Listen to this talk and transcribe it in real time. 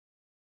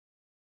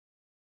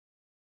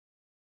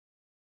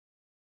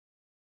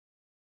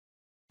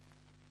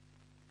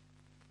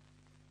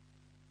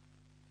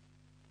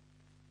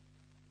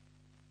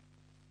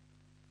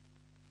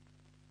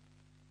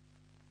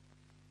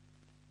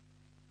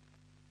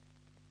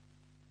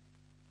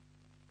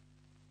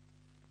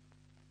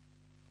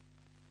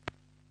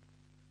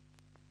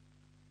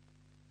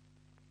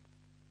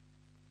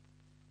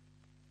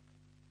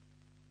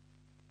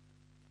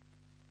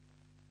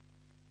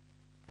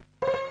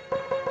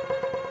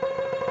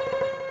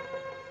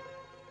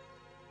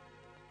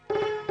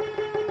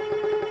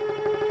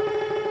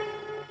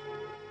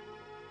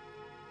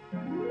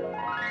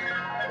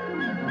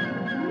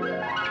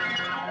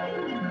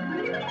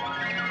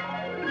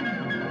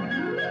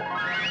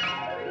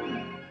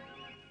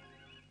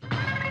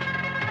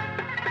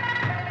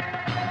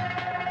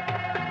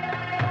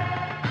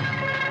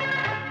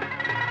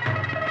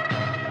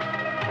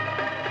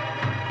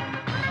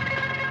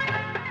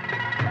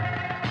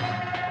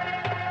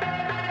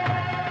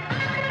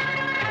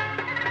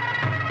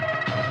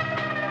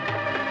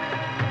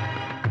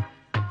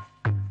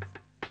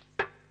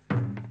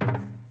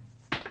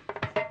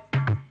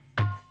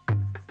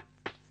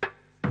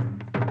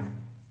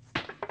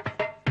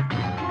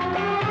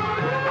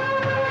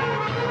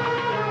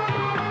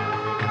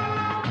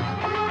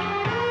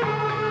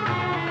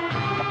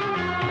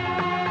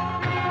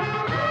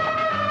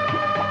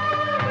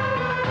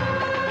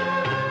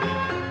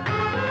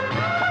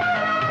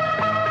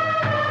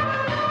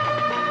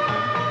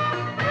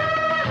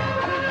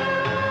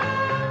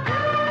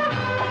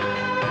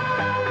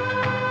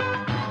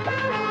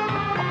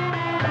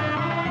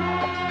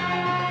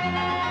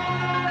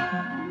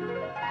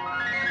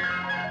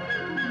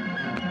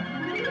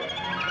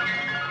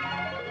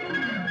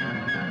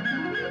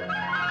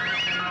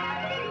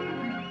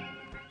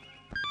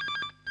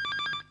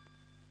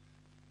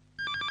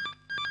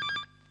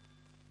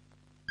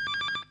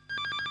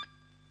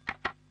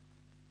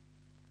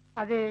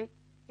അത്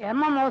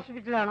MM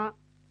ഹോസ്പിറ്റലാണ്.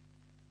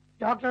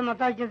 Doctor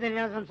മത്തായിച്ചൻ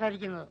തന്നെയാണ്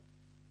സംസാരിക്കുന്നത്.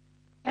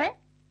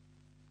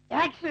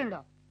 ആക്സിഡന്റോ?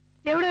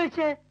 എവിടെ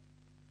വെച്ച്?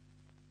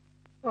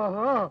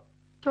 ഓഹോ,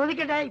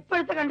 ചോദിക്കട്ടെ,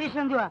 ഇപ്പോഴത്തെ കണ്ടീഷൻ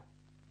എന്തുവാ?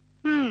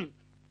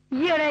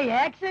 ഈയിടെ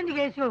ആക്സിഡന്റ്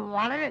കേസുകൾ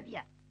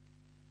വളരെയധികം.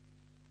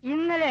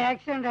 ഇന്നലെ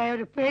ആക്സിഡന്റ് ആയ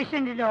ഒരു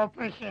പേഷ്യന്റിന്റെ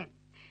ഓപ്പറേഷൻ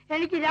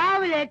എനിക്ക്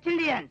രാവിലെ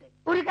അറ്റൻഡ് ചെയ്യാനുണ്ട്.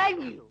 ഒരു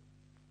കാര്യം ചെയ്യൂ.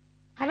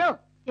 ഹലോ,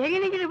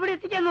 എങ്ങനെയെങ്കിലും ഇവിടെ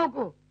എത്തിക്കാൻ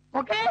നോക്കൂ.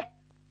 ഓക്കെ?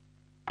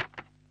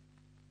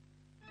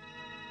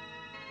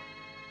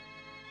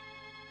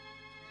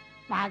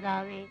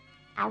 മാതാവേ,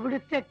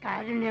 അവിടുത്തെ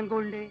കാരുണ്യം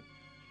കൊണ്ട്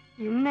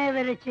ഇന്നേ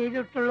വരെ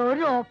ചെയ്തിട്ടുള്ള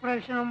ഒരു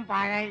ഓപ്പറേഷനും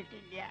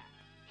പാഴായിട്ടില്ല.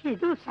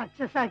 ഇത്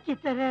സക്സസ് ആക്കി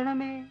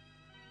തരണമേ.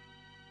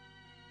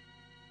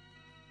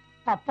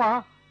 പപ്പ,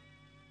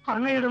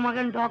 അങ്ങയുടെ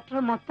മകൻ ഡോക്ടർ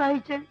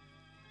മത്തായിച്ചൻ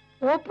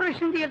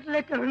ഓപ്പറേഷൻ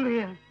തിയേറ്ററിലേക്ക്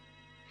ഇറങ്ങുകയാണ്.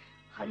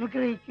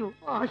 അനുഗ്രഹിക്കൂ,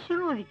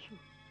 ആശീർവദിക്കൂ.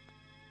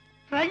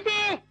 ഫ്രണ്ടി.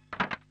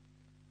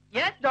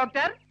 Yes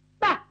doctor.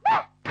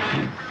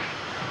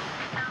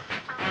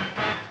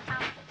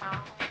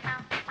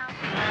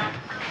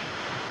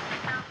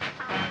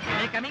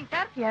 Coming,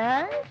 sir?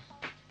 Yes.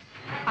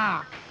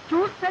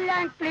 Tooth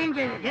എല്ലാം ക്ലീൻ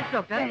ചെയ്തു. Yes,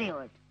 doctor. Very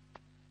good.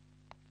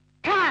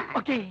 Come on.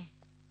 Okay.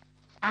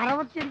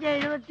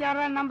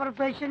 65-76 number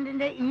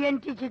പേഷ്യന്റിന്റെ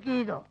ENT check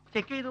ചെയ്തോ?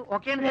 ചെക്ക് ചെയ്തു.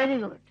 ഓക്കെ. Very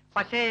good.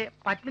 പക്ഷേ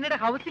പത്മിനിയുടെ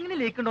ഹൗസിംഗിന്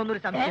ലീക്ക്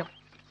ഉണ്ടോന്നൊരു സംശയം.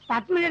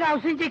 പത്മിനിയുടെ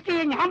ഹൗസിംഗ് ചെക്ക്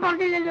ചെയ്യാൻ ഞാൻ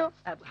പറഞ്ഞില്ലല്ലോ.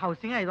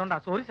 Housing ആയതുകൊണ്ടാ.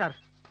 Sorry sir.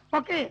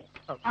 Okay.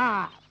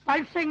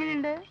 Pulse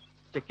എങ്ങനെയുണ്ട്?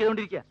 ചെക്ക്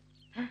ചെയ്തോണ്ടിരിക്കുക.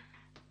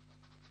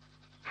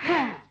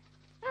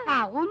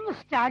 ഒന്ന്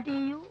സ്റ്റാർട്ട്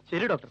ചെയ്യൂ.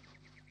 ശരി ഡോക്ടർ.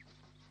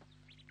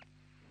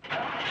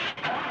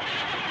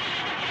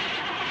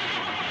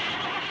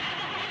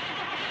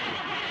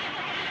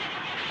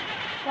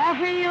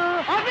 ഓഫ് ചെയ്യൂ.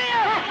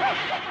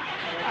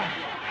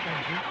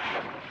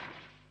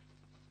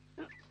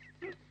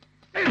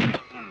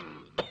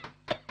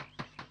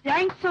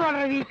 ലങ്സ്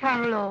വളരെ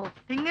വീക്കാണല്ലോ.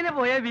 ഇങ്ങനെ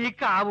പോയാൽ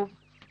വീക്ക് ആവും.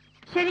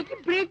 ശരിക്കും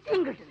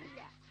ബ്രീത്തിങ്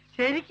കിട്ടുന്നില്ല.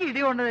 ശരിക്കും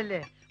ഇടി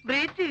കൊണ്ടതല്ലേ.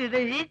 ബ്രീത്ത് ചെയ്ത്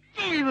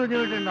ഇച്ചിരി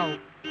ബുദ്ധിമുട്ടുണ്ടാവും.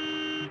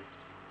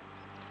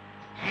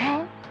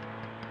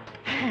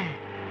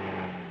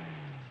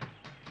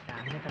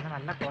 രാവിലെ തന്നെ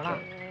നല്ല കോളാ.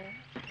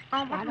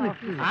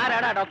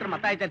 ആരാടാ ഡോക്ടർ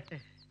മത്തായിച്ചൻ?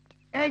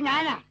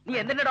 ഞാനാ. നീ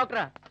എന്തിന്റെ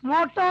ഡോക്ടറാ?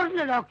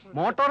 മോട്ടോറിന്റെ ഡോക്ടർ.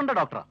 മോട്ടോറിന്റെ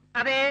ഡോക്ടറാ?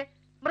 അതെ.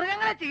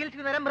 മൃഗങ്ങളെ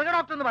ചികിത്സിക്കുന്നവരെ മൃഗ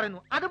ഡോക്ടർ എന്ന് പറയുന്നു.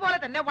 അതുപോലെ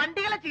തന്നെ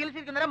വണ്ടികളെ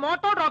ചികിത്സിക്കുന്നവരെ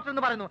മോട്ടോർ ഡോക്ടർ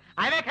എന്ന് പറയുന്നു.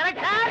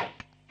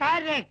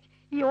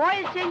 ഈ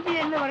ഓയിൽ ചേഞ്ച്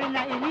എന്ന് പറയുന്ന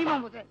എനിമ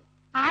മുതൽ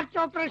ആർട്ട്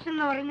ഓപ്പറേഷൻ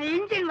എന്ന് പറയുന്ന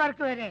എഞ്ചിൻ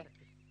വർക്ക് വരെ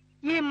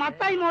ഈ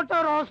മത്തായി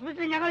മോട്ടോർ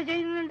ഹോസ്പിറ്റൽ ഞങ്ങൾ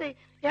ചെയ്യുന്നുണ്ട്.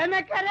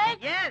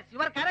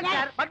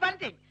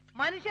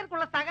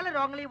 മനുഷ്യർക്കുള്ള സകല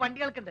രോഗങ്ങൾ ഈ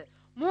വണ്ടികൾക്കുണ്ട്.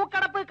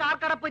 മൂക്കടപ്പ്,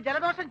 കാർക്കടപ്പ്,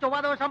 ജലദോഷം,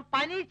 ചൊവ്വാദോഷം,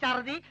 പനി,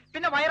 ഛർദി,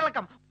 പിന്നെ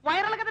വയറിളക്കം.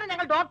 വയറിളക്കത്തിന്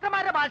ഞങ്ങൾ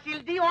ഡോക്ടർമാരുടെ ഭാഷയിൽ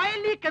ദി ഓയിൽ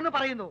ലീക്ക് എന്ന്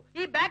പറയുന്നു.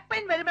 ഈ ബാക്ക്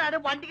പെയിൻ വരുമ്പോഴാണ്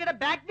വണ്ടിയുടെ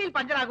ബാക്ക് വീൽ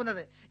പഞ്ചർ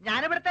ആകുന്നത്.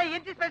 ഞാനിവിടുത്തെ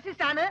ENT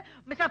സ്പെഷ്യലിസ്റ്റ് ആണ്,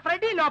 മിസ്റ്റർ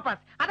ഫ്രെഡി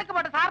ലോപ്പസ്. അതൊക്കെ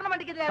പോട്ടെ, സാറിന്റെ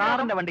വണ്ടിക്ക്.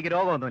 സാറിന്റെ വണ്ടിക്ക്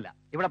രോഗമൊന്നുമില്ല.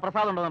 ഇവിടെ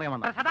പ്രസാദം ഉണ്ടോ എന്ന് അറിയാൻ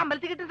വന്നു. പ്രസാദം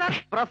അമ്പലത്തിൽ കിട്ടും സാർ.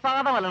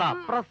 പ്രസാദമല്ലടാ,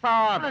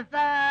 പ്രസാദ്.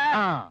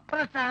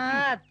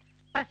 പ്രസാദ്.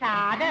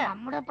 പ്രസാദ്.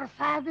 നമ്മുടെ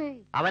പ്രസാദ്.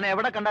 അവനെ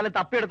എവിടെ കണ്ടാലും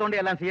തപ്പിയെടുത്തോണ്ട്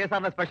എല്ലാം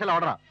CSRന്റെ സ്പെഷ്യൽ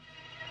ഓർഡറാ.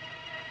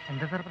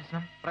 എന്താ സാർ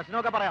പ്രശ്നം?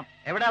 പ്രശ്നമൊക്കെ പറയാം.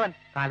 എവിടെ അവൻ?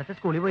 കാലത്ത്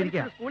സ്കൂളിൽ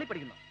പോയിരിക്കുക. സ്കൂളിൽ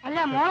പഠിക്കുന്നു. അല്ല,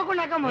 മോളെ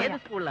കൊണ്ടാക്കാൻ പോയി. ഏത്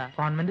സ്കൂളിലാ?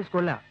 കോൺവെന്റ്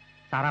സ്കൂളിലാ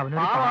സാർ.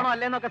 അവനാണോ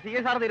അല്ലേന്നൊക്കെ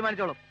CSR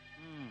തീരുമാനിച്ചോളും.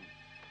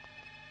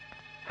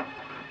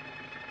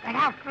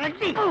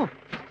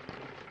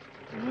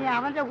 നീ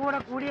അവന്റെ കൂടെ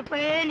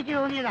കൂടിയപ്പോഴേ എനിക്ക്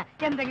തോന്നിയതാ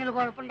എന്തെങ്കിലും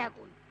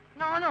കുഴപ്പമുണ്ടാക്കൂ.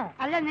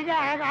 അല്ല, നിന്റെ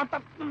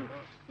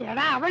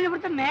എടാ, അവൻ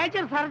ഇവിടുത്തെ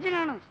മേജർ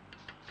സർജനാണ്.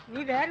 നീ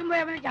വേഗം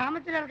പോയി അവന്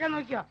ജാമത്തിൽ ഇറക്കാൻ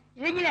നോക്കിയോ.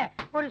 ഇല്ലെങ്കിലേ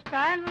ഒരു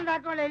സ്റ്റാൻഡ്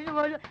ഉണ്ടാക്കാനുള്ള എല്ല്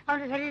പോലും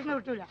അവന്റെ ശരീരത്തിന്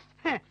കിട്ടൂല.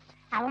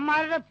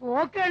 അവന്മാരുടെ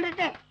പോക്ക്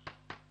കണ്ടിട്ടേ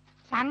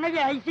സംഗതി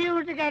ICU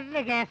വിട്ട്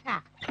കയറ്റിന്റെ കേസാ.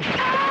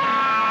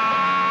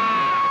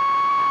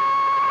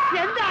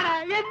 എന്താണ്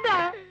എന്താ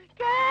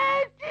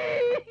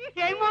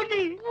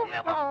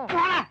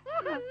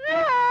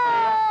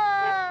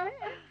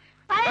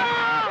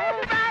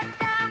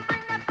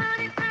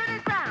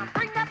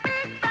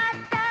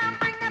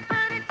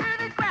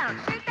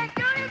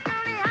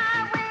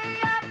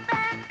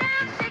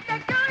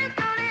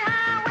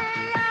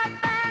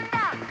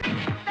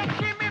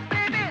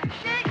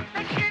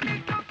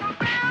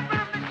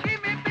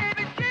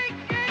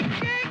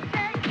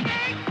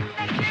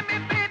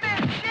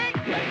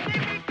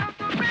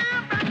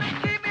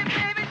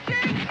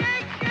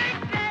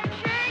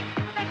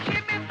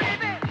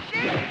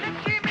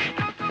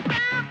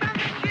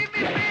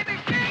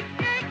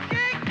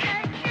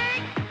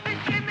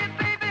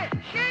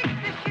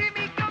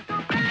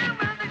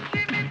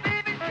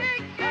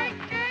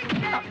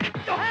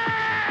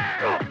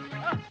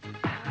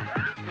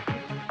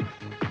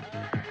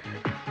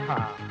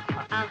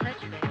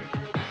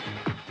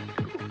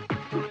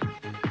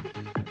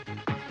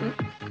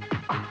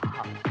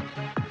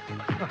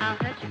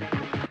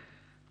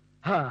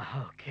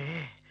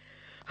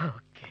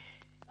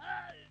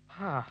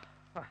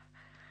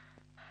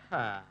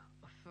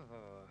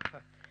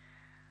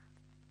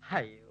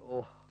അയ്യോ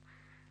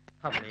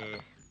അമ്മേ,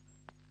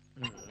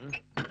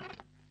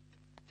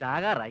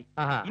 ചാകാറായി.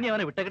 ഇനി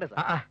അവനെ വിട്ടേക്കട്ടെ.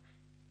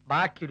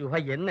 ബാക്കി രൂപ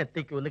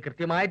എന്നെത്തിക്കുമെന്ന്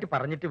കൃത്യമായിട്ട്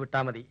പറഞ്ഞിട്ട്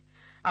വിട്ടാ മതി.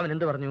 അവൻ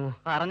എന്ത് പറഞ്ഞു?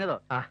 പറഞ്ഞതോ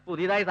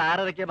പുതിയതായി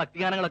സാറിറക്കിയ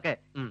ഭക്തിഗാനങ്ങളൊക്കെ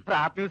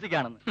റാപ്പ് മ്യൂസിക്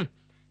ആണെന്ന്.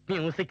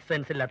 മ്യൂസിക്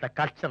സെൻസ് ഇല്ലാത്ത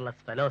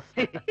കൾച്ചർലെസ്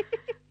ഫെലോസ്.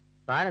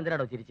 താൻ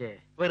എന്തിനാടോ ചിരിച്ചേ?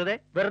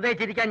 വെറുതെ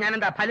ചിരിക്കാൻ ഞാൻ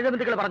എന്താ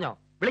ഫലിതബന്ധുക്കൾ പറഞ്ഞോ?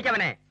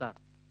 വിളിക്കവനെ. സാർ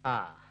ആ,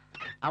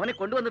 അവനെ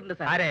കൊണ്ടുവന്നിട്ടുണ്ട്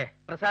സാർ. ആരെ?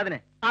 പ്രസാദിനെ.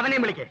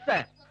 അവനെയും വിളിക്കേ.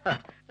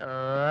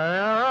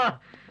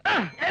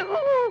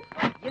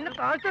 എന്നെ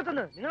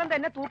താഴ്ത്തെത്തുന്നു. നിങ്ങളെന്താ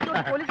എന്നെ തൂക്കി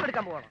പോലീസ്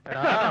എടുക്കാൻ പോകണം?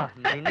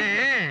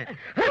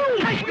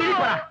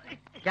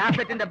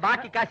 കാസറ്റിന്റെ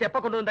ബാക്കി കാശ് എപ്പോ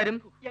കൊണ്ടുവന്ന് തരും?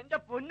 എന്റെ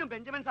പൊന്നും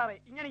ബെഞ്ചമിൻ സാറേ,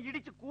 ഇങ്ങനെ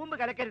ഇടിച്ച് കൂമ്പ്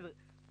കലക്കരുത്.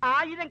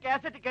 1000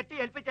 കാസറ്റ് കെട്ടി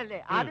ഏൽപ്പിച്ചല്ലേ,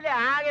 അതിലെ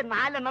ആകെ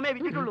 4 എണ്ണമേ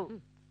വിറ്റിട്ടുള്ളൂ.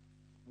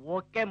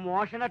 ഓക്കെ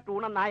മോഷണ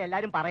ടൂണെന്നാ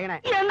എല്ലാരും പറയണേ.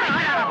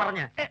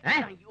 പറഞ്ഞ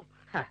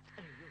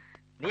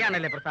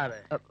നീയാണല്ലേ പ്രസാദ്?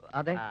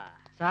 അതെ.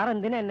 സാർ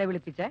എന്തിനാ എന്നെ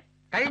വിളിപ്പിച്ചേ?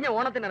 കഴിഞ്ഞ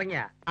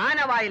ഓണത്തിനിറങ്ങിയ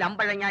ആനവായിൽ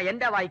അമ്പഴങ്ങ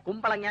എന്റെ വായി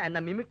കുമ്പളങ്ങ എന്ന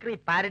മിമിക്രി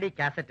പാരഡി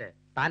കാസറ്റ്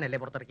താനല്ലേ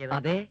പുറത്തിറക്കിയത്?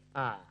 അതെ.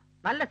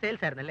 നല്ല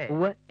സെയിൽസ് ആയിരുന്നല്ലേ?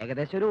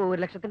 ഏകദേശം ഒരു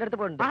 1 ലക്ഷത്തിന്റെ അടുത്ത്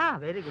പോയിട്ടുണ്ട്.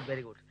 Very good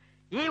very good.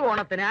 ഈ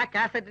ഓണത്തിന് ആ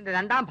കാസറ്റിന്റെ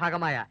 2ാം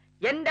ഭാഗമായ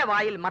എന്റെ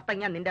വായിൽ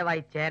മത്തങ്ങ നിന്റെ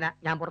വായി ചേന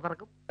ഞാൻ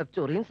പുറത്തിറക്കും.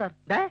 ചൊറിയും സാർ.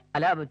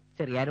 അല്ല,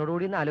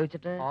 ചെറിയാനോടുകൂടി ഒന്ന്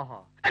ആലോചിച്ചിട്ട്. ഓഹോ,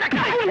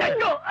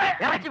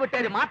 ഇറക്കി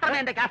വിട്ടേര് മാത്രമേ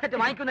എന്റെ കാസറ്റ്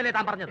വാങ്ങിക്കുന്നല്ലേ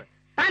താൻ പറഞ്ഞത്?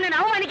 താൻ എന്നെ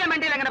അവമാനിക്കാൻ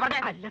വേണ്ടിയില്ല അങ്ങനെ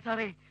പറഞ്ഞേ? അല്ല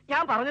സാറേ,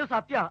 ഞാൻ പറഞ്ഞത്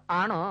സത്യ.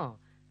 ആണോ?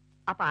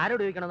 അപ്പൊ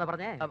ആരോട് ചോദിക്കണമെന്ന്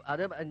പറഞ്ഞേ?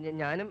 അത്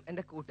ഞാനും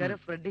എന്റെ കൂട്ടുകാരൻ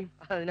ഫ്രെഡിയും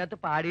അതിനകത്ത്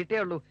പാടിയിട്ടേ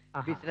ഉള്ളൂ.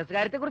 ബിസിനസ്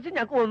കാര്യത്തെ കുറിച്ച്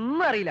ഞങ്ങൾക്ക്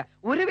ഒന്നും അറിയില്ല.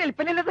 ഒരു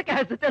വിൽപ്പനയില്ലാത്ത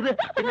കാസറ്റ് അത്.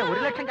 പിന്നെ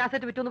 1 ലക്ഷം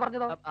കാസറ്റ് വിറ്റു എന്ന്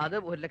പറഞ്ഞതോ? അത്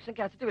 1 ലക്ഷം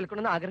കാസറ്റ്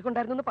വിൽക്കണമെന്ന് ആഗ്രഹം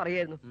ഉണ്ടായിരുന്നു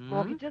പറയായിരുന്നു.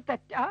 നോക്കിച്ചത്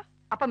തെറ്റാ?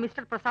 അപ്പൊ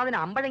മിസ്റ്റർ പ്രസാദിന്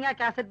അമ്പഴങ്ങ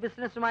കാസറ്റ്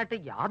ബിസിനസ്സുമായിട്ട്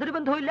യാതൊരു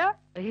ബന്ധവുമില്ല?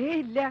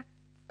 ഇല്ല.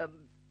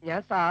 ഞാൻ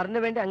സാറിന്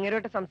വേണ്ടി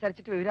അങ്ങേരോട്ട്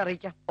സംസാരിച്ചിട്ട് വിവരം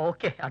അറിയിക്കാം.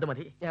 ഓക്കെ, അത്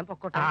മതി. ഞാൻ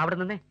പൊക്കോട്ടെ. അവിടെ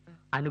നിന്നേ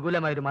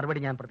അനുകൂലമായ ഒരു മറുപടി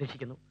ഞാൻ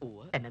പ്രതീക്ഷിക്കുന്നു.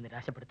 എന്നെ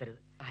നിരാശപ്പെടുത്തരുത്.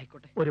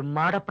 ആയിക്കോട്ടെ. ഒരു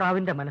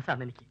മാടപ്രാവിന്റെ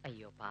മനസ്സാണ് എനിക്ക്.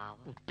 അയ്യോ പാവം.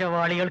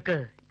 കുറ്റവാളികൾക്ക്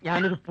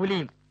ഞാനൊരു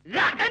പുലിയും.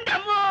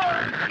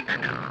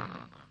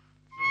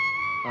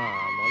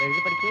 മോളെ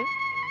എഴുതി പഠിക്കേ.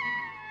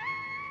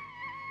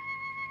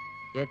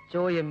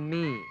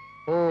 HOME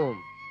home.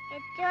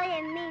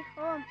 HOME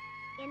ഹോം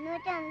എന്ന്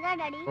വെച്ചാ എന്താ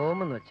ഡാഡി? ഹോം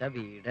എന്ന് വെച്ചാ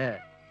വീട്.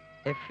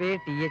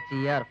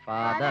 FATHER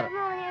father.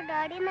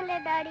 ഡാഡി എന്നല്ലേ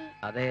ഡാഡി?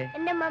 അതെ.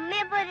 എന്റെ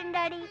മമ്മിയെ പോരും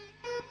ഡാഡി.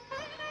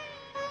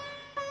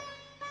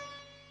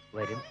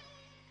 വരും.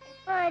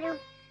 ഇപ്പൊ വരും.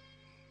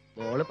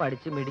 മോള്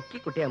പഠിച്ച് മിടുക്കി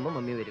കുട്ടിയാകുമ്പോ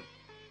മമ്മി വരും.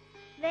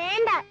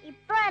 വേണ്ട,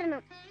 ഇപ്പൊ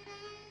വരണം.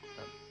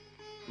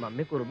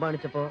 മമ്മി കുറുമ്പ്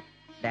കാണിച്ചപ്പോ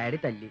ഡാഡി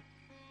തല്ലി.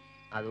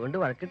 അതുകൊണ്ട്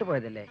വഴക്കിട്ട്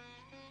പോയതല്ലേ.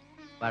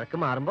 വഴക്ക്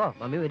മാറുമ്പോ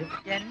മമ്മി വരും.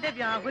 എന്റെ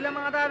വ്യാകുല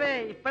മാതാവേ,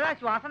 ഇപ്പഴാ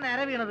ശ്വാസം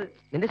നേരെ വീണത്.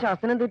 നിന്റെ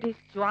ശ്വാസനം എന്ത് പറ്റി?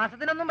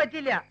 ശ്വാസത്തിനൊന്നും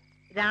പറ്റിയില്ല.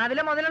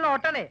 രാവിലെ മുതലുള്ള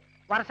ഓട്ടണേ.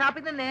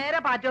 വർഷാപ്പിൽ നിന്ന് നേരെ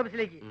പാർട്ടി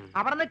ഓഫീസിലേക്ക്,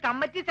 അവിടുന്ന്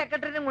കമ്മിറ്റി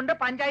സെക്രട്ടറിനും കൊണ്ട്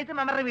പഞ്ചായത്ത്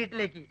മെമ്പറുടെ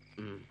വീട്ടിലേക്ക്,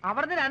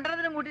 അവിടുന്ന്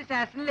 2 കൂട്ടി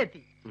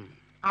സ്റ്റേഷനിലെത്തി.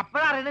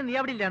 അപ്പോഴറിയണേ നീ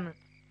അവിടെ ഇല്ലെന്ന്.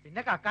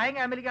 പിന്നെ കക്കായം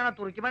ക്യാമ്പിലേക്കാണോ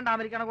തുറക്കിമൺ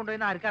ഡാമിലേക്കാണോ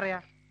കൊണ്ടുപോയെന്ന്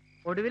ആർക്കറിയാം.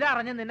 ഒടുവിൽ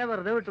അറിഞ്ഞ് നിന്നെ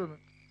വെറുതെ വിട്ടുന്ന്.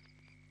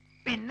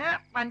 പിന്നെ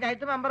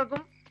പഞ്ചായത്ത്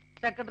മെമ്പർക്കും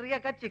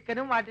സെക്രട്ടറിക്കൊക്കെ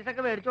ചിക്കനും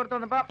വാറ്റിസൊക്കെ മേടിച്ചു കൊടുത്തു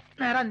വന്നപ്പോ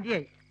നേരെ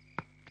അന്തിയായി.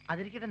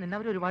 അതിരിക്കട്ടെ, നിന്നെ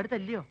അവർ ഒരുപാട്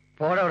തല്ലിയോ?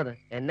 പോടവിടുന്ന്.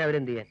 എന്നെ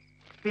അവരെന്ത് ചെയ്യാൻ?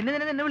 പിന്നെ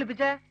നിന്നെ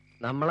വിളിപ്പിച്ചേ?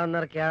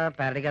 നമ്മളന്നിറക്കിയ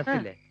പാരഡികാസ്റ്റ്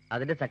ഇല്ലേ,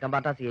 അതിന്റെ സെക്കൻഡ്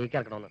പാർട്ട് സിഐക്ക്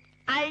ഇറക്കണമെന്ന്.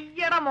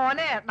 അയ്യട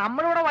മോനെ,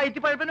 നമ്മളിവിടെ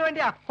വയറ്റിപ്പഴുപ്പിന്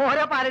വേണ്ടിയാ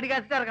ഓരോ പാരഡി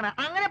കാസറ്റ് ഇറക്കണം.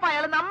 അങ്ങനെ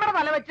പോയാൽ നമ്മുടെ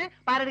തല വെച്ച്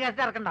പാരഡി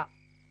കാസറ്റ് ഇറക്കണ്ട.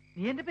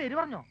 നീ എന്റെ പേര്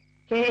പറഞ്ഞോ?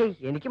 ഹേയ്,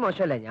 എനിക്ക്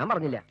മോശമല്ലേ, ഞാൻ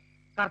പറഞ്ഞില്ല.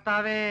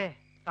 കർത്താവേ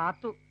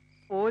കാത്തു.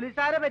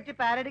 പോലീസുകാരെ പറ്റി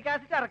പാരഡി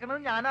കാസറ്റ്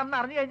ഇറക്കണമെന്ന് ഞാൻ അന്ന്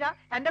അറിഞ്ഞു കഴിഞ്ഞാ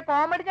എന്റെ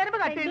കോമഡി ഞാനിപ്പോ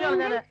കട്ട് ചെയ്ത്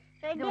പറഞ്ഞാല്.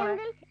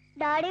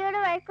 ഡാഡിയോട്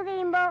വഴക്ക്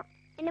ചെയ്യുമ്പോ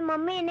എന്റെ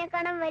മമ്മി എന്നെ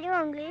കാണാൻ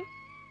വരുമെങ്കിൽ?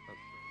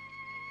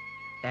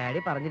 ഡാഡി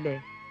പറഞ്ഞില്ലേ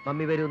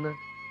മമ്മി വരൂന്ന്.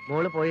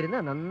 മോള് പോയിരുന്ന്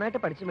നന്നായിട്ട്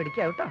പഠിച്ച്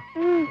മെഡിക്കാവട്ടോ.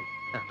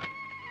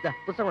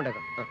 പുസ്തകം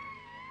കൊണ്ടേക്കാം.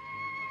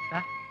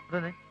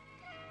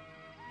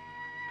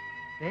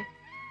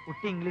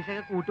 കുട്ടി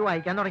ഇംഗ്ലീഷൊക്കെ കൂട്ടി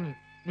വായിക്കാൻ തുടങ്ങി.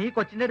 നീ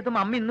കൊച്ചിന്റെ അടുത്ത്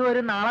മമ്മി ഇന്ന്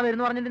വരും നാളെ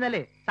വരും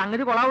പറഞ്ഞിരുന്നല്ലേ,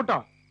 സംഗതി കൊളാവൂട്ടോ.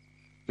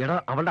 എടാ,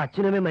 അവളുടെ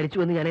അച്ഛനമ്മയും മരിച്ചു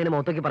എന്ന് ഞാൻ അതിനെ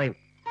മുഖത്തേക്ക് പറയും.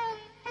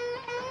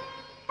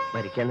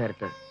 മരിക്കാൻ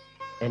നേരത്ത്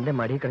എന്റെ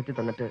മടി കിടത്തി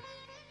തന്നിട്ട്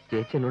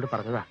ചേച്ചി എന്നോട്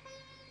പറഞ്ഞതാ,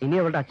 ഇനി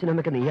അവളുടെ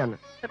അച്ഛനമ്മയൊക്കെ നീയാന്ന്.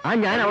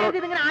 ഞാൻ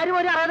ഇതിങ്ങനെ ആരും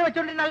ഒരു അറിയാതെ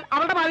വെച്ചോണ്ടിരുന്നാൽ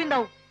അവളുടെ ഭാവി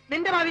ഉണ്ടാവും,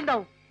 നിന്റെ ഭാവി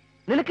ഉണ്ടാവും.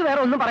 നിനക്ക് വേറെ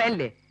ഒന്നും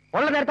പറയാനില്ലേ?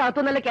 ഉള്ള നേരത്തെ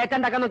അകത്തുനിന്നല്ലേ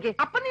കേറ്റാണ്ടാക്കാൻ നോക്കി.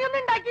 അപ്പൊ നീ ഒന്നും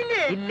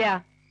ഉണ്ടാക്കിയില്ലേ? ഇല്ല.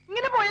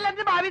 ഇങ്ങനെ പോയാൽ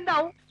എന്റെ ഭാവി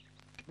ഉണ്ടാവും.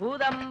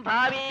 ഭൂതം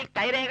ഭാവി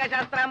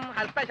കൈരേഖശാസ്ത്രം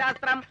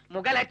ഹസ്തശാസ്ത്രം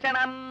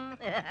മുഖലക്ഷണം.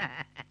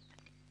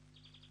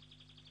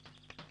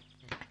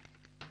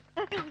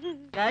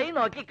 കൈ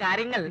നോക്കി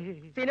കാര്യങ്ങൾ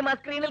സിനിമ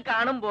സ്ക്രീനിൽ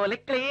കാണും പോലെ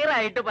ക്ലിയർ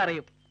ആയിട്ട്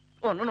പറയും.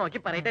 ഒന്ന് നോക്കി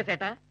പറയട്ടെ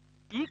ചേട്ടാ.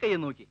 ഈ കൈ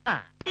നോക്കി.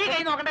 ഈ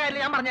കൈ നോക്കേണ്ട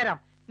കാര്യം ഞാൻ പറഞ്ഞുതരാം.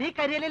 നീ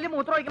കരിയലിൽ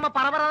മൂത്രം ഒഴിക്കുമ്പോ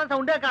പറ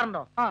സൗണ്ട്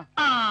കേൾക്കാറുണ്ടോ?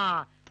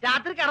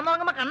 രാത്രി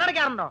കിടന്നുറങ്ങുമ്പോ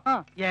കണ്ണടയ്ക്കാറുണ്ടോ?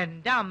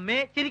 എന്റെ അമ്മേ,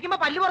 ചിരിക്കുമ്പോ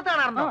പല്ല് പുറത്ത്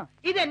കാണാറുണ്ടോ?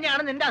 ഇത്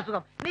തന്നെയാണ് നിന്റെ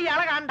അസുഖം. നീ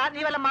ഇയാളെ കാണണ്ട,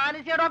 നീ വല്ല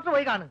മാനസിക ഡോക്ടർ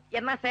പോയി കാണും.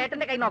 എന്നാ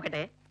ചേട്ടന്റെ കൈ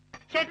നോക്കട്ടെ.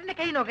 ചേട്ടന്റെ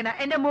കൈ നോക്കണ,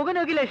 എന്റെ മുഖം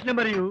നോക്കി ലക്ഷണം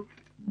പറയൂ.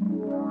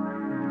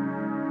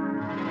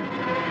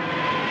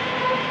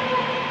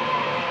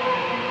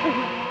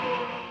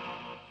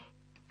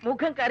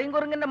 മുഖം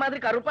കരിങ്കുറുങ്ങിന്റെ മാതിരി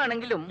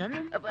കറുപ്പാണെങ്കിലും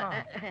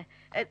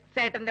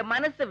ചേട്ടന്റെ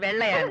മനസ്സ്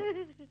വെള്ളയാണ്.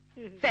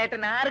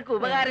 ചേട്ടൻ ആർക്ക്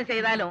ഉപകാരം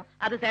ചെയ്താലും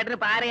അത് ചേട്ടന്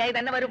പാരയായി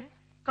തന്നെ വരും.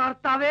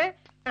 കർത്താവേ,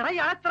 എടാ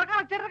ഇയാൾ എത്ര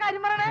കളക്ടറുടെ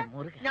കാര്യം പറയണേ.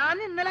 ഞാൻ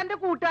ഇന്നലെ എന്റെ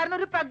കൂട്ടുകാരൻ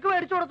ഒരു പെഗ്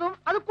മേടിച്ചു കൊടുത്തും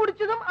അത്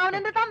കുടിച്ചതും അവൻ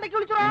എന്റെ തന്തയ്ക്ക്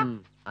വിളിച്ചോടാ.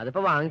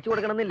 അതിപ്പോ വാങ്ങിച്ചു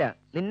കൊടുക്കണമെന്നില്ല.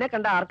 നിന്നെ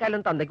കണ്ട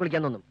ആർക്കായാലും തന്തയ്ക്ക്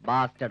വിളിക്കാൻ തോന്നും.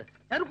 ബാസ്റ്റഡ്.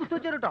 ഞാൻ കുത്തു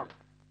വെച്ചു കേട്ടോ.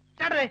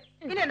 ചേട്ടേ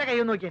ഇനി എന്റെ കൈ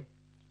ഒന്ന് നോക്കിയേ.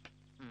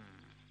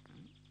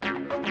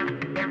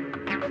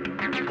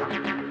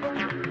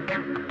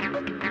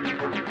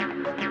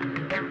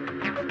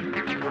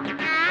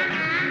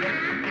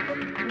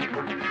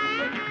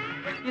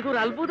 ഇതൊരു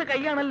അത്ഭുത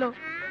കൈയാണല്ലോ.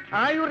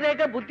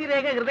 ആയുർരേഖ,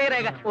 ബുദ്ധിരേഖ,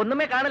 ഹൃദയരേഖ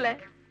ഒന്നുമേ കാണല്ലേ.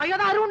 അയ്യോ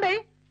അത് ആരുണ്ടേ?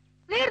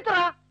 നീ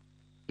എടുത്തടാ.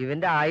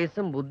 ഇവന്റെ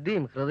ആയുസ്സും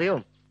ബുദ്ധിയും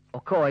ഹൃദയവും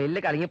ഒക്കെ ഓയിലിൽ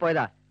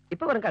കലങ്ങിപ്പോയതാ.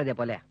 ഇപ്പൊ വെറും കരുതിയ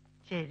പോലെ.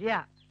 ശരിയാ.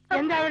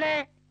 എന്താ ഇവിടെ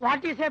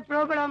വാട്ട് ഈസ് എ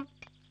പ്രോബ്ലം?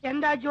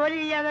 എന്താ ജോലി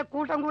ചെയ്യാതെ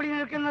കൂട്ടം കൂടി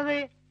നിൽക്കുന്നത്?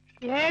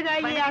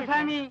 ഏതായി ഈ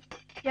ആസാമി?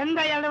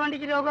 എന്താ ഇയാളുടെ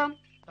വണ്ടിക്ക് രോഗം?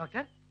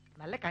 ഡോക്ടർ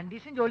നല്ല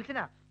കണ്ടീഷൻ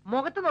ജോലിസിനാ.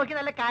 മുഖത്ത് നോക്കി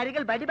നല്ല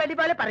കാര്യങ്ങൾ ബടി ബടി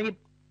പോലെ പറയും.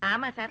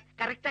 ആമാ സാർ,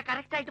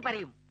 കറക്റ്റ് ആയിട്ട്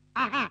പറയും.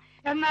 ആഹാ,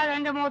 എന്നാൽ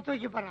എന്റെ മുഖത്ത്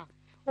നോക്കി പറ.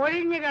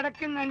 ഒഴിഞ്ഞു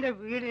കിടക്കുന്ന എന്റെ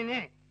വീടിന്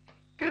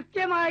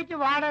കൃത്യമായിട്ട്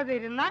വാടക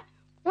തരുന്ന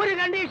ഒരു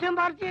കണ്ടീഷൻ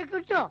പാർട്ടിയെ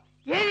കിട്ടോ?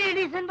 ഏത്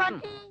എഡീഷൻ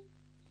പാർട്ടി?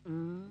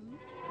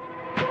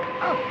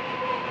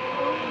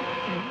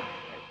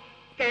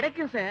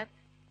 കിടക്കും സാർ.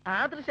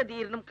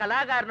 ആദർശധീരനും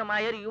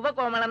കലാകാരനുമായ ഒരു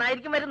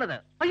യുവകോമളനായിരിക്കും വരുന്നത്.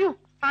 അയ്യോ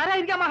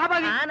ആരായിരിക്കാം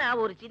മഹാഭാവി? ആനാ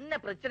ഒരു ചിന്ന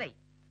പ്രശ്ന.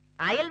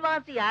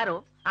 അയൽവാസി ആരോ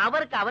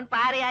അവർക്ക് അവൻ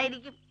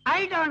പാരയായിരിക്കും.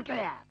 I don't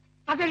care.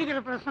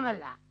 അതെനിക്കൊരു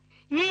പ്രശ്നമല്ല.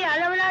 ഈ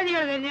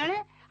അലവലാദികൾ തന്നെയാണ്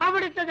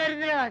അവിടുത്തെ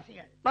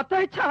ദരിദ്രവാസികൾ.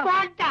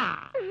 പോട്ടാ.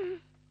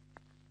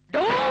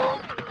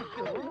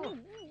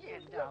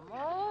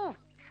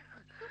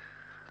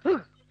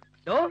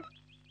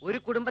 ഒരു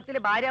കുടുംബത്തിലെ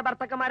ഭാര്യ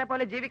ഭർത്തക്കന്മാരെ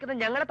പോലെ ജീവിക്കുന്ന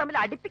ഞങ്ങളെ തമ്മിൽ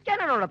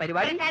അടുപ്പിക്കാനാണോ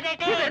പരിപാടി?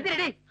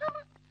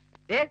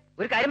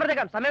 ഒരു കാര്യം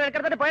പറഞ്ഞേക്കാം, സമയം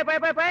എടുക്കട്ടെ.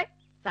 പോയ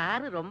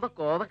സാറ് ரொம்ப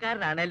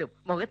കോപക്കാരനാണേലും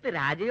മുഖത്ത്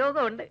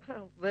രാജയോഗം ഉണ്ട്.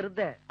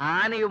 വെറുതെ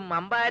ആനയും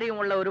അമ്പാരിയും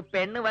ഉള്ള ഒരു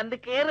പെണ്ണ് വന്ന്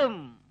കേറും.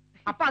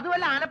 അപ്പൊ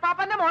അതുമല്ല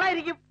ആനപ്പാപ്പന്റെ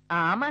മോളായിരിക്കും.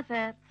 ആമാ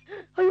സാർ.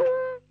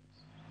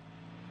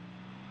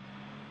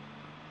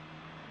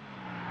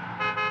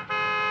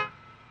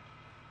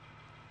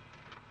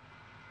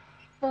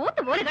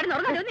 പോത്ത് പോലെ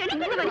കിടന്നുറങ്ങാൻ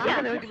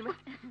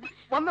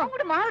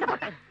വന്നോട്ട്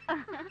മാറട്ടെ.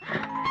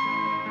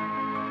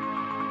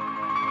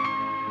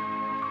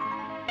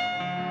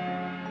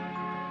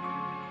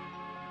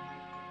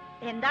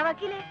 എന്താ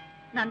വക്കീലെ,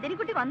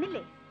 നന്ദിനിക്കുട്ടി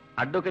വന്നില്ലേ?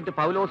 അഡ്വക്കേറ്റ്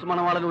പൗലോസ്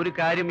മണവാളൻ ഒരു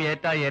കാര്യം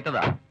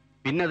ഏറ്റതാ.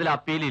 പിന്നെ അതിൽ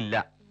അപ്പീലില്ല.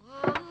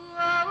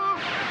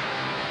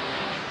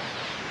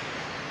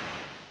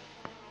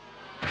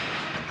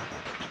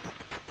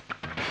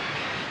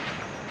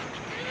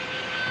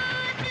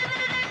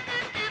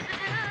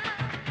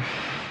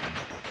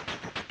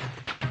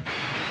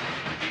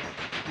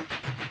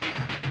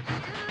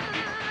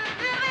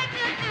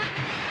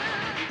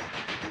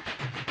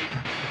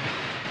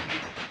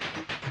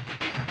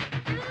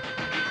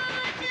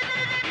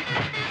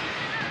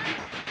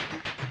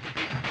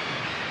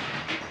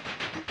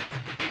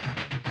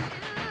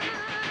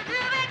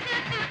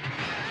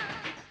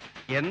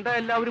 എന്താ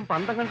എല്ലാവരും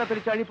പന്തം കണ്ട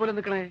പെരിച്ചാഴി പോലെ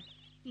നിൽക്കണേ?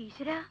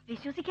 ഈശ്വര,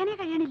 വിശ്വസിക്കാനേ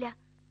കഴിയണില്ല.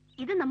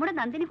 ഇത് നമ്മുടെ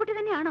നന്ദിനിക്കുട്ടി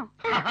തന്നെയാണോ?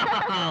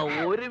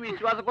 ഒരു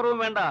വിശ്വാസക്കുറവും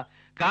വേണ്ട.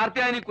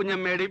 കാർത്യായനി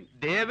കുഞ്ഞമ്മയുടെയും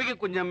ദേവകി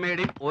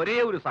കുഞ്ഞമ്മയുടെയും ഒരേ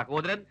ഒരു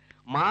സഹോദരൻ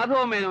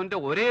മാധവ മേനോന്റെ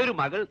ഒരേ ഒരു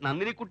മകൾ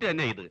നന്ദിനിക്കുട്ടി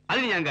തന്നെ ഇത്.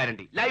 അതിന് ഞാൻ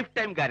ഗ്യാരണ്ടി, ലൈഫ്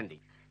ടൈം ഗ്യാരണ്ടി.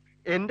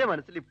 എന്റെ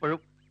മനസ്സിൽ ഇപ്പോഴും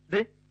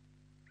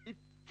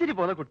ഇച്ചിരി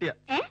പോന്ന കുട്ടിയാ.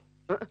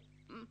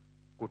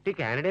 കുട്ടി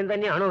കാനഡയിൽ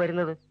തന്നെയാണോ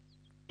വരുന്നത്?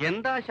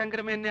 എന്താ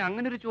ശങ്കരമേനെ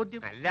അങ്ങനെ ഒരു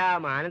ചോദ്യം? അല്ല,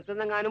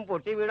 മാനത്തുനിന്നെങ്ങാനും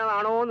പൊട്ടി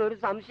വീണതാണോ എന്നൊരു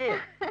സംശയം.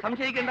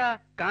 സംശയിക്കണ്ട,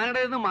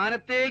 കാനഡയിൽ നിന്ന്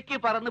മാനത്തേക്ക്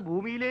പറന്ന്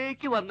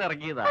ഭൂമിയിലേക്ക്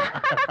വന്നിറങ്ങിയതാ.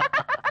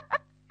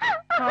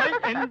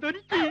 എന്തൊരു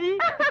ചിരി.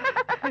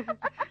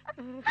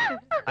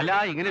 അല്ല,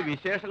 ഇങ്ങനെ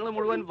വിശേഷങ്ങൾ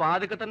മുഴുവൻ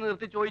വാതിക്കെ തന്നെ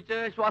നിർത്തി ചോദിച്ച്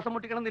ശ്വാസം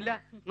മുട്ടിക്കണമെന്നില്ല.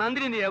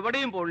 നന്ദിനി നീ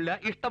എവിടെയും പോണില്ല,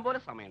 ഇഷ്ടം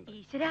പോലെ സമയമുണ്ട്.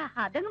 ഈശ്വര,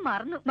 അതങ്ങ്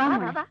മറന്നു.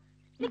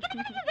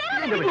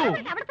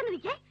 അവിടെ തന്നെ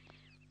നിൽക്കേ.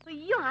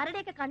 അയ്യോ,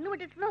 ആരുടെയൊക്കെ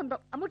കണ്ണുവിട്ടിട്ടുണ്ടോ എന്തോ.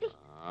 അമ്മൂട്ടി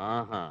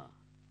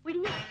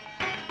ഒഴിഞ്ഞു.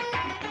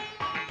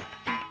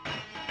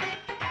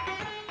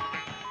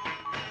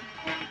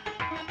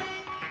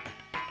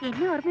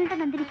 എന്നെ ഓർമ്മയുണ്ടോ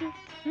നന്ദിനിക്ക്?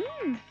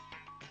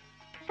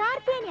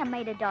 കാർത്തിയാനി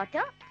അമ്മയുടെ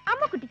ഡോട്ടർ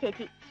അമ്മക്കുട്ടി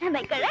ചേച്ചി. എന്നെ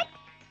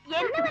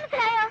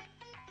മനസ്സിലായോ?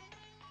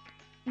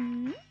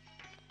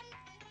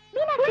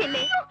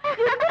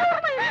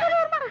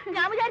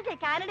 ഞാൻ വിചാരിച്ചേ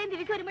കാനഡയിൽ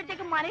തിരിച്ചു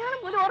വരുമ്പോഴത്തേക്ക് മലയാളം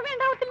പോലും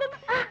ഓർമ്മയുണ്ടാവത്തില്ലെന്ന്.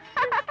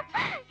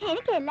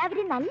 എനിക്ക്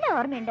എല്ലാവരെയും നല്ല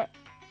ഓർമ്മയുണ്ട്.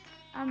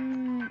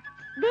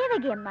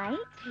 ദേവകി അമ്മായി,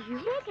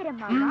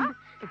 ശേഖരമ്മാമ,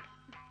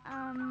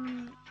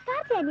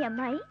 കാർത്തിയാനി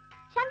അമ്മായി,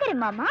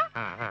 ശങ്കരമ്മാമ,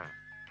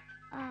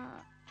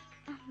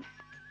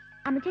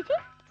 അമ്മ ചേച്ചി.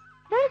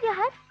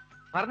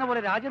 പറഞ്ഞ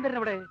പോലെ രാജേന്ദ്രൻ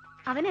എവിടെ?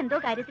 അവൻ എന്തോ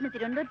കാര്യത്തിന്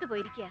തിരുവനന്തപുരത്ത്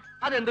പോയിരിക്കുക.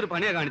 അതെന്തൊരു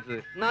പണിയാ കാണിച്ചത്?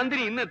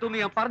 നന്ദിനി ഇന്ന് എത്തുന്നു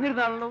ഞാൻ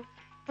പറഞ്ഞിരുന്നാണല്ലോ.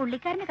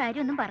 പുള്ളിക്കാരന്റെ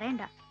കാര്യമൊന്നും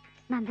പറയണ്ട.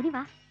 നന്ദിനി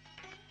വാ.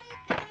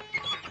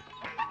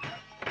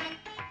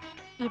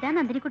 ഇതാ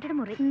നന്ദിനിക്കുട്ടിയുടെ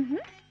മുറി.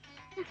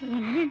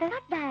 എങ്ങനെയുണ്ട്?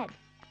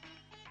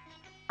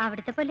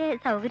 അവിടുത്തെ പോലെ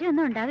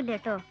സൗകര്യമൊന്നും ഉണ്ടാവില്ല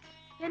കേട്ടോ.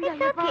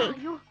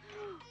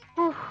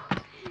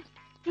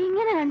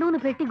 ഇങ്ങനെ രണ്ടുമൂന്ന്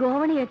പെട്ടി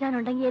ഗോവണി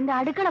വെച്ചാനുണ്ടെങ്കിൽ എന്റെ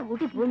അടുക്കള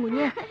കൂട്ടി പോകും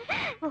കുഞ്ഞ്.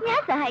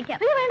 ഞാൻ സഹായിക്കാം.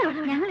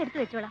 ഞങ്ങൾ എടുത്തു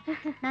വെച്ചോളാം.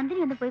 നന്ദിനി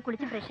ഒന്ന് പോയി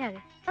കുളിച്ച് ഫ്രഷ്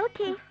ആകെ.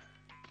 ഓക്കെ. എന്താ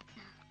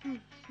എല്ലാവരും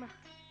പന്തം കണ്ട പെരിച്ചാഴി പോലെ നിൽക്കണേ?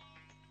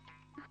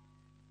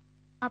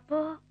 ഈശ്വര, വിശ്വസിക്കാനേ കഴിയണില്ല. ഇത് നമ്മുടെ നന്ദിനിക്കുട്ടി തന്നെയാണോ? എന്താ? നന്ദിനി ഒന്ന് പോയി കുളിച്ച് ഫ്രഷ് ആകെ. ഓക്കെ. അപ്പോ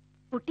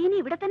കുട്ടീനെ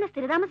ഇവിടെ തന്നെ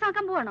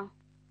സ്ഥിരതാമസാക്കാൻ പോവാണോ?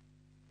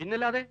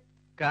 പിന്നല്ലാതെ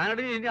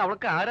കാനഡയിൽ ഇനി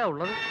അവൾക്ക് ആരാ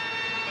ഉള്ളത്?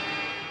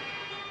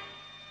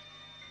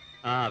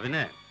 ആ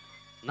പിന്നെ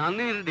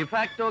നന്ദി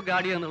ഡിഫാക്ടോ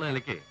ഗാർഡിയൻ എന്നുള്ള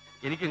നിലയ്ക്ക്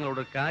എനിക്ക്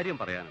നിങ്ങളോട് കാര്യം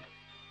പറയാനുണ്ട്.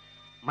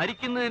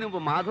 മരിക്കുന്നതിന് മുമ്പ്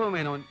മാധവ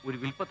മേനോൻ ഒരു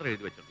വിൽപ്പത്രം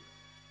എഴുതി വെച്ചിട്ടുണ്ട്.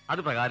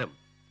 അത് പ്രകാരം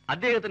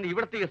അദ്ദേഹത്തിന്റെ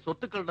ഇവിടത്തെ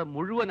സ്വത്തുക്കളുടെ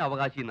മുഴുവൻ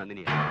അവകാശി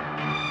നന്ദിനിയാണ്.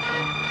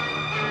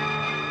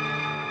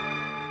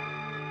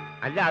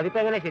 അല്ല, അതിപ്പോ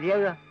എങ്ങനെ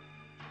ശരിയാവുക?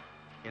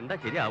 എന്താ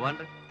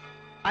ശരിയാവാണ്ട്?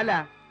 അല്ല,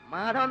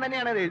 മാധവൻ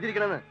തന്നെയാണ് അത്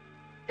എഴുതിയിരിക്കണെന്ന്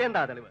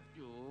എന്താ തെളിവ്?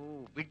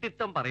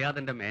 വിട്ടിത്തം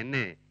പറയാതെ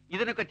മേന്നെ,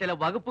 ഇതിനൊക്കെ ചില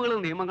വകുപ്പുകളും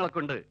നിയമങ്ങളൊക്കെ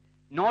ഉണ്ട്.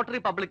 നോട്ടറി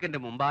പബ്ലിക്കിന്റെ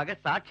മുമ്പാകെ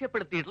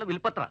സാക്ഷ്യപ്പെടുത്തിയിട്ടുള്ള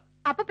വിൽപ്പത്ര.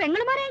 അപ്പൊ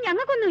പെങ്ങളുമാരെ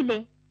ഞങ്ങൾക്കൊന്നുമില്ലേ?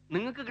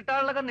 നിങ്ങൾക്ക്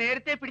കിട്ടാനുള്ളതൊക്കെ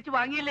നേരത്തെ പിടിച്ചു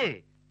വാങ്ങിയില്ലേ?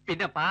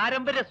 പിന്നെ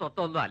പാരമ്പര്യ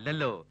സ്വത്തൊന്നും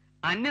അല്ലല്ലോ.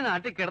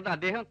 അന്യനാട്ടിൽ കിടന്ന്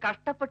അദ്ദേഹം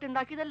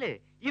കഷ്ടപ്പെട്ടുണ്ടാക്കിയതല്ലേ.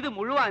 ഇത്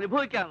മുഴുവൻ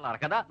അനുഭവിക്കാനുള്ള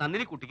അർഹത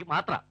നന്ദിനി കുട്ടിക്ക്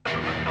മാത്രം.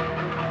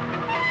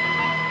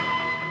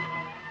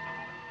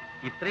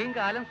 ഇത്രയും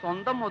കാലം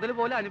സ്വന്തം മുതൽ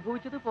പോലെ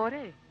അനുഭവിച്ചത്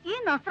പോരെ? ഈ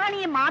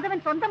നസ്രാണിയെ മാധവൻ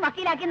സ്വന്തം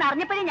വക്കീലാക്കിയെന്ന്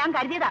അറിഞ്ഞപ്പോഴേ ഞാൻ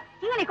കരുതിയതാ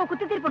ഇങ്ങനെയൊക്കെ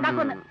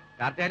കുത്തിത്തിരിപ്പുണ്ടാക്കുമെന്ന്.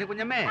 കാർത്തിയാനി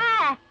കുഞ്ഞമ്മേ,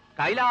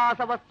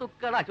 കൈലാസ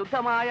വസ്തുക്കൾ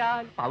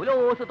അശുദ്ധമായാൽ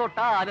പൗലോസ്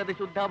തൊട്ടാലത്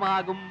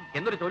ശുദ്ധമാകും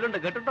എന്നൊരു ചൊല്ലുണ്ട്,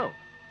 കേട്ടിട്ടോ?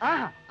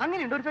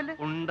 അങ്ങനെയുണ്ട് ഒരു ചൊല്ല്?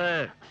 ഉണ്ട്.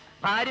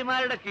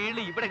 ഭാര്യമാരുടെ കീഴിൽ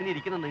ഇവിടെ ഇങ്ങനെ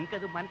ഇരിക്കുന്നത് നിങ്ങൾക്ക്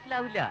അത്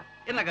മനസ്സിലാവില്ല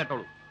എന്നാ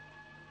കേട്ടോളൂ.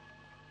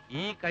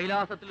 ഈ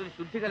കൈലാസത്തിൽ ഒരു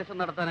ശുദ്ധി കലശം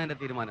നടത്താൻ എന്റെ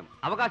തീരുമാനം.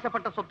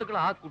 അവകാശപ്പെട്ട സ്വത്തുക്കൾ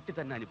ആ കുട്ടി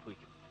തന്നെ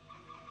അനുഭവിക്കും.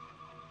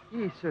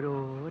 ഈശ്വരോ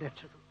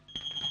രക്ഷതു.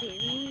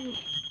 ദേവി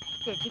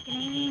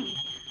രക്ഷിക്കണേ,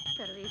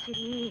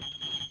 സർവേശ്വരി,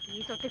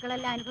 ഈ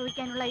സ്വത്തുക്കളെല്ലാം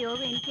അനുഭവിക്കാനുള്ള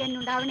യോഗം എനിക്ക് തന്നെ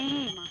ഉണ്ടാവണേ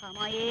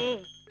മഹാമായേ.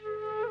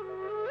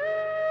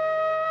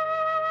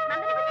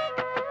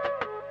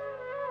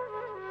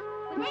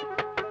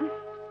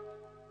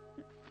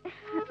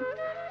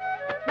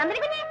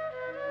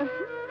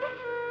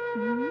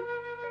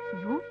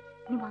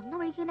 നീ വന്ന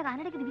വഴിക്ക് തന്നെ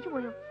കാനഡയ്ക്ക് തിരിച്ചു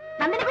പോയോ?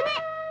 നന്ദിനി കുഞ്ഞേ,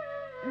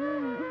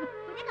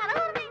 കുഞ്ഞെ കഥ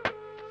പറഞ്ഞേ.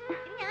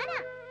 ഞാനാ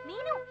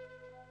Meenu.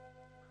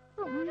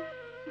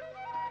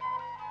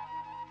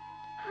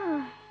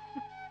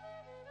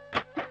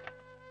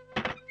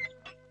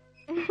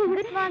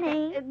 Good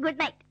morning. Good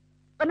night.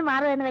 ഒന്ന്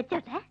മാറുമെന്ന്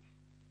വെച്ചോട്ടെ.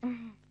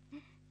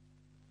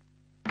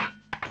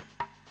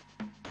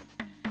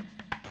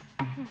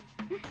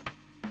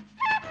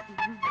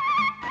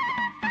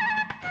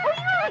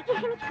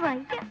 എനിക്ക്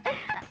വയ്യ.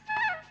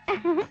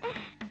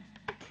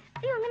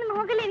 അയ്യോ, അങ്ങനെ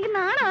നോക്കല്ലേ, എനിക്ക്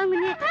നാണാവും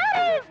കുഞ്ഞെ.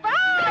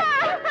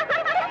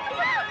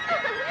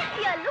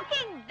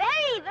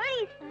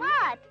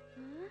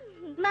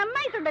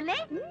 നന്നായിട്ടുണ്ടല്ലേ?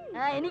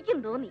 എനിക്കും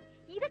തോന്നി.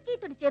 ഇതൊക്കെ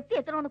ഇട്ടൊരു ചെത്തി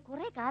എത്തണമെന്ന്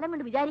കുറെ കാലം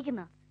കൊണ്ട്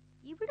വിചാരിക്കുന്ന.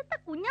 ഇവിടുത്തെ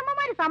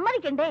കുഞ്ഞമ്മമാര്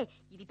സമ്മതിക്കണ്ടേ?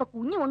 ഇതിപ്പോ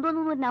കുഞ്ഞു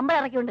കൊണ്ടുവന്നു ഒരു നമ്പർ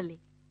ഇറക്കിയുണ്ടല്ലേ.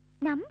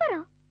 നമ്പറോ?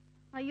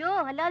 അയ്യോ,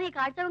 അല്ലാതെ ഈ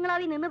കാഴ്ച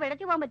ബംഗ്ലാവിൽ നിന്ന്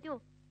പിഴച്ചു പോകാൻ പറ്റുമോ?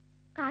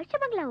 കാഴ്ച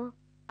ബംഗ്ലാവോ?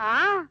 ആ,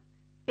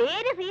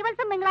 പേര്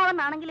ശ്രീവത്സം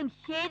ബംഗ്ലാവെന്നാണെങ്കിലും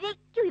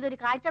ശരിക്കും ഇതൊരു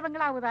കാഴ്ച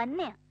ബംഗ്ലാവ്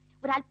തന്നെയാ.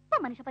 ഒരല്പം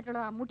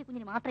മനുഷ്യപ്പറ്റുള്ളത് അമ്മൂട്ടി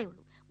കുഞ്ഞിന് മാത്രമേ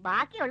ഉള്ളൂ.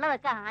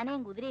 ബാക്കിയുള്ളതൊക്കെ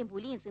ആനയും കുതിരയും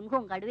പുലിയും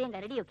സിംഹവും കടുവയും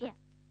കരടിയും ഒക്കെയാ.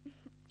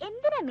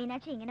 എന്തിനാ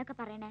മീനാക്ഷി ഇങ്ങനൊക്കെ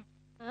പറയണേ?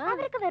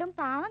 അവരൊക്കെ വെറും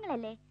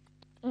പാവങ്ങളല്ലേ.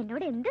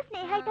 എന്നോട് എന്ത്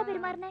സ്നേഹമായിട്ടാ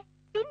പെരുമാറണേ?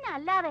 പിന്നെ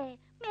അല്ലാതെ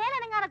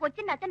മേലനങ്ങാതെ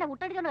കൊച്ചിന്റെ അച്ഛന്റെ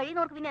മുട്ടടിച്ചോണ്ട്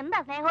കഴിയുന്നവർക്ക് പിന്നെ എന്താ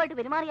സ്നേഹമായിട്ട്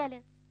പെരുമാറിയാല്?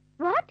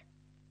 വാട്ട്?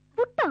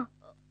 പുട്ടോ?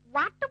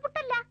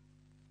 വാട്ടുപുട്ടല്ല,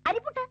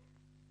 അരിപുട്ട്.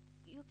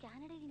 അയ്യോ,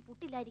 കാനഡയിൽ ഇനി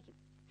പുട്ടില്ലായിരിക്കും.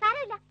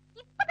 സാരമില്ല,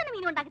 ഇപ്പൊ തന്നെ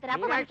മീൻ ഉണ്ടാക്കി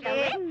തരാം.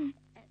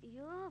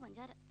 അയ്യോ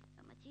പഞ്ചാര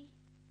അമ്മച്ചി.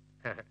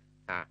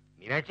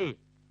 മീനാക്ഷി,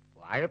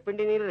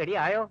 വാഴപ്പിണ്ടി നീര് റെഡി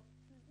ആയോ?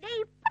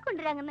 ഇപ്പൊ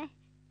കൊണ്ടുവരാങ്ങന്നേ.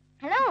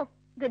 Hello,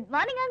 good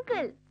morning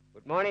uncle.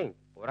 Good morning.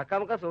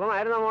 ഉറക്കമൊക്കെ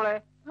സുഖമായിരുന്നോ മോളെ?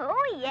 ഓ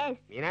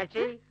യെസ്.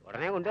 മീനാക്ഷി,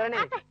 ഉടനെ കൊണ്ടുവരണേ.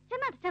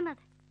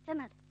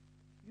 ചെന്നാട്ടെ.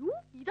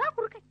 ഇതാ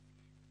കുറുക്കൻ.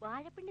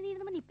 വാഴപ്പിണ്ടി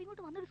നീരുന്ന ഇപ്പൊ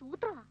ഇങ്ങോട്ട് വന്നൊരു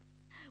സൂത്രമാ.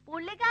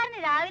 പുള്ളിക്കാരന്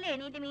രാവിലെ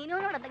എണീറ്റ്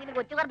മീനോനോട് എന്തെങ്കിലും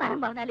കൊച്ചു വർത്താനം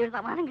പറഞ്ഞാലും ഒരു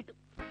സമാധാനം കിട്ടും.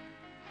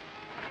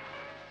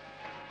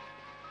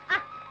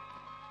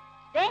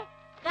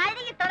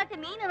 കഴുകി തുടച്ച്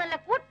മീന് നല്ല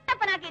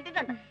കുട്ടപ്പനാക്കി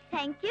ഇട്ടിട്ടുണ്ട്.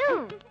 Thank you.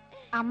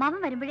 അമ്മാവൻ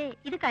വരുമ്പോഴേ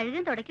ഇത്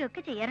കഴുകും തുടയ്ക്കും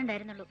ഒക്കെ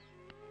ചെയ്യാറുണ്ടായിരുന്നുള്ളൂ.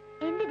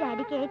 എന്റെ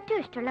ഡാഡിക്ക്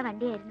ഏറ്റവും ഇഷ്ടമുള്ള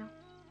വണ്ടിയായിരുന്നു.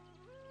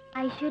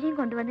 ഐശ്വര്യം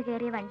കൊണ്ടുവന്ന്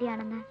കയറിയ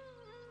വണ്ടിയാണെന്ന്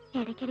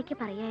ഇടയ്ക്കിടയ്ക്ക്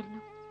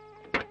പറയായിരുന്നു.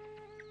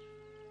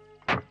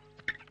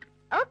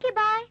 Okay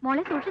bye.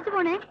 മോളെ സൂക്ഷിച്ചു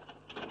പോണേ.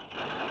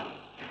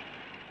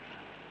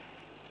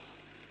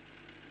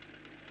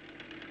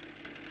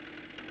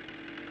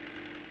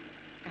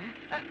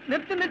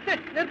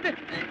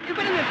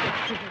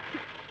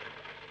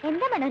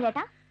 എന്താ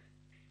മനോരേട്ടാ?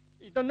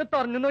 ഇതൊന്ന്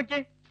തുറന്നു നോക്കിയേ.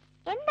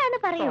 എന്താണ്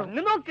പറയൂ?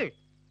 നോക്ക്.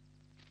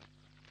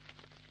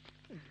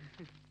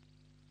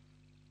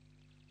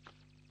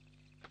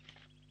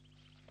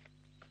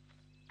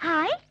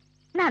 ഹായ്,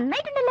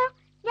 നന്നായിട്ടുണ്ടല്ലോ.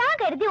 ഞാൻ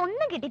കരുതി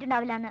ഒന്നും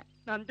കിട്ടിയിട്ടുണ്ടാവില്ലാന്ന്.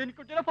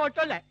 നന്ദിനിക്കുട്ടിയുടെ ഫോട്ടോ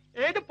അല്ലേ?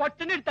 ഏത്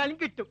പൊട്ടനെടുത്താലും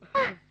കിട്ടും.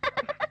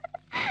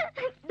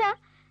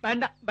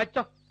 വേണ്ട,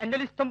 വെച്ചോ,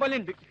 എന്റെ ഇഷ്ടം പോലെ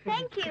ഉണ്ട്.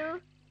 Thank you.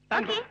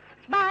 Okay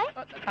bye.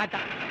 Tata.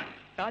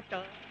 Tata.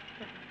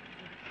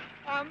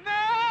 അമ്മേ.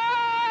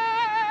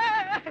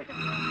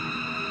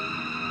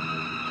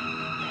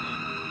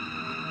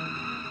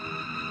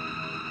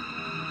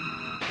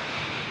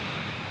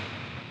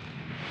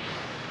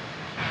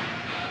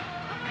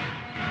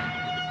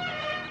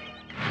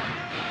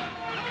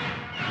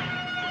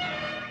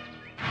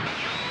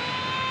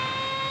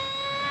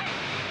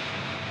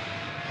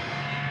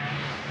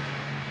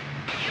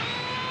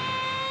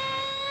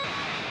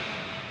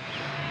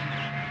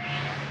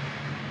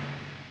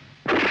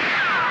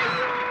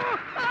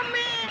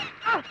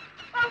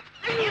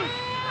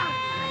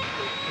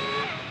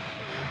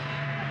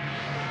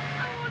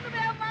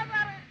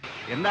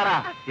 എന്താടാ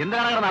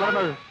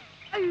നടന്നത്?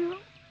 അയ്യോ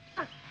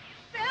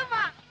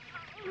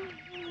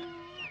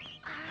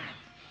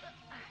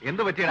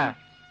എന്ത് പറ്റിയടാ?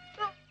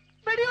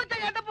 വെടിവെച്ച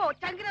കേട്ടപ്പോ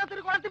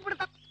ചങ്കിനകത്തൊരു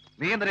കുളത്തിപ്പിടുത്തം.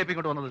 നീ എന്താ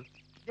ഇങ്ങോട്ട് വന്നത്?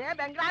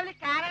 ബംഗ്ലാവിൽ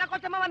കാനഡ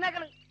കൊച്ചമ്മ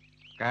വന്നേക്കണ്.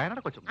 കാനഡ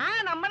കൊച്ചമ്മ? ആ,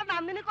 നമ്മുടെ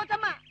നന്ദിനി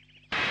കൊച്ചമ്മ.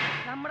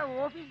 നമ്മുടെ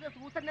ഓഫീസിലെ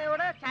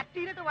സൂസന്നയോട്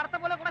ചട്ടിയിലിട്ട് വറുത്ത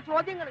പോലെ കുറെ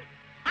ചോദ്യങ്ങള്.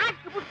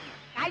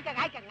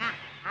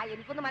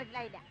 എനിക്കൊന്നും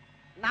മനസ്സിലായില്ല.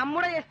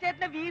 നമ്മുടെ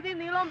എസ്റ്റേറ്റിന്റെ വീതി,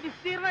 നീളവും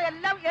വിസ്തീർണവും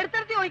എല്ലാം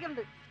എടുത്തെടുത്ത്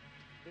ചോദിക്കുന്നുണ്ട്.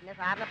 പിന്നെ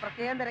സാറിനെ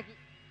പ്രത്യേകം തിരക്കി.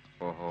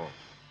 ഓഹോ,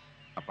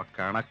 അപ്പൊ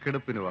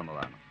കണക്കെടുപ്പിന്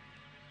വന്നതാണ്.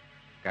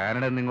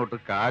 കാനഡ ഇങ്ങോട്ട്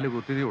കാല്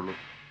കുത്തിയതേ ഉള്ളൂ,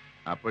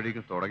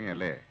 അപ്പോഴേക്കും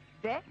തുടങ്ങിയല്ലേ?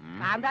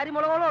 കാന്താരി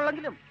മുളകോളം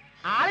ഉള്ളെങ്കിലും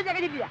ആള്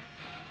ജഗതില്ല.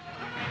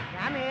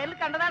 ഞാൻ നേരിൽ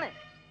കണ്ടതാണ്.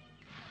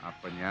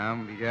 അപ്പൊ ഞാൻ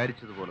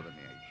വിചാരിച്ചതുപോലെ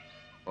തന്നെയായി.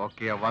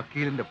 ഓക്കെ, ആ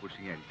വക്കീലിന്റെ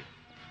പുഷിങ് ആയിരിക്കും.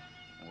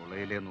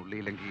 മുളയിലെ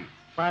നുള്ളിയില്ലെങ്കിൽ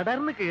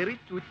പടർന്ന് കേറി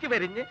ചുറ്റി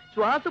വരിഞ്ഞ്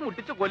ശ്വാസം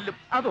മുട്ടിച്ച് കൊല്ലും,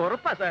 അത്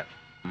ഉറപ്പാ സാർ.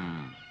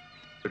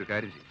 ഒരു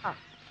കാര്യം ചെയ്യും,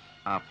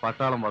 ആ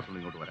പട്ടാളം വാസുകൾ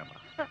ഇങ്ങോട്ട് വരാൻ പറ.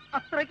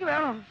 അത്രയ്ക്ക്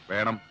വേണം?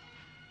 വേണം.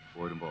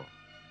 പോരുമ്പോ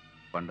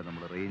പണ്ട്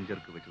നമ്മൾ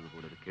റേഞ്ചർക്ക്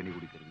വെച്ചതുപോലെ ഒരു കെണി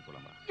കൂടി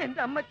കരുതിക്കൊള്ളാം.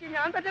 എന്റെ അമ്മയ്ക്ക്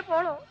ഞാൻ തന്നെ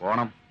പോണോ?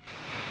 പോണം.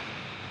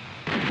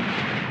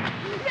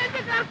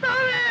 എന്റെ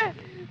കർത്താവേ!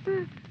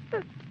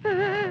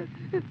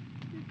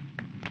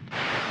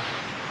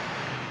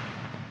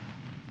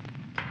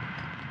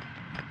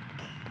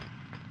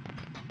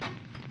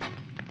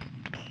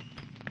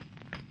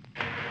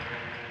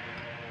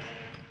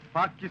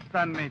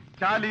 पाकिस्तान में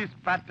 40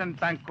 पैटर्न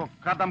टैंक को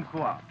खत्म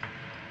हुआ,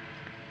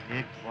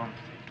 एक बम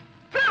से,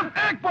 सिर्फ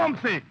एक बम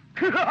से।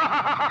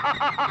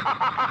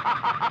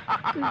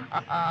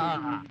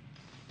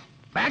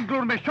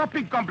 बैंगलोर में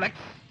शॉपिंग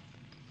कॉम्प्लेक्स,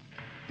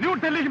 न्यू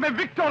दिल्ली में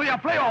विक्टोरिया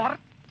फ्लाईओवर,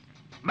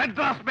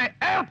 मद्रास में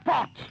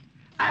airport.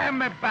 I M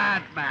a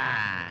bad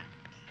man,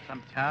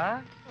 समझा?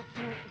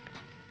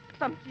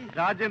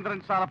 രാജേന്ദ്രൻ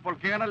സാർ അപ്പോൾ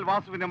കേണൽ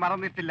വാസുവിനെ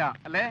മറന്നിട്ടില്ല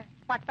അല്ലേ?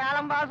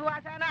 പട്ടാളം വാസു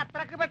ആശാനെ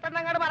അത്രക്ക് പെട്ടെന്ന്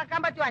അങ്ങോട്ട് മറക്കാൻ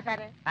പറ്റുമോ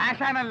ആശാനെ?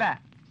 ആശാനല്ല,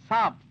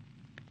 സാബ്,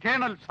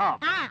 കേണൽ സാബ്.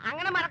 ആ,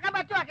 അങ്ങനെ മറക്കാൻ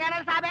പറ്റുമോ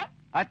കേണൽ സാബേ?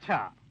 അച്ഛാ,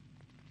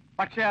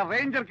 പക്ഷേ ആ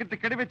റേഞ്ചർ കിറ്റ്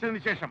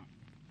കെടിവെച്ചതിന് ശേഷം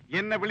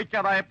എന്നെ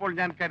വിളിക്കാതായപ്പോൾ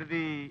ഞാൻ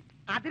കരുതി.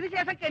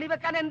 അതിനുശേഷം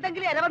കെണിവെക്കാൻ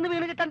എന്തെങ്കിലും ഇലവന്ന്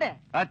വീണ് കിട്ടണ്ടേ?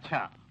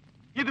 അച്ഛാ,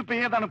 ഇതിപ്പോ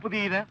ഏതാണ്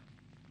പുതിയത്?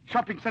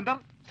 Shopping centre,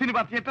 cinema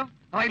theatre,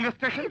 railway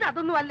station?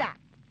 ഇതൊന്നുമല്ല,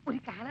 ഒരു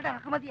കാനഡ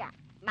ഇറക്കുമതിയാ.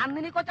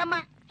 നന്ദിനി കൊച്ചമ്മ.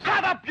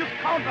 Shut up, you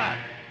scoundrel!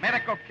 मेरे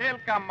को खेल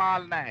का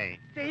माल नहीं.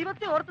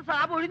 ദൈവത്തെ ഓർത്ത്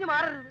സാബ് ഒഴിഞ്ഞു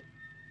മാറരുത്.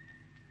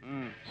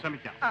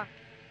 ശ്രമിക്കാം.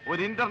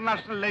 ഒരു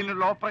ഇന്റർനാഷണൽ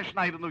ലൈനിലുള്ള ഓപ്പറേഷൻ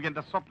ആയിരുന്നു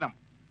എന്റെ സ്വപ്നം.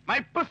 My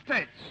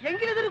prestige.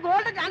 എങ്കിലും ഇതൊരു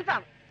ഗോൾഡൻ ചാൻസ്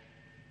ആണ്.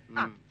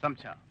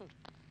 സംശ,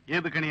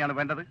 ഏത് കണിയാണ്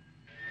വേണ്ടത്?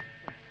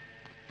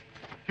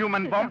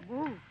 Human bomb,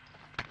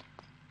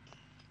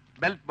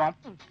 belt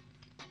bomb,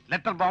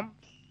 letter bomb,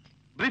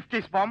 brief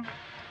case bomb,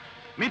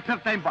 metre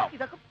time bomb,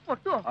 ഇതൊക്കെ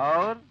പൊട്ടുവോ?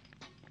 और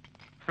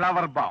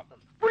ഫ്ലവർ ബോംബ്.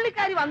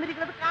 പുള്ളിക്കാരി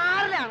വന്നിരിക്കുന്നത്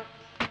കാറിലാണ്.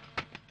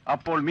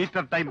 അപ്പോൾ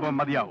മീറ്റർ ടൈം ബോംബ്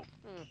മതിയാവും.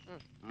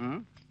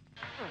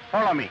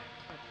 Follow me.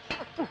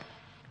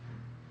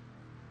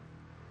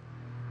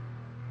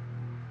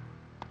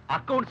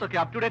 അക്കൗണ്ട്സ് ഒക്കെ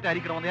അപ് ടു ഡേറ്റ്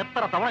ആയിരിക്കണമെന്ന്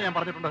എത്ര തവണ ഞാൻ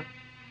പറഞ്ഞിട്ടുണ്ട്.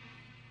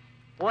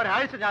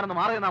 ഒരാഴ്ച ഞാനൊന്ന്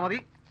മാറി നിന്നാ മതി,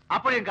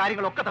 അപ്പോഴേയും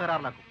കാര്യങ്ങളൊക്കെ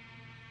തകരാറിലാക്കും.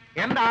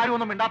 എന്താ ആരും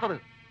ഒന്നും മിണ്ടാത്തത്?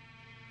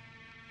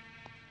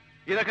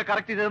 ഇതൊക്കെ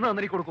കറക്റ്റ്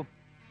ചെയ്തെന്ന് എനിക്ക് കൊടുക്കും.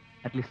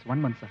 At least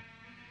 1 month sir.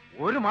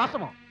 ഒരു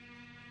മാസമോ?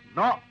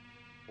 No,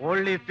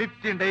 only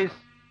 15 days.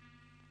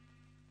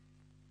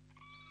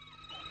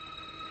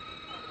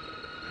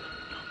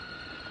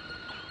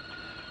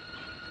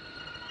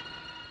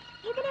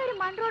 ഇതിലെ ഒരു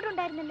മൺ റോഡ്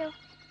ഉണ്ടായിരുന്നല്ലോ,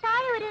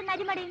 താഴെ ഒരു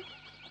നരിമടയും.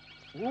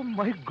 ഓ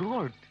മൈ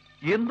ഗോഡ്,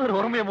 എന്തൊരു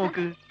ഓർമ്മയാ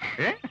മോക്ക്.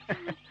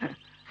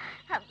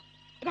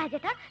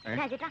 രാജേട്ടാ,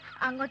 രാജേട്ടാ,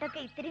 അങ്ങോട്ടൊക്കെ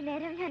ഇത്തിരി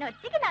നേരം ഞാൻ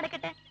ഒറ്റയ്ക്ക്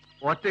നടക്കട്ടെ?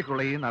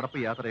 ഒറ്റയ്ക്കുള്ള ഈ നടപ്പ്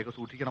യാത്രയൊക്കെ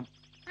സൂക്ഷിക്കണം.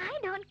 I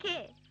don't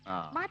care.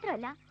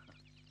 മാത്രമല്ല,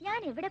 ഞാൻ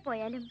എവിടെ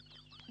പോയാലും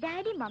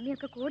ഡാഡി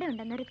മമ്മിയൊക്കെ കൂടെ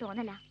ഉണ്ടെന്നൊരു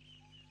തോന്നലാ.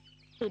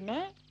 പിന്നെ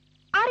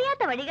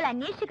അറിയാത്ത വഴികൾ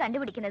അന്വേഷിച്ച്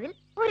കണ്ടുപിടിക്കുന്നതിൽ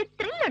ഒരു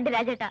ത്രില്ലുണ്ട്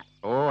രാജേട്ടാ.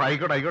 ഓ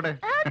ആയിക്കോട്ടെ ആയിക്കോട്ടെ.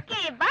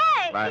 Okay,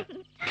 by. By.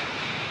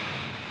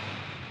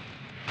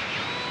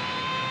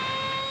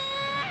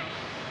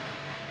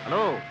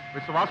 Hello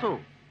mister Vasu.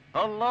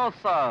 Hello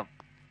sir.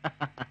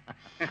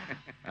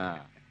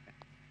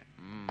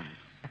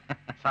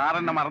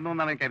 സാറെന്നെ മറന്നു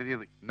എന്നാണ്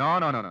കരുതിയത്. നോ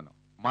നോ നോ നോ,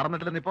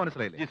 മറന്നിട്ടില്ലെന്ന് ഇപ്പൊ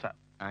മനസ്സിലായില്ലേ? G sir.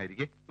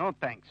 ആയിരിക്കെ. No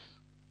thanks.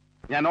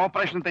 ഞാൻ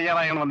ഓപ്പറേഷൻ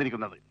തയ്യാറായാണ്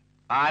വന്നിരിക്കുന്നത്.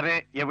 ആരെ,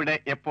 എവിടെ,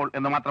 എപ്പോൾ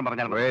എന്ന് മാത്രം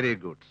പറഞ്ഞാൽ മതി. Very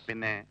good.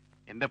 പിന്നെ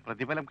എന്റെ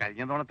പ്രതിഫലം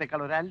കഴിഞ്ഞ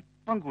തവണത്തേക്കാൾ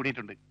ഒരല്പം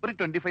കൂടിയിട്ടുണ്ട്. ഒരു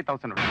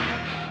 25,000 ഉണ്ട്.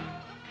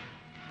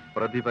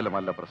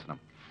 പ്രതിഫലമല്ല പ്രശ്നം,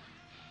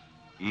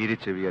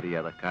 ഈരിച്ചെവി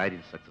അറിയാതെ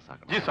കാര്യം സക്സസ്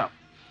ആക്കണം. G sir.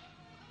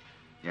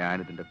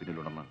 ഞാനിതിന്റെ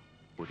പിന്നിലുണ്ടെന്ന്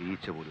ഒരു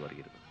ഈച്ച പോലും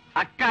അറിയരുത്.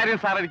 അക്കാര്യം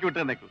സാർ എനിക്ക് വിട്ടു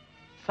തന്നേക്കൂ.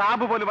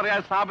 സാബ് പോലും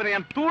പറയാതെ സാബിനെ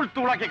ഞാൻ തൂൾ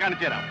തൂളാക്കി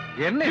കാണിച്ചു തരാം.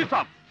 എന്നെ? G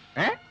sir.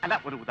 അല്ല,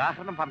 ഒരു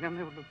ഉദാഹരണം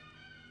പറഞ്ഞേ ഉള്ളൂ.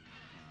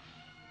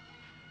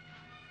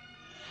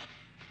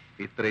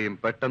 ഇത്രയും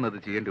പെട്ടെന്ന് അത്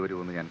ചെയ്യേണ്ടി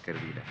വരുമെന്ന് ഞാൻ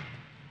കരുതിയില്ല.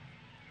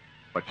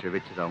 പക്ഷെ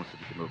വെച്ച്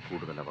താമസിക്കുന്നത്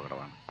കൂടുതൽ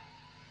അപകടമാണ്.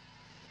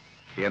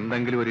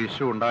 എന്തെങ്കിലും ഒരു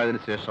ഇഷ്യൂ ഉണ്ടായതിനു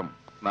ശേഷം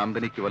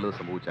നന്ദിനിക്ക് വല്ലത്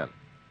സംഭവിച്ചാൽ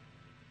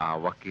ആ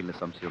വക്കീലിന്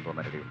സംശയം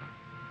തോന്നാനിടയുണ്ട്.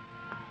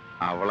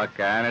 അവളെ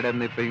കാനഡ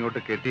എന്ന് ഇപ്പൊ ഇങ്ങോട്ട്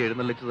കെട്ടി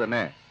എഴുന്നള്ളിച്ചു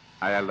തന്നെ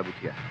അയാളുടെ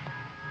ബുദ്ധിയാണ്.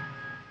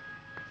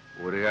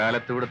 ഒരു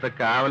കാലത്ത് ഇവിടുത്തെ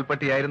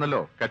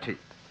കാവൽപ്പട്ടിയായിരുന്നല്ലോ കക്ഷി.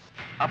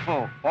 അപ്പോ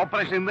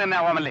ഓപ്പറേഷൻ ഇന്ന് തന്നെ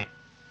ആവാമല്ലേ?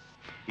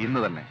 ഇന്ന്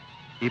തന്നെ,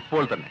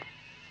 ഇപ്പോൾ തന്നെ.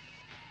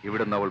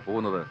 ഇവിടുന്ന് അവൾ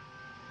പോകുന്നത്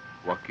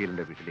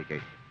വക്കീലിന്റെ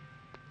വീട്ടിലേക്കായിരിക്കും.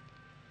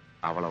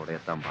 അവൾ അവിടെ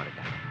എത്താൻ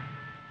പാടില്ല.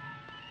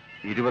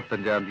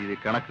 25-ാം തീയതി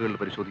കണക്കുകൾ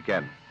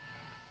പരിശോധിക്കാൻ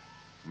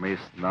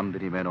മിസ്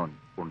നന്ദിനി മേനോൻ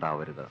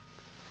ഉണ്ടാവരുത്.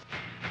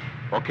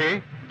 ഓക്കെ?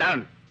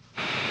 ഡൺ.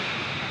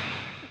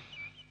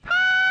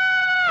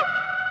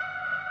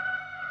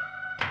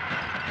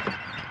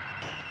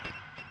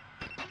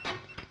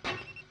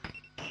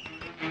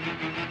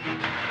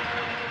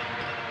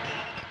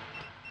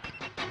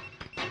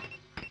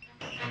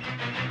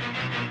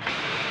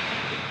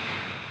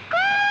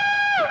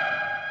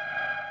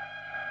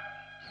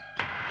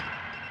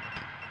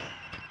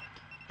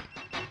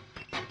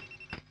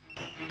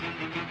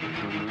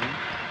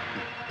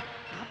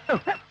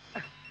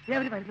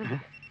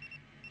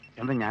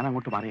 എന്താ ഞാൻ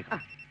അങ്ങോട്ട് മാറിയേക്കാം?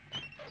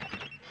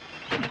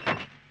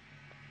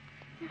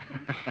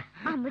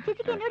 അമ്മ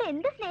ചേച്ചിക്ക് എന്നോട്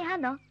എന്ത്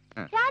സ്നേഹാന്നോ.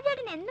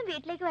 രാജേട്ടൻ എന്നും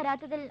വീട്ടിലേക്ക്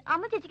വരാത്തതിൽ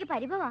അമ്മ ചേച്ചിക്ക്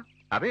പരിഭവാ.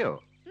 അതെയോ?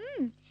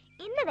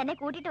 ഇന്ന് തന്നെ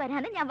കൂട്ടിട്ട്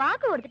വരാന്ന് ഞാൻ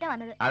വാക്ക് കൊടുത്തിട്ടാ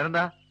വന്നത്.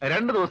 അതെന്താ?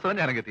 2 ദിവസം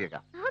ഞാൻ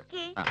എത്തിയേക്കാം.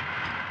 ഓക്കെ.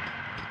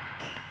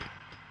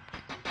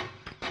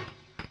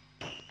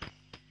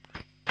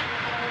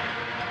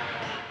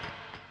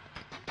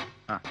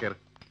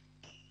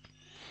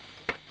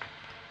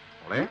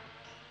 മോളെ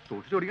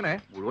സൂക്ഷിച്ചോടിക്കണേ,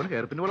 മുഴുവൻ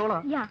ഹെയർപ്പിന്റെ വിളവളാ.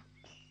 യാ.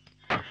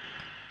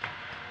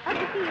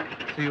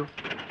 See you.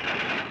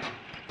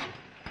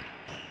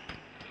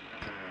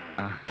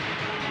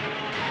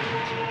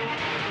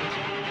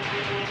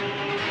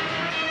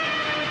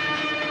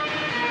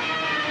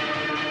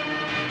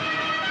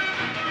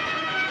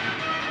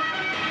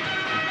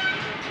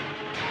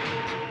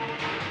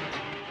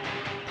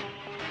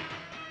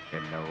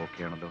 എല്ലാം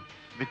ഓക്കെ ആണല്ലോ?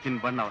 Within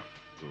 1 hour.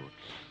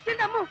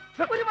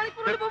 ഒരു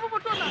മണിക്കൂറിൽ പോകുമ്പോ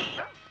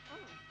പൊട്ടുവന്നാ.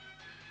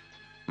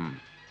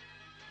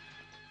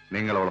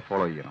 നിങ്ങൾ അവളെ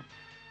ഫോളോ ചെയ്യണം.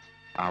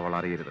 അവൾ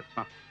അറിയരുത്.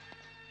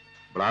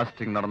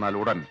 ബ്ലാസ്റ്റിംഗ് നടന്നാൽ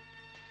ഉടൻ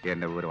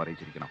എന്നെ വിവരം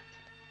അറിയിച്ചിരിക്കണം.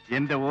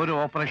 എന്റെ ഓരോ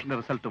ഓപ്പറേഷന്റെ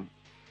റിസൾട്ടും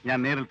ഞാൻ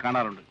നേരിൽ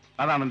കാണാറുണ്ട്.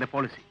 അതാണ് എന്റെ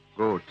പോളിസി.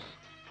 ഗുഡ്.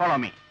 Follow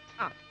me.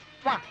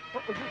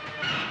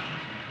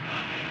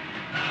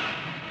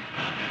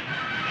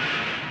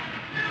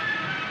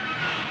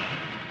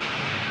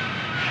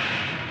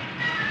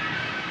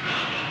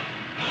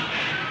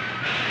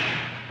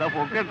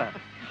 പോക്കേണ്ട,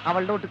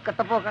 അവളുടെ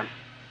ഒടുക്കത്തെ പോകാൻ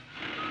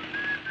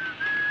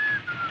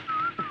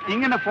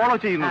ഇങ്ങനെ ഫോളോ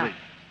ചെയ്യുന്നത്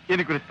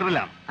എനിക്കൊരു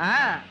ത്രില്ലാണ്.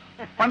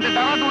 പണ്ട്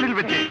ഡാറാഡൂണിൽ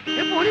വെച്ച്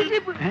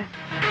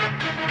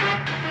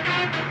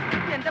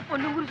എന്റെ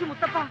പൊന്നും കുറിച്ച്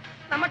മുത്തപ്പ,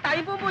 നമ്മ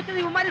ടൈം പോകുമ്പോ വെച്ചത്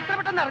ഇവന്മാർ ഇത്ര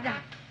പെട്ടെന്ന് അറിഞ്ഞ.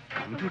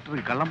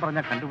 കമ്പ്യൂട്ടറിൽ കള്ളം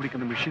പറഞ്ഞാൽ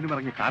കണ്ടുപിടിക്കുന്ന മെഷീനും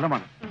ഇറങ്ങിയ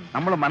കാലമാണ്.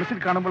 നമ്മൾ മനസ്സിൽ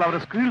കാണുമ്പോൾ അവരെ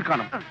സ്ക്രീനിൽ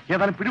കാണും.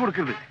 ഏതായാലും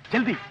പിടികൊടുക്കരുത്.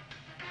 ജൽദി.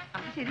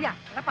 അത് ശരിയാ.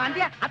 എടാ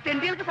പാണ്ഡ്യ, ആ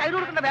തെണ്ടികൾക്ക് സൈഡ്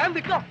കൊടുക്കണ്ട, വേഗം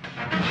വിട്ടോ.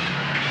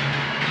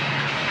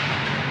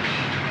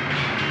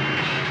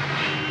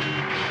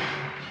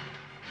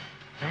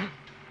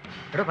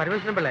 എടോ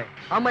പരമേശ്വരൻ പിള്ളേ,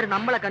 അവന്മാര്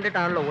നമ്മളെ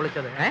കണ്ടിട്ടാണല്ലോ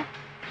ഒളിച്ചത്.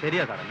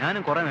 ശരിയാ സാറേ,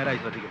 ഞാനും കുറെ നേരമായി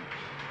ശ്രദ്ധിക്കുന്നു.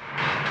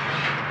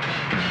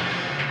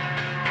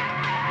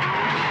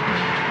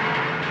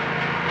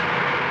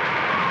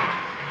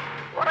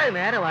 കുറെ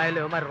നേരമായല്ലോ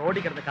അവന്മാർ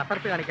റോഡിൽ കിടന്ന്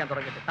കസർത്ത് കാണിക്കാൻ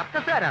തുടങ്ങിയിട്ട്.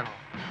 സർക്കസുകാരാണോ?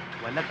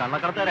 വല്ല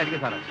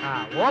കള്ളക്കടത്തുകാരായിരിക്കും സാറേ.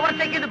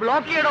 ഓവർടേക്ക് ചെയ്ത്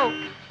ബ്ലോക്ക് ചെയ്യണോ?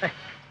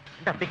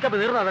 എന്താ പിക്കപ്പ്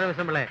തീർന്നോ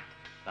പരമേശ്വരൻ പിള്ളേ?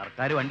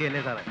 സർക്കാർ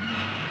വണ്ടിയല്ലേ സാറേ.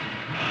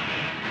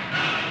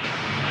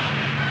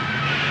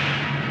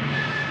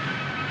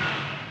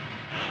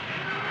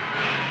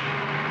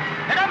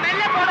 എടോ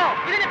മെല്ലെ പോടോ,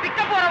 ഇതിന്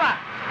പിക്കപ്പ് കുറവാ.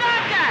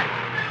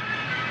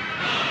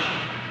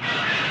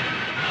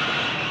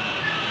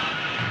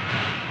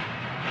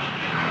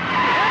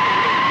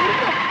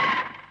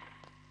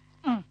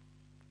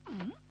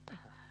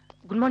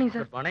 Good morning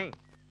sir. Good morning.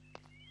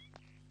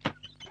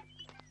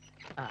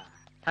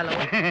 Hello.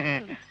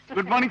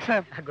 Good morning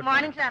sir. Good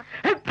morning sir.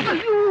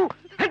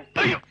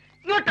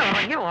 ഇങ്ങോട്ട്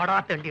ഇറങ്ങി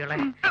ഓടാത്തണ്ടികളെ.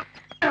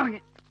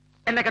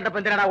 എന്നെ കണ്ടപ്പോ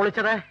എന്തിനാടാ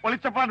ഒളിച്ചത്?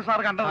 ഒളിച്ചപ്പാണ് സാർ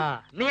കണ്ടത്.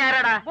 നീ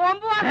ആരാടാ?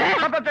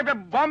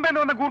 ബോംബെ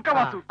വന്ന ഗൂർക്ക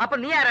വാസു. അപ്പൊ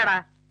നീ ആരാടാ?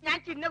 ഞാൻ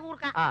ചിന്ന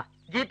കൂർക്ക.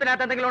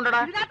 ജീപ്പിനകത്ത് എന്തെങ്കിലും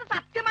ഉണ്ടോടാ? ഇതിനകത്ത്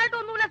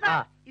സത്യമായിട്ടൊന്നുമില്ല സാർ.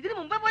 ഇതിന്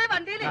മുമ്പേ പോയ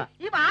വണ്ടിയില് ആ.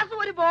 ഈ വാസു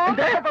ഒരു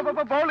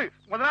ബോംബ് ബോള്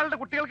മുതലാളിയുടെ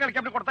കുട്ടികൾക്ക്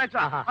കളിക്കാൻ വേണ്ടി കൊടുത്തയച്ച.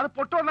 അത്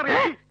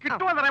പൊട്ടുവന്നറിയാൻ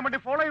കിട്ടുമെന്നറിയാൻ വേണ്ടി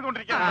ഫോളോ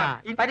ചെയ്തുകൊണ്ടിരിക്കുകയാണ്.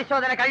 ഈ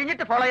പരിശോധന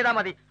കഴിഞ്ഞിട്ട് ഫോളോ ചെയ്താൽ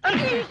മതി.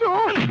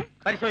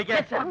 പരിശോധിക്കാം.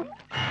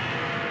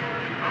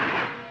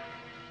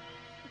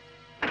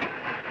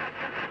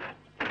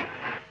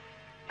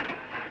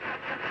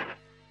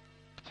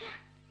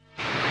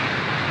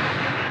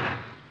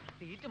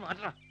 സീറ്റ്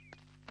മാറ്റണം.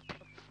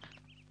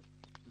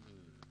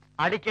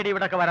 അടിക്കടി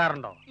ഇവിടൊക്കെ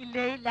വരാറുണ്ടോ?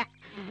 ഇല്ലേ ഇല്ല.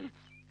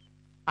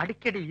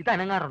 അടിക്കടി ഇത്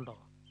അനങ്ങാറുണ്ടോ?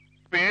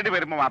 പേടി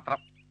വരുമ്പോ മാത്രം.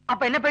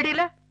 അപ്പൊ എന്നെ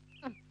പേടിയില്ല?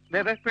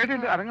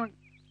 പേടിയുണ്ട്. അരങ്ങ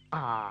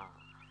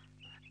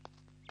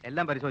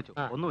എല്ലാം പരിശോധിച്ചു,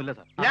 ഒന്നുമില്ല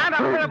സാർ. ഞാൻ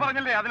അങ്ങനെ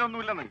പറഞ്ഞല്ലേ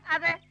അതിലൊന്നുമില്ലെന്ന്.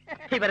 അതെ.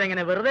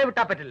 ഇവരെങ്ങനെ വെറുതെ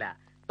വിട്ടാ പറ്റില്ല.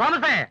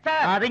 തോമസേ,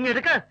 അതിങ്ങ്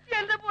എടുക്ക്.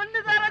 എന്റെ പൊന്ന്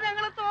സാറാ,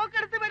 ഞങ്ങളെ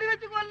തോക്കെടുത്ത്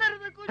വെടിവെച്ച്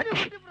കൊല്ലരുത്. കുഞ്ഞു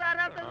കുട്ടി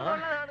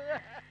പ്രാരാബ്ദങ്ങളുള്ളതാണ്.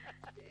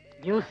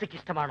 മ്യൂസിക്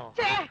ഇഷ്ടമാണോ?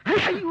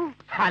 അയ്യോ.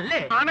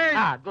 അല്ലേ? ആണ്.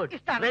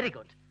 Good, very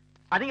good.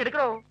 അതിങ്ങ്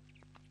എടുക്കണോ?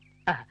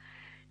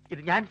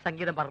 ഇത് ഞാൻ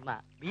സംഗീതം പറഞ്ഞ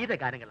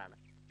ഗീതഗാനങ്ങളാണ്.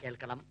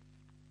 കേൾക്കണം.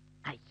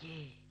 അയ്യേ.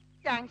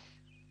 താങ്ക്സ്.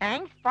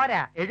 താങ്ക്സ്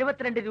പോരാ,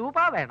 72 രൂപ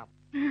വേണം.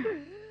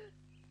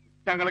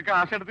 ഞങ്ങൾക്ക്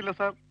ആശയെടുത്തില്ല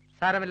സാർ.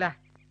 സാരമില്ല,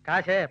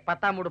 കാശ്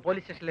 10-ാം മൂട്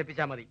പോലീസ് സ്റ്റേഷനിൽ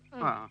എത്തിച്ചാൽ മതി.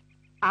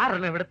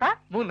 6 ഇവിടുത്ത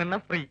 3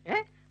 ഫ്രീ.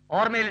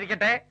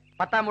 ഓർമ്മയിലിരിക്കട്ടെ,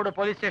 10-ാം മൂട്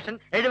പോലീസ് സ്റ്റേഷൻ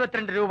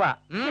 72 രൂപ.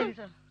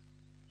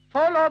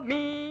 Follow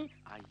me.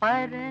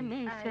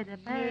 പരമേശ്വര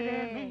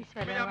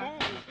പരമേശ്വര.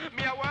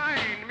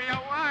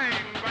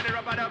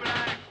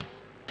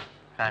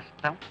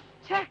 കഷ്ടം.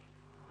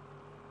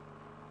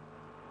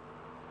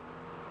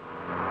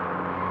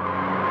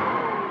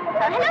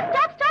 Hello,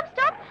 stop stop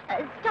stop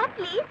stop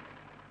please.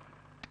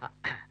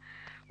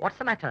 What's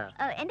the matter?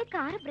 എന്റെ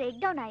കാർ ബ്രേക്ക്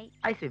ഡൗൺ ആയി.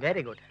 I C,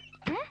 very good.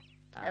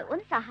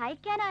 ഒന്ന്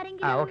സഹായിക്കാൻ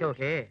ആരെങ്കിലും? Okay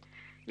okay.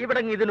 ഇവിടെ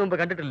ഇതിനു മുമ്പ്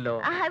കണ്ടിട്ടില്ലല്ലോ.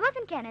 I was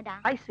in Canada.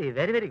 I C,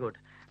 very very good.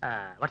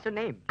 What's your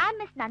name? I'm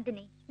Miss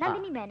Nandini.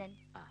 Nandini Menon.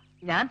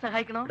 ഞാൻ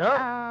സഹായിക്കണോ?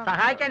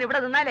 സഹായിക്കാൻ ഇവിടെ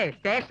നിന്നാലേ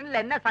സ്റ്റേഷനിൽ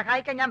എന്നെ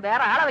സഹായിക്കാൻ ഞാൻ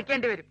വേറെ ആളെ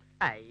വെക്കേണ്ടി വരും.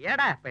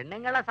 അയ്യടാ,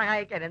 പെണ്ണുങ്ങളെ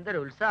സഹായിക്കാൻ എന്തൊരു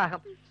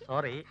ഉത്സാഹം.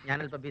 സോറി, ഞാൻ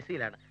അല്പം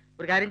ബിസിയിലാണ്.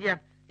 ഒരു കാര്യം ചെയ്യാം,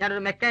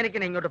 ഞാനൊരു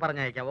മെക്കാനിക്കിനെ ഇങ്ങോട്ട്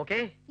പറഞ്ഞയക്കാം. Okay?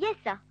 Yes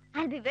sir.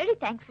 I'll be very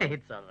thankful.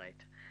 It's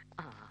alright.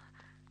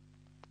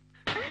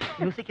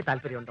 Music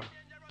താല്പര്യമുണ്ടോ?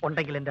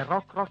 ഉണ്ടെങ്കിൽ എന്റെ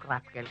റോക്ക് റോക്ക്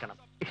റാപ്പ് കേൾക്കണം.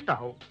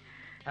 ഇഷ്ടാവും.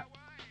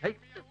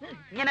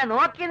 ഇങ്ങനെ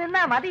നോക്കി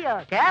നിന്നാ മതിയോ?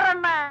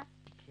 കേറണ്ണ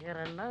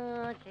കേറണ്ണ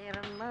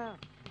കേറണ്ണ,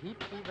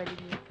 വീട്ടിൽ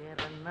വലിഞ്ഞ്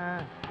കേറണ്ണ.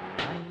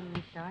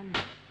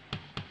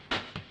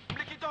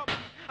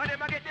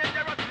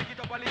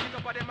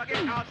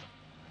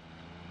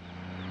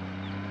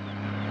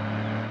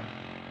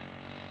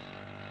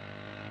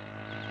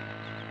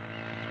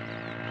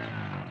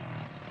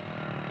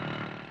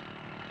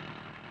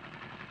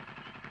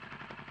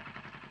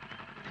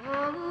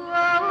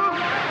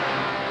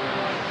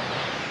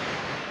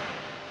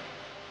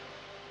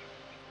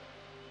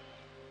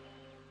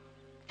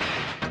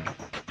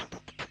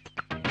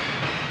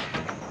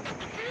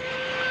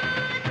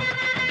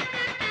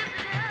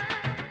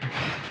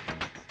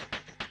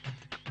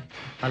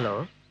 ഹലോ,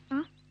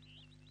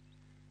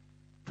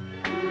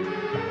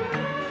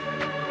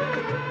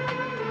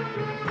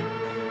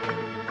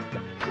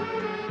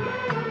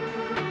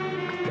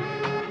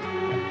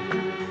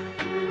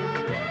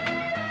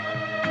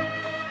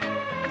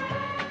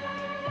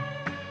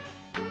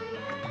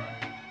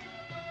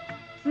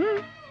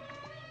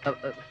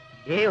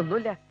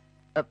 ഒന്നുമില്ല.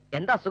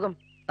 എന്താ അസുഖം?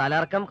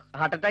 തലകറക്കം,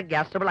 ഹാർട്ട് അറ്റാക്ക്,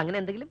 ഗ്യാസ് ട്രബിൾ, അങ്ങനെ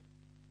എന്തെങ്കിലും?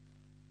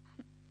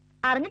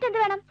 അറിഞ്ഞിട്ട് എന്ത്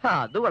വേണം?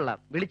 അത് കൊള്ളാം.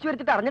 വിളിച്ചു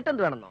വരുത്തിട്ട് അറിഞ്ഞിട്ട്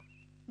എന്ത് വേണമെന്നോ?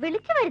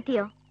 വിളിച്ചു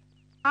വരുത്തിയോ?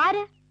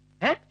 ആര്?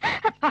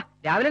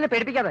 രാവിലെ തന്നെ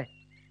പേടിപ്പിക്കാതെ.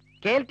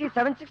 KLT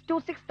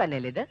 7626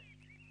 തന്നെയല്ലേ ഇത്?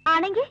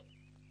 ആണെങ്കിൽ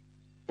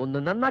ഒന്ന്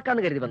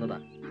നന്നാക്കാന്ന് കരുതി വന്നതാ.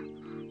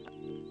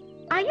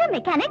 Are you a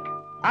mechanic?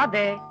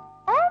 അതെ.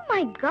 Oh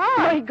my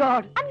God. My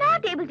God. I'm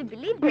not able to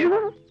believe this.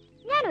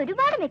 ഞാൻ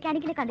ഒരുപാട്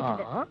മെക്കാനിക്കിനെ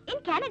കണ്ടിട്ടുണ്ട് in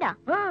Canada.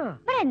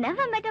 But I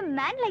never met a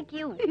man like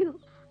you.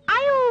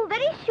 Are you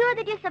very sure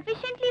that you're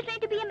sufficiently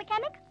trained to be a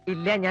mechanic?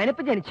 ഇല്ല,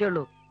 ഞാനിപ്പോ ജനിച്ചേ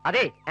ഉള്ളൂ.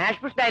 അതെ,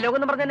 ആഷ്പുഷ് dialogue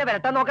എന്ന് പറഞ്ഞ് എന്നെ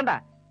വരട്ടാൻ നോക്കണ്ട.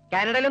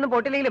 കാനഡയിലൊന്നും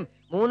പോയിട്ടില്ലെങ്കിലും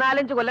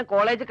 3-4 കൊല്ലം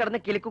കോളേജ് കിടന്ന്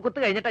കിളിക്കുത്ത്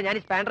കഴിഞ്ഞിട്ടാ ഞാൻ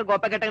ഈ സ്പാൻഡർ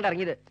ഗോപ്പക്കെട്ട്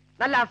ഇറങ്ങിയത്.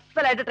 നല്ല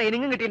അസലായിട്ട്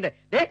ട്രെയിനിങ്ങും കിട്ടിയിട്ടുണ്ട്.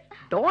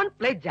 Don't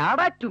play Java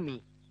to me.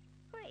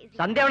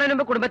 സന്ധ്യ ആവണതിന്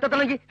മുമ്പ്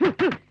കുടുംബത്തെത്തണമെങ്കിൽ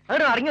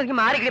അങ്ങോട്ട് ഇറങ്ങി ഒതുക്കി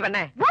മാറി കിളി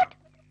പെണ്ണേ.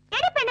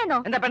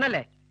 എന്താ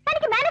പെണ്ണല്ലേ?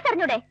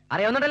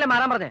 അറിയാവുന്നതല്ലേ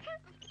മാറാൻ പറഞ്ഞേ?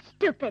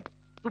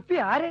 തുപ്പി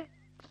ആര്?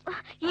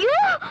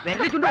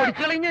 വെല്ലി ചുണ്ട്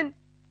ഒടിച്ചു കളയും ഞാൻ.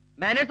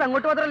 മാനേഴ്സ്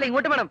അങ്ങോട്ട് മാത്രമല്ല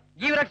ഇങ്ങോട്ട് വേണം.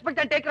 Give respect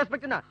and take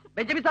respect എന്നാ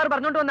ബെഞ്ചമിൻ സാർ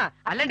പറഞ്ഞോണ്ട് വന്നാ.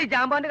 അല്ലാണ്ട്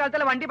ജാമ്പാന്റെ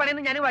കാലത്തുള്ള വണ്ടി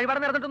പണിയൊന്നും ഞാൻ വഴിപാട്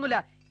നടന്നിട്ടൊന്നുമില്ല.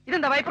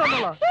 ഇതെന്താ വൈപ്പ്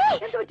വന്നല്ലോ?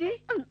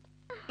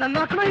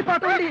 നന്നാക്കണോ ഈ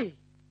പാട്ടോടി?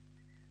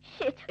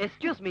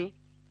 എക്സ്ക്യൂസ് മീ,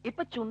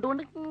 ഇപ്പൊ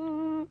ചുണ്ടുകൊണ്ട്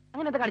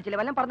അങ്ങനത്തെ കാണിച്ചില്ലേ?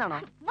 വല്ലതും പറഞ്ഞാണോ?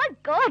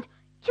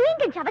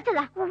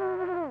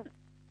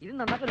 ഇത്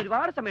നന്നാക്കാൻ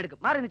ഒരുപാട് സമയം എടുക്കും.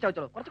 മാറി നിന്ന്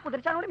ചവച്ചോളൂ. കുറച്ച്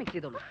കുതിരച്ചാണോടെ മിക്സ്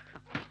ചെയ്തോളൂ.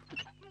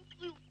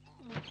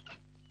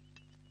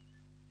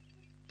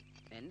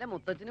 എന്റെ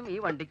മുത്തച്ഛനും ഈ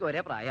വണ്ടിക്ക്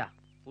ഒരേ പ്രായ.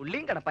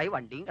 പുള്ളിയും കിടപ്പായി,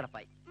 വണ്ടിയും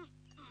കിടപ്പായി.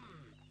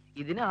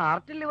 ഇതിന്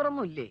ഹാർട്ടിൽ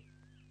ലിവറൊന്നും ഇല്ലേ?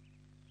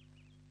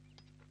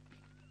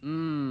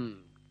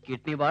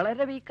 കിഡ്നി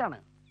വളരെ വീക്കാണ്.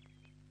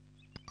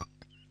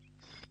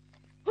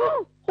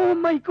 ഓ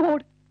മൈ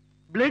ഗോഡ്,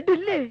 ബ്ലഡ്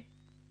ഇല്ലേ?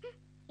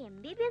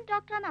 MBBS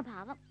ഡോക്ടറാണ്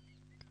ഭാവം.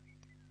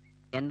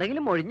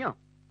 എന്തെങ്കിലും ഒഴിഞ്ഞോ?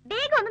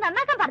 വേഗം ഒന്ന്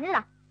നന്നാക്കാൻ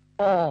പറഞ്ഞതാ.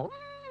 ഓ,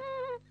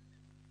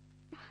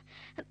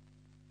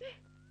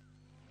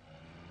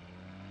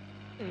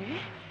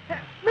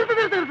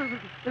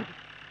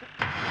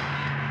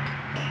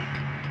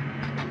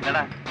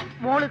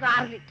 മോള്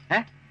കാറില്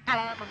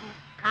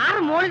കാറ്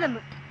മോളിൽ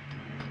നിന്ന്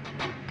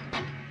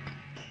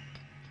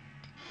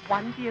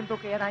വണ്ടി എന്തോ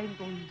കേടായെന്ന്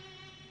തോന്നി.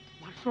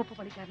 വർക്ക്ഷോപ്പ്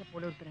പണിക്കാരനെ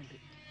പോലെ ഒരുത്തരുണ്ട്.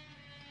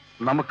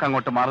 നമുക്ക്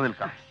അങ്ങോട്ട് മാറി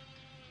നിൽക്കാം.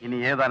 ഇനി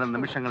ഏതാനും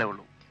നിമിഷങ്ങളേ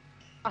ഉള്ളൂ.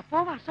 അപ്പോ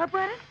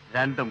വർക്ക്ഷോപ്പുകാരൻ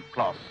രണ്ടും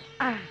ക്ലോസ്.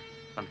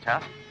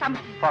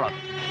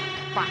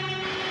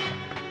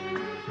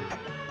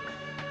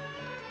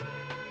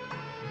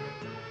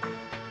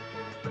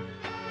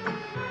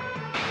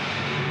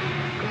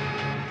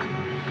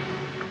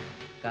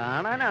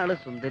 കാണാൻ ആള്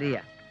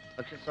സുന്ദരിയാ,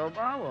 പക്ഷെ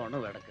സ്വഭാവമാണ്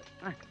വെടക്ക്.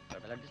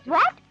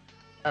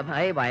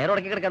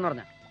 വയറുടക്കി കിടക്കാന്ന്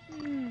പറഞ്ഞ.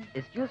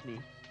 എക്സ്ക്യൂസ് മീ,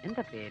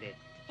 എന്താ പേര്?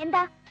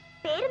 എന്താ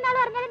പേരെന്നാളും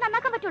അറിഞ്ഞാലും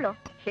നന്നാക്കാൻ പറ്റുള്ളൂ?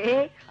 ഹേ,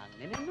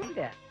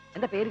 അങ്ങനെയൊന്നുമില്ല.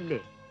 എന്താ പേരില്ലേ?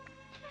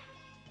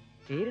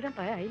 പേരിടാൻ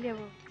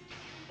പ്രായമായില്ലാവോ?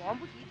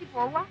 ബോംബ് ചീറ്റി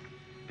പോവാ.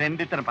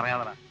 തെണ്ടിത്തരം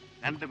പറയാതെ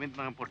 2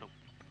 മിനിറ്റ് പൊട്ടും.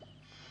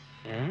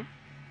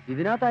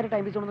 ഇതിനകത്ത് ആര്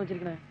ടൈം പീസ് കൊണ്ടെന്ന്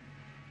വെച്ചിരിക്കണേ?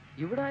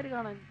 ഇവിടെ ആര്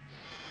കാണാൻ?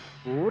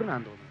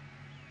 പൂർണ്ണാന്ന് തോന്നുന്നു.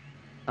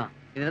 ആ,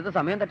 ഇതിനകത്ത്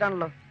സമയം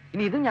തെറ്റാണല്ലോ.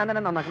 ഇനി ഇതും ഞാൻ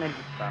തന്നെ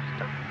നന്നാക്കണായിരിക്കും.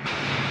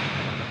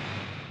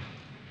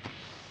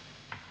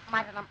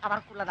 മരണം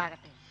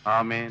അവർക്കുള്ളതാകട്ടെ.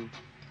 ആമേൻ.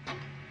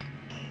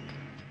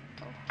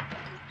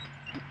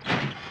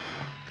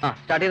 ആ,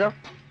 സ്റ്റാർട്ട് ചെയ്തോ.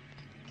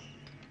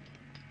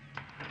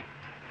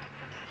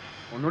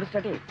 ഒന്നുകൂടി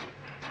സ്റ്റാർട്ട് ചെയ്യും.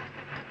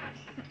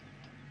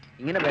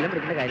 ഇങ്ങനെ ബലം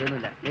പിടിക്കേണ്ട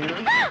കാര്യമൊന്നുമില്ല.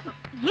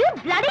 You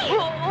bloody!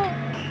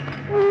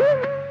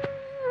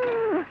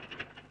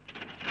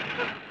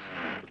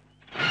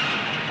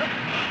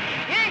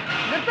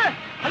 നിർത്ത്.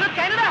 ഹലോ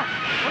കാനഡ,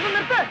 ഒന്ന്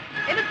നിർത്ത്.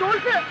 എന്റെ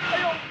ടൂൾസ്.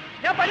 അയ്യോ,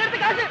 ഞാൻ പണിയെടുത്ത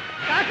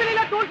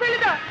കാശിലില്ല,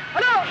 ടൂൾസിലില്ല.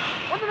 ഹലോ,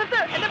 ഒന്ന്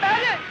നിർത്ത്. എന്റെ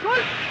ബാഗ്,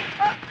 ടൂൾസ്.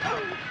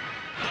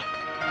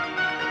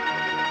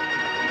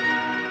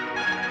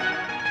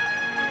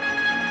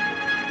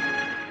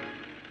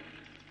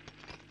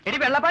 എടി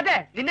വെള്ളപ്പാറ്റേ,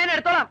 നിന്നെ ഞാൻ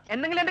എടുത്തോളാം.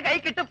 എന്തെങ്കിലും എന്റെ കൈ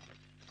കിട്ടും.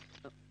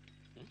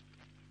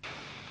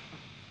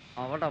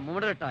 അവളുടെ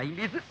അമ്മൂടെ ടൈം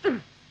പീസ്.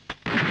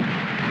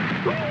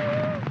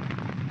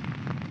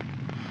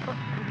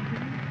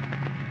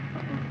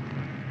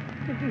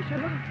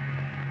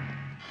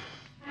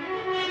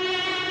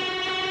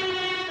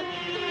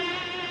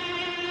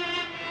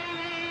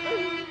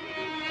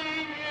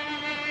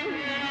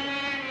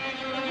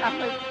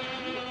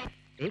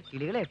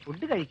 കിളികളെ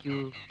ഫുഡ് കഴിക്കൂ.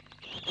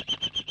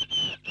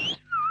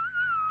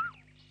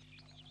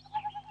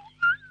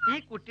 ഈ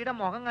കുട്ടിയുടെ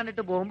മുഖം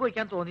കണ്ടിട്ട് ബോംബ്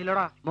വെക്കാൻ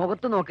തോന്നിയില്ലടാ.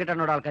 മുഖത്ത്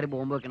നോക്കിയിട്ടാണോ ആൾക്കാർ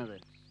ബോംബ് വെക്കണത്?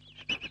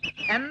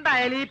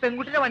 എന്തായാലും ഈ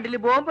പെൺകുട്ടിയുടെ വണ്ടിയിൽ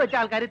ബോംബ് വെച്ച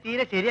ആൾക്കാർ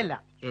തീരെ ശരിയല്ല.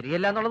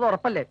 ശരിയല്ല എന്നുള്ളത്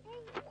ഉറപ്പല്ലേ?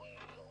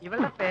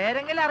 ഇവളുടെ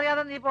പേരെങ്കിലും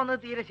അറിയാതെ നീ പോന്നത്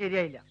തീരെ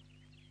ശരിയായില്ല.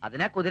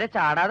 അതിനാ കുതിര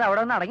ചാടാതെ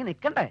അവിടെ ഒന്ന് അടങ്ങി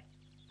നിക്കണ്ടേ?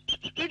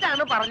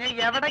 ഇതാണ് പറഞ്ഞ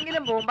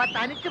എവിടെങ്കിലും പോകുമ്പോ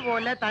തനിച്ച്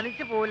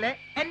പോലെ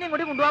എന്നെയും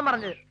കൂടി കൊണ്ടുപോകാൻ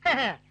പറഞ്ഞത്.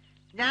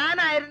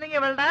 ഞാനായിരുന്നെങ്കിൽ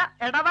ഇവളുടെ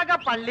ഇടവക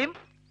പള്ളിയും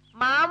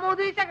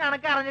മാമോദീസ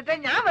കണക്ക് അറിഞ്ഞിട്ടേ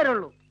ഞാൻ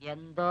വരുള്ളൂ.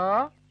 എന്തോ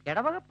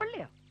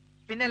ഇടവകപ്പള്ളിയോ?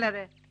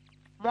 പിന്നല്ലാതെ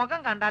മുഖം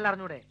കണ്ടാൽ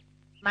അറിഞ്ഞൂടെ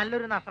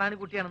നല്ലൊരു നസ്രാണി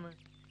കുട്ടിയാണെന്ന്?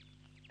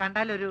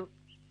 കണ്ടാലൊരു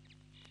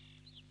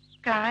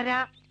കാര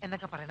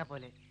എന്നൊക്കെ പറയണ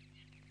പോലെ.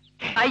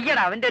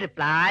 അയ്യടാ അവന്റെ ഒരു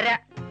പ്ലാര.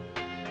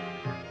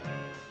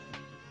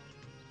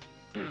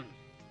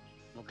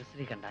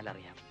 മുഖശ്രീ കണ്ടാൽ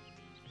അറിയാം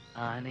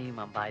ആനയും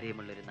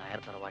അമ്പാരിയുമുള്ള ഒരു നായർ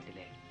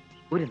തറവാട്ടിലെ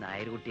ഒരു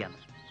നായർ കുട്ടിയാണ്.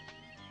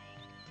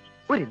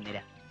 ഒരു ഇന്ദിര.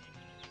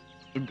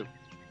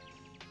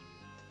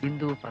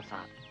 ഇന്ദു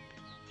പ്രസാദ്.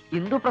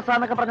 ഇന്ദു പ്രസാദ്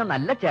എന്നൊക്കെ പറഞ്ഞ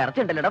നല്ല ചേർച്ച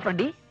ഉണ്ടല്ലോടാ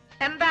ഫ്രണ്ടി.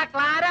 എന്താ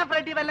ക്ലാര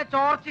ഫ്രെഡി വല്ല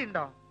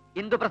ചോർച്ചയുണ്ടോ?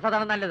 ഇന്ദു പ്രസാദ്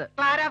ആണ് നല്ലത്.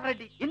 Clara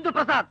Freddy, Indu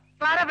Prasad,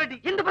 Clara Freddy,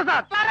 Indu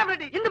Prasad, Clara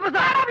Freddy, Indu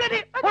Prasad.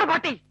 ഒരു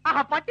പട്ടി.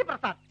 ആഹാ, പട്ടി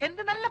പ്രസാദ്.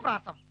 എന്ത് നല്ല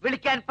പ്രാസം.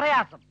 വിളിക്കാൻ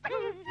പ്രയാസം.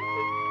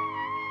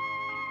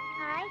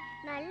 ഹായ്,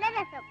 നല്ല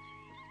രസം.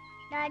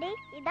 ഡാഡി,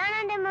 ഇതാണ്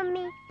എന്റെ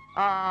മമ്മി.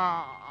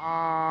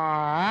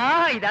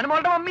 ഇതാണ്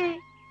മോളുടെ മമ്മി.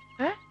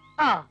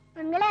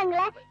 അങ്ങളെ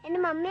എന്റെ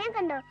മമ്മിയെ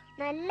കണ്ടോ?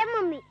 നല്ല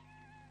മമ്മി.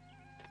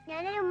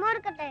 ഞാനൊരു ഉമ്മ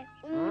കൊടുക്കട്ടെ?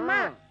 ഉമ്മ.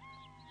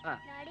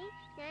 ഡാഡി,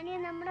 ഞാൻ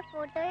നമ്മുടെ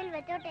ഫോട്ടോയിൽ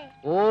വെച്ചോട്ടെ?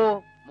 ഓ,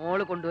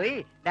 മോള് കൊണ്ടുപോയി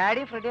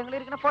ഡാഡി ഫ്രെഡി ഞങ്ങൾ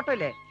ഇരിക്കുന്ന ഫോട്ടോ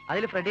ഇല്ലേ,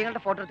 അതിൽ ഫ്രെഡി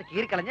ഞങ്ങളുടെ ഫോട്ടോ എടുത്ത്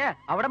കീറിക്കളഞ്ഞ്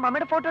അവിടെ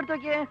മമ്മിയുടെ ഫോട്ടോ എടുത്ത്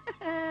നോക്കിയേ.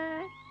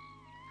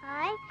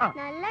 ഹായ്,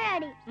 നല്ല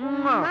ഡാഡി.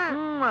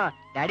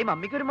 ഡാഡി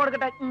മമ്മിക്ക് ഒരു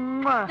കൊടുക്കട്ടെ.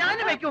 ഞാൻ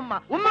വെക്കും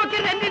ഉമ്മ. ഉമ്മ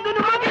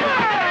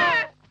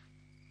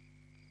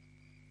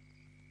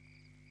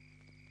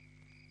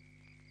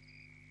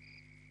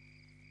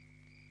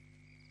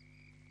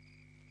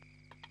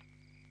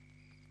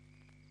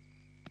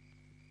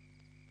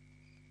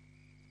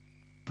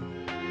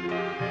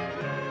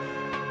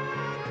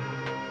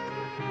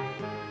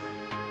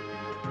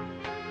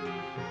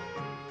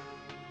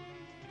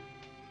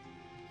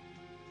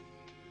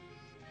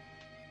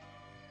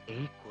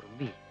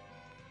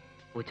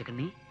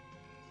പൂച്ചക്കണ്ണി,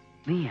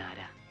 നീ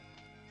ആരാ?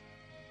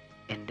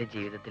 എന്റെ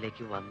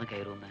ജീവിതത്തിലേക്ക് വന്നു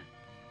കയറൂന്ന്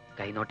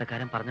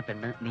കൈനോട്ടക്കാരൻ പറഞ്ഞ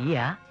പെണ്ണ്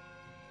നീയാ?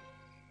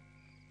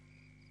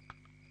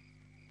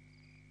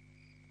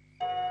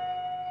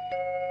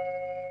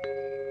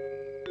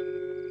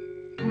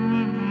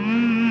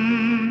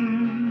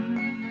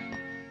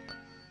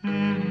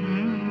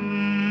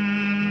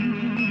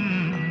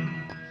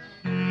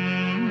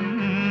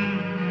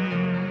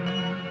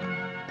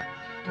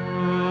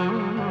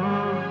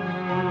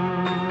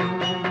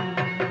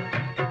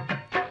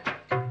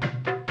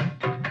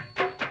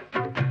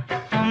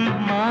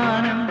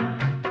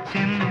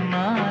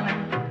 ചെമ്മാനം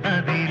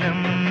അതില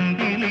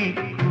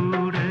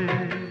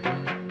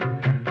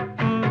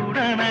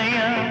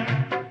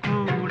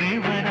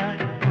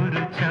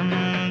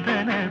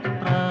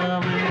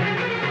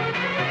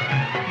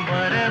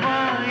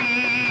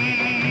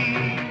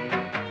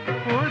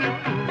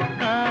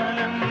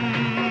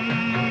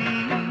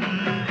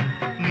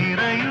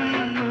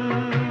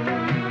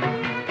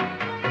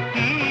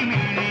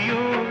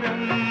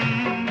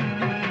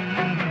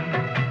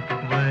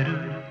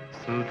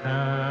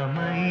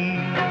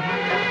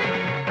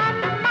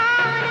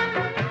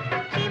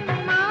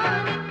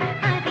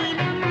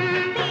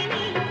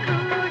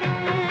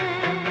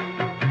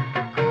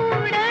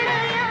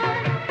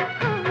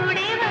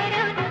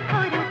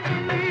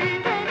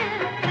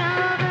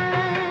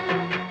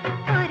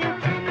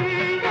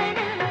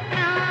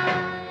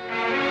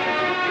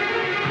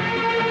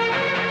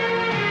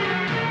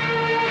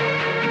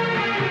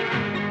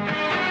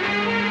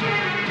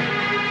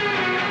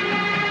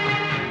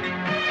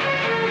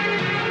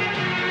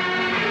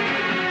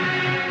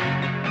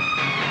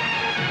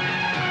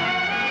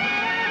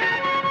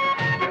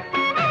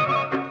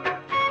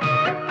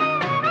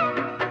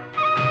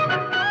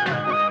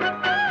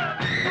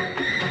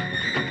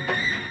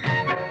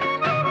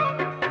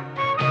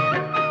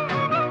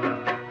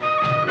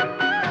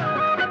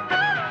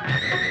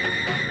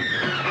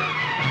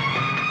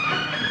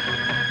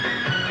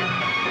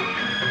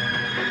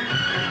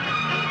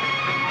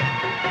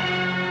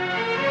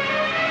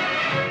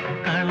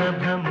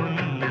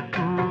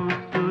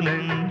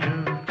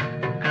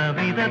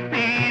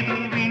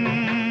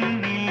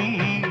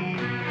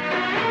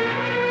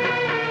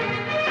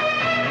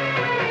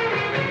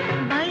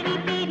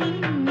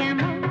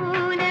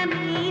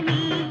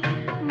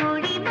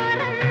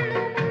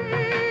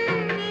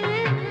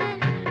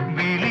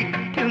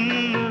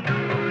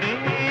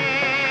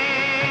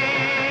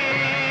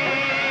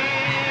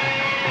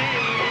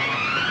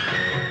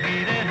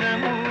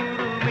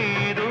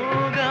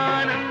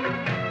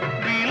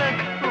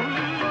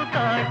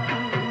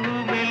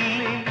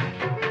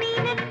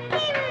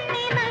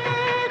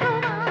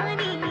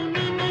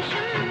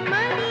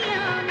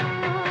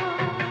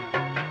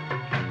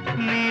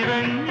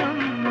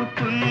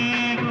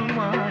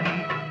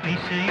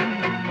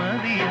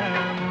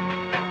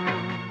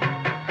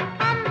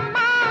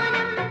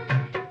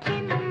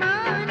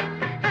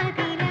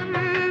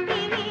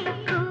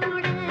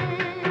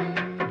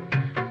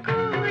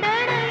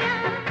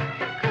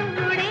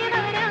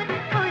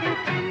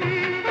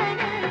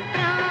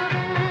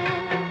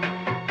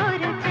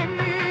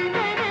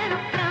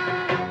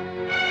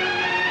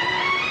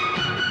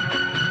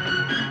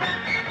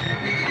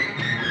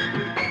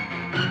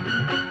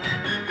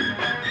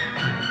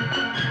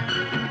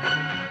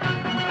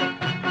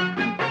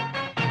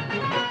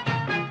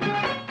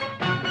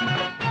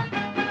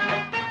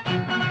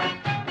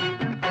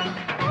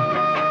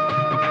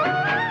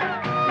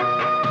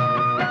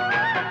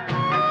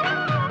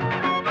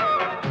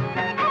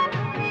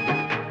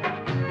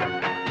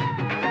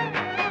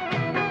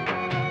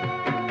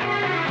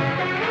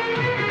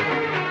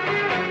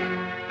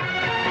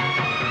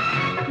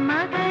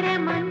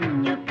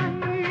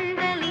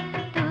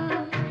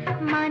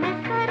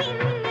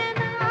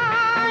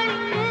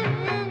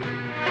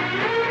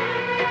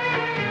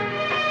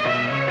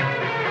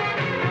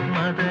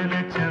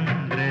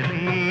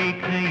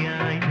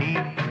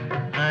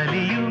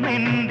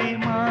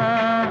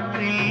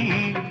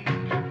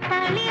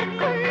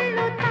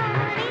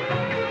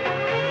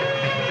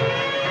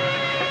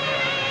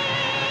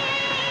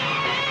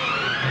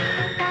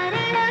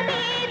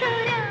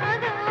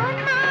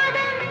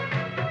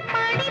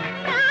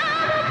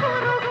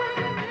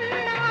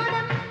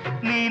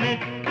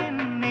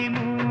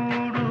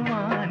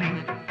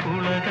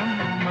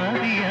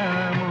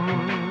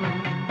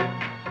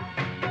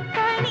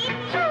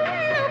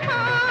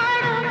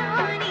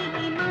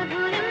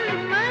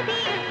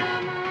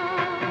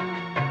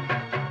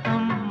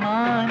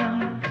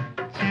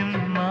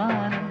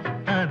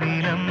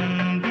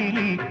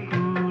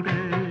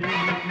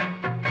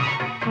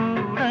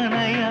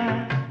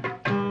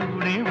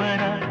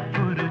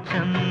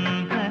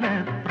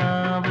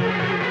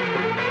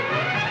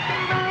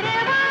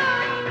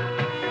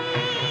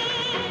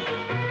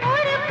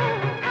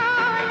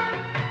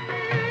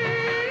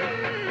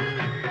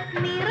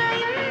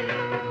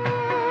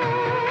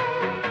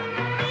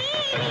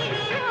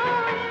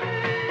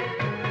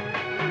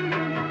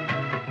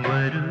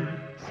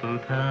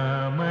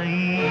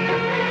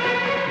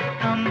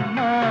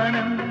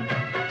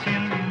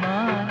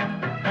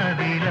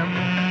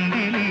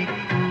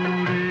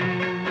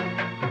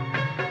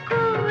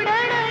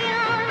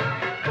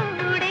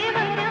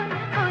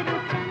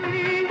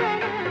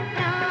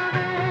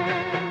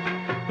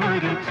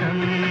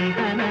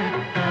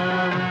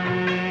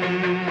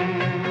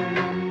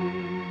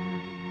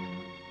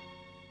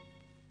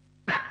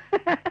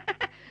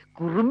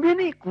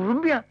കുറുമ്പിയ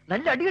കുറുമ്പിയ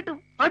നല്ല അടി കിട്ടും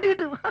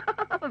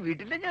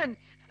വീട്ടിലെ ഞാൻ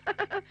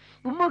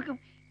ഉമ്മാക്കും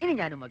ഇനി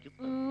ഞാൻ ഉമ്മാക്കും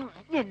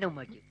എന്നെ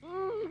ഉമ്മാക്കും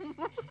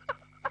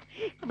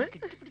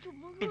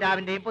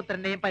പിതാവിന്റെയും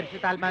പുത്രന്റെയും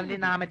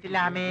പരിശുദ്ധാത്മാവിന്റെയും നാമത്തിൽ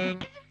ആമേൻ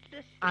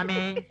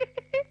ആമേൻ.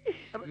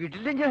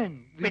 വീട്ടിലെ ഞാൻ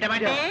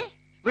വിടമാട്ടേ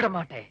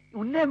വിടമാട്ടെ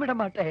ഉന്നയം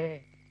വിടമാട്ടെ.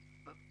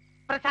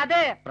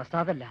 പ്രസാദ്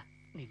പ്രസാദല്ല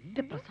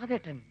നിന്റെ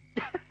പ്രസാദേട്ടൻ.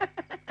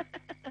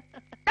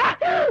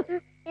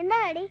 എന്താ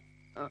ഡാഡി?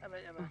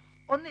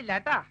 ഒന്നില്ല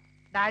കേട്ടാ,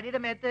 ഡാഡിയുടെ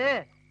മേത്ത്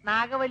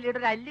നാഗവല്ലിയുടെ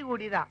ഒരു അല്ലി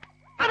കൂടിയതാ.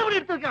 അതുകൂടി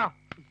എടുത്തു വെക്കണം.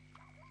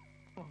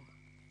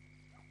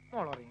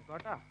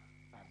 മോളറിയിക്കോട്ടാ,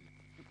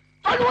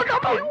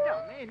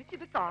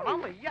 എനിക്കിത് കാണാൻ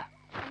വയ്യ.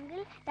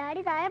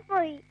 ഡാഡി താഴെ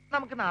പോയി.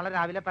 നമുക്ക് നാളെ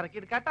രാവിലെ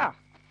പറക്കിയെടുക്കാട്ടാ.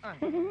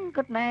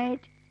 Good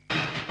night.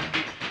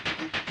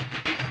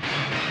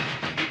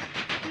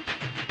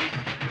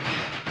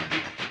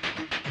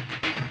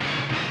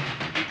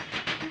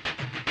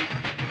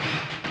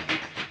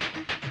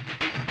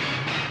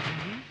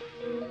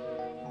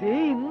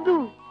 ഇന്ദു.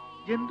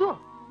 ജന്തു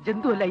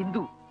ജന്തു അല്ല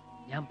ഇന്ദു.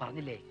 ഞാൻ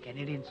പറഞ്ഞില്ലേ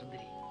കനേഡിയൻ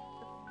സുന്ദരി.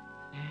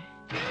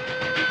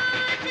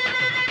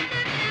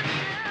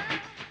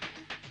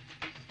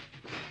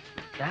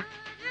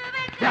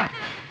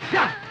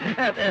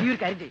 നീ ഒരു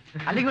കാര്യം ചെയ്യും,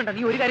 അല്ലെങ്കിൽ വേണ്ട,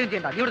 നീ ഒരു കാര്യം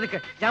ചെയ്യണ്ട. നീ ഇവിടെ നിൽക്ക്,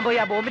 ഞാൻ പോയി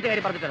ആ ബോംബിന്റെ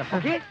കാര്യം പറഞ്ഞിട്ട് വരാം.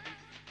 ഓക്കെ?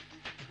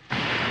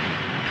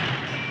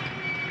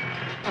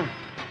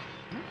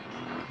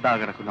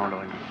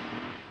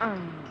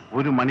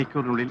 ഒരു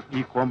മണിക്കൂറിനുള്ളിൽ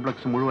ഈ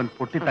കോംപ്ലക്സ് മുഴുവൻ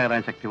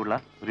പൊട്ടിത്തകരാൻ ശക്തിയുള്ള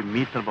ഒരു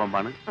മീറ്റർ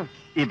ബോംബാണ്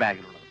ഈ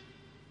ബാഗിലുള്ളത്.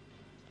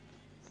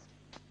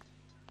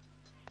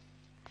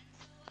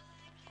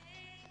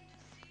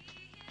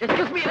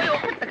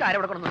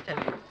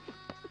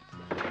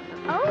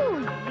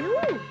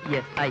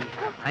 Yes,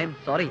 I am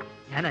sorry.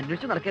 ഞാൻ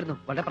അന്വേഷിച്ചു നടക്കായിരുന്നു.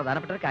 വളരെ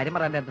പ്രധാനപ്പെട്ട ഒരു കാര്യം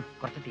പറയാനായിരുന്നു.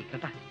 കുറച്ച്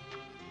സീക്രട്ടാ.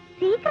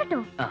 സീക്രട്ടോ?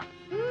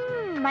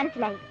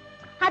 മനസ്സിലായി.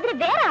 അതിന്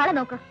വേറെ ആളെ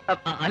നോക്ക്.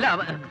 അല്ല,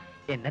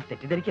 എന്നെ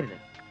തെറ്റിദ്ധരിക്കരുത്.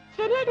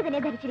 ശരിയായിട്ട് തന്നെ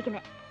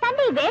ധരിച്ചിരിക്കുന്നത്.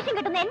 തന്റെ ഈ വേഷം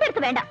കിട്ടുന്ന എന്റെ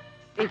അടുത്ത് വേണ്ട.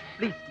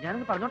 പ്ലീസ്,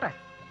 ഞാനൊന്ന് പറഞ്ഞോട്ടെ.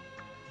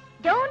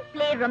 Don't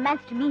play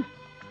romance to me.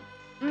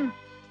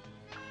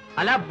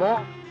 അല്ല,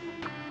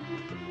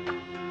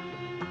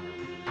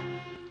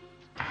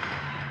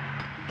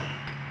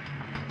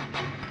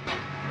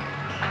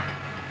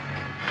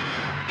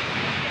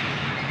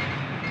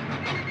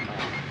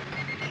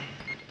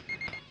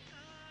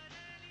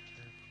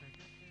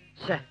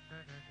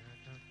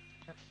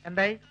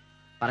 എന്തായി?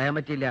 പറയാൻ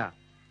പറ്റിയില്ല.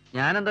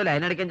 ഞാനെന്തോ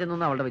ലൈൻ അടിക്കാൻ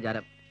ചെന്നു അവളുടെ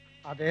വിചാരം.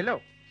 അതേലോ,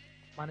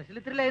 മനസ്സിൽ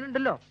ഇത്തിരി ലൈൻ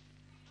ഉണ്ടല്ലോ.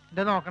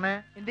 എന്റെ നോക്കണേ,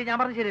 എന്റെ ഞാൻ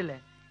പറഞ്ഞ ശരിയല്ലേ?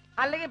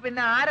 അല്ലെങ്കിൽ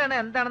പിന്നെ ആരാണ്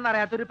എന്താണെന്ന്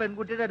അറിയാത്തൊരു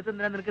പെൺകുട്ടിയുടെ അടുത്ത്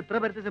എന്തിനാ നിനക്ക് ഇത്ര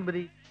പേർക്ക്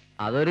സിമ്പതി?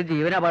 അതൊരു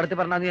ജീവൻ അപകടത്തിൽ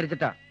പറഞ്ഞാന്ന്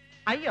വിചാരിച്ചിട്ടാ.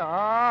 അയ്യോ,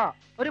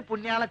 ഒരു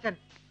പുണ്യാളച്ചൻ.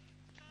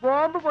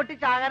 ബോംബ് പൊട്ടി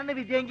ചാകാരന്റെ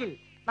വിജയെങ്കിൽ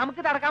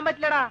നമുക്ക് തടക്കാൻ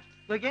പറ്റില്ലടാ.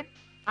 നോക്കിയൻ,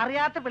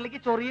 അറിയാത്ത പിള്ളിക്ക്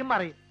ചൊറിയും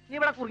മറിയും. നീ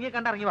ഇവിടെ കുറുങ്ങി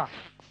കണ്ട് ഇറങ്ങി വാ.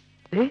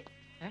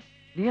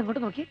 നീ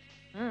അങ്ങോട്ട് നോക്കി.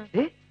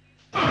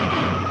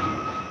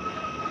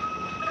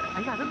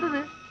 അയ്യോ,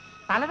 അതെന്തത്?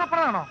 തല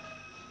തപ്പണതാണോ?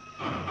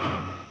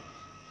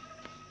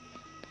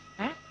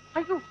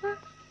 അയ്യോ,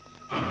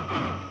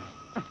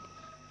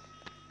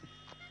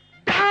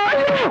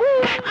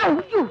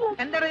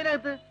 എന്താണോ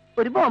ഇതിനകത്ത്?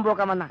 ഒരു ബോംബ്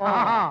നോക്കാൻ വന്ന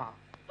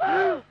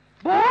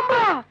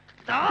ബോംബാ?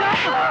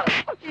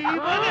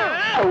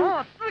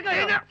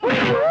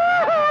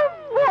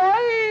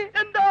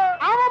 എന്താ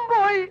അവൻ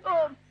പോയി?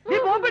 നീ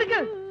ബോംബ്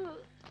എടുക്ക്.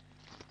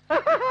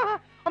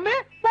 അമ്മേ,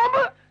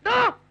 ബോംബ്!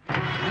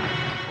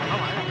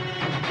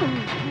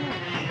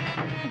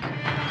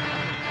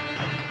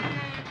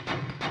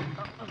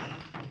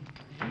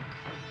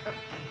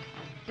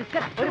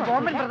 ഒരു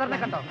ബോംബൻ ബ്രദറിനെ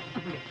കണ്ടോ?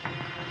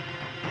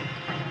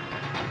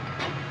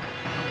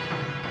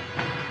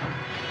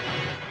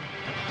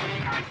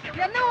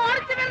 എന്നെ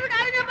ഓടിച്ചു വരുന്ന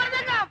കാര്യം ഞാൻ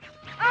പറഞ്ഞേക്കാം.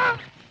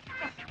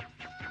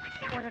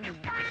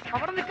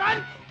 അവിടെ നിൽക്കാൻ.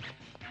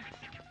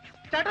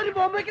 ചേട്ടാ, ഒരു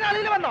ബോംബ് വയ്ക്കുന്ന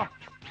ആളിൽ വന്നോ?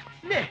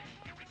 ഇല്ലേ?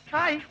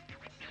 ഹായ്.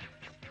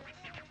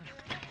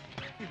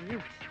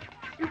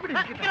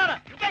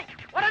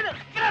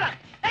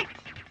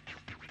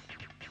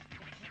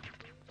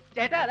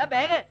 ചേട്ടാ, അതാ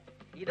ബാഗ്.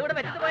 ഇതിവിടെ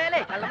വെച്ചിട്ട് പോയാലേ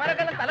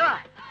കള്ളന്മാരൊക്കെ സ്ഥലമാ.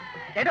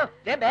 ചേട്ടോ,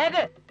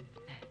 ബാഗ്.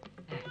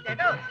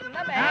 ചേട്ടോ,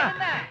 എന്നാ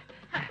ബാഗ്.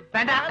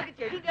 വേണ്ട,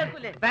 ചെവി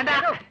കേൾക്കൂലേ? വേണ്ട,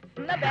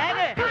 എന്നാ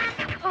ബാഗ്.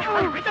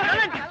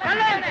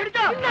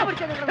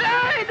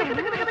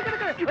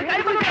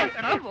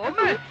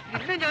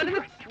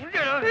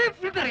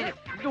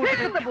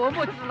 ബോംബ്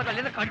വെച്ചിട്ടുള്ള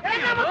കല്യാണം കണ്ടേ?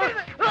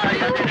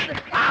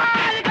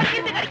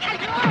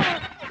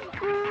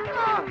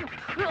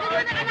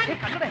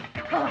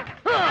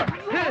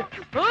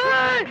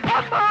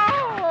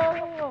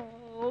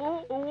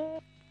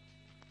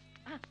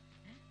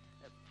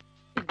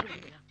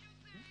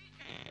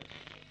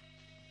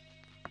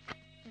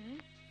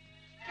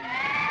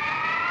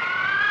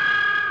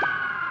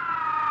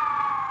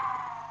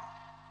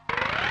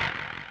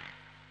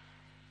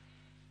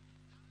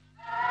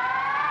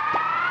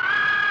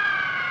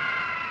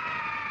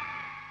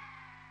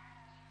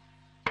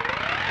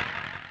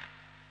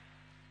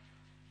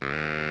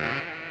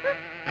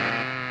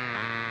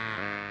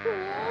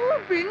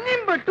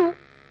 പിന്നെയും പെട്ടു.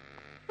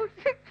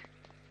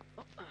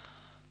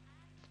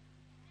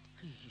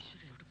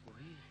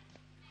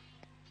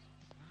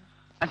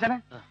 അച്ഛനെ,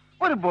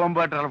 ഒരു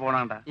ബോംബായിട്ട് ഒരാൾ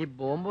പോണണ്ട. ഈ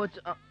ബോംബ് വെച്ച്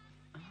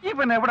ഈ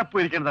പിന്നെ എവിടെ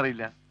പോയിരിക്കണമെന്ന്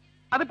അറിയില്ല.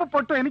 അതിപ്പോ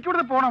പൊട്ടോ,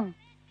 എനിക്കിവിടെ പോണം.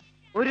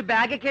 ഒരു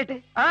ബാഗൊക്കെ ആയിട്ട്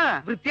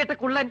വൃത്തിയായിട്ട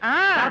കുള്ളൻ,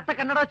 കറുത്ത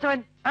കണ്ണട വെച്ചവൻ.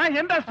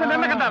 എന്റെ അച്ഛൻ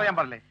എന്നെ കണ്ട അറിയാൻ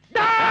പറഞ്ഞേ.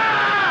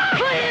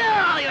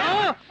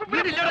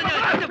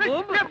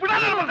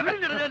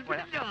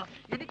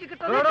 എനിക്ക്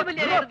കിട്ടാൻ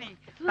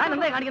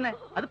കാണിക്കുന്നേ?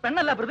 അത്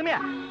പെണ്ണല്ല, പ്രതിമയാ.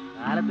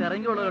 കാലത്ത്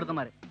ഇറങ്ങിയുള്ള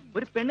എടുത്തമാര്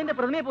ഒരു പെണ്ണിന്റെ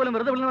പ്രതിമയെ പോലും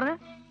വെറുതെ വിളിന്ന് പറഞ്ഞേ.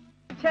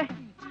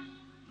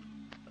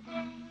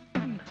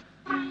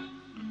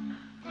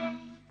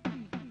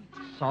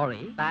 സോറി,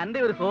 തന്റെ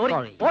ഒരു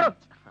sorry.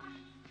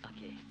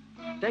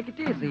 Take it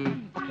easy.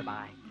 Okay,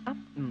 bye.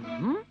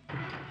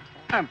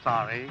 I'm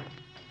sorry.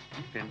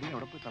 ഈ തെണ്ടി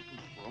അവിടെ പോയി തപ്പി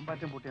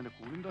ബോംബാറ്റം പൊട്ടി എന്റെ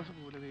കൂളിംഗ് ഗ്ലാസ്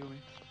പോലെ. ദൈവമേ,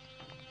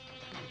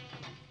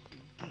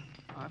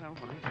 ആരാണ്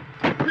പറയുന്നത്?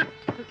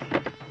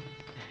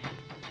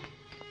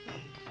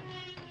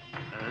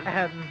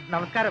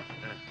 നമസ്കാരം.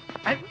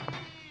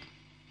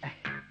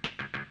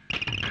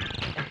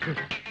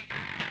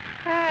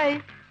 ഹായ്.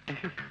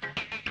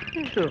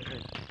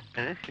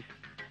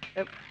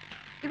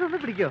 ഇതൊന്ന്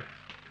പിടിക്കോ?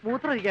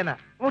 മൂത്രം ഒഴിക്കാനാ?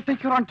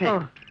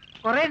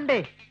 കൊറേ ഉണ്ടേ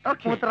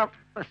മൂത്രം.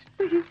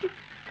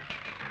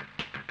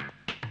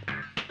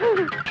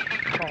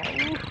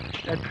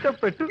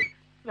 രക്ഷപ്പെട്ടു.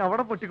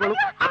 അവിടെ പൊട്ടിക്കോളും.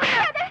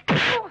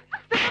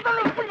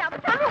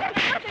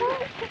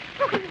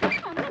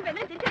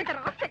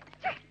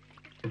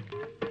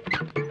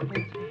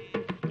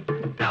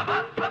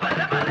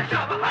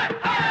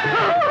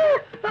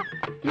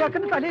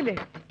 ഇയാക്കുന്ന തലയില്ലേ?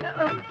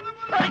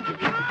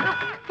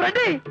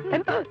 ഫ്രണ്ടി,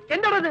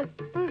 എന്താണത്?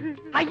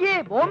 അയ്യേ,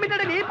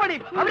 ബോംബിന്റെ വീപ്പടി.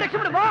 അവർ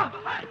രക്ഷപ്പെടുമ്പോ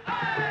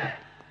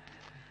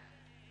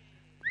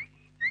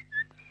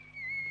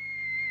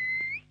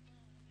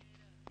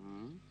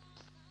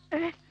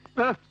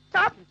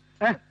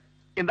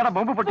എന്താടാ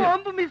ബോംബ് പൊട്ടി?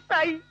 ബോംബ്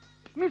മിസ്സായി.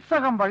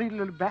 മിസ്സാകാൻ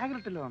വഴിയില്ല, ഒരു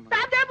ബാഗിലിട്ടല്ലോ. ബോംബ്.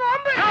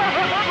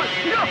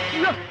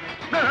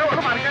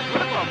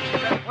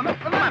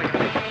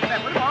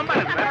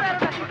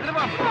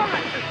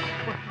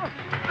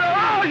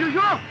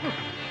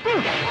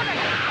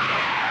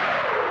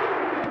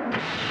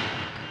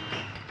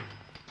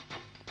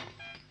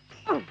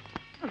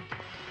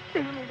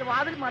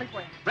 വാതിൽ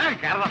മാറിപ്പോയ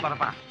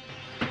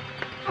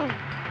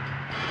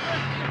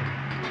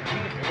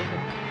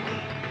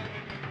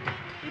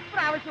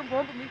ഇപ്രാവശ്യം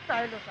ബോംബ്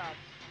മിസ്സായല്ലോ സാർ.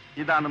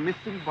 ഇതാണ്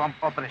മിസ്സിംഗ് ബോംബ്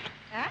ഓപ്പറേഷൻ.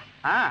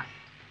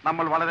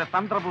 നമ്മൾ വളരെ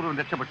തന്ത്രപൂർവ്വം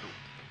രക്ഷപ്പെട്ടു.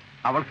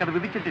 അവൾക്കത്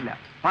വിധിച്ചിട്ടില്ല,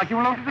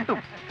 ബാക്കിയുള്ളവർക്ക് കിട്ടും.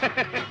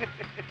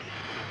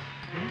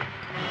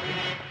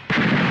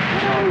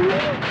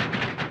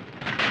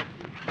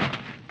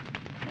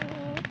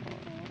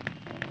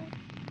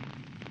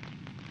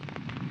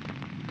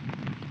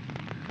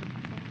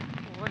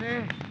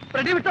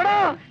 റെഡി വിട്ടോടോ.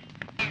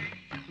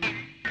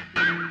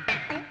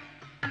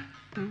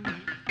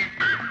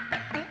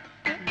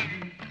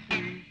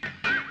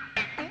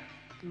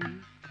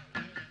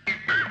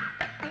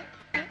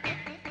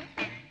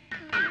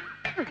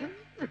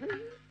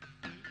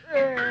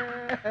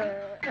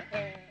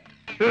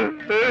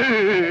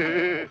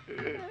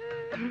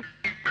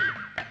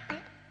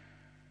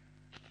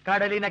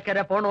 കടലിനക്കര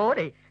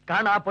പോണോരെ,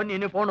 കാണാ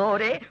പൊന്നിന്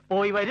പോണോരെ,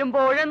 പോയി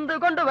വരുമ്പോഴെന്ത്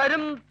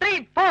കൊണ്ടുവരും? 3,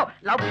 4.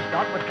 Love is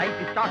short but life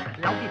is short.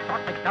 Love is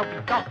short but love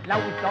is short.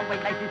 Love is short but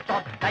life is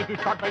short. Life is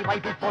short but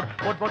life is short.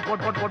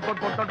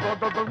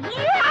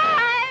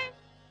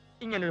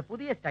 ഇങ്ങനൊരു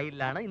പുതിയ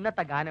സ്റ്റൈലിലാണ്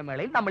ഇന്നത്തെ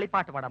ഗാനമേളയിൽ നമ്മൾ ഈ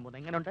പാട്ട് പാടാൻ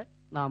പോകുന്നത്. എങ്ങനെയുണ്ട്?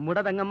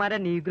 നമ്മുടെ പെങ്ങന്മാരെ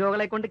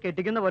നീഗ്രോകളെ കൊണ്ട്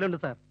കെട്ടിക്കുന്ന പോലെ ഉണ്ട്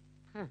സാർ.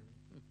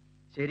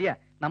 ശരിയാ,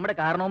 നമ്മുടെ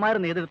കാരണവന്മാർ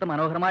നേതൃത്വ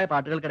മനോഹരമായ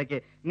പാട്ടുകൾക്കിടയ്ക്ക്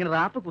ഇങ്ങനെ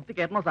റാപ്പ് കുത്തി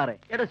കേട്ടണോ സാറേ?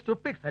 എടാ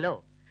സ്റ്റുപ്പിഡ് ഫെലോ,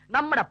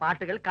 നമ്മുടെ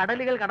പാട്ടുകൾ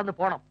കടലുകൾ കടന്നു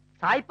പോണം,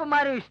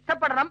 സായിപ്പന്മാരും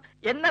ഇഷ്ടപ്പെടണം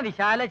എന്ന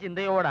വിശാല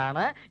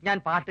ചിന്തയോടാണ് ഞാൻ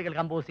പാട്ടുകൾ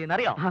കമ്പോസ് ചെയ്യുന്ന.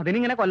 അറിയോ?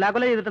 അതിനിങ്ങനെ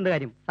കൊല്ലാകൊല ചെയ്തിട്ടുണ്ട്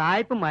കാര്യം.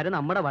 സായിപ്പന്മാര്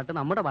നമ്മുടെ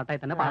പാട്ടായി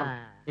തന്നെ പാടണം,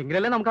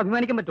 എങ്കിലല്ലേ നമുക്ക്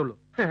അഭിമാനിക്കാൻ പറ്റുള്ളൂ.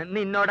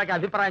 നിന്നോടൊക്കെ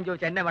അഭിപ്രായം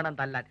ചോദിച്ചാൽ എന്നെ വേണം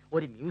തല്ലാൻ.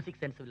 ഒരു മ്യൂസിക്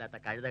സെൻസും ഇല്ലാത്ത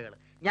കഴുതകൾ.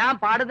 ഞാൻ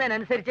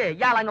പാടുന്നതിനനുസരിച്ച്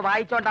ഇയാൾ അങ്ങ്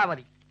വായിച്ചോണ്ടാ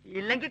മതി.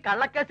 ഇല്ലെങ്കിൽ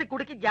കള്ളക്കേസ്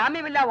കുടുക്കി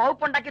ജാമ്യമില്ല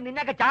വകുപ്പുണ്ടാക്കി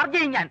നിന്നെയൊക്കെ ചാർജ്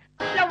ചെയ്യും ഞാൻ.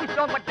 Love is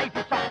strong but life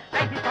is short.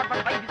 Life is short but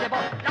life is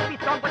about. Love is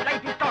strong but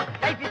life is short.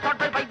 Life is short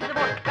but life is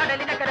about.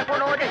 കടലിനക്കര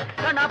പോണോരെ,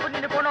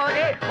 കാണാപ്പൊന്നിന്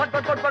പോണോരെ.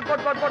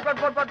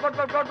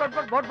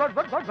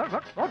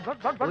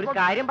 ഒരു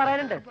കാര്യം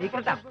പറയാനുണ്ട്,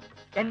 സീക്രട്ടാ.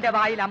 എന്റെ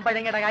വായിൽ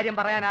അമ്പഴങ്ങയുടെ കാര്യം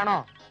പറയാനാണോ?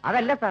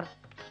 അതല്ല സാർ.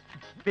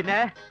 പിന്നെ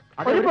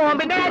ഒരു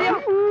ബോംബിന്റെ കാര്യം.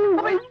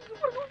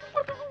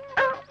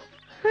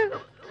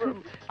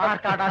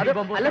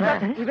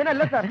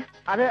 ഇവനല്ല സാർ,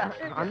 അത്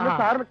അന്ന്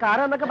സാർ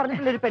കാരാന്നൊക്കെ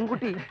പറഞ്ഞിട്ടില്ല ഒരു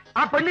പെൺകുട്ടി.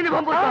 ആ പെണ്ണിന്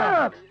ബോംബ്.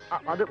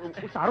 അത്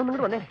സാർ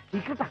ഒന്നും വന്നേ,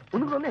 സീക്രട്ടാ,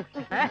 ഒന്നും വന്നേ.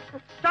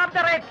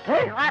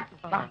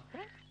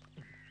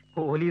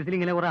 പോലീസിൽ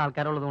ഇങ്ങനെ കുറെ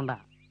ആൾക്കാരുള്ളത് കൊണ്ടാ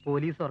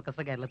പോലീസ്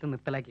ഓർക്കസ്ട്ര കേരളത്തിൽ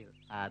നിർത്തലാക്കിയത്.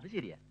 അത്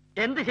ശരിയാ.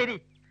 എന്ത് ശരി?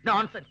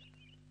 നോൺസെൻസ്.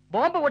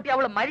 ബോംബ് പൊട്ടി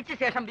അവള് മരിച്ച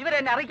ശേഷം ഇവരെ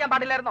എന്നെ അറിയിക്കാൻ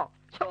പാടില്ലായിരുന്നോ?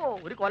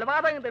 ഒരു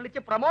കൊലപാതകം തെളിച്ച്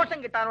പ്രൊമോഷൻ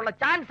കിട്ടാനുള്ള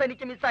ചാൻസ്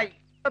എനിക്ക് മിസ്സായി.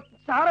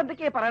 സാർ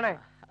എന്തൊക്കെയാ പറയണേ?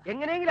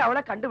 എങ്ങനെയെങ്കിലും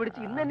അവളെ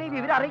കണ്ടുപിടിച്ച് ഇന്ന് തന്നെ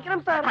വിവരം അറിയിക്കണം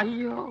സാർ.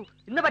 അയ്യോ,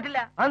 ഇന്ന് പറ്റില്ല.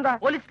 എന്താ?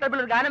 പോലീസ് ക്ലബിൽ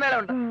ഒരു ഗാനമേള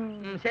ഉണ്ട്.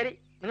 ശരി,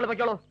 നിങ്ങൾ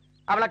പൊയ്ക്കോളൂ.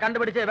 അവളെ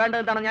കണ്ടുപിടിച്ച്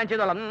വേണ്ടത് എന്താണ് ഞാൻ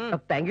ചെയ്തോളാം.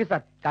 Thank you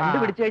sir.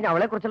 കണ്ടുപിടിച്ചു കഴിഞ്ഞാൽ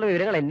അവളെ കുറിച്ചുള്ള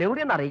വിവരങ്ങൾ എന്നെ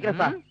കൂടി ഒന്ന് അറിയിക്കണം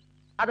സാർ.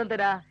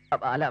 അതെന്തിനാ?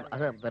 അല്ല,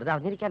 അത് വെറുതെ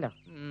അറിഞ്ഞിരിക്കാലോ.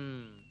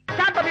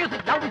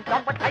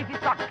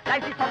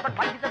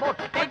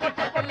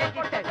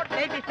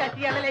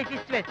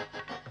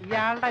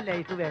 ഇയാളുടെ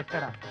ലൈഫ്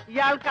വേസ്റ്റഡാ.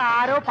 ഇയാൾക്ക്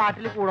ആരോ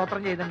പാട്ടിൽ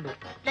കൂടോത്രം ചെയ്തിട്ടുണ്ട്.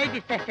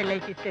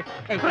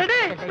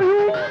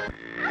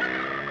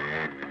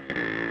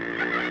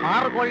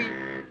 ആറ് കോഴി.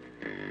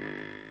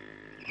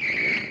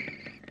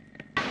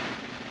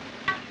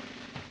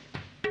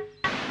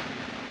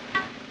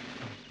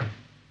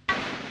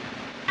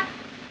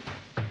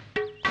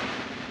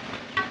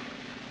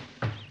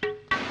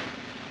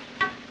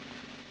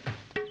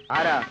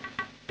 ആരാ?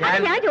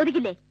 ഞാൻ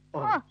ചോദിക്കില്ലേ?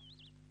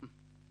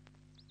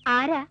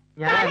 ആരാ?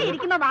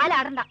 ഇരിക്കുമ്പോ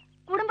വാലാടണ്ട.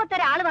 കുടുംബത്തെ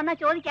ഒരാള് വന്നാ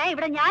ചോദിക്കാൻ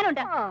ഇവിടെ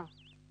ഞാനുണ്ട്.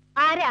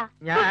 ആരാ?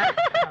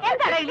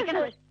 എന്താ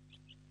വിളിക്കണത്?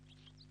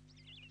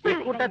 ഈ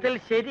കൂട്ടത്തിൽ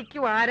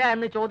ശരിക്കും ആരാ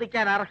എന്ന്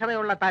ചോദിക്കാൻ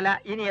അർഹതയുള്ള തല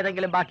ഇനി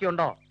ഏതെങ്കിലും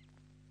ബാക്കിയുണ്ടോ?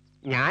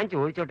 ഞാൻ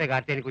ചോദിച്ചോട്ടെ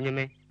കാർത്തിയാനി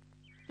കുഞ്ഞമ്മേ.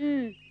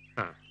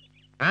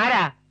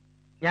 ആരാ?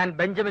 ഞാൻ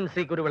ബെഞ്ചമിൻ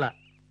സി കുരുവിള.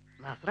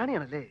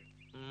 നസ്രാണിയാണല്ലേ?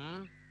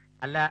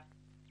 അല്ല,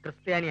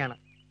 ക്രിസ്ത്യാനിയാണ്.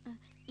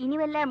 ഇനി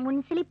വല്ല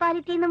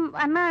മുനിസിപ്പാലിറ്റിന്നും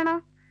വന്നതാണോ?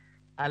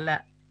 അല്ല.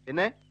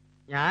 പിന്നെ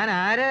ഞാൻ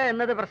ആര്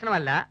എന്നത്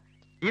പ്രശ്നമല്ല.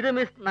 ഇത്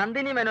മിസ്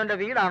നന്ദിനി മേനോന്റെ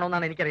വീടാണോ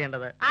എന്നാണ്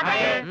എനിക്കറിയേണ്ടത്.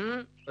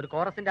 ഒരു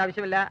കോറസിന്റെ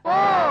ആവശ്യമില്ല.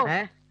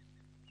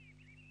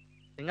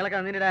 നിങ്ങളൊക്കെ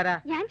നന്ദിനിയുടെ ആരാ?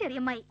 ഞാൻ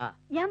ചെറിയമ്മായി.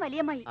 ഞാൻ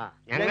വലിയമ്മായി.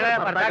 ഞങ്ങള്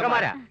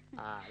ഭർത്താക്കന്മാരാ.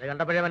 അത്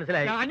കണ്ടപ്പോഴേ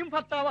മനസ്സിലായി. ഞാനും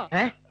ഭർത്താവാ.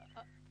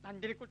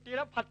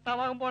 നന്ദിനിക്കുട്ടിയുടെ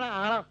ഭർത്താവാകുമ്പോൾ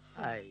ആളാ.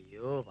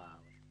 അയ്യോ പാവം.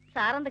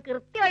 സാർ എന്ത്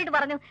കൃത്യമായിട്ട്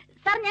പറഞ്ഞു.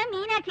 സാർ ഞാൻ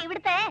മീനാക്ഷി,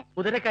 ഇവിടുത്തെ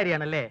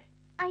കുതിരക്കാരിയാണല്ലേ?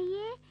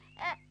 അയ്യേ,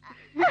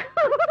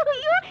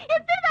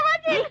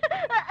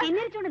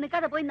 പിന്നിരിച്ചോണ്ട്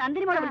നിക്കാതെ പോയി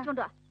നന്ദിനി മോളെ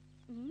വിളിച്ചോണ്ട് വാ.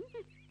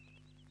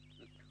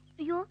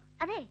 അയ്യോ,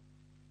 അതെ,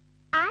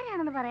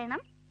 ആരാണെന്ന്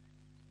പറയണം.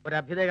 ഒരു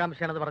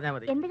അഭ്യുദയകാംക്ഷയാണെന്ന് പറഞ്ഞാൽ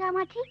മതി. എന്ത്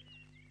കാമാക്ഷി?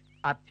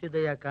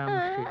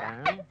 അഭ്യുദയകാംക്ഷി.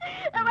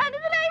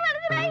 മനസ്സിലായി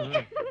മനസ്സിലായി.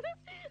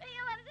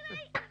 അയ്യോ,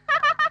 മനസ്സിലായി.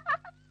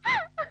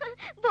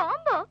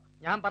 ബോംബോ?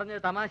 ഞാൻ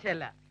പറഞ്ഞത്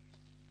തമാശയല്ല.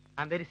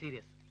 I am very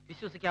serious.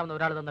 വിശ്വസിക്കാവുന്ന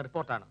ഒരാൾ തന്ന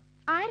റിപ്പോർട്ടാണ്.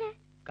 ആര്?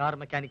 Car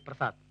mechanic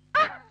Prasad.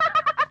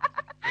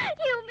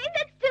 You mean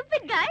that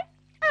stupid guy?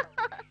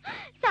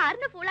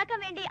 സാറിന് ഫൂളാക്കാൻ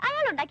വേണ്ടി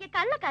അയാൾ ഉണ്ടാക്കിയ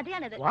കള്ള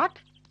കഥയാണത്. What?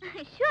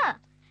 Sure.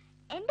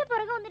 എന്റെ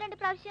പുറകെ 1-2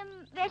 പ്രാവശ്യം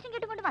വേഷം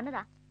കെട്ടുകൊണ്ട്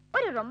വന്നതാ.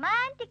 ഒരു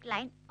റൊമാൻറ്റിക്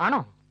ലൈൻ. ആണോ?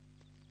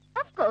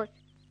 Of course.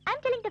 I'm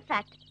telling the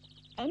fact.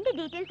 എന്റെ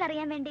ഡീറ്റെയിൽസ്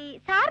അറിയാൻ വേണ്ടി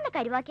സാറിനെ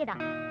കരുവാക്കിയതാ.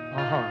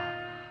 ഓഹോ.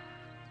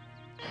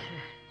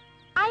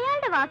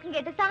 അയാളുടെ വാക്കും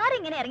കേട്ട് സാർ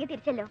ഇങ്ങനെ ഇറങ്ങി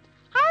തിരിച്ചല്ലോ.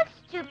 How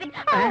stupid.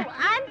 Oh,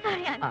 I'm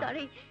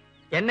sorry.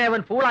 എന്നെ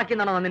അവൻ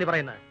ഫൂളാക്കിയെന്നാണോ നന്ദിനി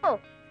പറയുന്നത്? ഓ,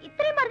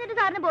 ഇത്രയും പറഞ്ഞിട്ട്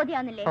സാറിന്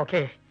ബോധ്യാവുന്നില്ലേ?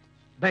 ഓക്കെ.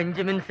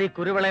 ബെഞ്ചമിൻ സി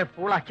കുരുവിളെ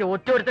ഫൂളാക്കി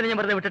ഒറ്റൊരുത്തനെ ഞാൻ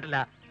വെറുതെ വിട്ടിട്ടില്ല.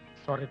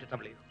 Sorry to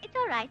trouble U. It's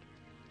all right.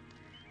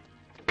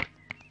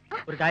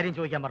 ഒരു കാര്യം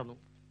ചോദിക്കാൻ മറന്നു.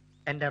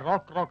 എന്റെ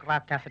റോക്ക് റാപ്പ്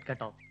കാസറ്റ്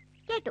കേട്ടോ?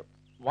 കേട്ടു.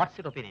 What's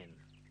your opinion?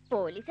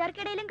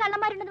 പോലീസുകാർക്കിടയിലും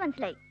കള്ളന്മാരുണ്ടെന്ന്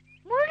മനസ്സിലായി.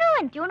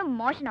 മുഴുവൻ ട്യൂണും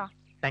മോഷണോ.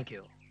 Thank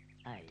you.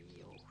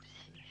 അയ്യോ,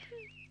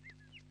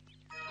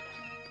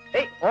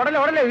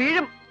 ഓടല്ലേ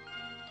വീഴും.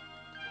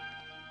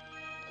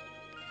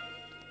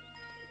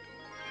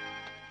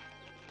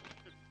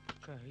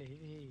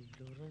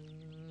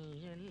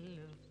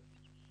 കളിവീരുറങ്ങിയല്ലോ,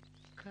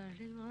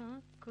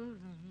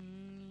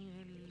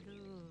 കളിവാക്കുറങ്ങിയല്ലോ.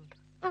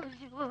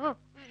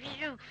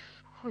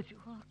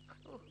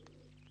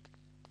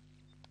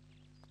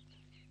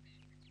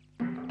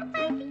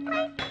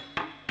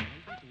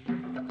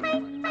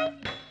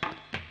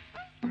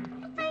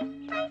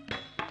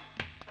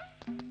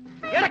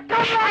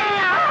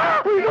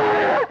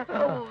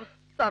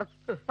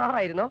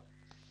 സാറായിരുന്നോ?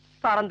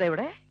 സാറെന്താ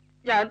ഇവിടെ?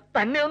 ഞാൻ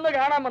തന്നെ ഒന്ന്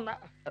കാണാൻ വന്ന.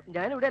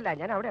 ഞാനിവിടെ അല്ല,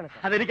 ഞാൻ അവിടെയാണ്.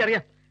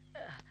 അതെനിക്കറിയാം.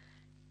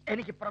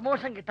 എനിക്ക്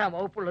പ്രമോഷൻ കിട്ടാൻ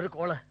വകുപ്പുള്ള ഒരു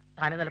കോള്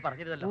താനെന്നല്ല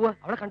പറഞ്ഞിരുന്നല്ലോ.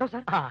 അവളെ കണ്ടോ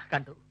സാർ? ആ,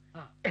 കണ്ടു.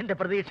 എന്റെ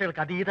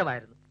പ്രതീക്ഷകൾക്ക്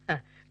അതീതമായിരുന്നു.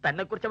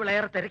 തന്നെ കുറിച്ച് അവൾ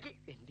ഏറെ തിരക്കി.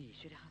 എന്റെ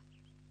ഈശ്വര,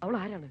 അവൾ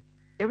ആരാണ്?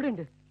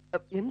 എവിടെയുണ്ട്?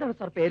 എന്താണ്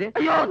സാർ പേര്?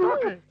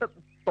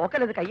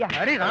 തോക്കല്ലത് കയ്യാ.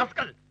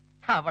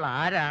 അവൾ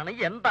ആരാണ്,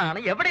 എന്താണ്,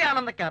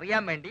 എവിടെയാണെന്നൊക്കെ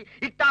അറിയാൻ വേണ്ടി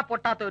ഇട്ടാ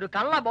പൊട്ടാത്ത ഒരു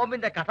കള്ള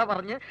ബോംബിന്റെ കഥ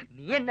പറഞ്ഞ്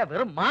നീ എന്നെ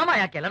വെറും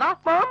മാമയാക്കിയല്ലടാ.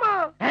 മാമ?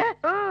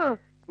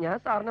 ഞാൻ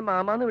സാറിനെ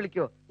മാമാന്ന്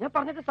വിളിക്കോ? ഞാൻ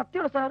പറഞ്ഞിട്ട്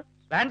സത്യമാണ് സാർ.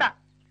 വേണ്ട,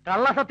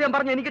 കള്ള സത്യം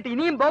പറഞ്ഞ് എനിക്കിട്ട്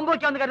ഇനിയും ബോംബ്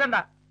വയ്ക്കാന്ന് കരുതണ്ട.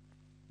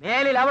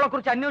 മേലിൽ അവളെ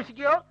കുറിച്ച്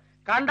അന്വേഷിക്കുകയോ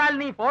കണ്ടാൽ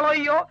നീ ഫോളോ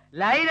ചെയ്യോ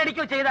ലൈൻ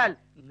അടിക്കോ ചെയ്താൽ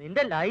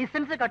നിന്റെ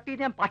ലൈസൻസ് കട്ട്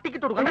ചെയ്ത് ഞാൻ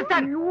പട്ടിക്കിട്ട് കൊടുക്കും.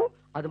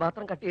 അത്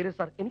മാത്രം കട്ട് ചെയ്യരുത്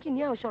സാർ, എനിക്ക്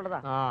ഇനി ആവശ്യമുള്ളതാ.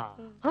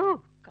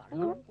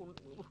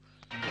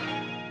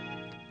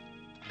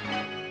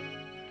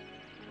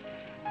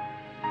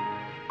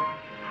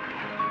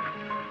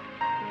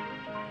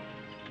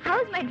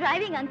 How's my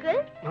driving, uncle?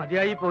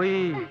 മതിയായി പോയി.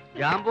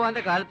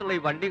 ജാംബുവാന്റെ കാലത്തുള്ള ഈ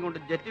വണ്ടി കൊണ്ട്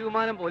ജെറ്റ്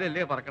വിമാനം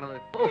പോലെയല്ലേ പറക്കണത്.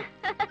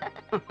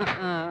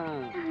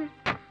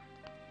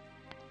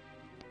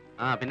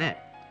 ആ, പിന്നെ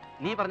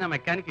നീ പറഞ്ഞ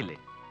മെക്കാനിക് ഇല്ലേ,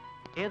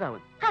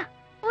 ഏതാവൻ?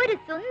 ഒരു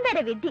സുന്ദര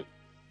വിധി.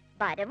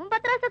 വരവും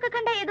പത്രാസൊക്കെ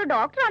കണ്ട ഏതോ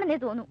ഡോക്ടറാണെന്നേ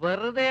തോന്നുന്നു.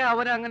 വെറുതെ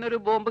അവൻ അങ്ങനെ ഒരു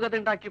ബോംബ് കഥ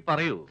ഉണ്ടാക്കി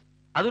പറയൂ.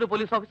 അതൊരു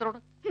പോലീസ് ഓഫീസറോട്.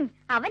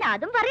 അവൻ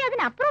അതും പറയും,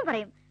 അതിനപ്പുറം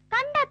പറയും.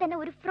 കണ്ടാ തന്നെ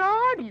ഒരു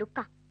ഫ്രോഡ്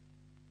ലുക്കാ.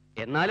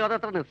 എന്നാലും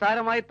അതത്ര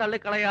നിസ്സാരമായി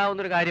തള്ളിക്കളയാവുന്ന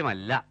ഒരു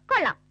കാര്യമല്ല.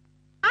 കൊള്ളാം.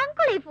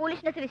 അങ്കിൾ ഈ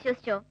ഫൂളിഷ്നെസ്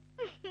വിശ്വസിച്ചോ?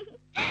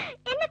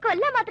 എന്നെ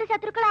കൊല്ലാൻ മാത്രം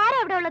ശത്രുക്കൾ ആരാ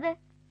അവിടെ ഉള്ളത്?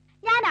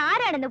 ഞാൻ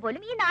ആരാണെന്ന്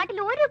പോലും ഈ നാട്ടിൽ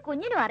ഒരു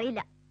കുഞ്ഞിനും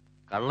അറിയില്ല.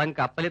 കള്ളൻ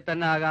കപ്പലിൽ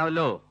തന്നെ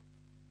ആകാമല്ലോ.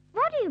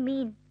 What do you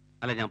mean?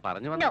 അല്ല, ഞാൻ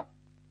പറഞ്ഞു No.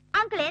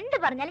 അങ്കിൾ എന്ത്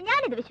പറഞ്ഞാലും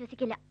ഞാനിത്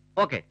വിശ്വസിക്കില്ല.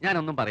 ഓക്കെ,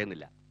 ഞാനൊന്നും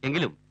പറയുന്നില്ല.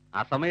 എങ്കിലും ആ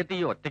സമയത്ത്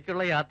ഈ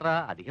ഒറ്റയ്ക്കുള്ള യാത്ര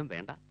അധികം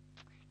വേണ്ട.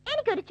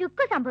 എനിക്കൊരു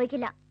ചുക്ക്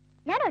സംഭവിക്കില്ല.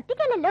 ഞാൻ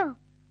ഒറ്റയ്ക്കല്ലല്ലോ.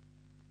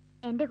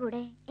 എന്റെ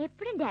കൂടെ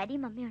എപ്പോഴും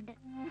ഡാഡിയും മമ്മിയുണ്ട്.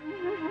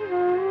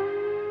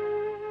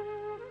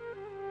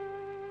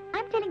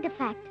 I'm telling the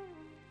fact.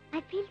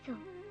 I feel so.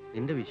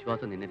 നിന്റെ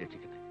വിശ്വാസം നിന്നെ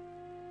രക്ഷിക്കട്ടെ.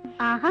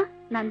 ആഹാ,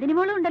 നന്ദിനി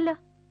മോളും ഉണ്ടല്ലോ.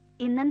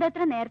 ഇന്നെന്താ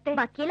എത്ര നേരത്തെ?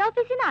 വക്കീൽ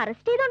ഓഫീസിൽ നിന്ന്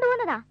അറസ്റ്റ് ചെയ്തോണ്ട്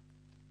പോകുന്നതാ.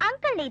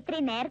 അങ്കിളിനെ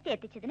ഇത്രയും നേരത്തെ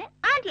എത്തിച്ചതിന്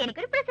ആന്റി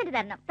എനിക്കൊരു പ്രസന്റ്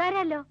തരണം.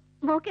 തരാലോ.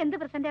 മോക്ക് എന്ത്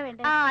പ്രസന്റാ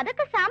വേണ്ടേ?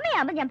 അതൊക്കെ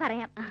സമയമാകുമ്പോ ഞാൻ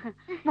പറയാം.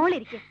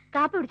 മോളിരിക്കെ,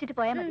 കാപ്പി കുടിച്ചിട്ട്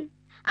പോയാ മതി.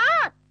 ആ,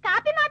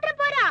 കാപ്പി മാത്രം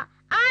പോരാ.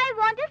 I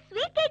want a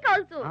sweet cake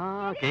also. ആ,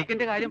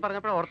 കേക്കിന്റെ കാര്യം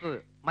പറഞ്ഞപ്പോഴാണ് ഓർത്തത്.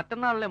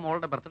 മറ്റന്നാളല്ലേ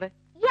മോളുടെ ബർത്ത്ഡേ?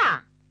 യാ,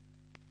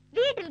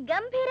 വീട്ടിൽ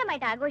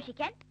ഗംഭീരമായിട്ട്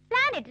ആഘോഷിക്കാൻ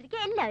പ്ലാൻ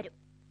ഇട്ടിരിക്കുക എല്ലാവരും,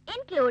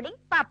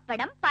 ഇൻക്ലൂഡിംഗ്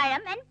പപ്പടം,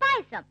 പഴം ആൻഡ്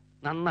പായസം.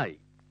 നന്നായി.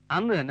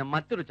 അന്ന് തന്നെ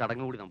മറ്റൊരു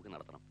ചടങ്ങ് കൂടി നമുക്ക്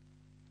നടത്തണം.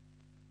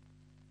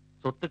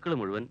 സ്വത്തുക്കൾ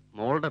മുഴുവൻ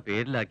മോളുടെ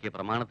പേരിലാക്കിയ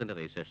പ്രമാണത്തിന്റെ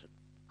രജിസ്ട്രേഷൻ.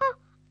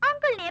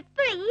 അങ്കിളിന്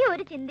എപ്പോഴും ഈ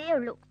ഒരു ചിന്തയേ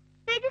ഉള്ളൂ.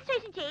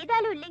 രജിസ്ട്രേഷൻ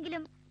ചെയ്താലും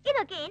ഇല്ലെങ്കിലും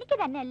ഇതൊക്കെ എനിക്ക്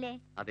തന്നെയല്ലേ?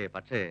 അതെ,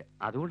 പക്ഷേ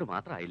അതുകൊണ്ട്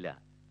മാത്രമായില്ല.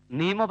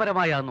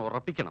 നിയമപരമായി അതൊന്ന്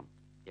ഉറപ്പിക്കണം.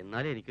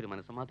 എന്നാലേ എനിക്കൊരു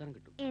മനസ്സമാധാനം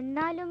കിട്ടും.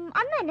 എന്നാലും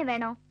അന്ന് തന്നെ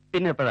വേണോ?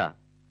 പിന്നെ എപ്പോഴാ?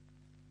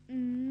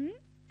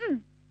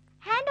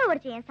 ഹാൻഡ് ഓവർ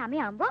ചെയ്യാൻ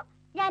സമയമാകുമ്പോ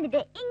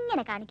ഞാനിത്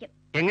ഇങ്ങനെ കാണിക്കും.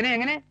 എങ്ങനെ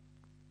എങ്ങനെ?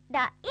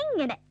 ദാ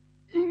ഇങ്ങനെ.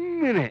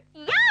 ഇങ്ങനെ?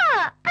 യാ.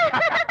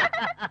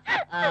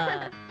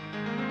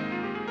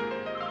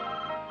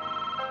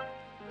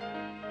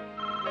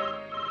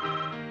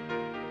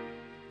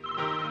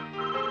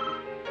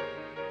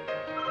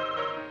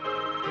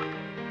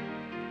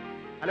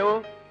 Hello,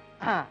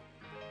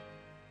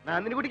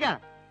 Nandini കുട്ടിക്കാ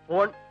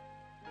phone.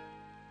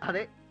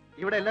 അതെ,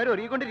 ഇവിടെ എല്ലാരും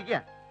ഒരുങ്ങിക്കൊണ്ടിരിക്കുക.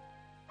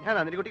 ഞാൻ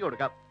നന്ദിനിക്കുട്ടിക്ക്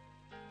കൊടുക്കാം.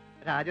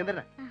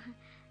 രാജേന്ദ്രനാ.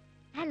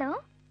 ഹലോ.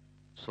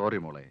 സോറി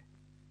മോളെ,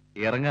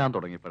 ഇറങ്ങാൻ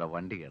തുടങ്ങിയപ്പോഴാ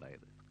വണ്ടി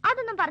കേടായത്.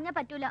 അതൊന്നും പറഞ്ഞാ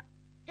പറ്റൂല.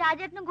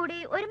 രാജേട്ടനും കൂടി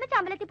ഒരുമിച്ച്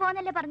അമ്പലത്തിൽ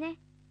പോവാന്നല്ലേ പറഞ്ഞേ?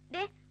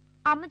 ദേ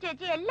അമ്മ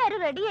ചേച്ചി എല്ലാരും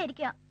റെഡി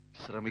ആയിരിക്കാം.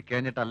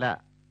 ശ്രമിക്കാഞ്ഞിട്ടല്ല,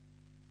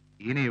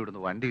 ഇനി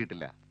ഇവിടുന്ന് വണ്ടി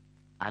കിട്ടില്ല.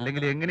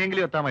 അല്ലെങ്കിൽ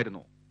എങ്ങനെയെങ്കിലും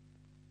എത്താമായിരുന്നു.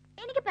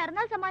 എനിക്ക്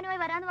പിറന്നാൾ സമ്മാനമായി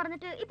വരാന്ന്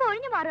പറഞ്ഞിട്ട് ഇപ്പൊ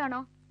ഒഴിഞ്ഞു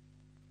മാറുകയാണോ?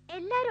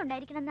 എല്ലാരും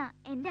ഉണ്ടായിരിക്കണമെന്നാ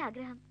എന്റെ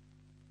ആഗ്രഹം.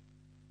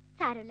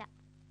 സാരമില്ല,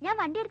 ഞാൻ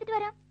വണ്ടി എടുത്തിട്ട്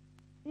വരാം.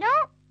 നോ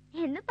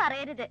എന്ന്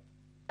പറയരുത്,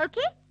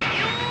 ഓക്കെ?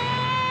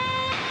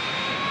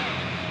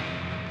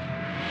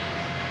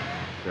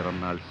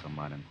 പിറന്നാൾ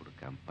സമ്മാനം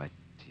കൊടുക്കാൻ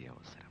പറ്റിയ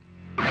അവസരം.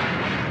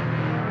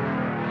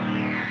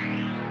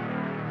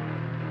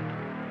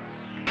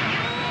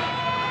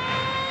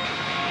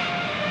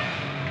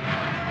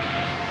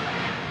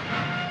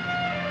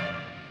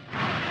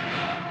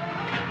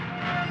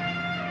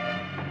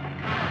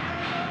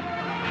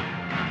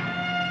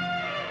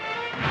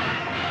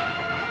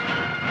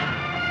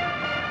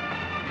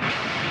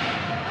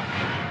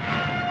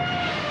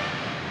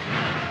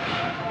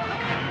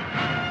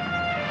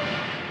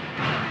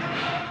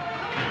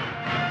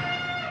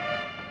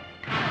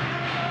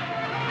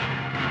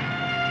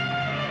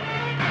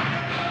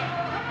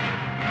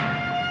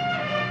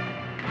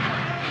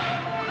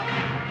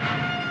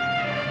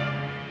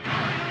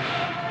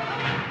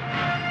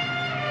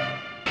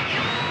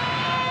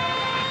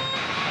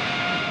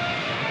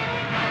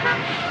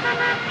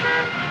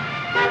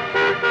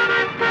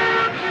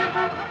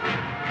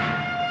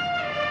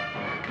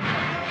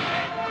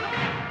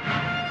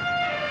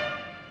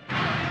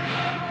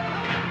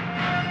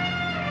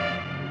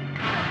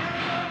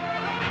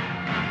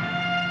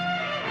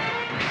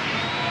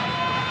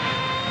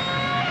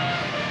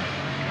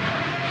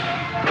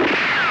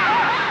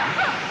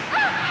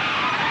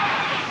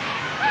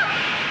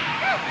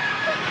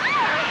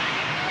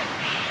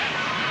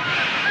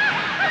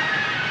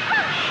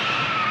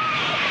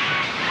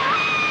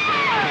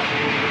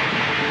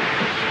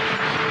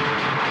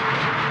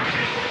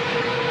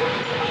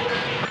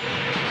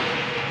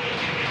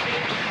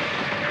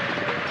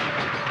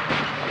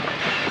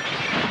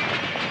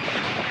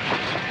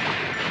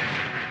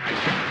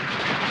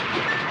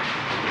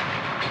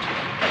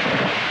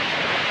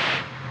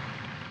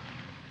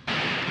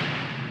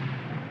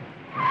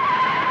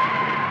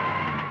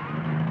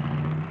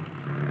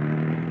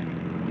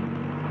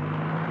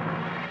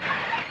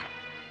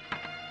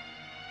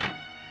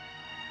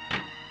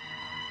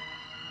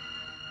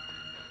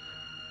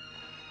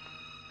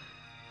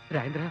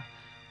 രാജേന്ദ്ര,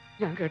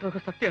 ഞാൻ കേട്ടതൊക്കെ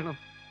സത്യമാണോ?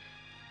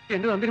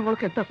 എന്റെ നന്ദിനി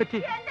മോൾക്ക് എന്താ പറ്റി?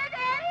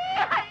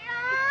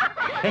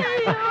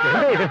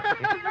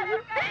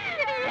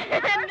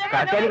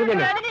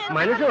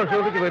 മനസ്സ്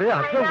വിഷമിച്ച് വെറുതെ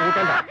അർത്ഥം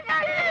കൂട്ടണ്ട.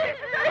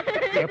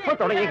 എപ്പോ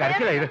തുടങ്ങി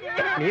കരച്ചിലായത്?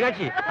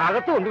 മീനാക്ഷി,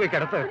 അകത്ത് കൊണ്ടുപോയി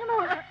കിടത്ത്.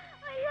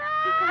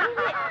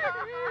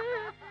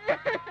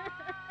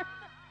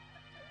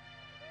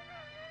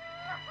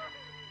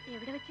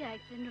 എവിടെ വെച്ച്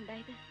ആക്സിഡന്റ്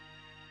ഉണ്ടായത്?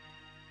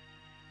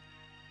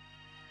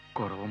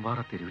 കുറവമ്പാറ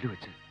തെരുവിൽ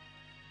വെച്ച്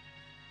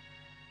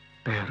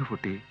ടയറ്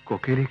പൊട്ടി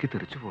കൊക്കയിലേക്ക്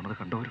തെറിച്ചു പോണത്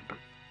കണ്ടവരുണ്ട്.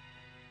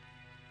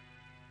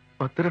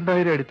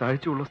 10,000 അടി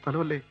താഴ്ചയുള്ള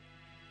സ്ഥലമല്ലേ,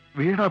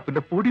 വീണാ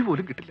പിന്നെ പൊടി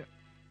പോലും കിട്ടില്ല.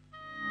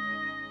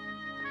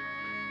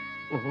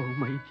 Oh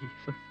my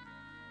Jesus.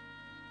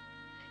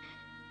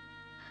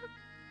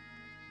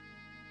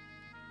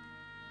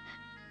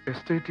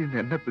 എസ്റ്റേറ്റിൽ നിന്ന്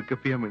എന്നെ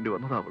പിക്കപ്പ് ചെയ്യാൻ വേണ്ടി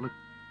വന്നത് അവള്.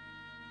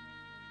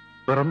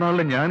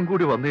 പിറന്നാളിന് ഞാൻ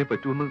കൂടി വന്നേ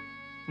പറ്റൂന്ന്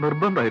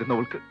നിർബന്ധമായിരുന്നു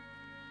അവൾക്ക്.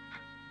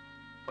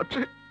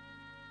 പക്ഷേ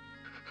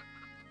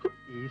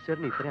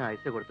ഈശ്വരന് ഇത്രയും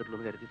ആഴ്ച കൊടുത്തിട്ടുള്ളൂ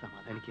കരുതി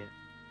സമാധാനിക്കുക,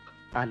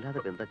 അല്ലാതെ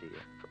എന്താ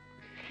ചെയ്യാ?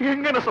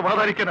 എങ്ങനെ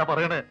സമാധാനിക്കാനാ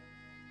പറയണേ?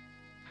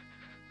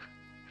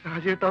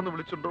 രാജേട്ടാന്ന്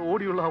വിളിച്ചുണ്ടോ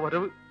ഓടിയുള്ള ആ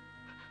വരവ്,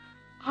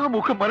 ആ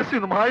മുഖം മനസ്സിൽ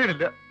നിന്ന്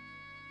മായണില്ല.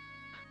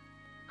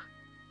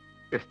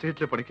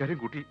 എസ്റ്റേറ്റിലെ പണിക്കാരെയും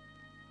കൂട്ടി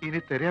ഇനി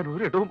തരാൻ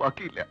ഒരിടവും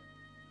ബാക്കിയില്ല.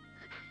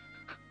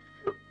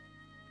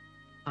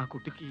 ആ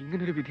കുട്ടിക്ക്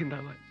ഇങ്ങനൊരു വിധി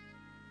ഉണ്ടാവാൻ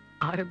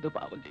ആരെന്തോ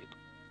പാവം ചെയ്തു.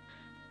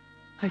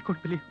 I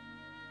കോണ്ട് believe.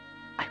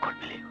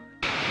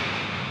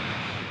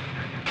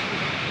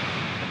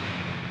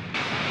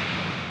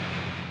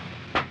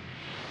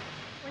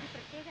 ഒരു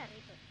പ്രത്യേക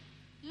അറിയിപ്പ്.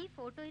 ഈ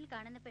ഫോട്ടോയിൽ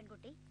കാണുന്ന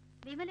പെൺകുട്ടി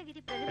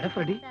വിമലഗിരി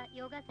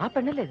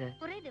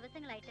കുറെ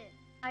ദിവസങ്ങളായിട്ട്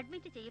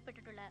അഡ്മിറ്റ്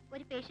ചെയ്യപ്പെട്ടിട്ടുള്ള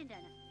ഒരു പേഷ്യന്റ്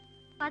ആണ്.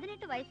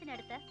 18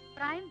 വയസ്സിനടുത്ത്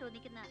പ്രായം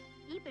തോന്നിക്കുന്ന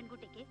ഈ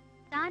പെൺകുട്ടിക്ക്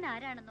താൻ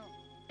ആരാണെന്നോ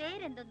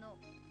പേരെന്തെന്നോ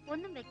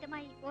ഒന്നും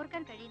വ്യക്തമായി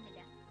ഓർക്കാൻ കഴിയുന്നില്ല.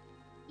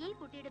 ഈ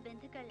കുട്ടിയുടെ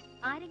ബന്ധുക്കൾ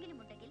ആരെങ്കിലും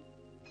ഉണ്ടെങ്കിൽ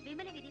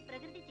വിമലഗിരി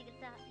പ്രകൃതി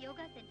ചികിത്സ യോഗ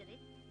സെന്ററിൽ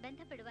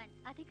ബന്ധപ്പെടുവാൻ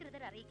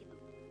അധികൃതർ അറിയിക്കുന്നു.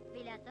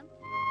 വിലാസം: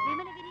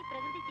 വിമലഗിരി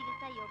പ്രകൃതി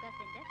ചികിത്സ യോഗ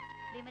സെന്റർ,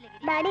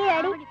 വിമലഗിരി.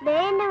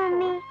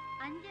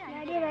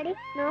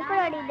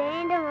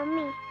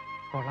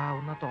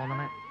 കൊള്ളാവുന്ന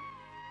തോന്നണേ.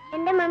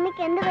 എന്റെ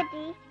മമ്മിക്ക് എന്ത്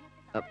പറ്റി?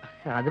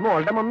 അത്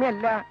മോളുടെ മമ്മി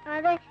അല്ല.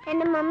 അതെ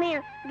എന്റെ മമ്മിയാ.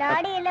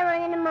 ഡാഡി അല്ല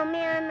പറഞ്ഞ എന്റെ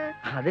മമ്മിയാന്ന്.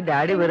 അത്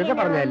ഡാഡി വെറുതെ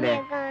പറഞ്ഞല്ലേ.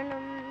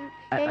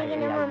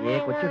 അയ്യേ,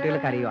 കൊച്ചുകുട്ടികൾ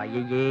കരയോ?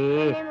 അയ്യേ,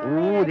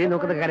 ഊതേ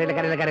നോക്കുന്നത് കരയില്ല.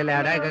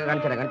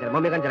 കാണിച്ചാ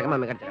മമ്മി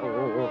കാണിച്ചാ. ഓ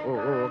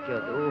ഓക്കെ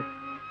ഓക്കെ.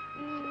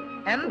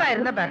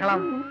 എന്തായിരുന്നു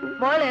ബഹളം?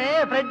 മോള്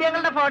ഫ്രെഡി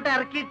ഞങ്ങളുടെ ഫോട്ടോ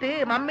ഇറക്കിയിട്ട്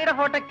മമ്മിയുടെ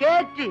ഫോട്ടോ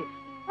കേറ്റി.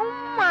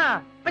 ഉമ്മ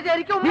ഇപ്പൊ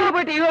ശരിക്കും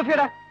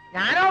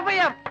ഞാൻ ഓഫ്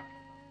ചെയ്യാം.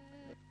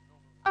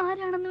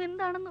 ആരാണെന്നും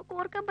എന്താണെന്നും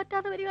ഓർക്കാൻ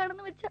പറ്റാതെ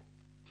വരികയാണെന്ന് വെച്ച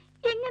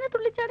എങ്ങനെ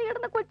തുള്ളിച്ചാടി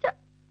കിടന്ന കൊച്ച.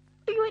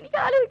 അയ്യോ, എനിക്ക്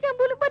ആലോചിക്കാൻ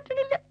പോലും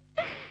പറ്റണില്ല.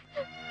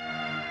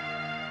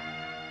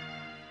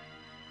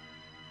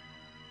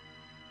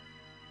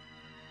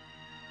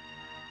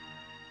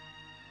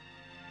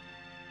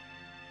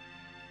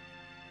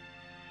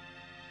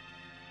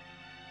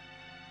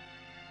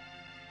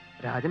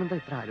 രാജനെന്താ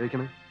ഇത്ര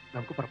ആലോചിക്കണേ?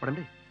 നമുക്ക്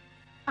പുറപ്പെടണ്ടേ?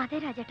 അതെ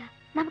രാജേട്ടാ,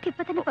 നമുക്ക്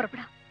ഇപ്പൊ തന്നെ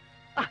പുറപ്പെടാം.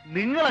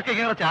 നിങ്ങളൊക്കെ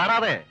ഇങ്ങനെ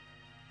ചാടാതെ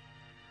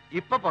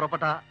ഇപ്പൊ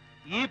പുറപ്പെട്ട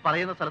ഈ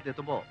പറയുന്ന സ്ഥലത്ത്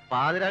എത്തുമ്പോ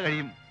പാതിര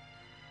കഴിയും.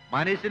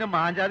 മനുഷ്യന്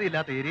മാഞ്ചാതി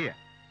ഇല്ലാത്ത ഏരിയ.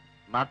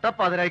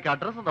 നട്ടപ്പാതിരായിക്ക്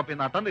അഡ്രസ്സും തപ്പി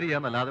നട്ടം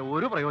തിരിയാന്നല്ലാതെ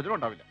ഒരു പ്രയോജനം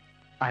ഉണ്ടാവില്ല.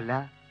 അല്ല,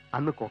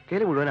 അന്ന്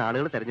കൊക്കയില് മുഴുവൻ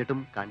ആളുകൾ തെരഞ്ഞിട്ടും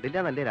കണ്ടില്ല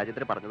എന്നല്ലേ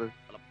രാജേന്ദ്രൻ പറഞ്ഞത്?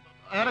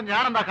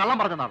 ഞാനെന്താ കള്ളം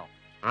പറഞ്ഞതാണോ?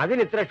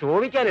 അതിനിത്ര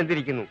ശോഭിക്കാൻ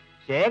എന്തിരിക്കുന്നു?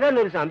 ശേഖരൻ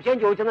ഒരു സംശയം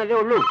ചോദിച്ചെന്നല്ലേ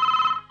ഉള്ളൂ.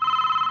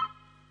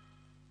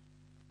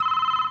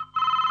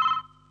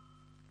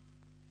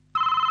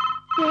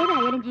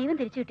 ഏതായാലും ജീവൻ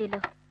തിരിച്ചു കിട്ടിയല്ലോ,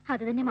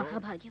 അത് തന്നെ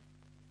മഹാഭാഗ്യം.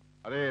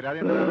 അതെ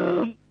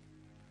രാജേന്ദ്രൻ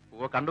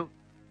കണ്ടു.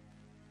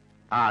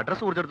 ആ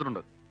അഡ്രസ്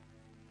കുറിച്ചെടുത്തിട്ടുണ്ട്.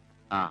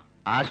 ആ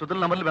ആശുപത്രി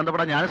നമ്പറിൽ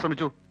ബന്ധപ്പെടാൻ ഞാൻ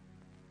ശ്രമിച്ചു.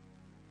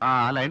 ആ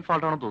ലൈൻ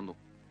ഫാൾട്ട് ആണെന്ന് തോന്നുന്നു.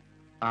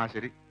 ആ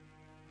ശരി,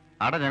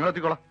 ആടെ ഞങ്ങൾ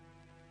എത്തിക്കോളാം.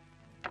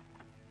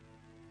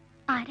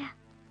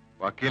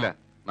 വക്കീല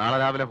നാളെ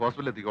രാവിലെ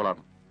ഹോസ്പിറ്റലിൽ എത്തിക്കോളാം.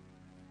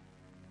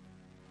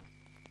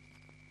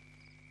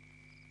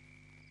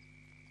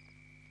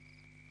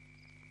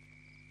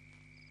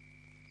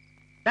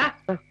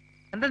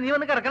 എന്താ നീ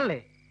വന്ന് കിടക്കണല്ലേ?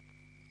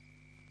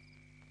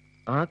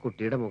 ആ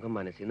കുട്ടിയുടെ മുഖം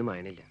മനസ്സിൽ നിന്ന്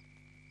മായണില്ല.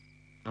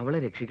 അവളെ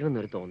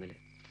രക്ഷിക്കണമെന്നൊരു തോന്നല്.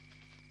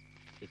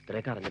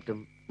 ഇത്രയൊക്കെ അറിഞ്ഞിട്ടും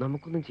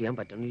നമുക്കൊന്നും ചെയ്യാൻ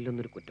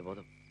പറ്റണില്ലെന്നൊരു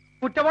കുറ്റബോധം.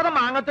 കുറ്റബോധം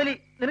മാങ്ങത്തൊലി.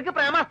 നിനക്ക്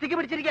പ്രേമ അസ്ഥിക്ക്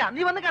പിടിച്ചിരിക്കുക.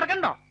 നീ വന്ന്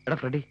കിടക്കണ്ടോ? എടാ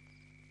ഫ്രെഡി,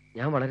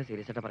 ഞാൻ വളരെ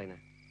സീരിയസ് ആയിട്ടാ പറയുന്നത്.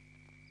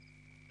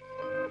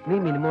 നീ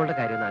മിനിമോളുടെ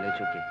കാര്യം ഒന്ന്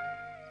ആലോചിച്ച് നോക്കിയേ.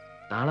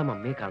 നാളെ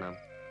മമ്മിയെ കാണാം,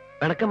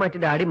 പിണക്കം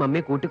മാറ്റി ഡാഡി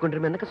മമ്മിയെ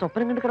കൂട്ടിക്കൊണ്ടിരുമ്പോ എന്നൊക്കെ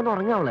സ്വപ്നം കണ്ട് കിടന്ന്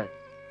ഉറങ്ങാ അവള്.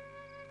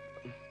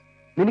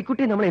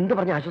 നിനിക്കുട്ടി നമ്മൾ എന്ത്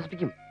പറഞ്ഞ്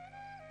ആശ്വസിപ്പിക്കും?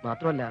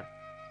 മാത്രമല്ല,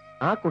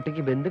 ആ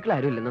കുട്ടിക്ക് ബന്ധുക്കൾ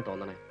ആരും ഇല്ലെന്ന്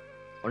തോന്നണേ.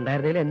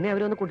 ഉണ്ടായിരുന്നേലും എന്നെ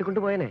അവരൊന്ന്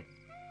കൂട്ടിക്കൊണ്ടു പോയനെ.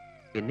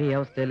 പിന്നെ ഈ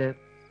അവസ്ഥയില്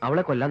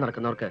അവളെ കൊല്ലാൻ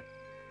നടക്കുന്നവർക്ക്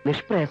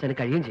നിഷ്പ്രയാസന്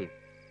കഴിയും ചെയ്യും.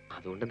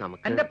 അതുകൊണ്ട്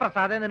നമുക്ക് എന്റെ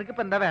പ്രസാദേ, നിനക്ക്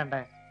ഇപ്പൊ എന്താ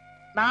വേണ്ടേ?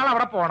 നാളെ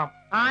അവിടെ പോണം.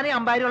 ആനയും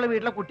അമ്പാരിയുള്ള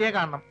വീട്ടിലെ കുട്ടിയെ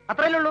കാണണം.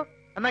 അത്രയല്ലേ ഉള്ളൂ.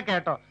 എന്നാ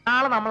കേട്ടോ,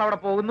 നാളെ നമ്മൾ അവിടെ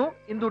പോകുന്നു,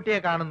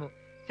 ഇന്ദുട്ടിയെ കാണുന്നു.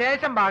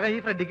 ശേഷം ഭാഗം ഈ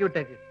ഫ്രെഡിക്ക്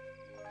വിട്ടേക്ക്.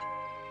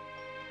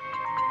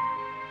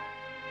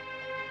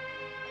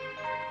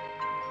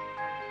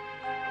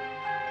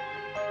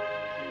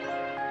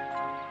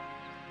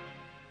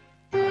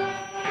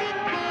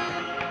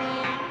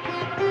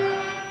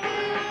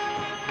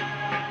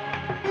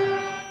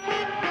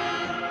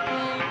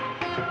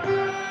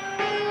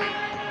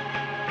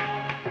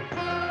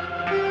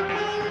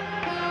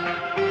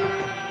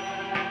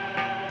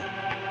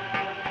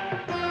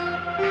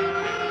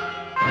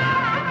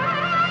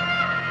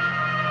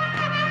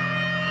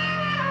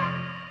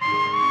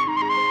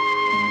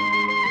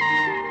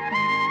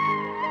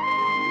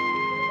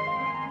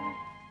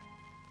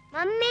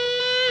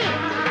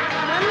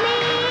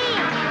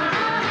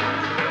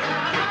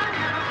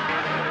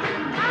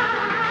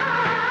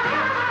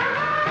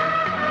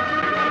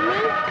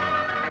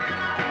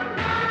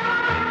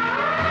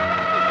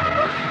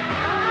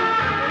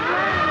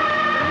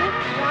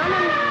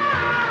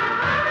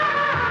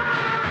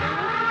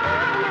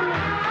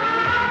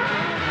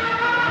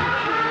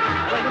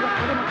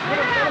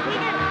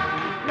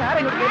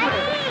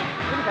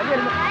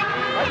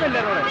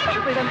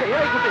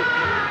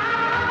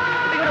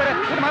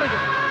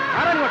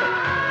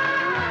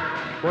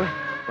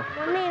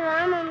 മമ്മി വാ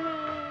മമ്മി.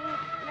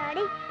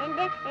 ഡാഡി,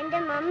 എന്റെ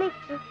മമ്മി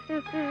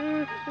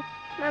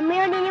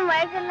മമ്മിയോട് ഇനി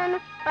വഴക്കല്ലെന്ന്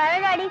പറ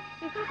ഡാഡി.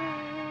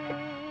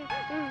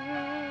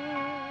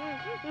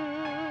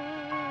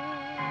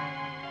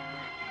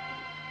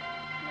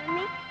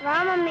 മമ്മി വാ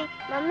മമ്മി.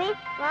 മമ്മി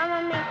വാ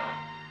മമ്മി.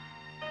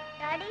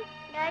 ഡാഡി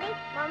ഡാഡി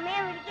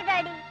മമ്മിയെ വിളിക്ക്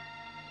ഡാഡി.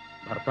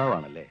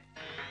 ഭർത്താവാണല്ലേ?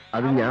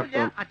 അത്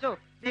ഞാൻ അച്ചോ,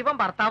 ദീപം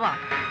ഭർത്താവാ.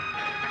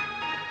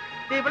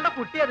 ദീപന്റെ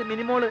കുട്ടി അത്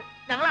മിനിമോള്.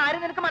 ഞങ്ങൾ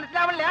ആരും നിനക്ക്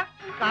മനസ്സിലാവില്ല.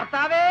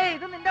 കർത്താവേ,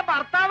 ഇത് നിന്റെ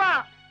ഭർത്താവാ.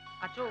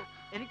 അച്ചോ,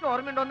 എനിക്ക്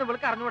ഓർമ്മയുണ്ടോന്ന്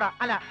ഇവൾക്ക് അറിഞ്ഞൂടാ.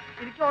 അല്ല,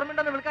 എനിക്ക്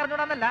ഓർമ്മയുണ്ടോന്ന് ഇവൾക്ക്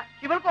അറിഞ്ഞൂടാന്നല്ല,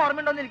 ഇവൾക്ക്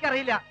ഓർമ്മയുണ്ടോന്ന്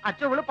എനിക്കറിയില്ല.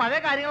 അച്ചോ, ഇവള് പഴയ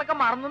കാര്യങ്ങളൊക്കെ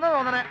മറന്നു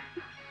തോന്നണേ.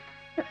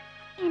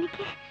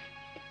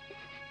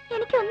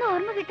 എനിക്കൊന്നും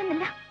ഓർമ്മ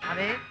കിട്ടുന്നില്ല.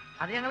 അതെ,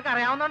 അത് ഞങ്ങൾക്ക്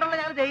അറിയാവുന്നോണ്ടല്ലോ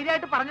ഞങ്ങൾ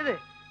ധൈര്യമായിട്ട് പറഞ്ഞത്.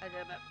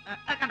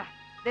 കണ്ട,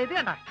 ഇത്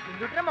കണ്ട,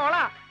 ഇന്ദുട്ടിന്റെ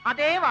മോളാ.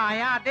 അതേ വായ,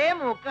 അതേ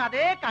മൂക്ക്,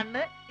 അതേ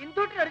കണ്ണ്.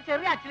 ഇന്ദുട്ടിന് ഒരു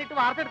ചെറിയ അച്ചിലിട്ട്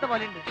വാർത്തെടുത്ത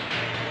പോലെ ഉണ്ട്.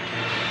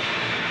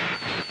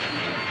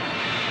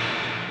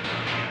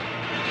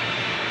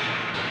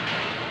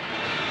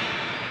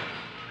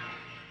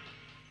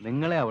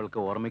 നിങ്ങളെ അവൾക്ക്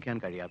ഓർമ്മിക്കാൻ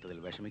കഴിയാത്തതിൽ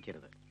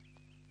വിഷമിക്കരുത്.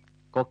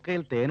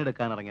 കൊക്കയിൽ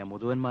തേനെടുക്കാനിറങ്ങിയ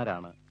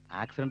മുതുവന്മാരാണ്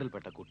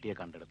ആക്സിഡന്റിൽപ്പെട്ട കുട്ടിയെ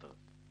കണ്ടെടുത്തത്.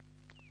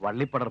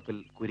 വള്ളിപ്പടർപ്പിൽ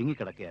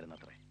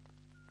കുരുങ്ങിക്കിടക്കുകയായിരുന്നത്രേ.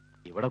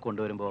 ഇവിടെ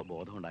കൊണ്ടുവരുമ്പോൾ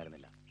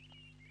ബോധമുണ്ടായിരുന്നില്ല.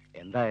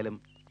 എന്തായാലും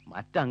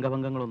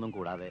മറ്റംഗഭംഗങ്ങളൊന്നും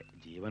കൂടാതെ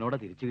ജീവനോടെ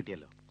തിരിച്ചു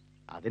കിട്ടിയല്ലോ.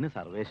 അതിന്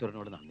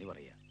സർവേശ്വരനോട് നന്ദി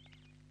പറയുക.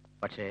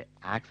 പക്ഷേ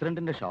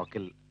ആക്സിഡന്റിന്റെ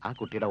ഷോക്കിൽ ആ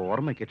കുട്ടിയുടെ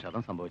ഓർമ്മയ്ക്ക്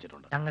ക്ഷതം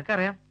സംഭവിച്ചിട്ടുണ്ട്.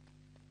 ഞങ്ങൾക്കറിയാം.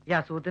 ഈ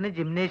അസുഖത്തിന്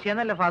ജിംനേഷ്യ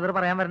എന്നല്ല ഫാദർ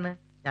പറയാൻ വരുന്നത്.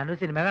 ഞാനൊരു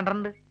സിനിമ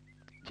കണ്ടിട്ടുണ്ട്.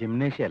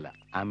 ജിംനേഷ്യ അല്ല,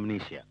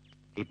 amnesia.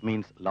 It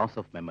means loss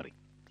of memory.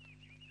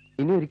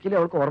 ഇനി ഒരിക്കലും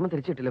അവൾക്ക് ഓർമ്മ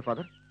തിരിച്ചു കിട്ടില്ലേ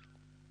ഫാദർ?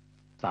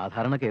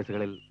 സാധാരണ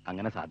കേസുകളിൽ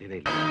അങ്ങനെ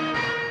സാധ്യതയില്ല.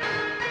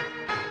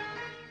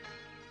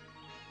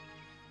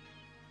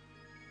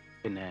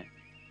 പിന്നെ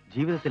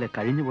ജീവിതത്തിലെ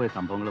കഴിഞ്ഞുപോയ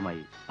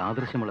സംഭവങ്ങളുമായി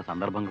സാദൃശ്യമുള്ള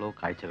സന്ദർഭങ്ങളോ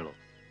കാഴ്ചകളോ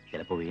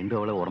ചിലപ്പോൾ വീണ്ടും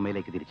അവളെ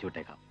ഓർമ്മയിലേക്ക്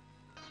തിരിച്ചുവിട്ടേക്കാം.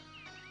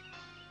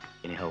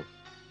 Anyhow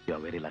you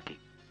are very lucky.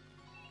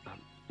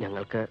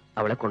 ഞങ്ങൾക്ക്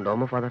അവളെ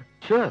കൊണ്ടുപോകുമോ ഫാദർ?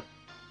 ഷുവർ.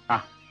 ആ,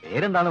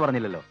 പേരെന്താന്ന്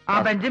പറഞ്ഞില്ലല്ലോ. ആ,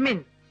 ബെഞ്ചമിൻ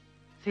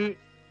സി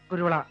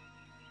കുരുവിള.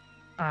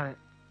 അതെ.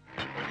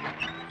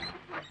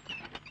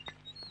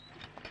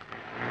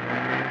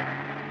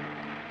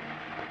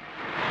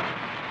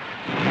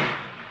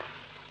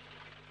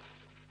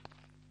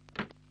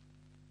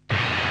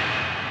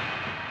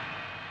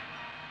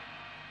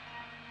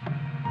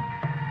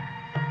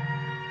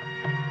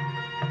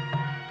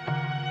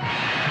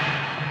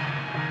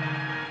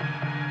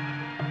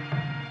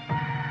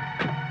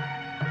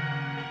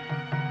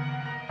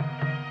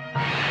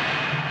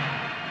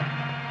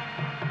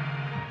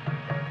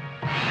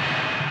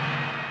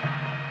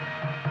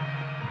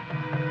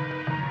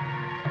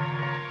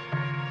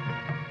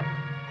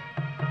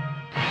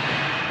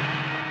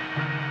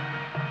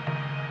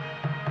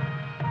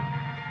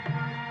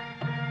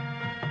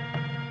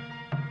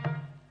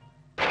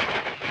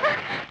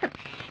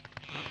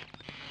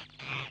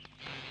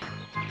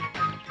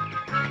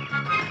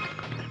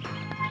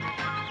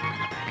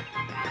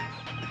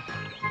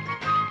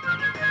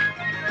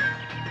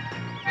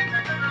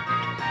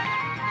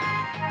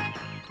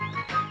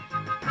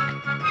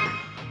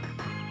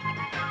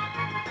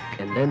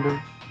 എന്ത്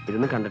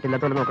ഇതൊന്നും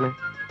കണ്ടിട്ടില്ലാത്ത പോലെ നോക്കണേ.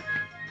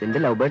 എന്റെ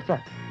ലവ് ബേർഡ്സാ.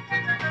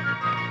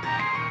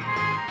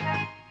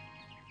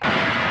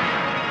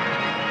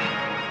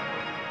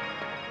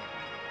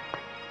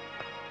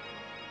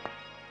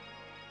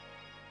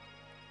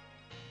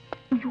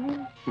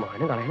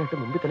 മാനം കളയാനായിട്ട്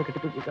മുമ്പിൽ തന്നെ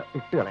കെട്ടിപ്പിടിച്ച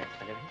ഇട്ട് കളയാൻ.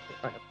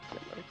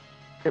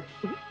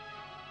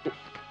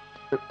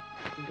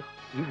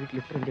 ഈ വീട്ടിൽ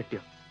ഇത്രയും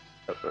കെട്ടിയോ?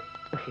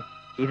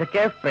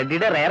 ഇതൊക്കെ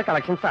ഫ്രെഡിയുടെ റെയർ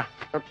കളക്ഷൻസാ.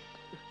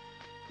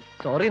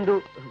 സോറി എന്തു,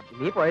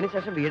 നീ പോയതിനു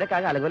ശേഷം വീടൊക്കെ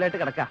ആകെ അലങ്കോലായിട്ട്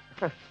കിടക്കാ.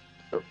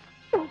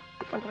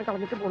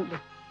 കളഞ്ഞിട്ട് പോകുന്നുണ്ട്.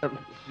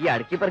 ഈ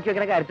അടുക്കി പെറുക്കി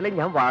വെക്കുന്ന കാര്യത്തിൽ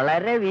ഞാൻ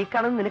വളരെ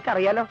വീക്കാണെന്ന്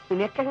നിനക്കറിയാലോ.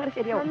 നിനക്ക് അങ്ങനെ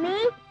ശരിയാവും.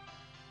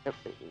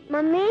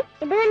 മമ്മി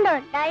ഇത് കണ്ടോ,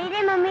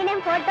 ഡാഡിയുടെ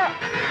മമ്മീയുടെയും ഫോട്ടോ.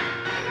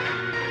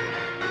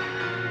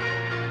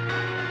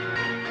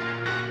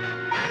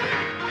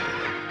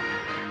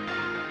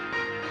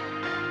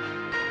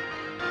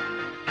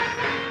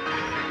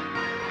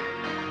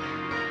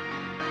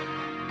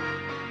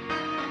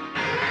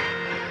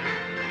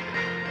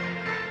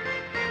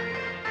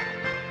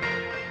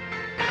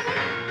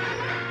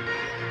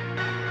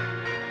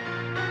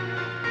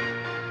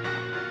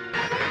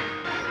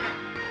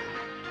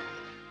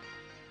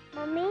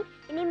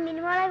 ഇനി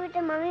മിനിമോളെ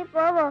വിട്ട് മമ്മി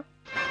പോവോ?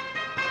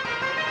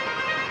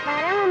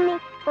 പറ മമ്മി,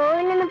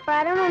 പോവില്ലെന്ന്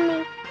പറ മമ്മി.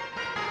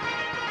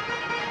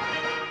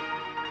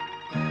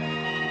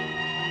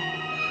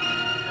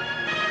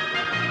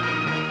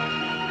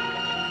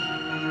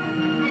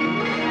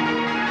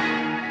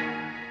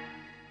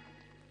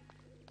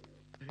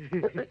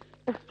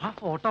 ആ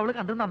ഫോട്ടോ അവള്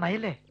കണ്ടത്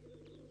നന്നായില്ലേ?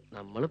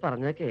 നമ്മൾ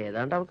പറഞ്ഞൊക്കെ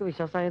ഏതാണ്ട് അവൾക്ക്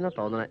വിശ്വാസമായെന്നാ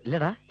തോന്നണേ.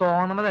 ഇല്ലടാ,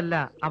 തോന്നണതല്ല,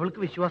 അവൾക്ക്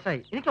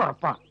വിശ്വാസമായി. എനിക്ക്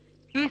ഉറപ്പാ.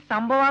 ഈ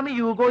സംഭവാമി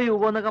യൂഗോ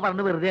യൂഗോ എന്നൊക്കെ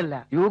പറഞ്ഞ് വെറുതെ അല്ല.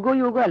 യുഗോ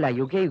യുഗോ അല്ല,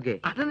 യുഗേ യുഗേ.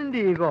 അത് നിന്റെ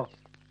ഈഗോ.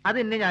 അത്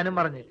എന്നെ ഞാനും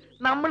പറഞ്ഞ്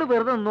നമ്മൾ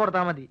വെറുതെ നിന്ന്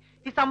കൊടുത്താൽ മതി.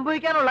 ഈ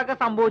സംഭവിക്കാനുള്ളതൊക്കെ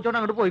സംഭവിച്ചോണ്ട്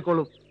അങ്ങോട്ട്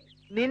പോയിക്കോളും.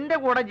 നിന്റെ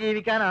കൂടെ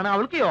ജീവിക്കാനാണ്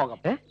അവൾക്ക് യോഗം.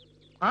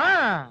 ആ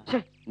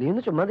നീ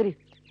ഒന്ന് ചുമ്മാതിരി.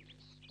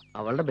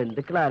 അവളുടെ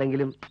ബന്ധുക്കൾ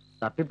ആരെങ്കിലും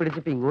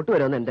തപ്പിപ്പിടിച്ചിപ്പോ ഇങ്ങോട്ട്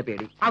വരുമെന്ന് എന്റെ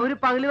പേടി. അവര്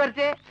പകല്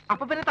വരച്ചേ,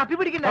 അപ്പൊ പിന്നെ തപ്പി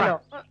പിടിക്കണ്ടല്ലോ.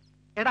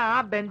 എടാ, ആ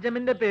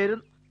ബെഞ്ചമിന്റെ പേരും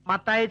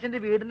മത്തായച്ചന്റെ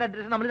വീടിന്റെ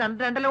അഡ്രസ് നമ്മൾ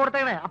രണ്ടല്ലേ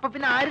കൊടുത്തേക്കണേ. അപ്പൊ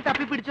പിന്നെ ആര്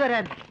തപ്പി പിടിച്ചു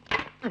വരാൻ?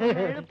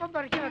 എളുപ്പം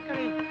പറിച്ചു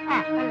വെക്കണേ.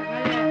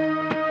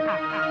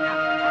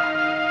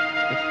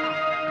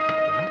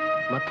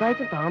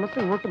 മത്തായച്ചൻ താമസം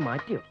ഇങ്ങോട്ട്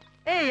മാറ്റിയോ?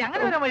 ഏയ്,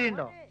 അങ്ങനെ വരാൻ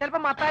വഴിയുണ്ടോ? ചിലപ്പോ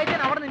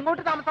മത്തായച്ചൻ അവിടെ നിന്ന്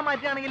ഇങ്ങോട്ട് താമസം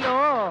മാറ്റുകയാണെങ്കിലോ.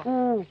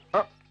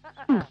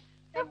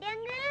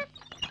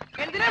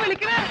 എന്തിനാ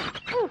വിളിക്കണേ?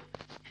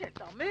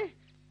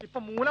 ഇപ്പൊ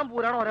മൂലം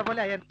പൂരാണ്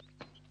ഒരേപോലെ അയ്യൻ.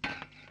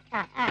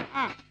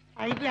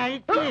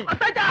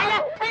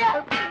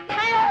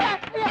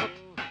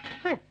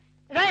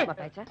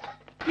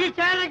 ഈ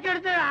ചേരൊക്കെ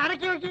എടുത്ത്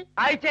അടക്കി വെക്കി.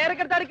 ആ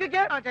ചേരക്കെടുത്ത് അടക്കി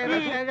വെക്കാം.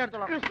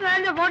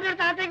 കൃഷ്ണന്റെ ഫോട്ടോ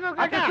എടുത്ത് അകത്തേക്ക്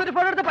വെക്കാം.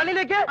 ഫോട്ടോ എടുത്ത്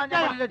പള്ളിയിലേക്ക്.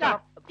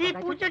 ഈ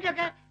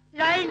പൂച്ചട്ടിയൊക്കെ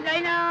ലൈൻ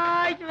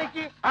ലൈനായിട്ട്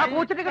വെച്ച്. ആ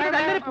പൂച്ചട്ടി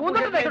നല്ലൊരു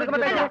പൂന്തോട്ടം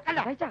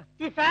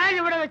ഈ ഫാൻ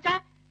ഇവിടെ വെച്ചാ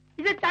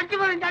ഇത് തട്ടി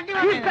പറയും.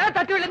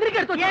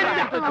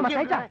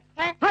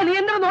 നീ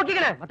എന്താ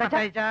നോക്കിക്കണേ?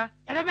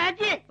 എടാ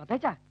മാറ്റി,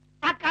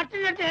 ആ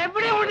കട്ടിലിട്ട്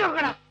എവിടെ കൊണ്ട്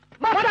നോക്കണം.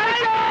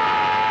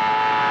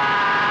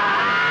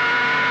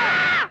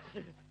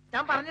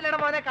 ഞാൻ പറഞ്ഞില്ലേടാ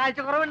മോനെ, കാഴ്ച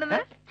കുറവുണ്ടെന്ന്.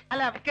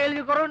 അല്ല,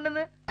 കേൾവി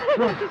കുറവുണ്ടെന്ന്.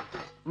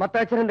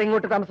 മത്തായച്ചൻ എന്താ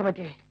ഇങ്ങോട്ട് താമസം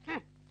മാറ്റിയേ?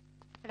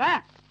 എടാ,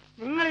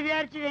 നിങ്ങൾ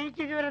വിചാരിച്ചത്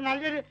എനിക്ക് ഇതുവരെ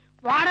നല്ലൊരു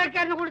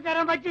വാടകക്കാരന് കൂടി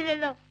തരാൻ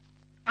പറ്റില്ലല്ലോ.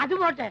 അത്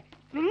പോട്ടെ,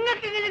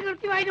 നിങ്ങൾക്ക് ഇങ്ങനെ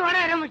കൃത്യമായിട്ട്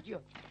വാടക തരാൻ പറ്റുമോ?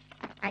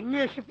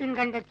 അന്വേഷിപ്പിൻ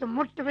കണ്ടെത്തും,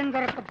 മുട്ടുപിൻ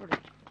തുറക്കപ്പെടും.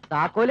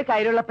 താക്കോല്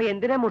കയ്യിലുള്ളപ്പോ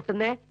എന്തിനാ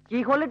മുട്ടുന്നേ?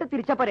 കീഹോളിട്ട്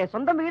തിരിച്ചാ പോരെ,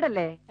 സ്വന്തം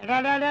വീടല്ലേ.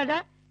 എടാ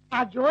ആ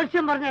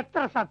ജോത്സ്യം പറഞ്ഞ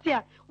എത്ര സത്യ.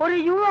 ഒരു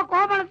യുവ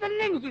കോമളം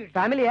തന്നെ എനിക്ക് കിട്ടും.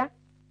 ഫാമിലിയാ?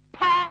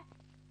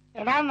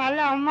 എടാ നല്ല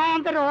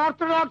ഒന്നാമത്തെ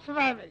ഓർത്തഡോക്സ്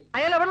ഫാമിലി.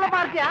 അയാൾ എവിടെയുള്ള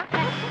പാർട്ടിയാ?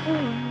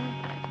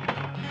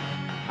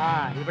 ആ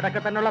ഇവിടൊക്കെ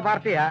തന്നെയുള്ള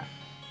പാർട്ടിയാ.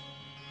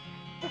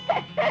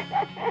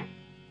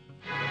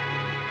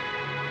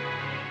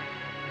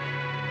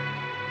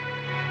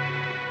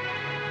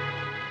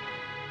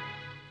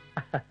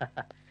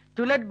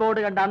 ടുലറ്റ് ബോർഡ്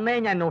കണ്ട് അന്നേ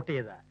ഞാൻ നോട്ട്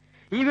ചെയ്ത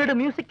ഈ വീട്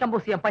മ്യൂസിക്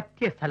കമ്പോസ് ചെയ്യാൻ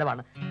പറ്റിയ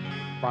സ്ഥലമാണ്.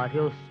 But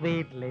your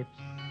sweet lips,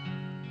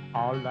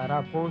 all that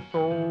are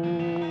so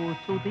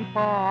to the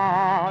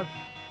past,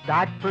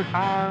 that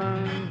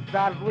pretends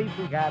that we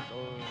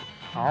together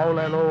all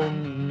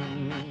alone.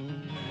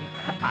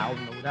 I'll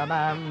know the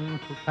man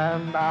to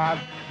stand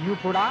that you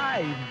could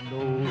I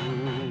know,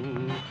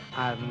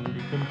 and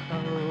you can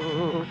tell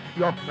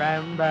your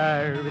friend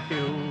there with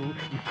you.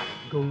 You have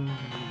to go.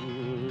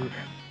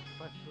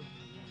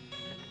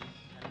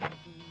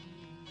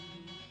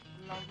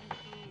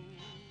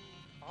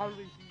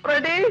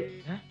 Ready?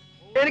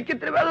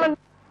 എനിക്കിത്തിരി വെള്ളം.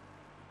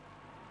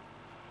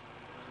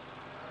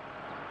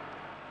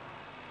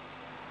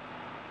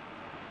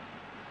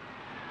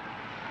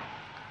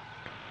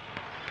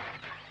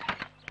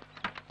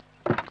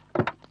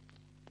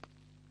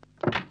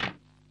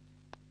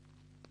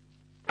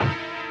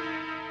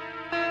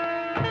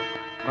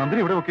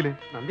 നന്ദിനി ഇവിടെ വക്കീലേ?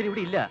 നന്ദിനി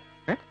ഇവിടെ ഇല്ല.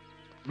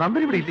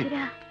 നന്ദിനി ഇവിടെ ഇല്ലേ?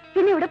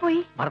 പിന്നെ ഇവിടെ പോയി?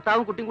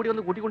 ഭർത്താവും കുട്ടിയും കൂടി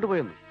ഒന്ന്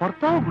കൂട്ടിക്കൊണ്ടുപോയെന്ന്.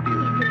 ഭർത്താവും കുട്ടിയോ?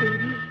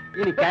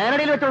 ഇനി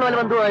കാനഡയിൽ വെച്ചുള്ള വല്ല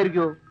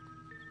ബന്ധുവായിരിക്കോ?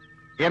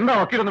 എന്താ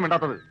വക്കീലൊന്നും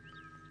മിണ്ടാത്തത്?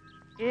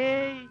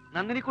 ഏയ്,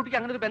 നന്ദിനിക്കുട്ടിക്ക്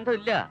അങ്ങനെ ഒരു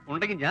ബന്ധമില്ല.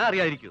 ഉണ്ടെങ്കിൽ ഞാൻ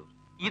അറിയാതിരിക്കൂ.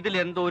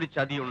 ഇതിലെന്തോ ഒരു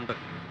ചതിയുണ്ട്.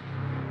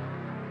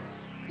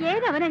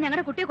 ഏതവനാ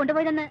ഞങ്ങളുടെ കുട്ടിയെ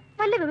കൊണ്ടുപോയതെന്ന്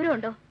വല്ല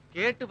വിവരമുണ്ടോ?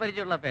 കേട്ട്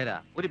പരിചയമുള്ള പേരാ,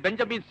 ഒരു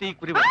ബെഞ്ചമിൻ സി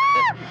കുരുവൻ.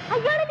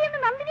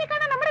 നന്ദിനിയെ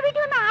കാണാൻ നമ്മുടെ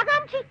വീട്ടിൽ വന്ന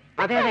ആകാംക്ഷി.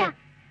 അതെ അതെ,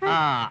 ആ,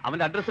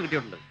 അവന്റെ അഡ്രസ്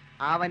കിട്ടിയിട്ടുണ്ട്.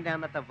 അവന്റെ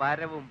അന്നത്തെ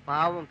വരവും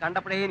പാവവും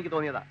കണ്ടപ്പോഴേ എനിക്ക്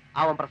തോന്നിയതാ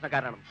അവൻ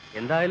പ്രശ്നക്കാരാണ്.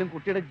 എന്തായാലും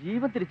കുട്ടിയുടെ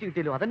ജീവൻ തിരിച്ചു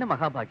കിട്ടിയല്ലോ, അതന്നെ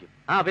മഹാഭാഗ്യം.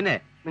 ആ പിന്നെ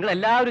നിങ്ങൾ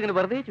എല്ലാവരും ഇങ്ങനെ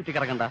വെറുതെ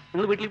ചുറ്റിക്കിടക്കണ്ട.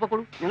 നിങ്ങൾ വീട്ടിൽ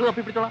പൊക്കോളൂ, ഞങ്ങൾ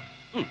തപ്പി പിടിച്ചോളാം.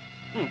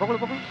 പൊക്കോളൂ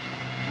പൊക്കോളൂ.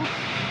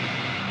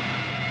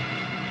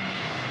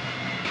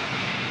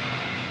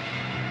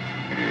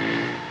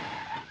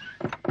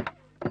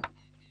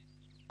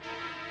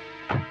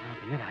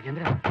 പിന്നെ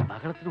രാജേന്ദ്ര,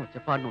 ബഹളത്തിനും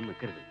ഒച്ചപ്പാടിനും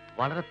നിൽക്കരുത്.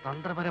 വളരെ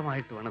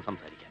തന്ത്രപരമായിട്ട് വേണം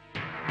സംസാരിക്കാൻ.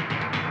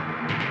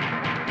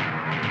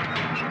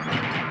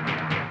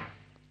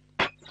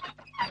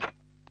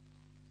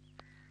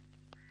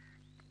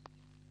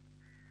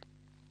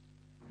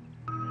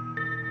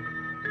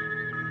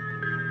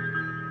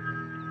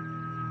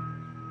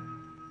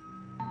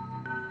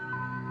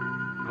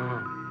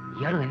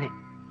 ഇയാള് തന്നെ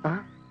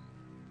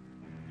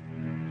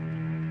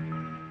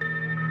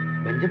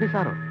ബെഞ്ചമിൻ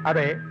സാറോ?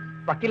 അതെ.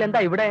 വക്കീൽ എന്താ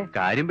ഇവിടെ?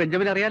 കാര്യം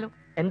ബെഞ്ചമിൻ അറിയാലോ.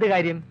 എന്ത്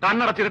കാര്യം?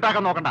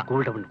 കണ്ണടച്ചിട്ടാക്കാൻ നോക്കണ്ട.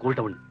 Cool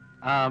town.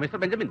 മിസ്റ്റർ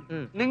ബെഞ്ചമിൻ,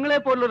 നിങ്ങളെ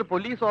പോലുള്ള ഒരു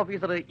പോലീസ്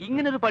ഓഫീസർ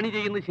ഇങ്ങനെ ഒരു പണി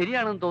ചെയ്യുന്നത്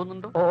ശരിയാണെന്ന്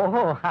തോന്നുന്നുണ്ടോ?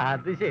 ഓഹോ,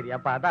 അത് ശരി.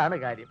 അപ്പൊ അതാണ്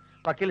കാര്യം.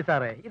 വക്കീൽ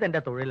സാറേ,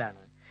 ഇതെന്റെ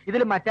തൊഴിലാണ്.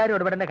 ഇതിൽ മറ്റാരും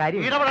ഇടപെടേണ്ട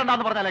കാര്യം.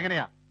 ഇടപെടണ്ടെന്ന് പറഞ്ഞാൽ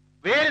എങ്ങനെയാ?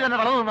 വേലി തന്നെ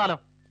വളർന്നു നിന്നാലോ?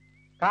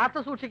 കാത്തു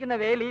സൂക്ഷിക്കുന്ന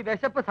വേലി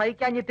വിശപ്പ്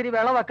സഹിക്കാൻ ഇത്തിരി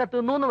വിളവൊക്കെ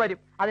തിന്നൂന്ന് വരും.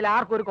 അതിൽ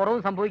ആർക്കും ഒരു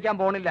കുറവും സംഭവിക്കാൻ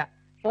പോണില്ല.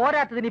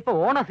 പോരാത്തതിന് ഇപ്പൊ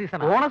ഓണ സീസൺ.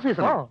 ഓണ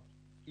സീസണോ?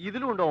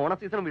 ഇതിലുണ്ടോ ഓണ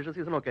സീസണും വിഷു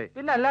സീസണും ഒക്കെ?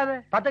 പിന്നെ അല്ലാതെ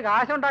 10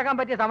 കാശുണ്ടാക്കാൻ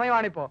പറ്റിയ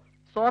സമയമാണിപ്പോ.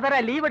 സോദര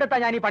ലീവ് എടുത്താ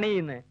ഞാൻ ഈ പണി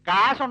ചെയ്യുന്നത്.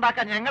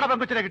 കാശുണ്ടാക്കാൻ ഞങ്ങളുടെ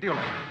പെങ്കൊച്ചിനെ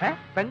കിട്ടിയുള്ളൂ.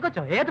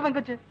 പെങ്കൊച്ചോ? ഏത്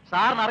പെങ്കൊച്ച്?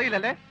 സാറിന്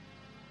അറിയില്ലല്ലേ?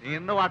 നീ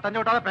ഇന്ന് വട്ടം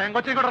ചോട്ടാതെ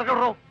പെങ്കൊച്ചിനെ കൂടെ ഇറക്കി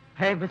വിടറോ?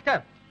 ഹേ മിസ്റ്റർ,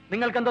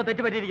 നിങ്ങൾക്ക് എന്തോ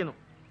തെറ്റുപറ്റിയിരിക്കുന്നു.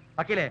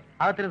 വക്കീലെ,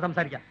 അകത്തിന്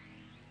സംസാരിക്കാം.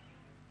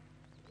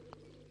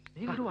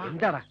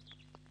 എന്താടാ?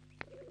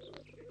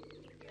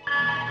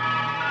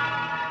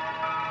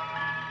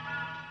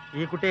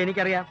 ഈ കുട്ടിയെ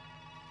എനിക്കറിയാം.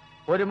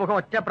 ഒരു മുഖം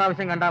ഒറ്റ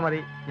പ്രാവശ്യം കണ്ടാ മതി,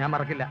 ഞാൻ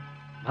മറക്കില്ല.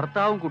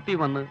 ഭർത്താവും കുട്ടിയും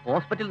വന്ന്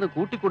ഹോസ്പിറ്റലിൽ നിന്ന്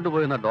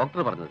കൂട്ടിക്കൊണ്ടുപോയെന്ന ഡോക്ടർ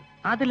പറഞ്ഞത്.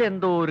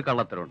 അതിലെന്തോ ഒരു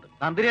കള്ളത്തരമുണ്ട്.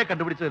 നന്ദിനിയെ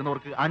കണ്ടുപിടിച്ച്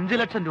തരുന്നവർക്ക് 5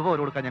 ലക്ഷം രൂപ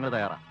ഒരു കൊടുക്കാൻ ഞങ്ങൾ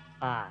തയ്യാറാ.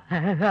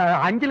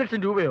 5 ലക്ഷം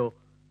രൂപയോ?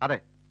 അതെ.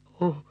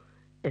 ഓ,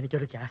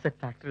 എനിക്കൊരു കാസറ്റ്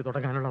ഫാക്ടറി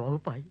തുടങ്ങാനുള്ള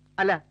വകുപ്പായി.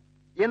 അല്ല,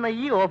 എന്നാ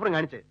ഈ ഓഫർ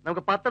കാണിച്ച്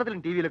നമുക്ക് പത്രത്തിലും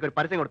ടിവിയിലൊക്കെ ഒരു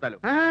പരസ്യം കൊടുത്താലോ?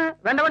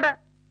 വേണ്ട വേണ്ട,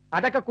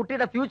 അതൊക്കെ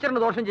കുട്ടിയുടെ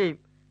ഫ്യൂച്ചറിന് ദോഷം ചെയ്യും.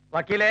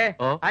 വക്കീലെ,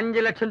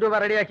 5 ലക്ഷം രൂപ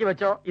റെഡിയാക്കി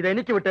വെച്ചോ. ഇത്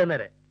എനിക്ക്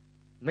വിട്ടുതന്നേരെ.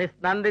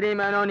 മിസ് നന്ദിനി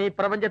മേനോൻ ഈ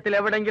പ്രപഞ്ചത്തിൽ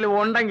എവിടെങ്കിലും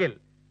ഉണ്ടെങ്കിൽ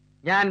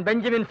ഞാൻ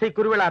ബെഞ്ചമിൻ സി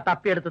കുരുവിള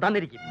തപ്പിയെടുത്ത്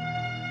തന്നിരിക്കും.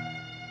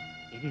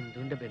 ഇത്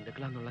ഇന്ദുവിന്റെ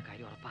ബന്ധുക്കളാന്നുള്ള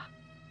കാര്യം ഉറപ്പാ?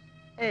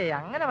 ഏയ്,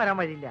 അങ്ങനെ വരാൻ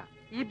വഴിയില്ല.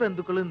 ഈ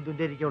ബന്ധുക്കൾ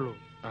ഇന്ദുന്റെ ഇരിക്കുള്ളൂ.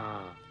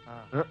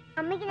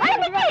 അമ്മയ്ക്ക് ഞാൻ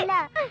വലുതല്ല.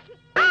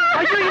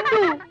 അയ്യോ,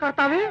 ഇന്ദു!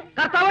 കർത്താവേ,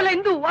 കർത്താവല്ല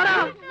ഇന്ദു, വാടാ.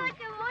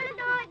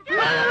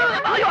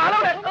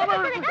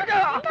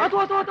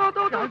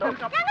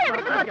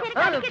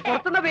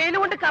 പുറത്തുന്ന വെയിൽ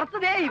കൊണ്ട്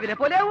കറുത്തതേ ഇവരെ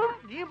പോലെ ആവും.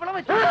 നീ ഇവിടെ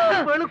വെച്ച്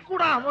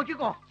വെളുക്കൂടാ,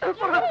 നോക്കിക്കോ.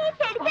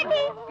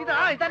 ഇതാ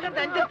ഇതെല്ലാം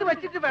നെഞ്ചത്ത്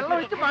വെച്ചിട്ട് വെള്ളം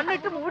ഒഴിച്ച്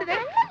മണ്ണിട്ട് മൂടിതേ.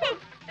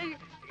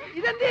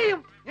 ഇതെന്ത് ചെയ്യും?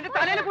 നിന്റെ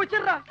തലയിൽ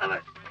കുഴിച്ചിടാ.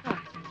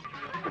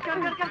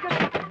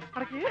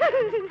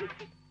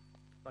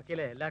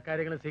 വക്കീലെ, എല്ലാ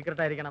കാര്യങ്ങളും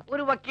സീക്രട്ട് ആയിരിക്കണം.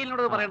 ഒരു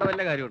വക്കീലിനോട് പറയേണ്ട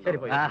വല്ല കാര്യമുണ്ട്? ശരി,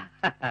 പോയി.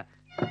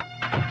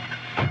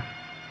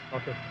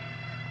 ഓക്കെ,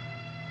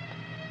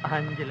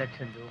 5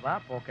 ലക്ഷം രൂപ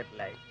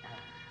പോക്കറ്റിലായി.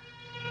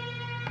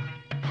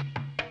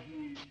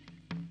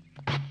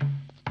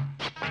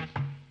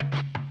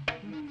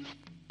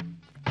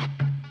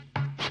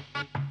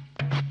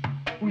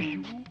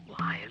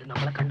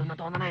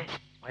 ആരാന്നാ തോന്നണേ?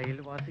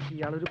 അയൽവാസിക്ക്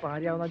ഇയാളൊരു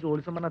പാരയാവുന്ന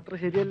ജോലിസം പറഞ്ഞ അത്ര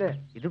ശരിയല്ലേ?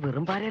 ഇത്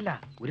വെറും പാരയല്ല,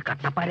 ഒരു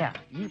കട്ടപ്പാര.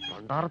 ഈ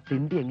പണ്ടാറ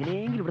തിണ്ടി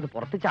എങ്ങനെയെങ്കിലും ഇവിടുന്ന്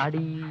പുറത്ത്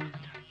ചാടി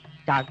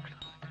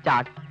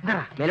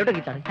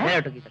മേലോട്ടേക്ക് ചാടി,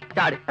 മേലോട്ടേക്ക്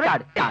ചാടി,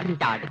 ചാടി,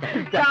 ചാടി,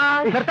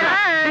 ചാടി.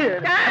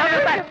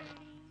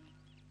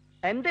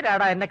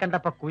 എന്തിനാടാ എന്നെ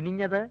കണ്ടപ്പോ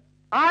കുനിഞ്ഞത്?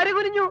 ആര്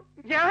കുനിഞ്ഞു?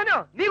 ഞാനോ?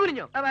 നീ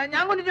കുനിഞ്ഞോ?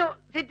 ഞാൻ കുഞ്ഞു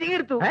സിറ്റിംഗ്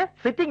എടുത്തു.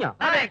 സിറ്റിങ്ങോ?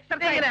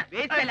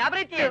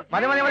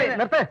 മതി മതി മതി,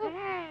 നിർത്ത്.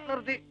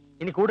 നിർത്തി.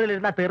 ഇനി കൂടുതൽ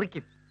ഇരുന്നാ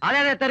തെറിക്കും. അതെ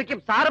അതെ, തെറിക്കും.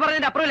 സാറ്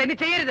പറഞ്ഞതിന്റെ അപ്പുറം എന്നെ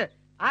ചെയ്യരുത്.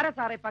 ആരാ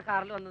സാറേ ഇപ്പൊ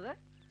കാറിൽ വന്നത്?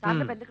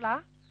 സാറിന്റെ ബന്ധുക്കളാ?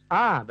 ആ,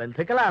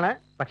 ബന്ധുക്കളാണ്,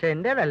 പക്ഷെ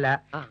എന്റേതല്ല.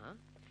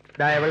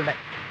 ഇവളുടെ.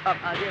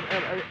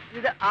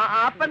 ഇത് ആ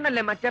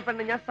പെണ്ണല്ലേ, മറ്റേ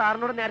പെണ്ണ്? ഞാൻ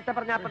സാറിനോട് നേരത്തെ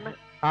പറഞ്ഞ ആ പെണ്ണ്.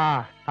 ആ,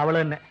 അവള്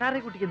തന്നെ. സാറേ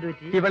കുട്ടിക്ക് എന്ത്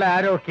പറ്റി? ഇവളെ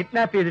ആരോ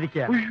കിഡ്നാപ്പ്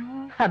ചെയ്തിരിക്കുക.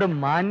 അത്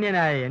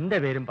മാന്യനായ എന്റെ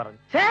പേരും പറഞ്ഞു.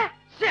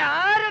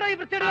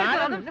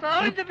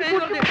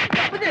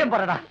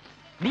 പറടാ,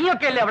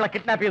 നീയൊക്കെ അല്ലേ അവളെ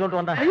കിഡ്നാപ്പ് ചെയ്തോണ്ട്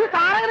വന്ന?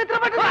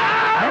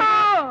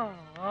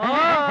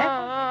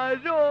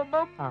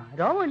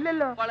 രോമം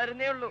ഇല്ലല്ലോ.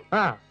 വളരുന്നേ ഉള്ളൂ.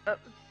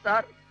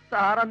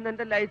 സാർ അന്ന്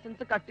എന്റെ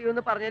ലൈസൻസ് കട്ട്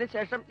ചെയ്യുമെന്ന് പറഞ്ഞതിന്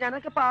ശേഷം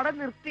ഞാനൊക്കെ പാടെ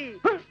നിർത്തി.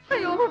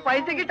 അയ്യോ,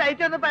 പൈസക്ക്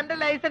ടൈറ്റ് വന്നപ്പോ എന്റെ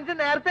ലൈസൻസ്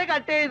നേരത്തെ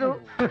കട്ട് ചെയ്തു.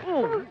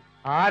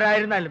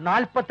 ആരായിരുന്നാലും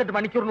 48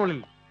 മണിക്കൂറിനുള്ളിൽ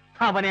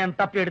അവനെ ഞാൻ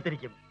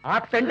തപ്പിയെടുത്തിരിക്കും. ആ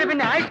തെണ്ട്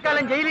പിന്നെ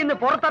ആയുഷ്കാലം ജയിലിൽ നിന്ന്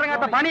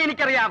പുറത്തിറങ്ങാത്ത പണി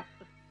എനിക്കറിയാം.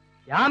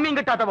 ജാമ്യം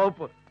കിട്ടാത്ത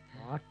വകുപ്പ്.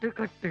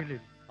 നാട്ടുകെട്ടിൽ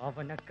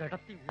അവനെ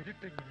കിടത്തി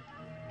ഉരുട്ടിങ്ങനെ.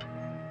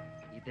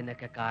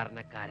 ഇതിനൊക്കെ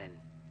കാരണക്കാരൻ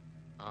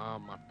ആ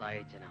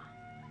മത്തായച്ചന.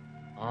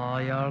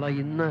 അയാളെ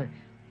ഇന്ന്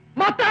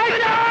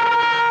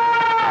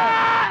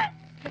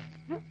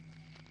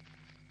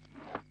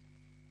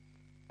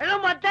എടോ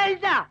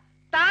മത്തായിച്ച,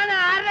 താൻ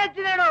ആരുടെ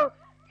അച്ഛനാണോ?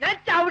 ഞാൻ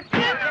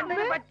ചവിട്ടിയ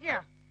പറ്റിയ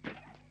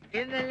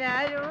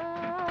എന്നെല്ലാരും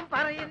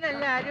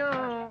പറയുന്നെല്ലാരും.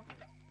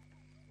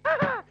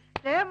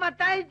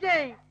 മത്തായിച്ചേ,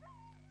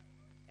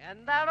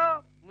 എന്താണോ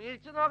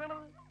വീഴ്ച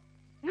നോക്കണത്?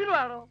 ഇങ്ങോട്ട്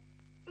വേണോ?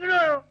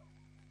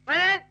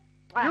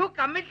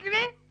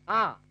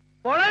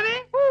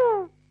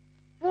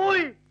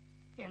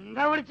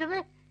 എന്താ വിളിച്ചത്?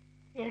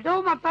 എടോ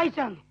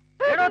മത്തായിച്ചാണ്.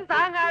 എടോ,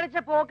 താൻ കാണിച്ച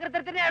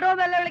പോക്കരത്തിന് എടോ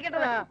എന്നല്ല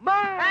വിളിക്കേണ്ടത്.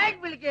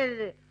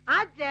 വിളിക്കരുത്. ആ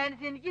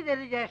ചാൻസ് എനിക്ക്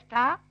തരും ജ്യേഷ്ഠ.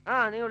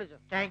 നീ വിളിച്ചോ.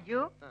 Thank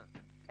you.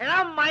 എടാ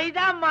മൈദ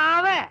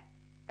മാവ്,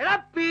 എടാ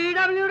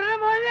PWയുടെ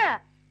മോനെ,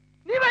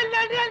 നീ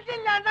വല്ലാണ്ട്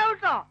കളിച്ചില്ലാണ്ടാ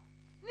കേട്ടോ.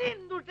 നീ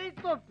എന്തുട്ടി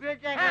തൊപ്പി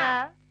വെച്ചേക്കാ?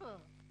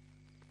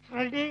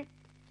 ഫ്രെഡി,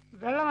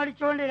 വെള്ളം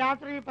അടിച്ചുകൊണ്ട്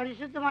രാത്രി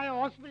പരിശുദ്ധമായ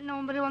ഹോസ്പിറ്റലിന്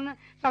മുമ്പിൽ വന്ന്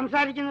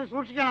സംസാരിക്കുന്നത്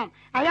സൂക്ഷിക്കണം.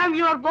 I am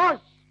your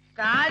boss.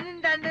 കാര്യം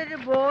തന്റെ ഒരു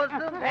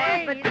ബോസും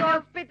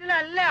ഹോസ്പിറ്റൽ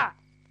അല്ല,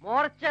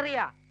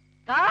 മോർച്ചറിയാ.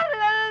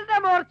 കാറുകളുടെ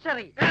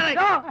മോർച്ചറി.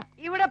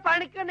 ഇവിടെ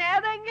പണിക്കുന്ന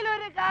ഏതെങ്കിലും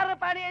ഒരു കാറ്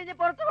പണി കഴിഞ്ഞ്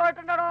പുറത്തു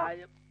പോയിട്ടുണ്ടോ?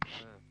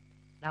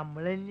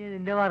 നമ്മൾ തന്നെ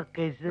ഇതിന്റെ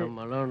വർക്കേഴ്സ്.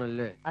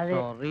 നമ്മളാണല്ലേ? അതെ.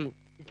 സോറി.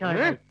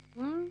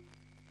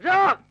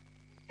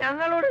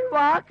 ഞങ്ങളോട്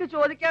വാക്ക്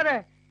ചോദിക്കാതെ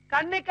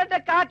കണ്ണിക്കണ്ട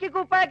കാക്കി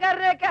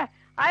കുപ്പായക്കാരനെയൊക്കെ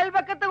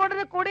അയൽപക്കത്ത്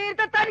കൊണ്ടൊരു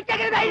കുടിയിരുത്ത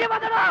തനിക്കങ്ങനെ ധൈര്യം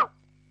വന്നോ?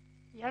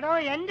 എടോ,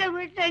 എന്റെ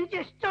വീട്ടിൽ എനിക്ക്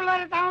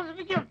ഇഷ്ടമുള്ളവരെ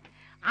താമസിപ്പിക്കും.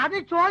 അത്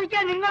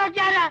ചോദിക്കാൻ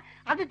നിങ്ങളൊക്കെ ആരാ?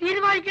 അത്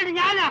തീരുമാനിക്കേണ്ടത്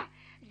ഞാനാ.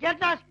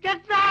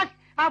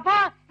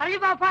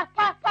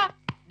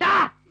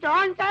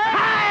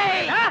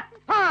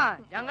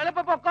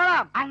 ഞങ്ങളിപ്പോ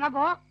പൊക്കോളാം. എന്നാ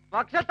പോ.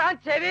 പക്ഷെ താൻ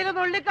ചെവിയിൽ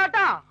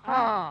നുള്ളിക്കാട്ടോ.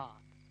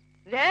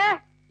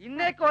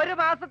 ഇന്നേക്ക് 1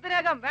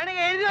 മാസത്തിനകം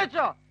വേണമെങ്കിൽ എഴുതി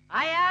വെച്ചോ.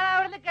 അയാൾ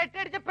അവിടുന്ന്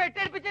കെട്ടടിച്ച്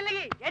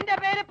പെട്ടടിപ്പിച്ചില്ലെങ്കിൽ എന്റെ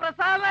പേര്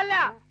പ്രസാദല്ല.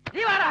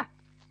 നീ വാടാ,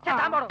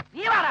 പോടോ,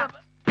 നീ വാടാ.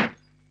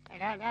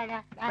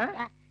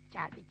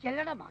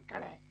 ചതിക്കല്ലട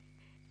മക്കളെ.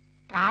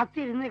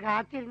 കാത്തിരുന്ന്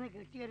കാത്തിരുന്ന്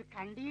കിട്ടിയ ഒരു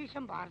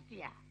കണ്ടീഷൻ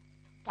പാർട്ടിയാ.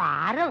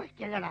 പാര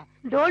വെക്കല്ലടാ.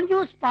 ഡോണ്ട്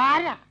യൂസ്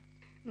പാര.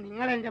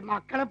 നിങ്ങൾ എന്റെ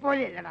മക്കളെ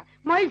പോലെ അല്ലടാ.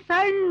 My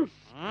sons.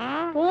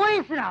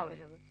 പോയിസൺ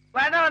ആവരുത്.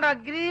 വേണ്ട വേണ്ട,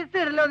 ഗ്രീസ്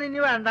ഇടലോ നിന്നി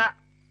വേണ്ട.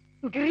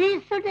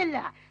 ഗ്രീസ് ഇടില്ല.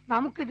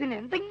 നമുക്കിതിന്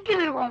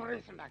എന്തെങ്കിലും ഒരു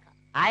കോംപ്രമൈസ് ഉണ്ടാക്കാം.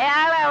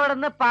 അയാളെ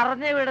അവിടുന്ന്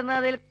പറഞ്ഞു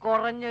വിടുന്നതിൽ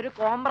കുറഞ്ഞൊരു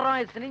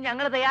കോംപ്രമൈസിന്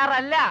ഞങ്ങൾ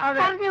തയ്യാറല്ല.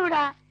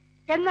 പറഞ്ഞുവിടാ.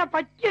 എന്നാ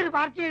പറ്റിയൊരു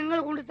പാർട്ടി നിങ്ങൾ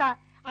കൊണ്ടുത്താ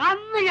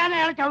അന്ന് ഞാൻ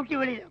അയാളെ ചവിട്ടി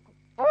വെളിയിലാക്കും.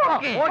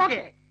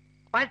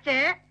 പക്ഷേ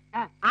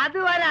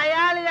അതുവരെ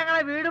അയാൾ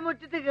ഞങ്ങളെ വീട്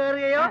മുറ്റത്ത്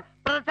കയറുകയോ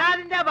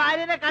പ്രസാദിന്റെ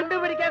ഭാര്യനെ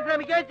കണ്ടുപിടിക്കാൻ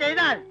ശ്രമിക്കുകയോ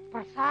ചെയ്താൽ.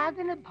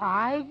 പ്രസാദിന്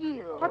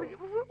ഭാര്യയോ?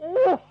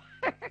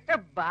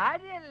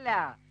 ഭാര്യയല്ല,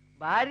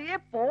 ഭാര്യയെ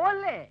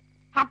പോലെ.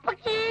 അപ്പൊ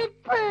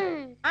കേപ്പ്.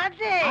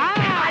 അതെ.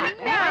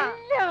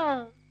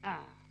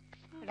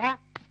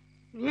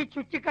 നീ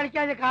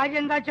ചുറ്റിക്കളിക്കാതെ കാര്യം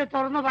എന്താ വെച്ചാൽ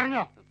തുറന്നു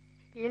പറഞ്ഞോ.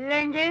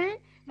 ഇല്ലെങ്കിൽ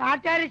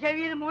നാട്ടുകാർ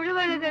ചെവിയിൽ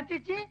മുഴുവൻ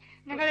ഇതെത്തിച്ച്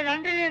നിങ്ങൾ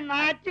രണ്ടിനെയും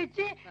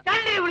നാറ്റിച്ച്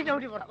രണ്ടിനെ വിളിച്ച്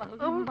ഓടി പോടാം.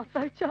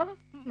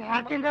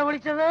 നേരത്തെ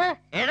വിളിച്ചത്?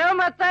 എടോ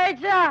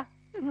മത്തായിച്ച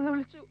എന്ന്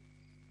വിളിച്ചു.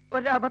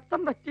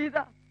 ഒരബദ്ധം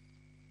പറ്റിയതാ.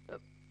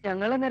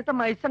 ഞങ്ങളെ നേരത്തെ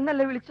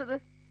മൈസണ്ണല്ലേ വിളിച്ചത്?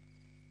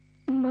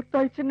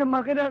 മത്തായിച്ചന്റെ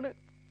മകനാണ്.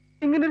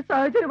 ഇങ്ങനൊരു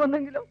സാഹചര്യം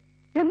വന്നെങ്കിലോ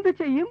എന്ത്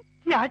ചെയ്യും?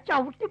 ഞാൻ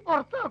ചവിട്ടി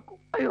പുറത്താക്കും.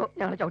 അയ്യോ,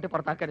 ഞങ്ങളെ ചവിട്ടി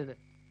പുറത്താക്കരുത്.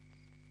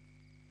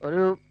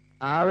 ഒരു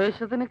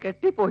ആവേശത്തിന്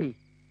കെട്ടിപ്പോയി.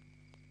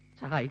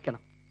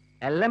 സഹായിക്കണം.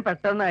 എല്ലാം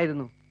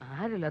പെട്ടെന്നായിരുന്നു.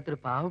 ആരില്ലാത്തൊരു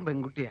പാവം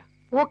പെൺകുട്ടിയാ.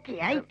 Okay,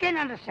 I can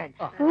understand.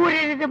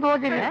 ഊരരുത്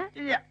ബോധില്ല.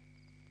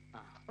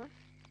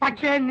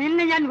 പക്ഷേ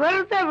നിന്നെ ഞാൻ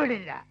വെറുതെ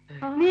വിടില്ല.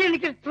 നീ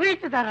എനിക്ക്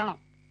ട്രീറ്റ് തരണം.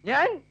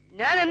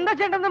 ഞാൻ എന്താ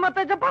ചെയ്യണ്ടെന്ന്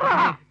മത്തച്ഛ പറ.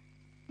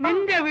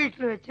 നിന്റെ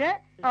വീട്ടിൽ വെച്ച്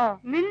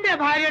നിന്റെ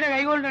ഭാര്യയുടെ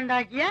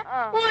കൈകൊണ്ടുണ്ടാക്കിയ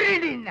ഒരു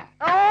ഡിന്നർ.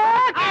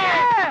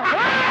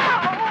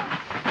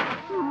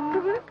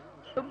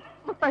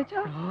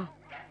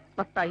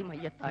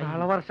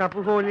 നാളെ വർഷാപ്പ്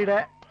ഹോളിയുടെ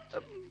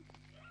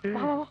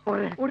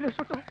ഒരു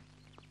ലക്ഷം.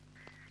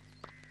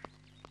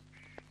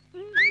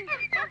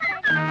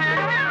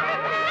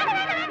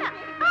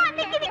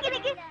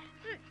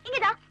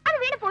 അത്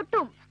വീട്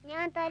പൊട്ടും.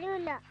 ഞാൻ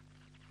തരൂല.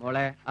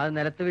 മോളെ അത്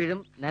നിലത്ത് വീഴും.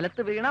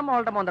 നിലത്ത് വീണ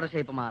മോളുടെ മോന്തര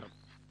ഷേപ്പ് മാറും.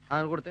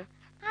 അത് കൊടുത്ത്.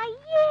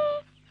 അയ്യേ,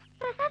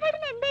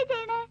 പ്രസാദേട്ടൻ എന്തേ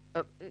ചെയ്യണേ?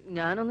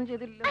 ഞാനൊന്നും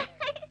ചെയ്തില്ല.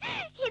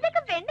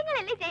 ഇതൊക്കെ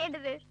പെണ്ണുങ്ങളല്ലേ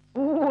ചെയ്യേണ്ടത്? ഓ,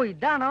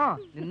 ഇതാണോ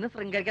നിന്ന്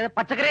ശൃംഗരിക്കാതെ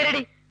പച്ചക്കറി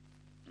റെഡി.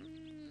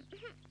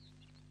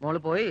 മോള്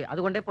പോയി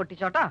അതുകൊണ്ടേ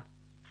പൊട്ടിച്ചോട്ടാ.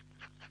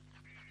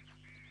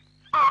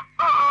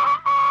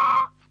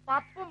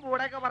 പപ്പും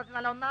പൂടൊക്കെ പറിച്ച്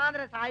നല്ല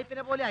ഒന്നാന്തര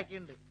സായിപ്പിനെ പോലെ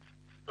ആക്കിയിട്ടുണ്ട്.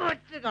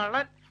 ഒറ്റ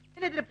കള്ളൻ.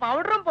 ഇനി ഇതിന്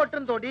പൗഡറും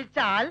പൊട്ടും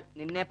തൊടിച്ചാൽ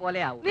നിന്നെ പോലെ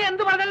ആവും. നീ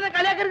എന്ത് പറഞ്ഞാലും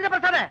കളിയാക്കരുത്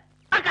പ്രസാദേ.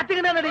 ആ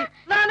കത്തിക്കണ്ടേ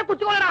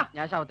കുത്തിക്കോളടാ.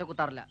 ഞാൻ ശവത്തെ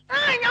കുത്താറില്ല.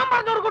 ഞാൻ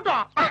പറഞ്ഞു കൊടുക്കൂട്ടോ.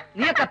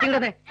 നീ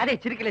കത്തിണ്ടത്. അതെ,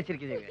 ചിരിക്കില്ലേ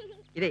ചിരിക്കില്ലേ.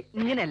 ഇതേ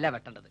ഇങ്ങനെയല്ല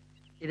വെട്ടേണ്ടത്.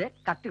 ഇത്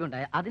കത്തി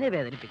കൊണ്ടായ അതിനെ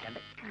വേദനിപ്പിക്കാണ്ട്.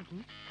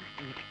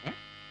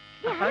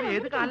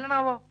 ഏത്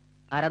കാലനാവോ?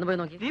 ആരാന്ന് പോയി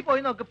നോക്കി? നീ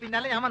പോയി നോക്ക്,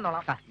 പിന്നാലെ ഞാൻ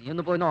വന്നോളാം. നീ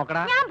ഒന്ന് പോയി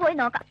നോക്കടാ. ഞാൻ പോയി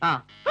നോക്കാം. ആ,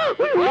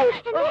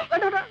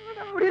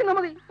 ഇവിടെ ഇരുന്നാ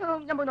മതി.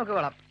 ഞാൻ പോയി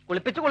നോക്കിക്കോളാം.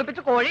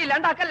 കുളിപ്പിച്ച് കോഴി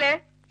ഇല്ലാണ്ടാക്കല്ലേ.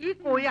 ഈ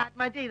കോഴി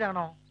ആത്മഹത്യ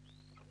ചെയ്താണോ?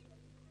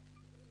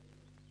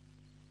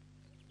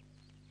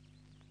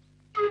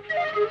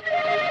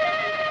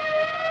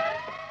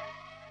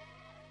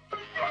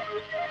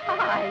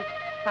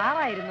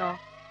 സാറായിരുന്നോ?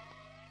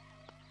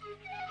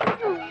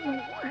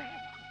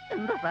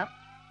 എന്താ സാർ?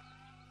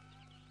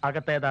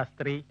 അകത്തേതാ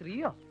സ്ത്രീ?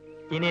 സ്ത്രീയോ?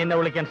 ഇനി എന്നെ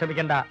വിളിക്കാൻ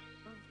ശ്രമിക്കണ്ട.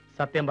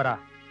 സത്യം പറ,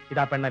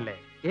 ഇതാ പെണ്ണല്ലേ?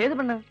 ഏത്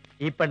പെണ്ണ്?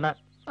 ഈ പെണ്ണ്.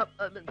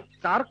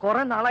 സാർ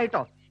കുറെ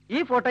നാളായിട്ടോ ഈ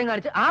ഫോട്ടോയും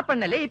കാണിച്ച് ആ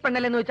പെണ്ണല്ലേ ഈ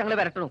പെണ്ണല്ലേ എന്ന് വെച്ച് ഞങ്ങള്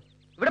വരട്ടണു.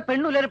 ഇവിടെ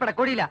പെണ്ണുള്ള ഒരു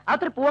പടക്കോടിയില്ല.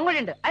 അതൊരു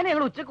പൂവങ്കോഴിയുണ്ട്. അതിനെ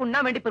ഞങ്ങൾ ഉച്ചക്ക്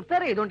ഉണ്ണാൻ വേണ്ടി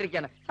പ്രിപ്പയർ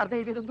ചെയ്തോണ്ടിരിക്കുകയാണ്. സാർ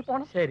ദയവേതൊന്ന്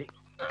പോണം. ശരി.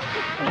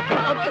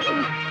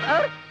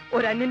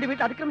 ഒരു അന്യന്റെ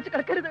വീട്ടിൽ അതിക്രമിച്ച്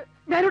കിടക്കരുത്.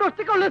 ഞാനിവിടെ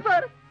ഒറ്റക്കുള്ളൂ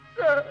സാർ.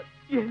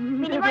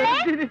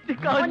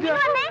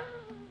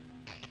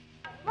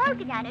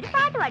 മോൾക്ക് ഞാനൊരു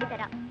പാട്ട്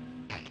പാടിത്തരാം.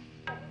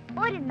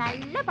 ഒരു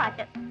നല്ല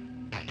പാട്ട്.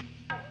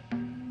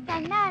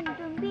 കണ്ണാൻ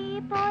തുമ്പി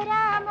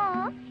പോരാമോ,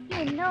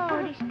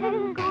 എന്നോടിഷ്ടം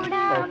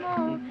കൂടാമോ,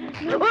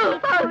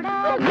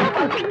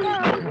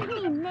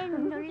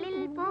 നിന്നുള്ളിൽ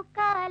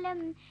പൂക്കാലം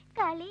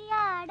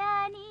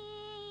കളിയാടാനീ,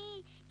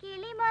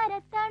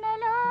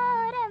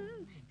 കിളിമരത്തണലോരം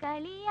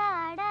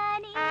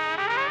കളിയാടാനീ,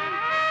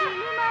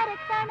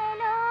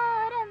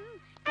 കിളിമരത്തണലോരം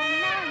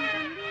കണ്ണാൻ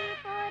തുമ്പി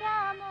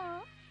പോരാമോ,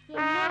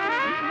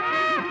 എന്നോടിഷ്ടം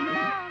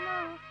കൂടാമോ,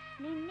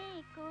 നിന്നെ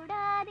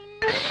കൂടാതില്ല.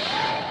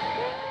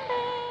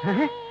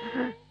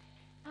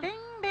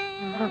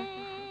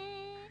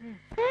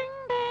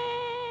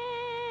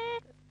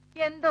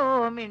 എന്തോ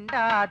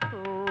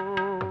മിണ്ടാത്തു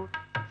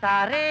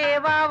സാറേ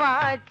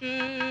വാവാച്ചി,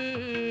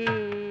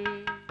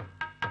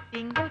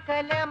 തിങ്കൾ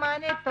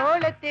കലമാനെ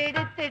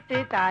തോളത്തെടുത്തിട്ട്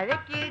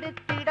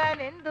താഴേക്കെടുത്തിടാൻ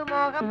എന്തു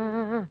മോഹം.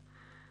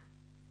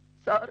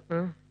 സാർ,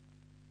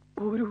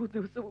 ഓരോ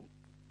ദിവസവും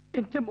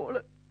എന്റെ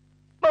മോള്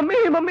മമ്മേ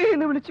മമ്മേ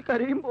എന്ന് വിളിച്ച്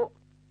കരയുമ്പോ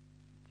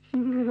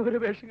ഇങ്ങനെ ഒരു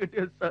വേഷം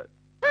കെട്ടിയ സാർ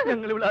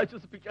ഞങ്ങൾ ഇവിടെ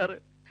ആശ്വസിപ്പിക്കാറ്.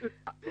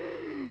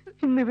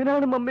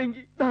 ഇന്നിവനാണ്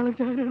മമ്മെങ്കിൽ നാളെ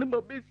ഞാനാണ്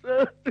മമ്മി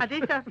സാർ. അതെ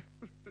സാർ,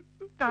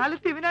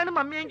 കാലത്ത് ഇവനാണ്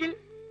മമ്മിയെങ്കിൽ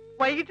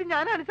വൈകിട്ട്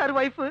ഞാനാണ് സാർ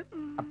വൈഫ്.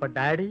 അപ്പൊ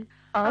ഡാഡി?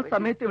 ആ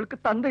സമയത്ത് ഇവൾക്ക്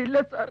തന്തയില്ല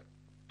sir.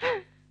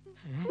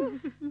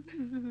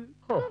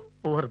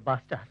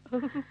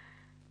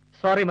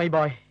 Sorry my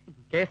boy.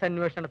 Case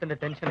അന്വേഷണത്തിന്റെ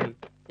ടെൻഷനിൽ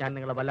ഞാൻ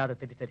നിങ്ങളെ വല്ലാതെ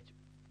തെറ്റിദ്ധരിച്ചു.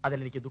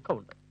 അതിലെനിക്ക്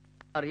ദുഃഖമുണ്ട്.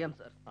 അറിയാം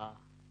സാർ.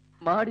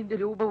 മാടിന്റെ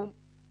രൂപവും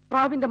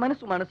പ്രാവിന്റെ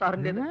മനസ്സുമാണ്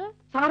സാറിന്റേത്.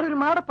 സാർ ഒരു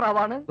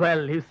മാടപ്രാവാണ്.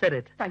 Well, you said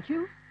it. Thank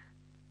you.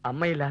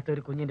 അമ്മയില്ലാത്ത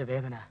ഒരു കുഞ്ഞിന്റെ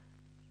വേദന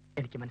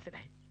എനിക്ക്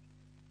മനസ്സിലായി.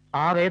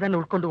 ആ വേദന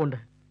ഉൾക്കൊണ്ടുകൊണ്ട്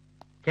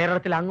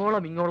കേരളത്തിൽ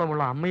അങ്ങോളം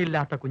ഇങ്ങോളമുള്ള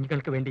അമ്മയില്ലാത്ത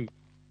കുഞ്ഞുങ്ങൾക്ക് വേണ്ടി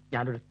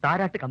ഞാനൊരു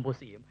താരാട്ട് കമ്പോസ്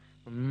ചെയ്യും.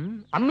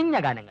 അമ്മിഞ്ഞ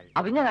ഗാനങ്ങൾ.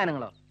 അവിഞ്ഞ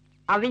ഗാനങ്ങളോ?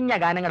 അവിഞ്ഞ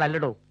ഗാനങ്ങൾ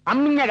അല്ലടോ,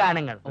 അമ്മിഞ്ഞ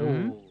ഗാനങ്ങൾ.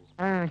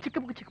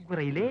 ചിക്കപ്പുക്ക്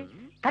ചിക്കപ്പുറയിലെ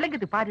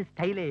കലങ്കത്ത് പാരി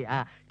സ്റ്റൈലേ.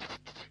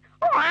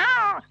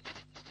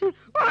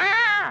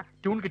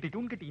 ട്യൂൺ കിട്ടി.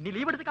 ഇനി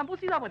ലീവ് എടുത്ത്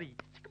കമ്പോസ് ചെയ്താ മതി.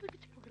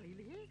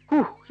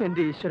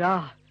 എന്റെ ഈശ്വരാ.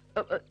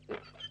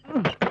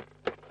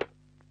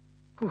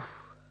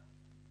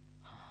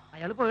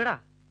 അയാള് പോയടാ.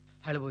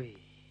 അയാള് പോയി.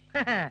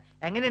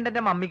 എങ്ങനെയുണ്ട്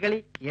എന്റെ മമ്മിക്കളി?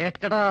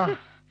 ഏറ്റടാ.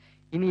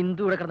 ഇനി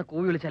ഇന്ദു ഇവിടെ കിടന്ന്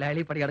കൂവി വിളിച്ചാൽ അയാൾ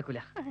ഈ പടി കിടക്കൂല.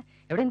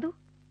 എവിടെ ഇന്ദു?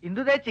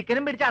 ഇന്ദു ദേ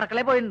ചിക്കനും പിടിച്ച്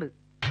അടുക്കളയിൽ പോയിട്ടുണ്ട്.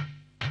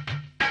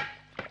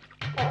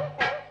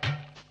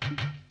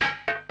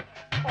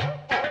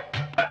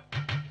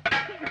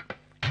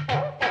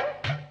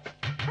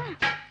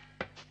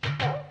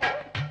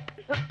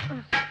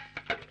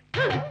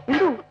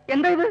 ഇന്ദു,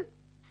 എന്താ ഇത്?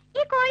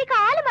 ഈ കോഴി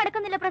കാല്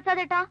മടക്കുന്നില്ല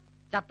പ്രസാദേട്ടാ.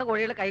 ചത്ത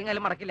കോഴികളെ കൈയും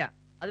കാലും മടക്കില്ല.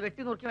 അത്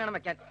വെട്ടി നോക്കി വേണം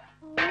വെക്കാൻ.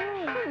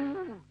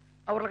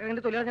 അവരുടെ കൈ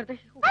തൊലിയാ നേരത്തെ.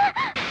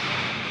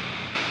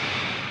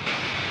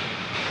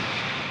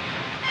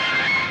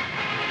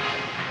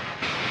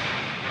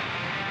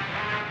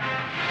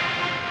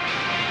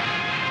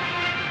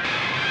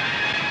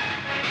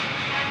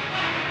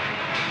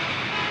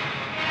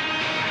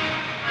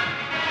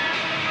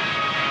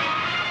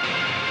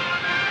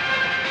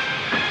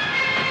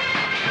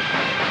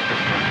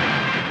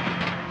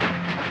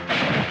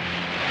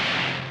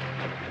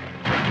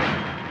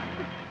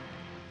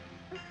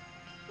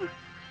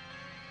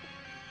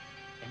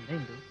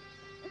 എന്തു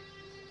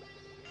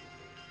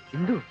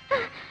എന്തു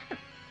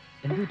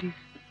എന്തു പറ്റി?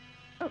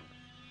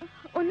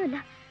 ഒന്നുമില്ല.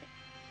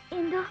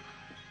 എന്തോ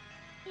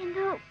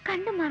എന്തോ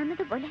കണ്ടു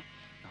മറന്നതുപോലെ.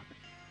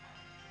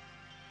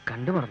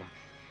 കണ്ടു മറന്നോ?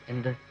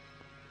 എന്ത്?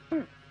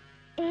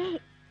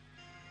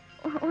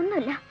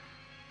 ഒന്നുമില്ല.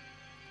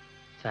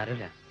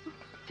 സാരമില്ല,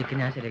 ചിക്കൻ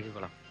ഞാൻ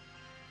ശരിയാക്കിക്കോളാം.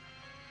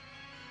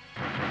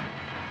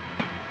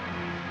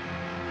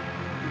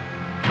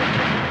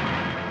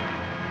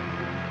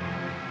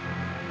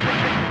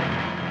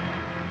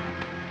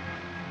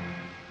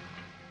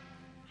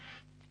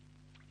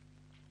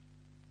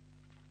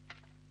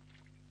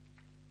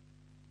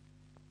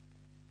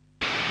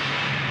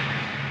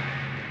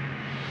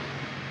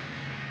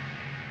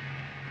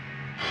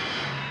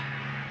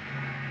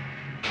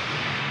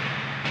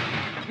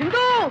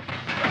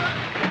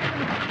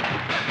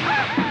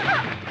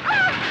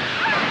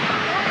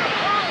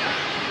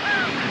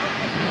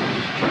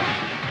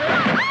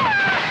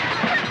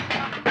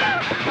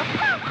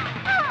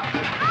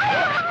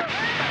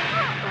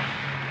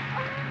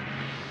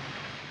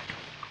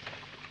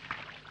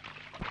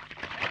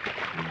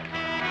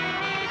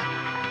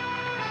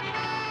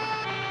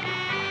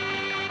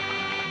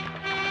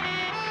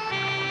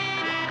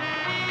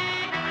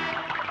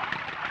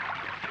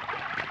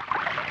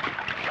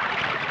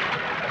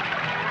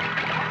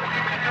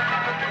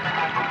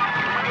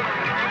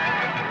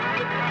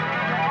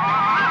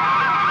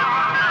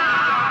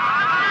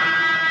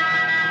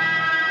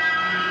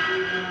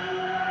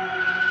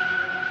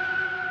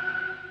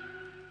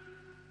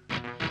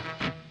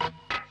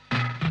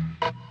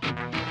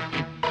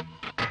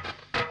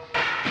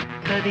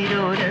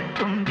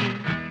 കതിരോരത്തുമ്പി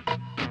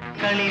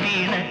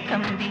കളിവീണ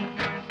കമ്പി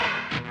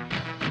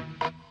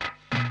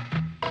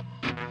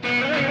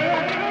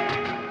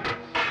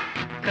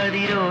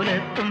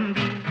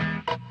കതിരോലത്തുമ്പി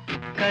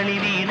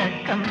കളിവീണ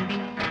കമ്പി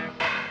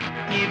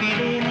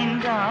എവിടെ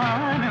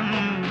നിന്ദാനം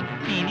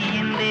ഇനി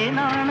എന്തേ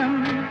നാണം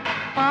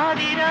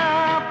പാതിരാ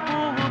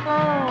പൂവ്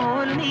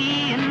പോൽ നീ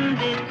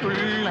എന്തേ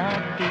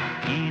തുള്ളാത്തി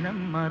ഈണം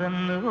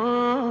മറന്നുവോ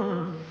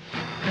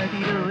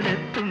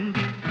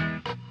കതിരോലത്തുമ്പി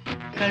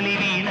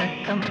കളിവീണ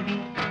കമ്പി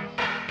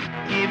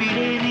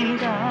എവിടെ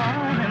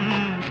നിന്ദാനം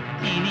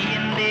ഇനി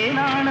എന്തേ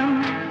നാണം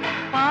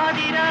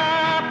പാതിരാ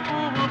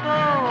പൂവ്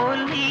പോൽ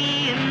നീ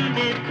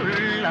എന്തേ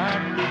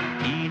തുള്ളാത്തി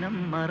ഈണം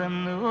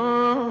മറന്നുവോ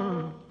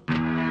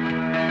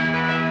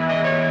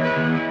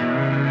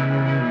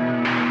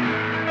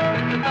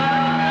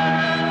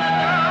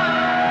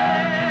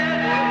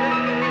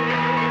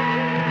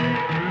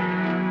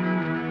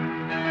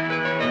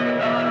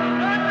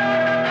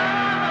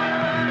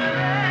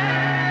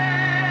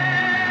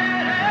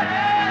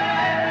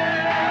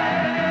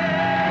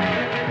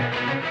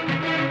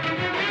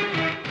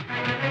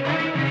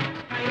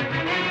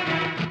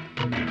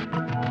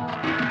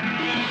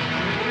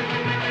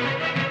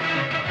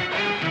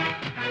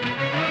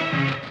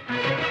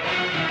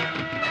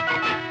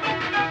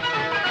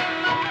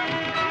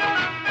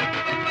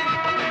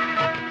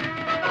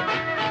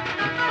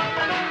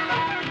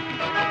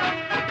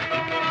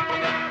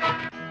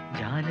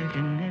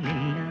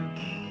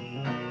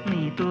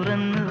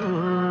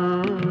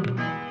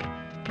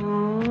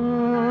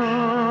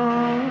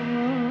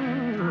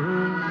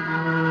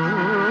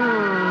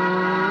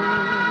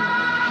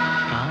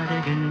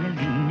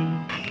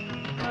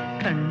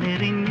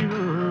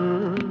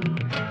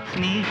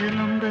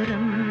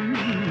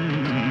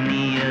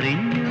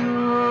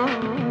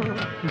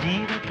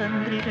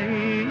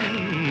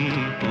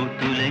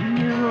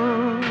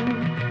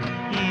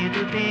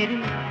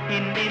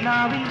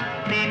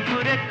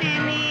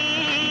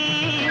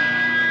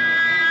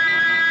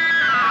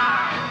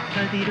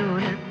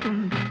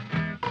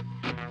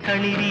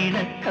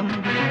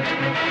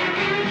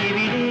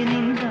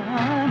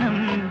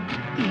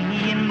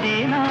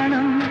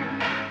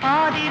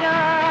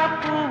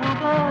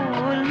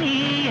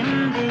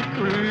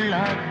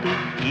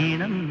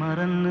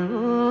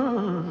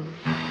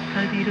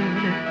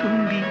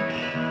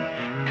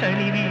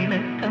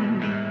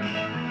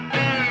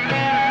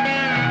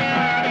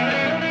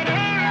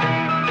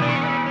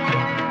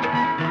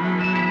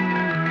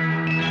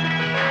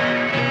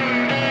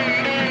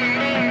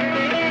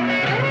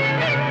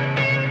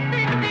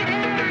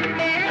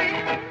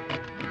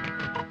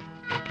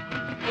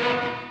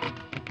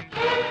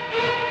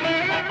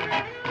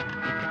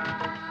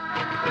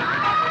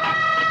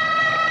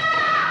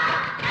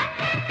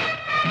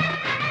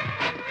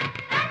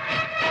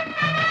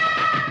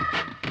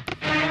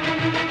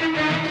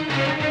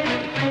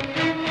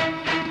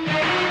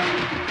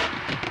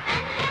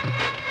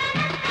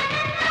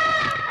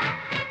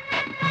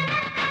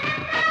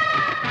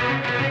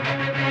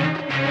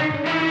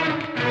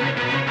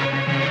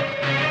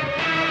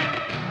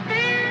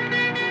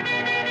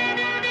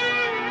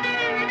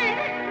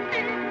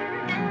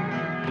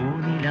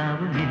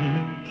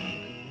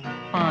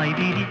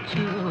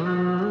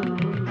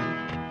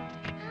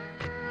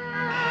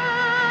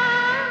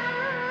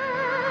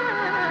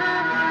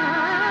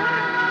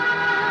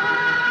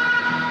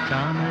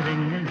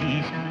ചാമരങ്ങൾ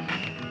വീശാൻ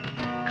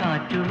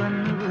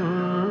കാറ്റുവന്നു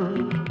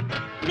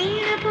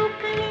വീണപൂ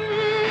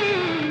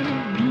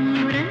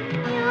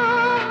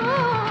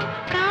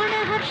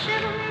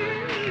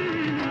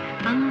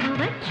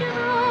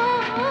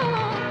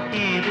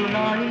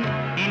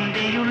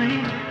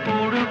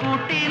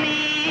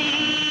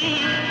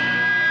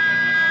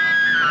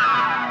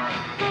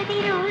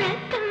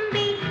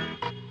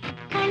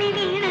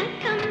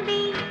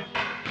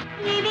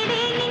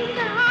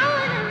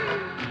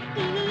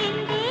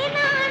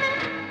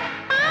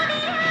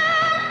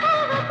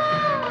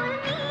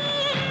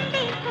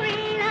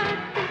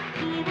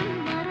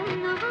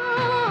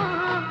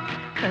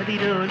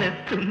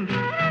കൈതോലത്തുമ്പി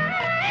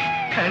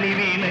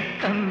കളിവീണ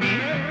കമ്പി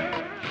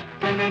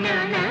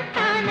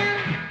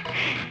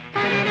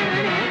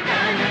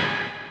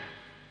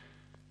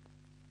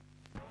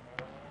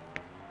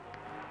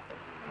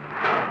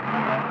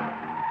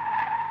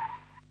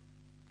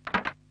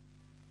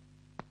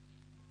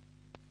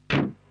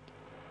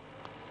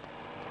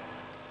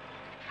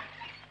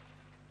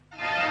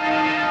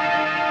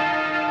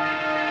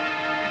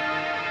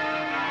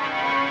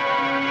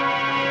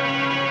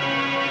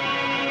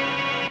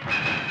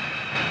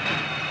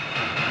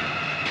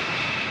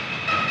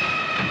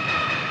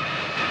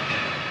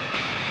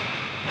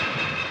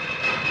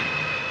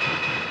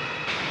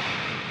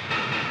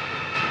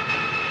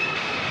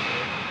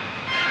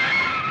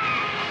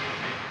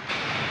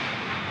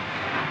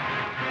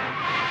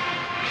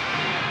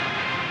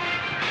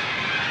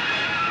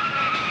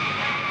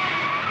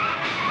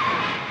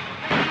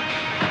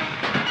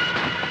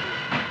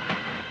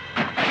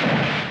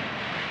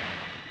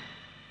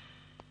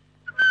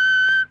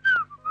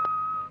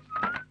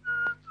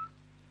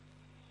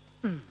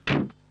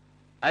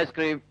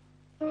ഐസ്ക്രീം.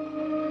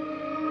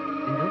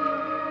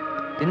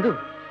 എന്തു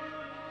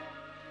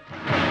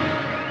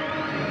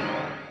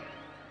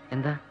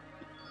എന്താ?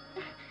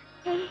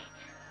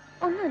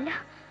 ഒന്നുമില്ല.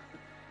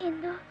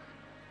 എന്തോ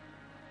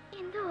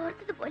എന്തോ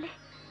ഓർത്തതുപോലെ.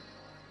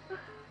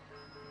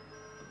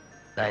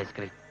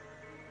 ഐസ്ക്രീം.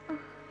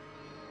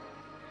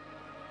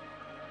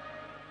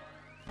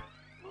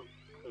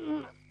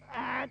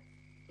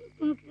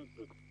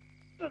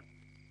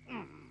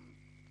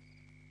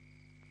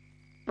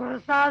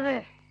 പ്രസാദ്,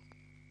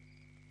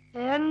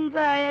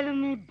 എന്തായാലും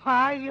നീ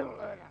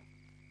ഭാഗ്യമുള്ളവരാണ്.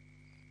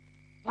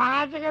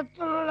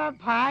 പാചകത്തിലുള്ള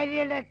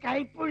ഭാര്യയുടെ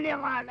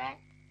കൈപ്പുണ്യമാണ്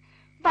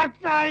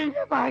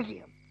ഭർത്താവിന്റെ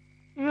ഭാഗ്യം.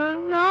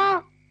 കണ്ടോ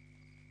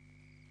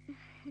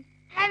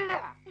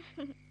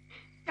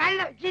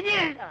കണ്ടോ ചിരി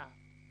കണ്ടോ?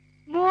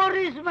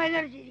 മോറിസ്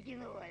മൈനർ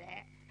ചിരിക്കുന്ന പോലെ.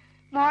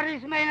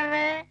 മോറിസ്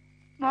മൈനറെ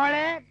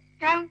മോളെ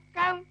കം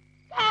കം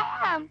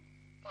കം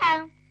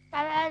കം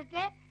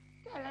തലത്തെ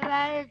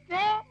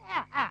തലത്തെ.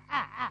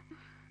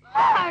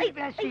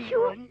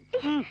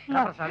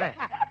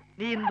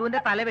 നീ ഇന്ദുവിന്റെ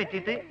തല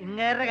വെട്ടിട്ട്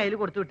ഇങ്ങേരുടെ കയ്യിൽ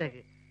കൊടുത്തു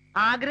വിട്ടേക്ക്.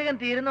 ആഗ്രഹം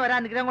തീരുന്ന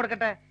ഒരനുഗ്രഹം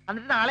കൊടുക്കട്ടെ.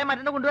 എന്നിട്ട് നാളെ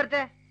മറ്റന്ന്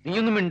കൊണ്ടുവരട്ടെ.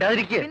 നീയൊന്നും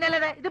മിണ്ടാതിരിക്കുക.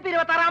 പിന്നല്ലേ ഇതിപ്പോ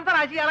 26ാമത്തെ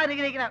പ്രാവശ്യം ഇയാളെ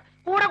അനുഗ്രഹിക്കണം.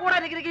 കൂടെ കൂടെ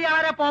അനുഗ്രഹിക്കുക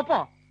ഇയാളെ പോപ്പോ.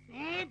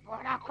 നീ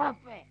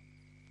പൊടക്കൊപ്പ്.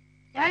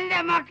 എന്റെ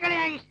മക്കളെ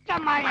ഞാൻ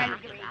ഇഷ്ടമായി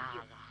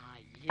അനുഗ്രഹിക്കും.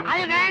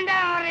 അത് വേണ്ട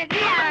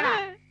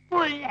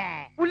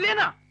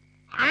പുല്ലേന്നാ?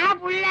 ആ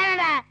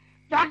പുല്ലാണടാ.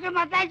 ഡോക്ടർ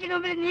മത്തായിച്ചിന്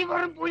മുമ്പിൽ നീ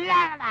വെറും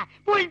പുല്ലാണടാ.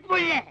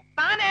 പുല്ല്.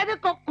 താൻ ഏത്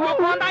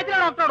കോണ്ടാക്റ്റിലെ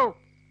ഡോക്ടറോടോ?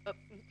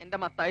 എന്റെ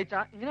മത്തായിച്ച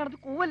ഇങ്ങനെ അടുത്ത്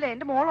കൂവല്ലേ,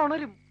 എന്റെ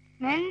മോളുണരും.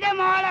 നിന്റെ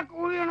മോളെ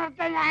കൂടി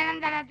ഉണർത്താൻ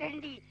ഞാനെന്താ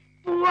തെണ്ടി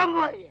പൂവൻ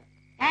കോരി?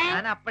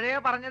 ഞാൻ അപ്പോഴേ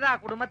പറഞ്ഞതാ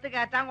കുടുംബത്തിൽ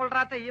കയറ്റാൻ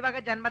കൊള്ളാത്ത ഈ വക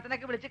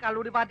ജന്മത്തിനൊക്കെ വിളിച്ച്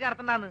കള്ളൂടി പാർട്ടി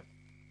നടത്തണ്ടാന്ന്.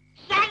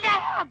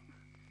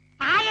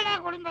 ആരുടെ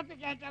കുടുംബത്തിൽ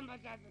കയറ്റാൻ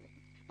പറ്റാത്തത്?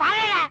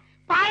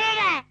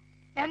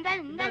 എന്താ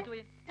എന്താ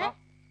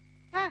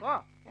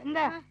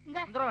എന്താ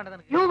എന്തോ വേണ്ട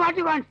നിനക്ക്? You what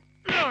you want?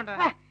 വേണ്ട.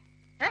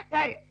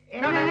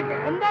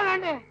 എന്താ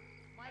വേണ്ടേ?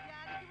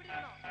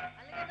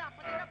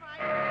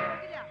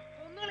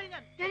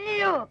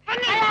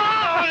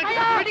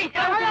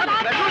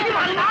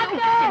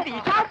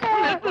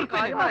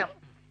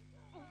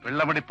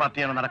 വെള്ളമടി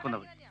പാർട്ടിയാണ്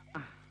നടക്കുന്നത്.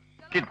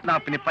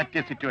 കിഡ്നാപ്പിന്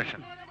പറ്റിയ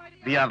സിറ്റുവേഷൻ.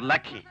 V are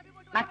lucky.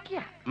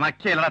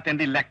 ലക്കിയല്ല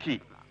തെണ്ടി, ലക്കി.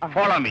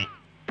 Follow me.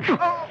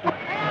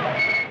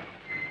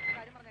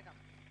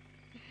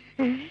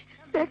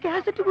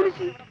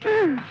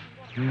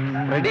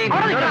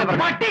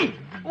 പട്ടി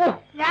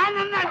ഞാൻ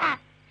നിന്നടാ.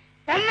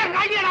 എന്നെ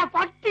കഴിയടാ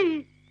പട്ടി.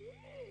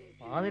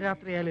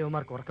 പാതിരാത്രിയായാലും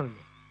ഇവന്മാർക്ക് ഉറക്കമില്ല.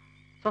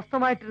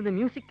 സ്വസ്ഥമായിട്ടിരുന്ന്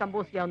മ്യൂസിക്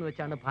കമ്പോസ് ചെയ്യാന്ന്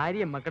വെച്ചാണ്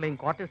ഭാര്യയും മക്കളെയും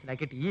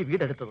ക്വാർട്ടേഴ്സിലാക്കിയിട്ട് ഈ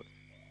വീടെടുത്തത്.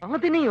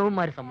 അതിനെ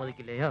യവന്മാര്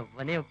സമ്മതിക്കില്ലേ?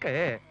 അവനെയൊക്കെ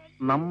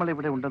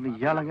നമ്മളിവിടെ ഉണ്ടെന്ന്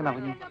ഇയാളെങ്ങനെ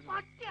അറിഞ്ഞു?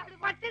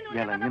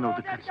 ഇയാൾ എങ്ങനെ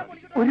ഒതുക്കാൻ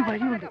സാധിക്കും? ഒരു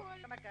വഴിയുണ്ട്.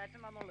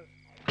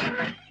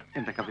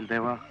 എന്റെ കപിൽ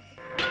ദേവ,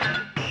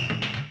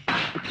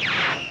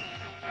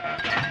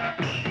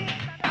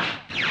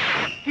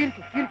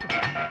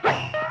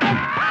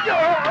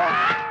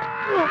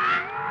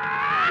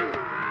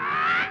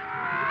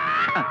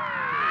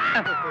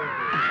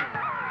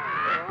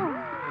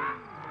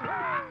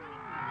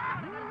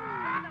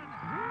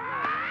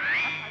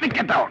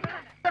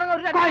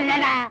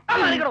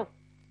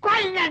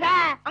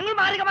 അങ്ങ്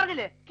മാറിക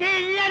പറഞ്ഞില്ലേ?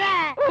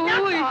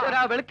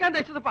 വെളുക്കാൻ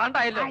തയ്ച്ചത്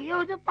പാണ്ടായല്ലോ. അയ്യോ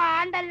ഇത്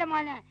പാണ്ടല്ല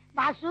മോനെ,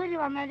 ബസൂരി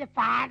വന്നത്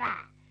പാടാ.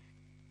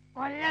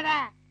 കൊല്ലടാ.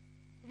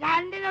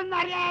 രണ്ടിലൊന്നും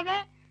അറിയാതെ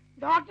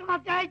ഡോക്ടർ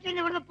മത്തായിച്ചിന്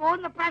ഇവിടുന്ന്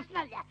പോകുന്ന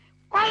പ്രശ്നമല്ല.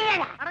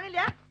 കൊല്ലടാ.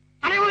 അടങ്ങില്ല?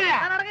 അറിയൂല.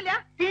 അടങ്ങില്ല?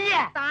 ഇല്ല.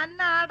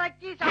 തന്നെ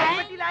അടക്കി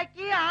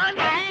ശവപ്പെട്ടിലാക്കി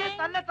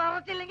തന്നെ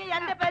തറച്ചില്ലെങ്കിൽ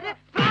എന്റെ പേര്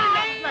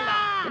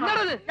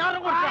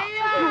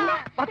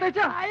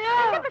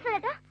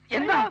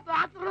എന്താ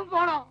ബാത്റൂം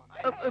പോണോ?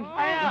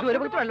 ഇതുവരെ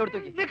പോയിട്ട് വെള്ളം എടുത്തു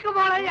നോക്കി. നിക്ക്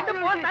പോണോ?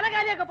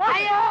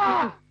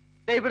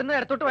 ഇവിടുന്ന്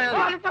ഇടത്തോട്ട് പോയാൽ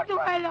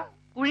പോയാലോ?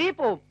 കുഴി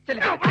പോവും.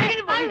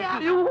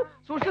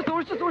 സൂക്ഷിച്ച്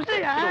സൂക്ഷിച്ച് സൂക്ഷിച്ച്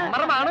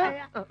മറമാണ്.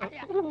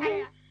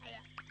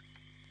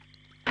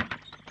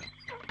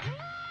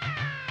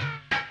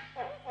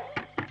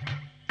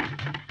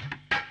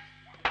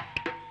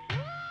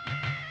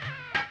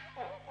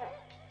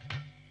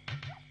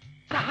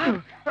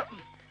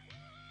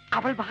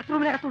 അവൾ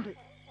ബാത്റൂമിനകത്തുണ്ട്.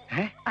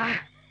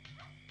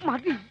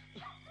 മതി.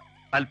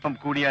 അല്പം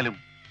കൂടിയാലും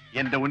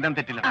എന്റെ ഉന്നം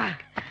തെറ്റില്ല.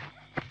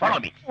 Follow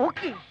me.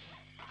 ഓക്കെ.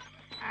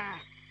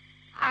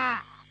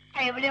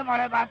 എവിടെയാ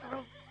മോളെ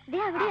ബാത്റൂം?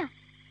 അവിടെയാ.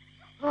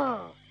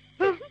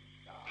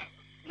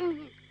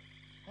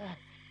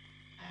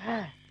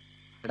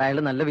 എടാ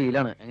അയാള് നല്ല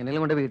വീലാണ്,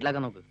 എങ്ങനെയും കൊണ്ട്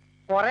വീട്ടിലാക്കാൻ നോക്ക്.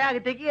 കൊറേ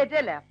അകത്തേക്ക്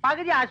കയറ്റല്ലേ,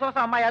 പകുതി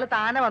ആശ്വാസം അമ്മ അയാൾ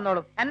താനെ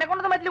വന്നോളും. എന്നെ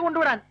കൊണ്ടൊന്നും പറ്റില്ല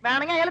കൊണ്ടുവിടാൻ,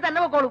 വേണമെങ്കിൽ അയാൾ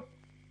തന്നെ വെക്കോളും.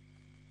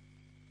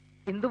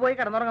 ഇന്ദു പോയി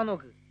കിടന്നുറങ്ങാൻ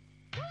നോക്ക്.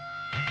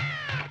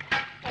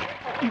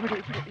 ഇവിടെ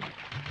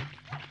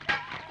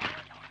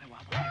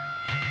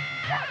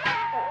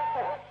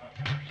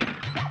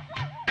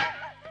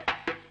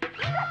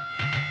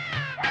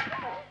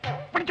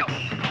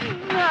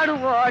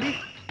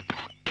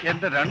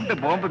എന്റെ 2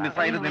 ബോംബ്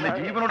മിസൈൽ നിന്നെ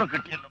ജീവനോടെ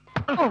കിട്ടിയല്ലോ.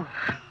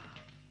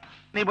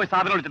 നീ പോയി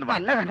സാധനം വിളിച്ചിട്ട് വാ.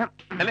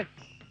 അല്ലേ?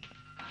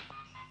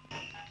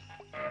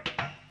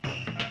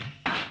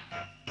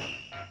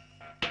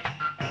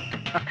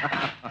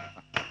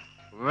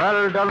 Well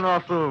done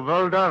Vasu,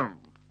 well done.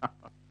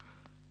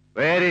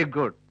 Very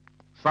good.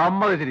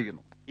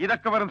 സമ്മതിച്ചിരിക്കുന്നു.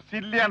 ഇതൊക്കെ വെറും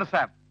സില്ലിയാണ്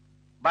സാർ.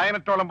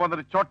 ബയനറ്റോളം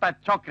പോകുന്നൊരു ചോട്ട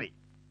ചോക്രി.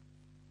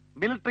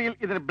 മിലിറ്ററിയിൽ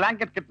ഇതിന്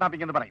ബ്ലാങ്കറ്റ്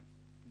കിഡ്നാപ്പിംഗ് എന്ന് പറയും.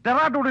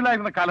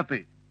 ഡെറാഡൂണിലായിരുന്ന കാലത്ത്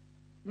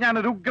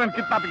ഞാനൊരു ഉഗ്രൻ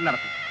കിഡ്നാപ്പിംഗ്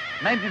നടത്തി.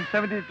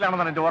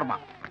 1978 എന്റെ ഓർമ്മ.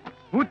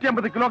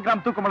 150 കിലോഗ്രാം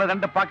തൂക്കമുള്ള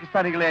 2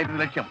 പാകിസ്ഥാനികളെയായിരുന്നു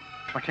ലക്ഷ്യം.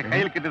 പക്ഷെ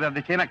കയ്യിൽ കിട്ടിയത്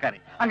 2 ചൈനക്കാരെ.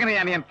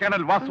 അങ്ങനെയാണ് ഞാൻ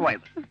കേണൽ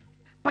വാസുവായത്.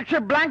 പക്ഷെ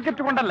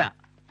ബ്ലാങ്കറ്റ് കൊണ്ടല്ല,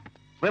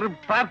 വെറും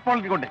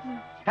ടാർപോളിൻ കൊണ്ട്.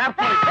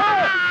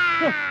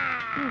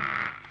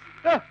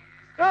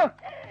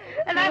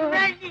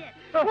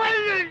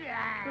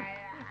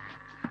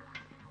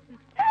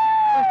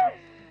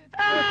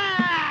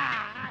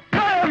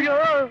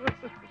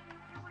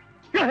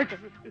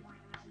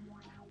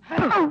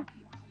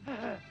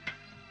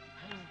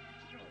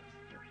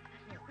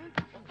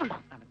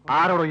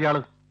 ആരോടോ ഇയാള്?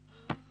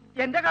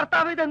 എന്റെ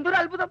കർത്താവ്, ഇത് എന്തൊരു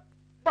അത്ഭുതം!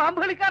 പാമ്പ്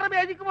കളിക്കാരുടെ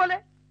മാജിക് പോലെ.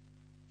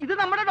 ഇത്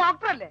നമ്മുടെ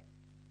ഡോക്ടറല്ലേ?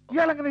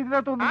 ഇയാളെങ്ങനെ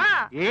ഇതിനകത്ത് വന്നു?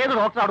 ഏത്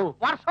ഡോക്ടറാടോ?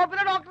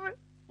 വർക്ക്ഷോപ്പിലെ ഡോക്ടർ.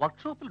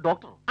 വർക്ക്ഷോപ്പിൽ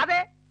ഡോക്ടറോ? അതെ.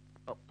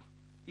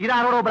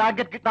 ഇതാരോടോ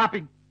ബ്ലാങ്കറ്റ്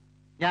കിഡ്നാപ്പിംഗ്?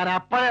 ഞാൻ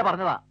അപ്പോഴേ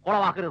പറഞ്ഞതാ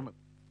കൊളവാക്കരുതെന്ന്.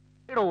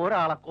 ഇവിടെ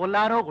ഒരാളെ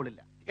കൊല്ലാനോ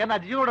കൊള്ളില്ല, എന്നാ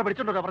ജീവനോടെ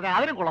പിടിച്ചോണ്ടോ പറഞ്ഞാൽ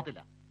അതിനും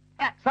കൊള്ളത്തില്ല.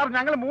 സാർ,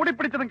 ഞങ്ങൾ മൂടി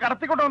പിടിച്ചതും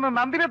കടത്തിക്കൊണ്ടുവന്ന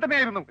നന്ദിനെ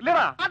തന്നെയായിരുന്നു,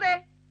 ഇല്ലടാ? അതെ.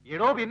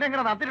 എടോ, പിന്നെ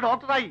എങ്ങനെ നന്ദിനി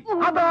ഡോക്ടറായി?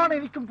 അതാണ്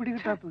എനിക്കും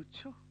പിടികിട്ടാത്തത്.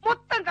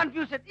 മൊത്തം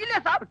കൺഫ്യൂഷൻ ഇല്ലേ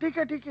സാർ?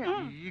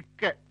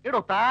 എടോ,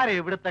 താരെ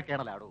എവിടുത്തെ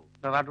കേണലാടോ?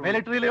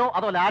 മിലിറ്ററിയിലെയോ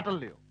അതോ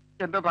ലാറ്ററിലെയോ?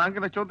 എന്റെ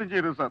റാങ്കിനെ ചോദ്യം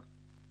ചെയ്തു സാർ.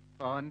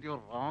 റാങ്ക്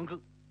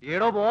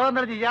ഏടോ ബോധം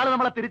തന്നെ. ഇയാള്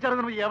നമ്മളെ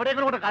തിരിച്ചറിഞ്ഞു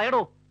എവിടെയെങ്കിലും കൊണ്ട്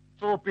കയടോ.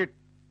 സോപ്പിട്ട്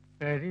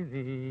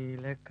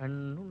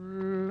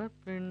കണ്ണുള്ള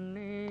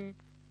പെണ്ണേ.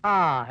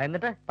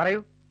 എന്നിട്ട് പറയൂ.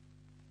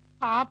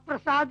 ആ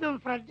പ്രസാദും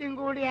ഫ്രഡും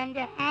കൂടി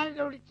എന്റെ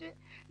ഹാൻഡ് ഒടിച്ച്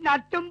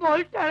നട്ടും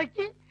ബോൾട്ട്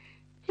ഇളക്കി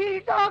ഈ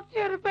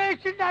ഡോക്ടർ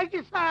പേഷ്യന്റ്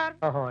ആക്കി സാർ.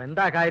 ഓഹോ,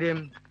 എന്താ കാര്യം?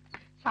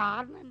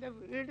 സാറിന് എന്റെ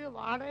വീട്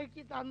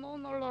വാടകയ്ക്ക് തന്നു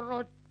എന്നുള്ള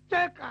ഒരൊറ്റ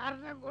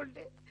കാരണം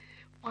കൊണ്ട്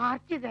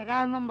പാർട്ടി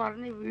തരാമെന്നും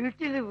പറഞ്ഞ്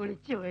വീട്ടിൽ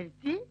വിളിച്ചു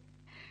വരുത്തി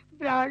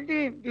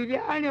ബ്രാൻഡിയും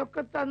ബിരിയാണിയും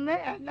ഒക്കെ തന്ന്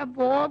എന്നെ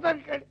ബോധം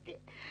കെട്ടി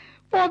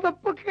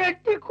പുതപ്പ്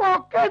കെട്ടി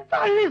കൊക്കെ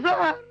തള്ളി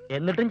സാർ.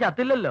 എന്നിട്ടും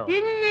ചത്തില്ലല്ലോ?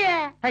 ഇല്ലേ.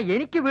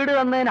 എനിക്ക് വീട്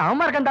തന്നതിന്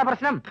അവന്മാർക്ക് എന്താ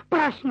പ്രശ്നം?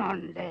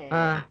 പ്രശ്നമുണ്ട്.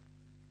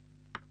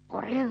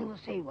 കൊറേ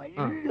ദിവസമായി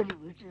വലിയൊരു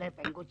വീട്ടിലെ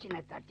പെൺകൊച്ചിനെ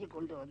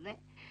തട്ടിക്കൊണ്ടുവന്ന്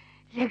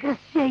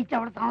രഹസ്യമായിട്ട്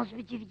അവിടെ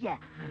താമസിപ്പിച്ചിരിക്ക.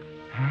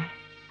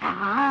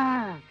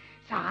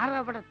 സാർ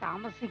അവിടെ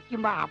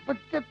താമസിക്കുമ്പോ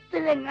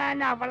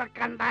അബദ്ധത്തിലെങ്ങാനും അവളെ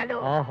കണ്ടാലോ?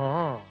 ഓഹോ,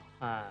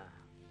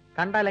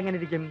 കണ്ടാൽ എങ്ങനെ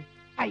ഇരിക്കും?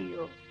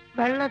 അയ്യോ,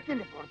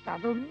 വെള്ളത്തിന്റെ പുറത്ത്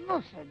അതൊന്നും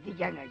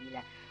ശ്രദ്ധിക്കാൻ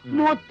കഴിയില്ല.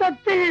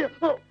 മൊത്തത്തിൽ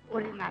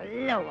ഒരു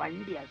നല്ല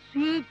വണ്ടിയാ,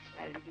 സ്വീറ്റ്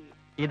വണ്ടി.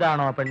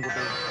 ഇതാണോ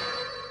പെൺകുട്ടി?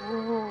 ഓ,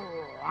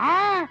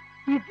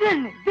 ഇത്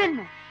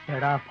തന്നെ.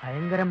 എടാ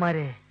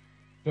ഭയങ്കരന്മാരെ,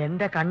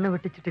 എന്റെ കണ്ണ്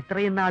വെട്ടിച്ചിട്ട്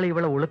ഇത്രയും നാൾ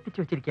ഇവളെ ഒളിപ്പിച്ചു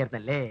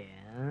വെച്ചിരിക്കായിരുന്നല്ലേ?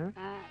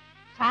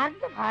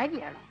 സാറിന്റെ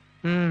ഭാര്യയാണോ?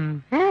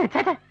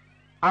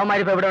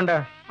 അവന്മാരിപ്പോ എവിടെ ഉണ്ട്?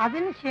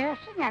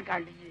 അതിനുശേഷം ഞാൻ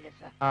കണ്ടിട്ടില്ല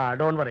സാർ.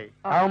 ഡോണ്ട് വറി,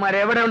 അവന്മാർ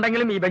എവിടെ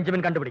ഉണ്ടെങ്കിലും ഈ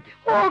ബെഞ്ചമിൻ കണ്ടുപിടിക്കും.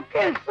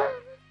 Okay sir.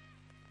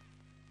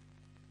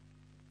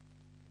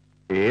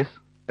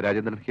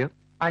 രാജേന്ദ്രൻ ഹിയർ.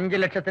 5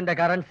 ലക്ഷത്തിന്റെ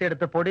കറൻസി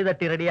എടുത്ത് പൊടി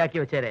തട്ടി റെഡിയാക്കി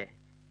വെച്ചേരെ.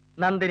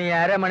 നന്ദിനി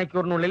 1/2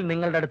 മണിക്കൂറിനുള്ളിൽ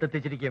നിങ്ങളുടെ അടുത്ത്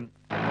എത്തിച്ചിരിക്കും.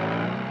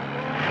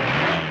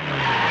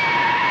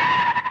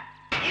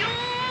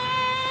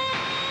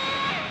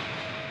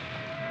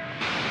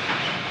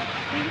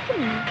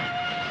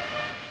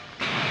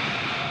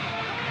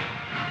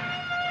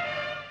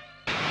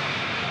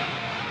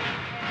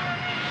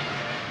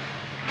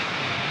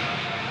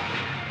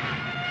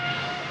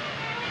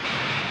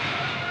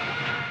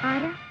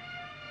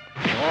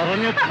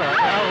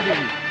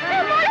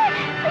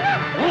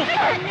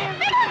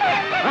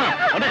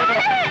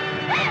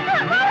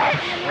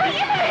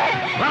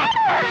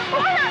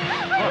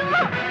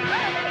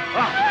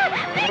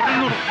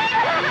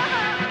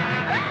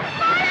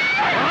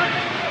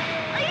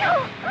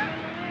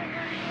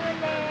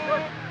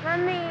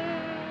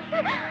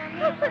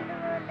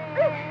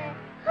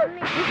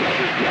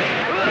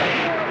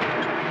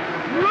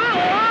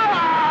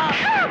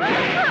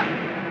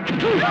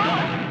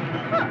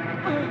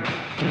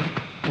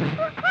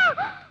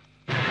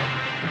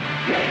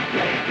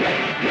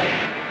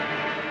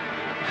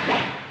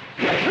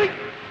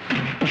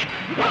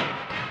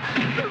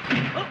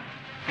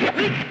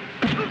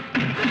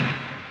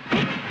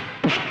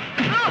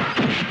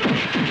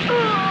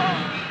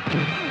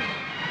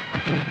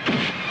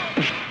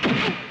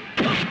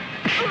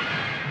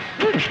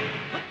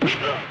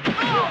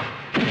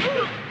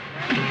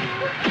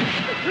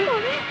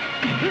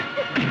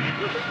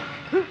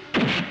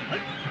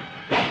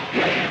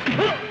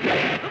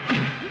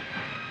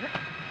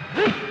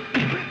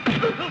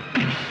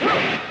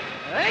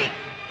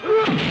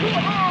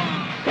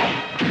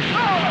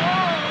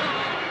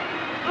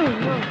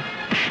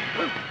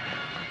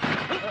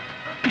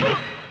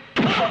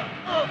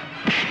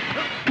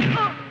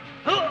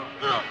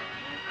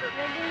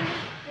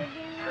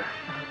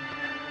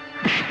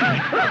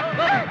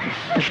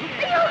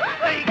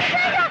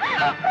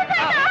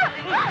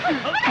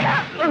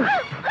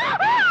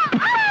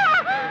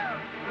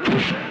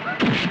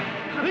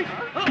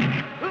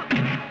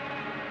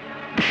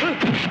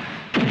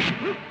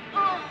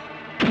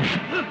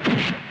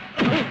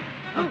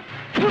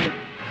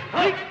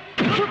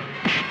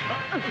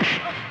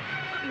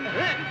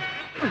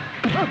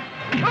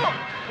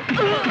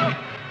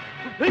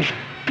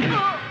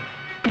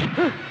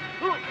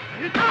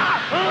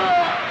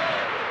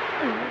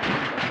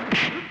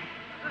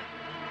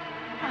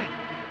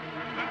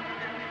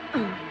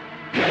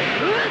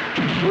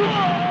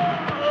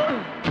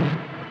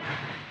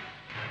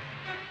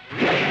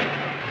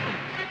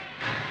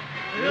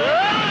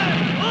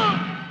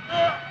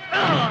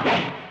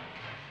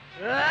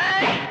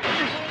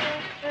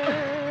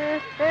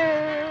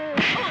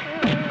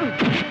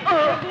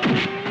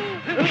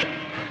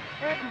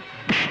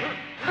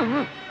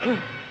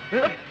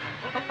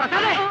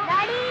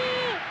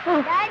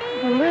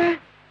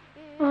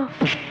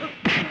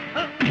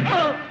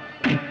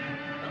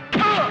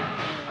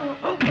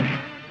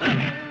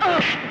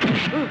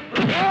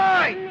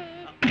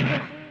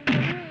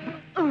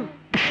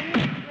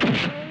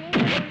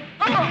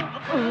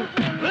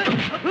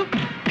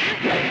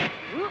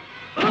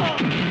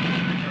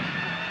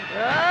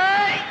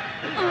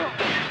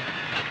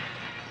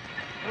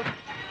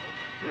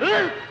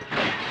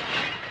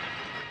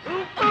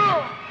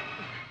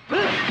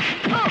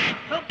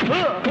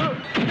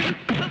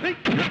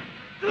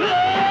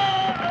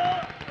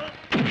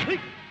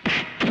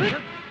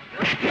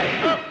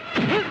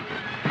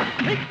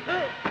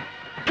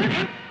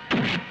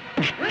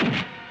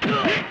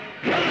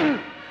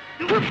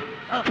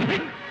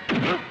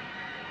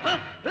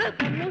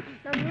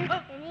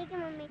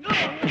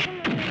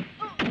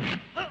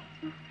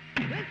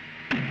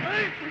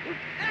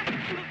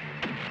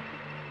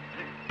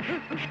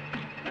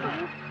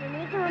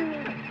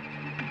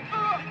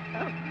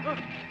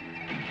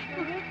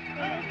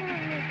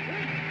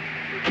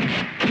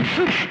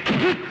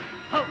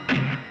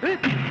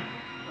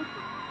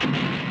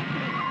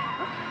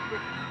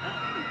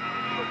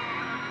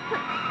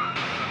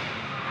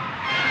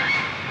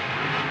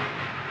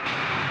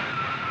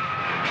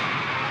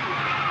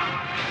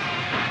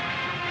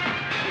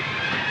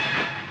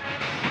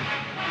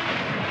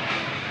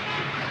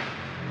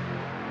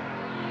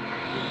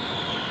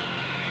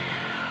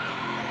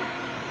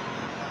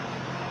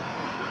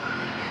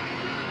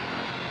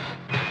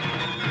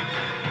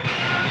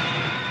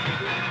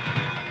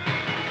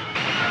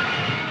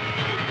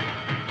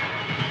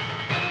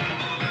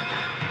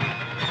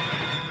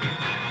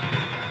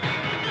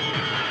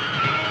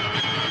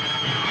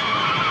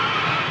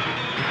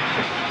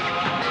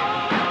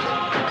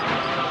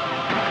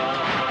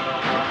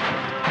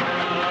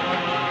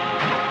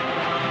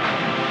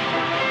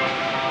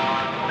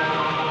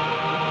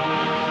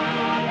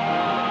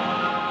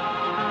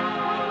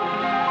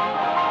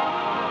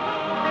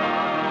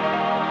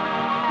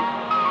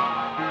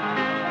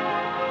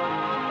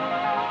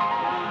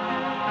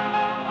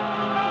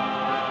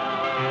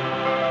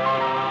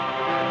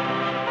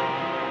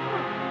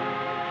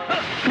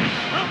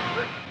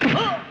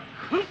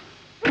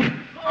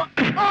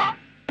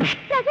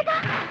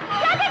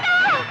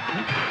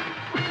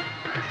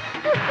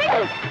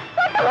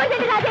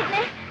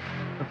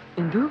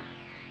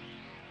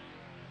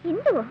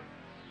 ഇന്ദുവോ?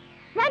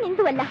 ഞാൻ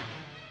ഇന്ദുവല്ല.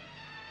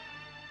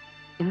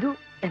 ഇന്ദു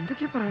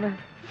എന്തൊക്കെയാ പറയണേ?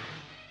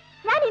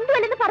 ഞാൻ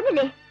ഇന്ദുവല്ലെന്ന്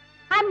പറഞ്ഞില്ലേ?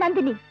 ആ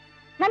നന്ദിനി,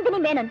 നന്ദിനി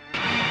മേനോൻ.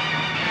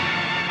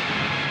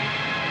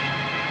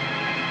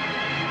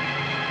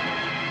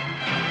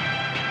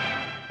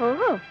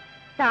 ഓഹോ,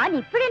 താൻ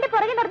ഇപ്പോഴെന്റെ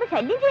പുറകെ നടന്ന്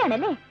ശല്യം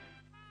ചെയ്യാണല്ലേ?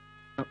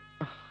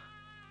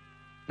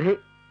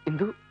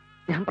 ഇന്ദു,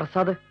 ഞാൻ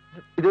പ്രസാദ്.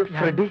 ഇത്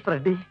ഫ്രെഡി.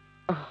 ഫ്രെഡി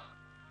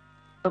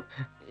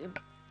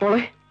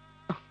മോളെ,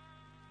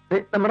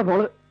 നമ്മുടെ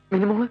മോള്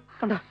മിനിമോള്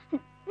കണ്ട.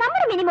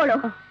 നമ്മുടെ മിനിമോളോ?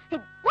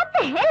 What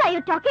the hell are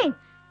you talking?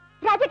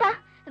 രാജേട്ടാ,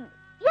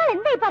 ഇയാൾ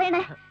എന്തായി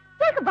പറയണേ?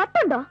 ഇയാൾക്ക്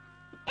വട്ടുണ്ടോ?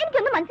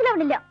 എനിക്കൊന്നും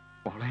മനസ്സിലാവണില്ല.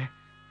 മോളെ,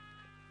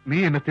 നീ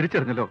എന്നെ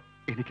തിരിച്ചറിഞ്ഞല്ലോ,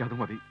 എനിക്കത്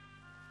മതി.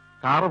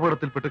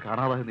 കാറപകടത്തിൽപ്പെട്ട്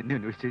കാണാതായ നിന്നെ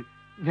അന്വേഷിച്ച്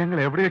ഞങ്ങൾ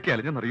എവിടെയൊക്കെ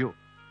അലഞ്ഞെന്നറിയോ?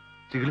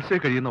 ചികിത്സ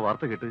കഴിയുന്ന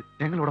വാർത്ത കേട്ട്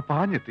ഞങ്ങൾ ഇവിടെ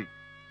പാഞ്ഞെത്തി.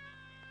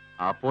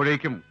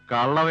 അപ്പോഴേക്കും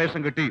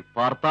കള്ളവേഷം കെട്ടി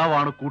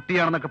ഭർത്താവാണ്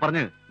കുട്ടിയാണെന്നൊക്കെ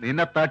പറഞ്ഞ്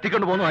നിന്നെ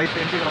തട്ടിക്കൊണ്ട് പോന്നു. ആയി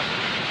തെണ്ടികളാ.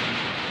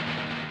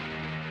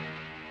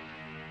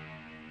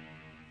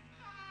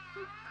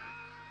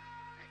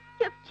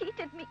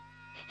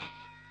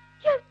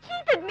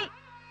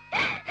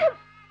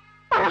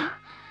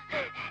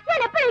 ഞാൻ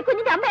എപ്പോഴായി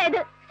കുഞ്ഞിന്റെ അമ്മയായത്?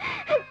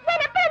 ഞാൻ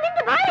എപ്പോഴാ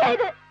നിന്റെ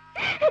ഭാര്യയായത്?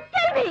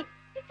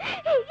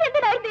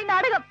 എന്തിനായിരുന്നു ഈ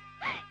നാടകം?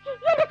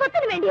 എന്റെ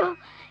സ്വത്തിന് വേണ്ടിയോ?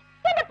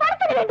 എന്റെ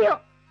പണത്തിന് വേണ്ടിയോ?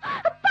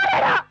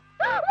 പറയടാ.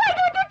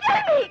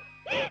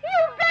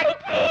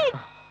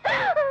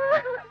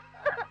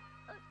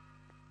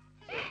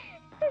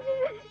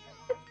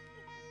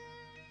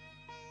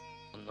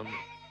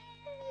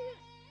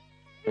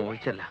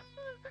 വിചാരിച്ചല്ല.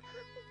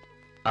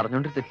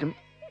 അറിഞ്ഞോണ്ട് തെറ്റും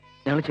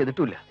ഞങ്ങൾ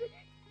ചെയ്തിട്ടില്ല.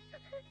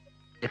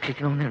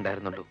 രക്ഷിക്കണമെന്നേ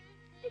ഉണ്ടായിരുന്നുള്ളൂ.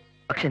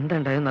 പക്ഷെ എന്താ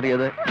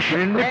ഉണ്ടായെന്നറിയാതെ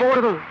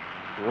പോകരുത്.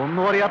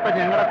 ഒന്നും അറിയാത്ത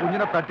ഞങ്ങളുടെ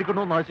കുഞ്ഞിനെ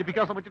തട്ടിക്കൊണ്ടു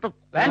നശിപ്പിക്കാൻ ശ്രമിച്ചിട്ട്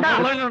വേണ്ട.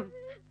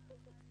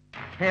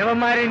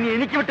 ദേവന്മാരെ ഇനി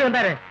എനിക്ക് വിട്ടു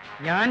വന്നാരെ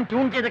ഞാൻ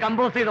ട്യൂൺ ചെയ്ത്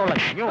കമ്പോസ് ചെയ്തോളാം.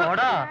 നീ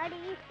ഓടാ.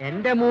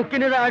 എന്റെ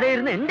മൂക്കിന് താഴെ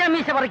ഇരുന്ന് എന്റെ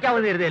മീശ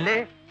പറിക്കാവുന്ന കരുതല്ലേ?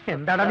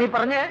 എന്താടാ നീ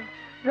പറഞ്ഞേ?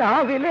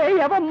 രാവിലെ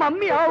അവൻ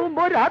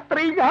മമ്മിയാവുമ്പോ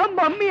രാത്രി ഞാൻ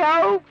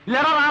മമ്മിയാവും.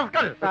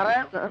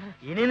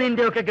 ഇനി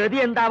നിന്റെ ഒക്കെ ഗതി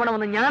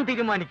എന്താവണമെന്ന് ഞാൻ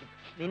തീരുമാനിക്കും.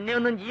 നിന്നെ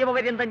ഒന്നും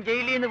ജീവപര്യന്തം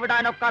ജയിലിൽ നിന്ന്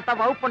വിടാനൊക്കാത്ത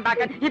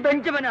വകുപ്പുണ്ടാക്കാൻ ഈ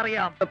ബെഞ്ചമിൻ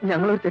അറിയാം.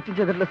 ഞങ്ങളൊരു തെറ്റും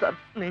ചെയ്തിട്ടില്ല സാർ.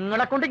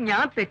 നിങ്ങളെ കൊണ്ട്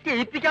ഞാൻ തെറ്റി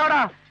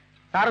ഏൽപ്പിക്കാവടാ.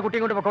 സാറ്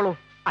കുട്ടിയും കൊണ്ട് പൊക്കോളൂ.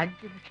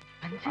 5 ലക്ഷം.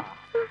 5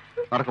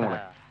 നടക്കുമോളെ.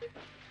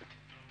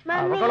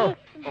 മമ്മി പൊക്കോളൂ.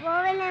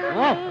 പോവല്ലേ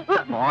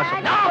മോശം.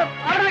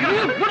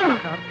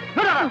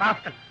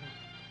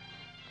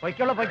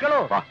 പൊയ്ക്കോളൂ പൊയ്ക്കോളൂ.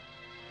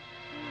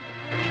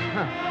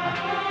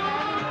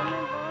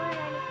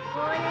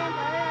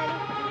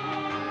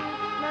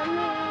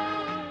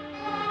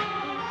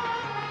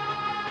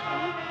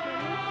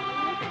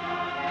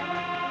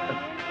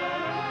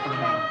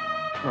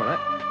 മോളെ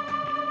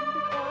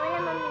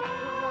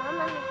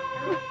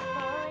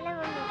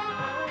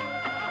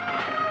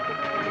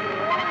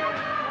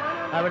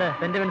അവിടെ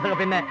സെന്റിമെന്റ്സ് ഒക്കെ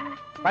പിന്നെ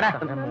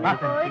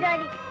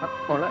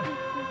മോളെ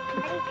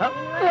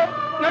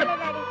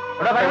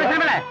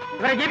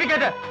ഇവരെ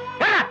ജീവിക്കട്ടെ.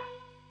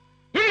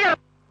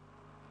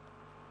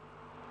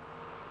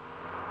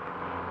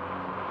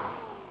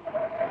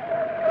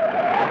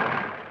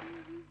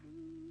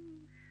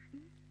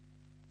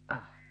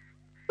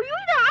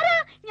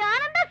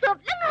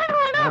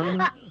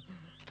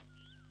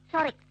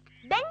 Sorry,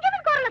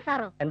 Benjamin കോർല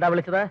സാറോ? എന്താ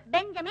വിളിച്ചത്?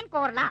 ബെഞ്ചമിൻ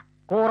കോർല.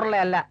 കോർല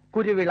അല്ല,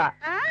 കുരുവിള.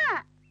 ആ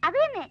അത്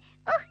തന്നെ.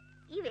 ഓ,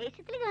 ഈ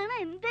വേഷത്തിൽ കാണാൻ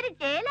എന്തൊരു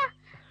ചേല.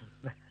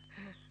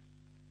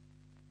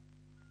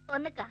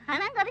 ഒന്ന്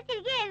കാണാൻ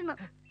കൊതിച്ചിരിക്കുകയായിരുന്നു.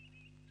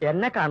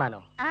 എന്നെ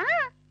കാണാനോ? ആ,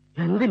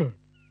 എന്തിന്?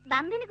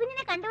 നന്ദിനി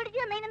കുഞ്ഞിനെ കണ്ടുപിടിച്ചു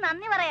തന്നതിന്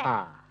നന്ദി പറയാ. ആ.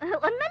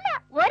 ഒന്നല്ല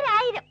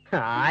 1000.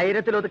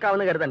 1000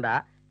 ഒതുക്കാവുന്ന കരുതണ്ട.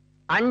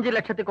 5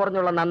 ലക്ഷത്തിൽ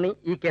കുറഞ്ഞുള്ള നന്ദി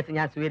ഈ കേസ്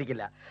ഞാൻ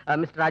സ്വീകരിക്കില്ല.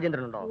 മിസ്റ്റർ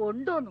രാജേന്ദ്രൻ ഉണ്ടോ?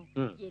 ഉണ്ടോന്നു?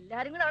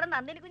 എല്ലാരും കൂടെ അവിടെ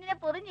നന്ദിനി കുഞ്ഞിനെ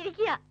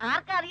പൊതിഞ്ഞിരിക്കുക.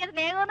 ആർക്കാ അറിയാൻ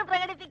സ്നേഹമൊന്ന്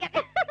പ്രകടിപ്പിക്കാൻ.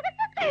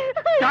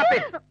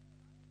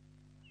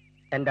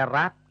 എന്റെ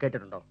റാപ്പ്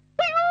കേട്ടിട്ടുണ്ടോ?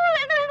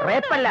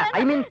 റേപ്പല്ല,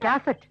 ഐ മീൻ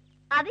കാസറ്റ്.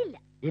 അതില്ല.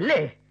 ഇല്ലേ?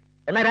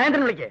 എന്നാ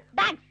രാജേന്ദ്രൻ വിളിക്കേ.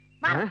 താങ്ക്സ്.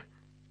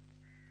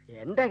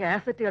 എന്റെ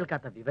കാസറ്റ്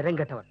കേൾക്കാത്ത വിവരം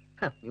കേട്ടവർ.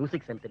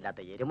 മ്യൂസിക് സെൻസ് ഇല്ലാത്ത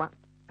എരുമ.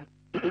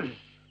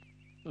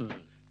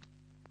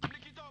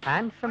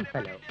 Handsome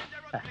fellow.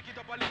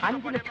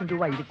 5 ലക്ഷം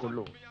രൂപ ഇത്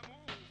കൊള്ളൂ.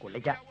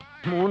 കൊള്ളിക്കാം.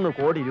 3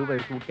 കോടി രൂപ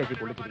സൂട്ട്കേസിൽ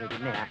കൊള്ളിച്ചിരുന്നു.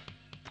 പിന്നെ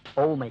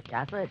oh my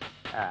cassette.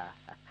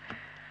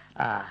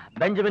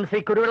 Benjamin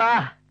C Kuruvila,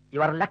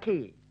 you are lucky.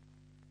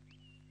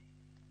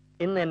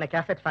 ഇന്ന് എന്നെ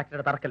കാസറ്റ്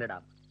ഫാക്ടറിയുടെ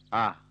തറക്കല്ലിടാം.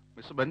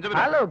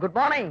 Hello, good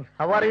morning.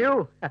 How are you?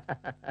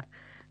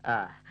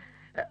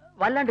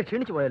 വല്ലാണ്ട്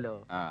ക്ഷീണിച്ചു പോയല്ലോ.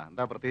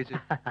 എന്താ പ്രത്യേകിച്ച്?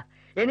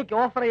 എനിക്ക്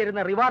ഓഫർ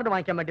ചെയ്യുന്ന റിവാർഡ്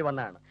വാങ്ങിക്കാൻ വേണ്ടി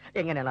വന്നതാണ്.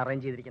 എങ്ങനെയാണ്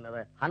അറേഞ്ച് ചെയ്തിരിക്കുന്നത്?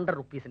 100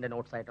 റുപ്പീസിന്റെ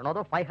നോട്ട്സ് ആയിട്ടാണോ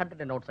അതോ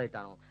 500 നോട്ട്സ്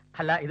ആയിട്ടാണോ?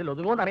 അല്ല, ഇതിൽ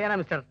ഒതുങ്ങോന്ന് അറിയാനാ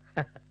മിസ്റ്റർ.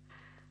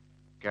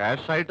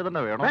 ക്യാഷ് ആയിട്ട്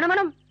തന്നെ വേണം. വേണം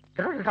വേണം.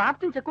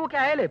 ഡ്രാഫ്റ്റും ചെക്കും ഒക്കെ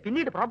ആയാലേ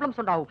പിന്നീട് പ്രോബ്ലംസ്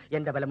ഉണ്ടാവും.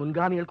 എന്റെ പല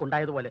മുൻഗാമികൾക്ക്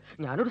ഉണ്ടായതുപോലെ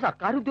ഞാനൊരു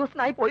സർക്കാർ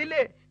ഉദ്യോഗസ്ഥനായി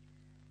പോയില്ലേ.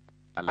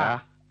 അല്ല,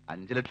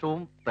 5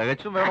 ലക്ഷവും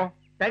തികച്ചും വേണോ?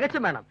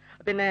 തികച്ചും വേണം.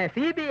 പിന്നെ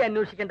CBI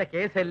അന്വേഷിക്കേണ്ട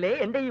കേസല്ലേ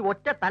എന്റെ ഈ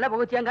ഒറ്റ തല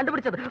പുകച്ച് ഞാൻ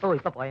കണ്ടുപിടിച്ചത്. ഓ,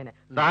 ഇപ്പൊ പോയനെ.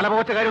 തല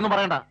പുകച്ച കാര്യമൊന്നും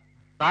പറയണ്ട.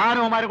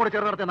 താനുമാരും കൂടെ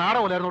ചേർന്ന് നടത്തിയ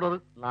നാടകമല്ലായിരുന്നു.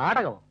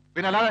 നാടകമോ?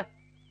 പിന്നെ അല്ലാതെ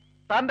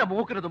തന്റെ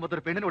മൂക്കിന് തുമ്പത്ത്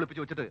ഒരു പെണ്ണിനെ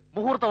ഒളിപ്പിച്ച് വെച്ചിട്ട്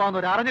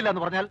മുഹൂർത്തമാകുന്നവർ അറിഞ്ഞില്ല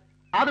എന്ന് പറഞ്ഞാൽ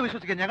അത്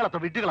വിശ്വസിക്കാൻ ഞങ്ങൾ അത്ര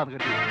വിഡ്ഢികളാന്ന്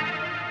കേട്ടു.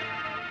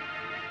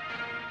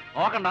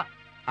 നോക്കണ്ട,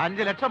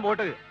 5 ലക്ഷം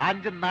പോയിട്ട്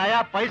 5 നയാ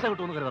പൈസ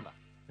കിട്ടുമെന്ന് കരുതണ്ട.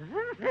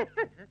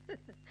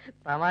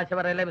 തമാശ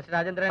പറയല്ലേ മിസ്റ്റർ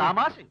രാജേന്ദ്രൻ?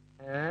 തമാശ.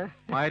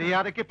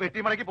 മര്യാദയ്ക്ക്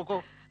പെട്ടിമടക്കി പൊക്കോ,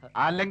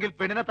 അല്ലെങ്കിൽ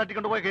പെണ്ണിനെ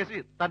തട്ടിക്കൊണ്ടുപോയ കേസ്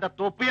തന്റെ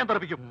തൊപ്പിയാൻ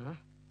തെറിപ്പിക്കും.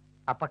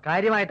 അപ്പൊ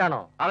കാര്യമായിട്ടാണോ?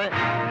 അതെ,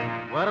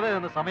 വെറുതെ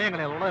നിന്ന്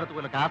സമയങ്ങളെ ഉള്ളതിടത്ത്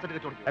പോലെ കാസറ്റ്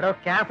കച്ചവടം. എടോ,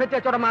 കാസറ്റ്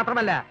കച്ചവടം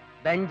മാത്രമല്ല,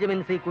 ബെഞ്ചമിൻ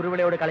സി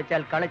കുരുവിളയോട്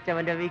കളിച്ചാൽ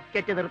കളിച്ചവന്റെ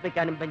വിക്കറ്റ്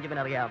തെറിപ്പിക്കാനും ബെഞ്ചമിൻ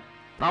അറിയാം.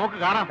 നമുക്ക്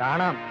കാണാം.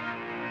 കാണാം.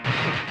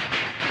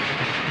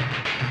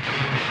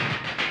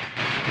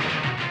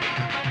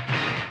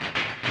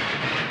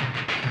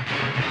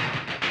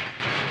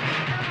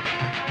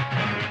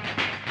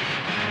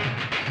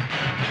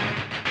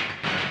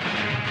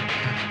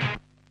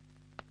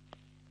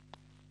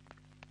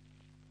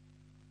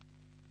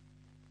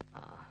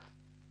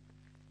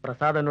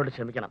 പ്രസാദ് എന്നോട്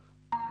ക്ഷമിക്കണം.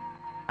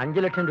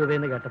 5 ലക്ഷം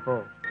രൂപയെന്ന് കേട്ടപ്പോ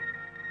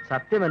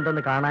സത്യം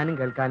എന്തെന്ന് കാണാനും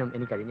കേൾക്കാനും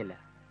എനിക്ക് കഴിഞ്ഞില്ല.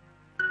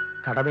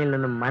 കടമയിൽ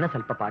നിന്നും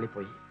മനസ്സൽപ്പം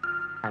പാളിപ്പോയി.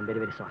 I am very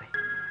very sorry.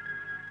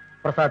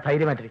 Prasad,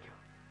 ധൈര്യമായിട്ടിരിക്കൂ.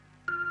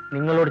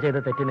 നിങ്ങളോട് ചെയ്ത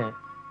തെറ്റിന്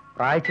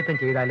പ്രായശ്ചിത്തം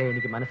ചെയ്താലേ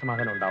എനിക്ക്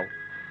മനസ്സമാധാനം ഉണ്ടാവും.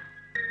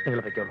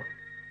 നിങ്ങൾ പറ്റുള്ളൂ.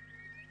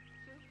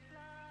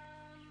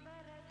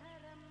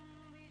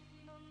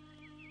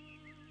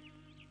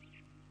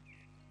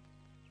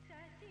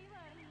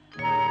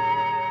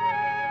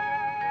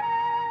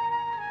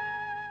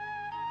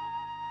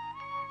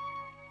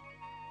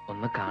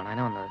 ഒന്ന്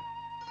കാണാനാ വന്നത്.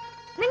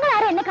 നിങ്ങൾ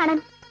ആരാ എന്നെ കാണാൻ?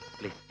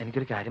 പ്ലീസ്,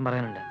 എനിക്കൊരു കാര്യം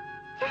പറയാനുണ്ട്.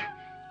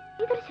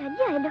 ഇതൊരു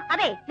ശല്യമായല്ലോ.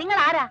 അതെ, നിങ്ങൾ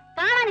ആരാ?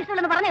 കാണാൻ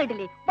ഇഷ്ടമുള്ളെന്ന് പറഞ്ഞു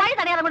കേട്ടില്ലേ? വഴി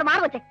തടയാതെ അങ്ങോട്ട്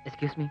മാറി വെച്ചേ.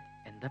 എക്സ്ക്യൂസ് മീ,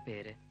 എന്താ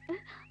പേര്?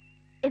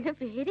 എന്റെ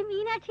പേര്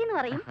മീനാക്ഷി എന്ന്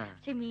പറയും.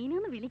 പക്ഷെ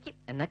മീനു വിളിക്കും.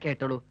 എന്നാ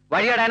കേട്ടോളൂ.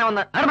 വഴിയിടാനോ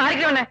ഒന്ന് അവിടെ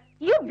മാറിക്കണേ.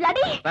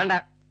 വേണ്ട,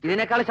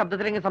 ഇതിനേക്കാൾ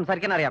ശബ്ദത്തിലെങ്കിൽ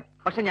സംസാരിക്കാൻ അറിയാം.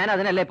 പക്ഷെ ഞാൻ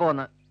അതിനല്ലേ ഇപ്പൊ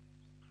വന്ന്.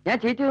 ഞാൻ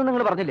ചീറ്റ് ചെയ്തെന്ന്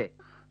നിങ്ങൾ പറഞ്ഞില്ലേ,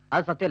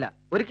 അത് സത്യമല്ല.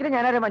 ഒരിക്കലും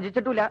ഞാനാരെ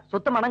വഞ്ചിച്ചിട്ടില്ല.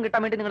 സ്വത്ത് മണം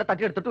കിട്ടാൻ വേണ്ടി നിങ്ങളെ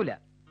തട്ടിയെടുത്തിട്ടില്ല.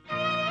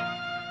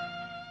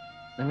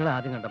 നിങ്ങൾ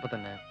ആദ്യം കണ്ടപ്പോ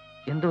തന്നെ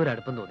എന്തോ ഒരു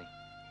അടുപ്പം തോന്നി.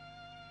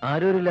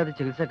 ആരോരില്ലാതെ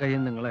ചികിത്സ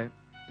കഴിയുന്ന നിങ്ങളെ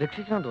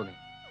രക്ഷിക്കണം തോന്നി.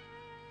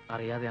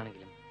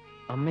 അറിയാതെയാണെങ്കിലും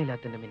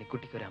അമ്മയില്ലാത്ത എന്റെ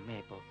മിനിക്കുട്ടിക്ക് ഒരു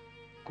അമ്മയായപ്പോ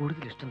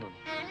കൂടുതൽ ഇഷ്ടം തോന്നി.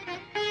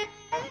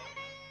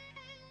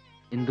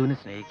 ഇന്ദുവിനെ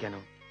സ്നേഹിക്കാനോ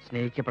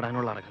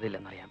സ്നേഹിക്കപ്പെടാനുള്ള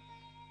അർഹതയില്ലെന്നറിയാം.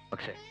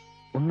 പക്ഷെ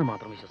ഒന്ന്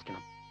മാത്രം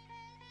വിശ്വസിക്കണം,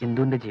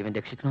 ഇന്ദുവിന്റെ ജീവൻ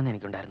രക്ഷിക്കണമെന്ന്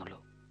എനിക്കുണ്ടായിരുന്നുള്ളൂ.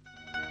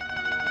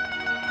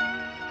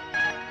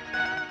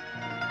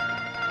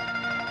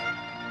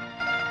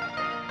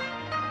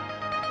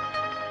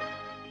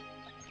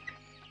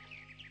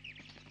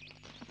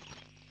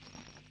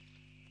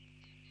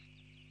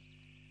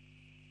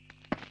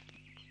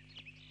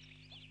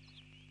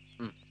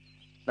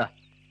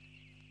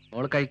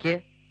 മോള് കഴിക്കേ.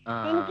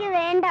 എനിക്ക്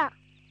വേണ്ട.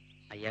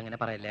 അയ്യ അങ്ങനെ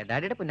പറയല്ലേ,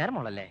 ഡാഡിയുടെ പുന്നാര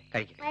മോളല്ലേ,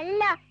 കഴിക്കേ.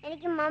 അല്ല,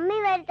 എനിക്ക് മമ്മി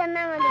വാരി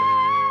തന്നാ മതി.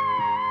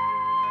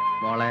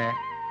 മോളെ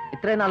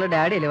ഇത്രയും നാള്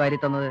ഡാഡി അല്ലേ വാരി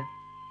തന്നത്?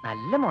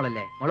 നല്ല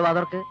മോളല്ലേ. മോള്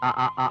വാതോർക്ക്.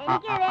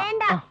 എനിക്ക്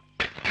വേണ്ട.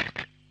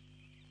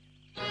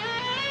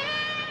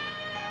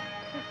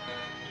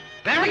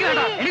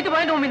 എനിക്ക്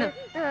പോയതിന്റെ മുമ്പിന്ന്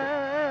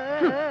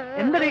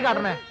എന്താ നീ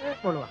കാട്ടണേ?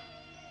 മോളുവാ,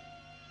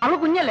 അവള്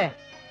കുഞ്ഞല്ലേ?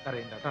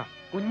 അറിയണ്ട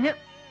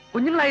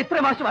കുഞ്ഞുങ്ങളായി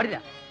ഇത്രയും മാസം പാടില്ല.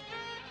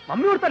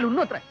 മമ്മി കൊടുത്താൽ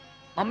ഒന്നും അത്ര.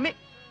 മമ്മി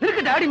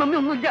നിനക്ക് ഡാഡി മമ്മി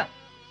ഒന്നുമില്ല.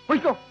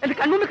 പോയിക്കോ, എന്റെ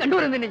കണ്ണുമ്പ്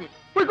കണ്ടുവരുന്ന തന്നെ.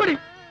 പോയിക്കോടി.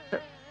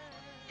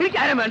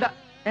 എനിക്കാരും വേണ്ട.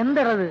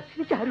 എന്താണത്?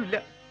 എനിക്കാരുമില്ല.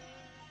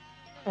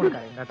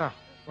 മോൾക്കറിയണ്ട കേട്ടോ.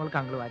 മോൾക്ക്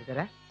അങ്കിള്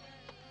വാരിത്തരാ.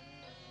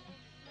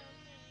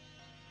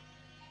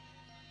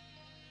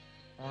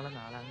 മോളെ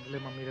നാളെ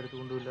അങ്കിള് മമ്മിയുടെ അടുത്ത്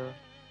കൊണ്ടുപോലോ.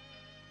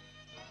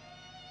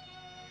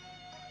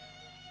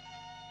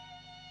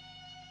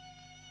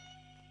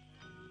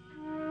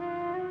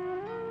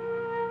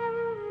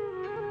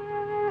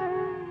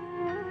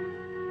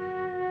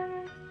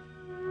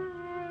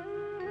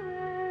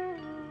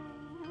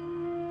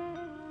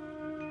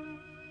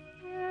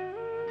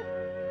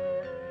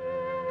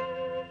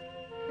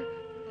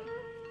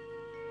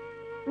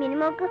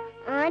 മിനിമോക്ക്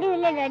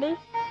ആരുമില്ലേ ഡാഡി?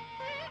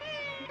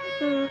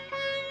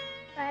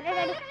 പറ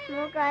ഡാഡി,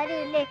 മോക്ക്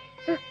ആരുമില്ലേ?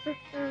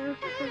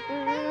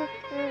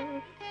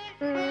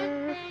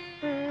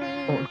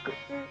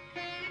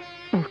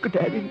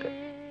 ഡാഡി ഉണ്ട്.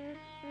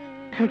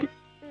 ഡാഡി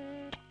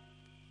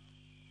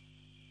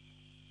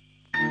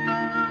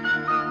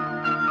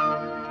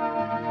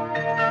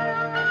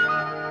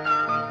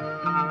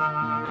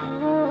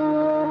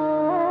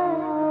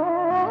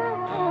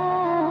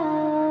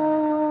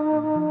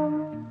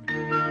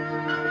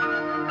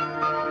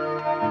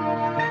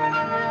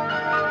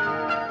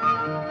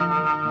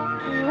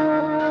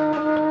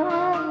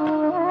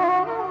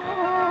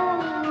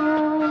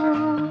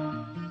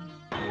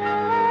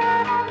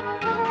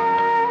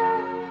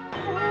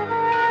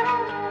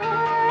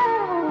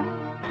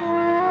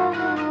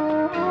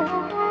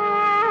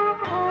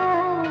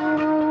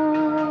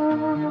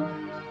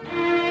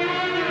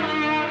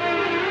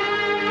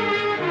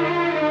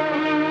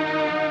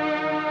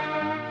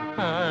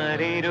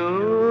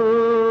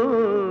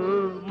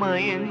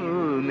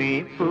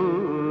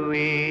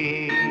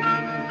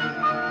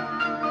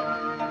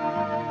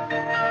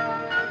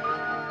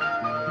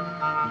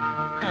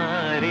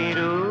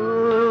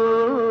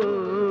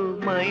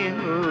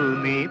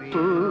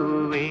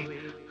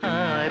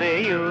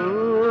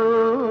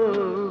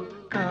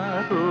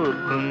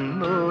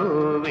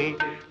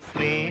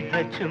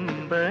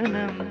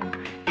ചുംബനം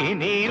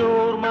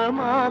ഇനിയോർമ്മ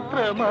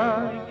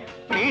മാത്രമായി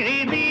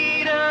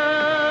മിഴിനീരാ.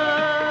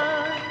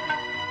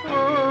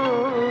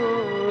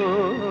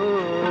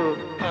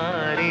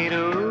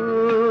 ആരിരോ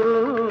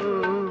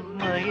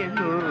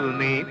മയങ്ങൂ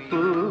നീ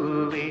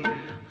പൂവേ,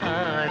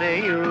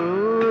 ആരെയോ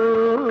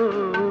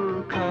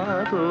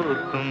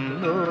കാതോർക്കും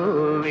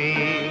നോവേ.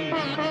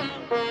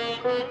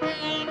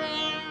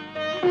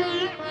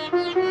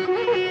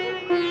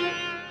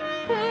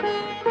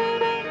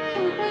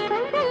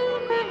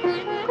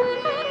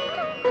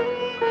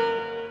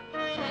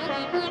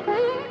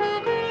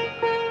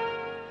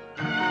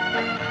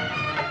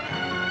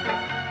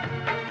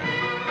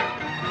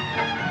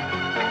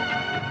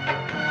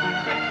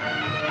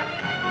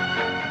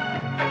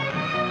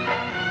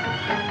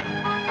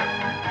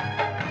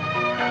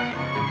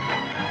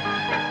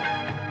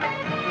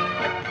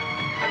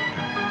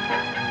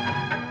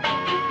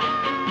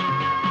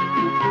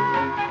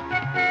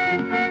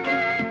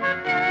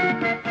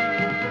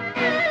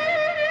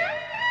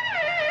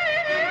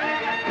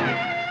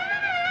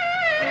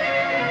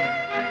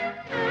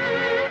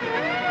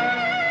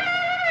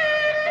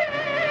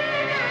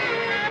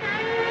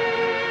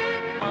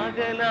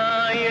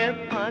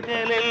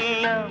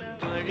 പകലെല്ലാം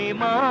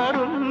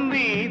വഴിമാറും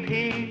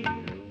വീഥി,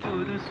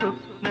 ഒരു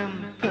സ്വപ്നം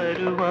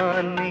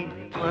തരുവാൻ നീ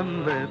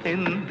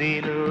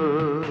വന്നതെന്തിനോ?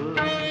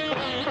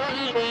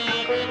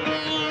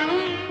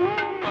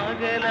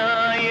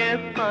 പകലായ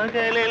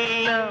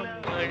പകലെല്ലാം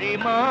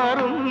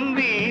വഴിമാറും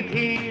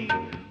വീഥി,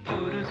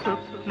 ഒരു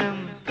സ്വപ്നം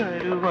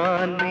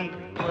തരുവാൻ നീ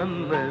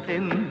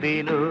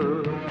വന്നതെന്തിനോ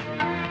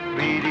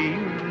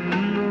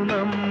വിരിയുന്നു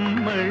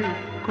നമ്മൾ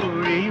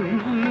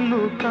കുഴിയുന്നു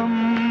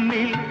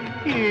തമ്മിൽ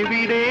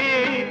എവിടെ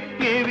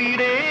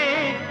എവിടെ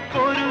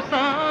ഒരു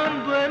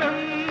സാന്ത്വനം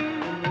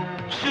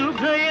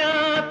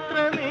ശുഭയാത്ര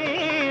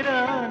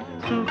നേരാൻ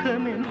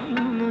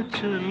സുഖമെന്നു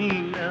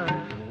ചൊല്ലാൻ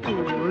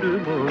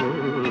ഒരുമോ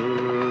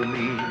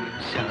നീ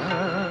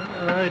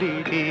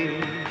ശാരികേ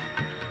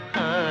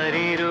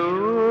ആരിരോ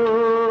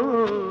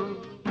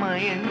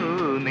മയങ്ങൂ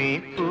നീ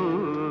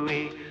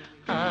പൂവേ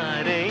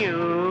ആരെയോ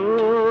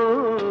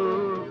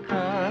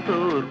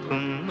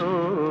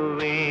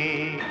കാതോർക്കുന്നോവേ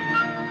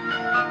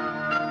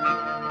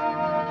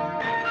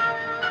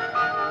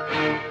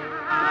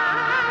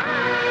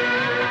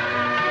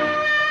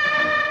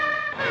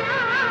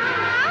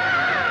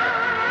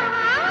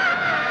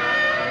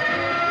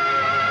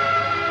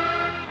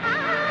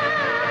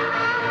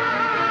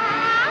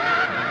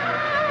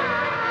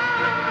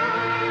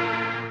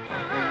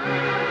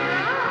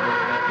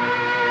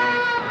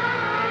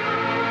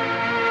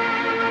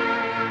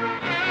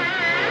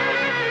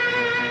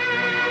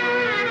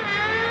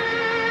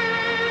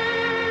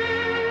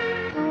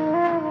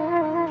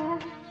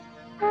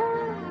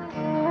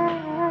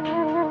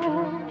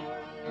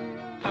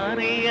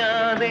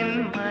അറിയാതെ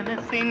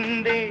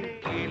മനസ്സിന്റെ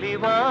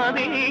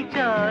കിളിവാതിൽ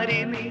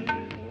ചാരിനി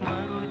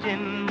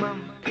മറുജന്മം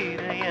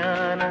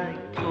തിരയാനായി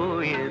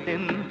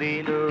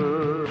പോയതെന്തിനോ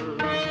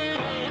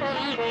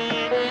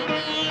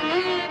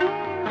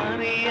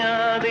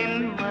അറിയാതെ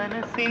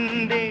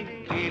മനസ്സിന്റെ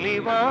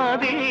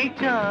കിളിവാതിൽ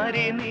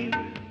ചാരിനി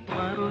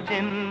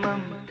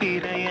മറുജന്മം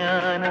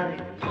തിരയാനായി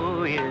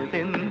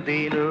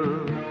പോയതെന്തിനോ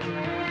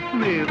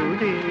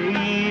വെറുതെ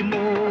ഈ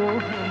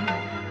മോഹം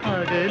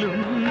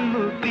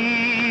അകലുന്നു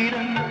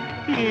തീരം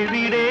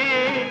എവിടെ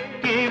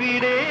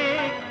എവിടെ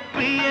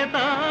പ്രിയ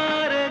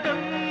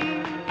താരകം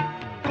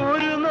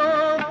ഒരു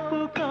നോക്കു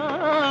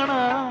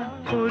കാണാൻ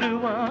ഒരു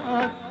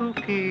വാക്കു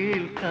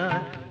കേൾക്കാൻ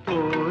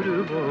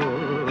ഒരുമോ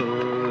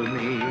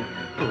നീ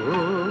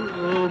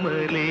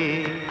ഓമലേ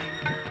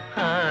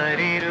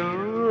ആരിരോ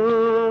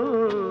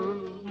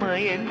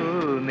മയങ്ങൂ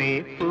നീ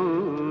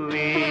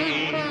പൂവേ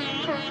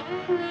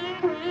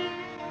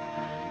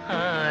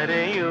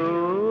ആരെയോ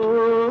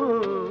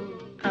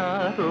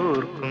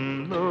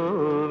കാതോർക്കുന്നോവേ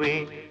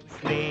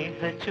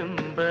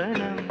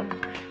സ്നേഹചുംബനം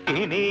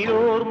ഇനി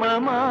ഓർമ്മ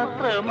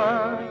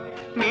മാത്രമായി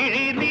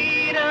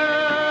മിഴിനീരാ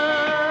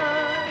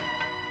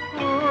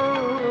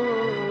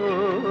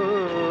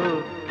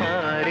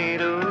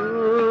ആരിരോ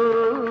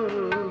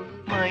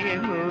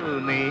മയങ്ങൂ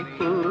നീ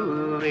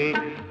പൂവേ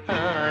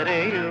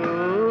ആരെയോ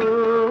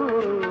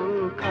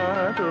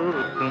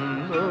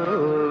കാതോർക്കുന്നോവേ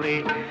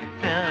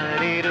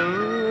ആരിരോ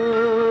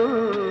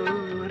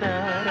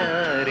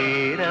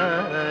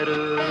രാരോ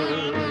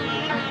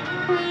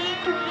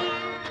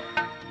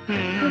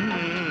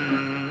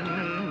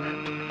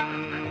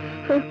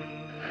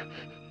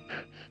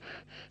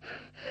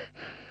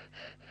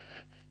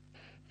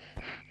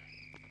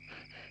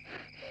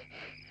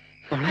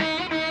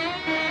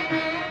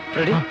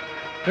റെഡി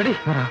റെഡി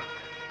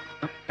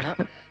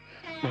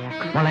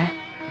മോളെ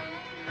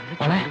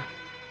മോളെ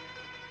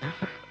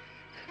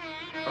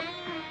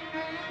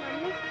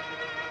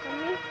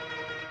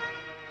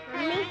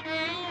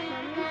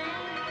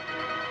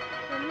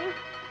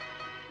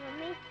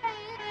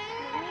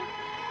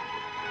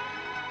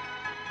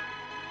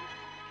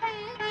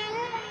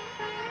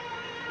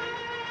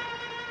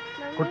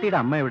കുട്ടിയുടെ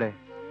അമ്മ എവിടെ?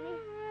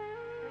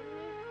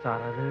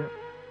 സാർ അത്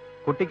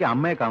കുട്ടിക്ക്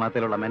അമ്മയെ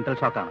കാണാത്തതിലുള്ള മെന്റൽ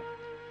ഷോക്കാണ്.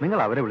 നിങ്ങൾ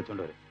അവരെ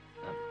വിളിച്ചോണ്ട് വരും.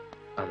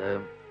 അത്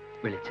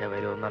വിളിച്ചാ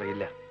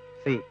വരുമോന്നറിയില്ല.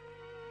 സി,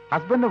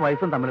 ഹസ്ബൻഡും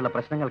വൈഫും തമ്മിലുള്ള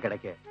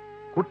പ്രശ്നങ്ങൾക്കിടയ്ക്ക്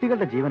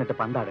കുട്ടികളുടെ ജീവനിട്ട്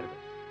പന്താടരുത്.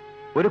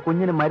 ഒരു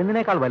കുഞ്ഞിന്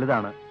മരുന്നിനേക്കാൾ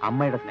വലുതാണ്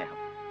അമ്മയുടെ സ്നേഹം.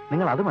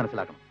 നിങ്ങൾ അത്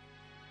മനസ്സിലാക്കണം.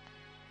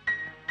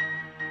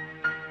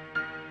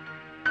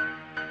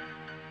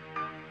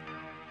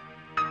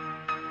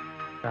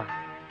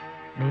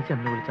 നീ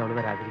ചെന്ന് വിളിച്ച അവള്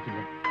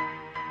വരാതിരിക്കില്ല.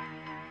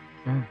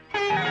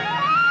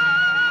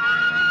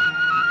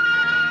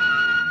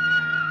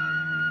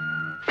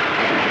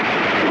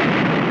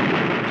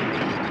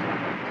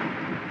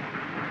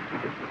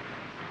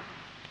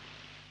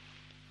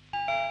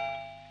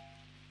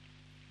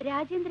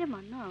 രാജേന്ദ്രൻ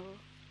വന്നോ ആവോ?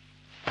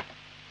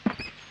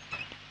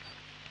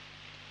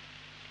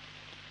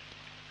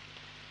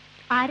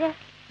 ആരാ?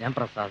 ഞാൻ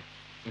പ്രസാദ്.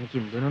 എനിക്ക്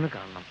ഇന്ദുനൊന്ന്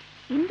കാണണം.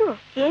 ഇന്ദുവോ?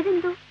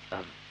 ഏതിന്ദു?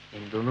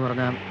 ഇന്ദു എന്ന്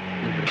പറഞ്ഞാൽ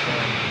ഇവിടുത്തെ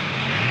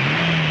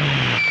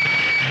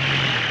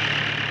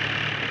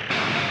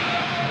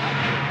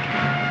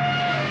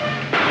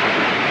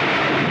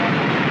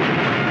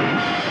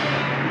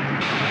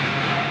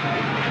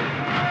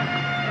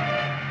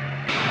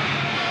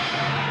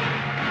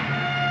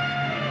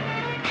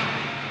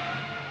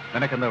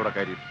നിനക്കെന്താ ഇവിടെ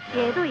കാര്യം?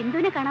 ഏതോ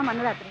ഇന്ദുവിനെ കാണാൻ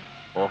വന്നതാത്രേ.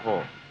 ഓഹോ,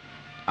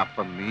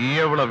 അപ്പൊ നീ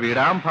എവിടെ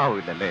വിടാൻ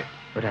ഭാവമില്ലല്ലേ?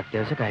 ഒരു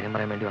അത്യാവശ്യ കാര്യം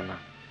പറയാൻ വേണ്ടി വന്നാ.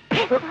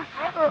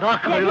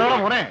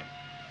 മോനെ,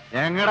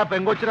 ഞങ്ങളുടെ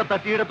പെങ്കൊച്ചിനെ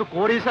തട്ടിയെടുത്ത്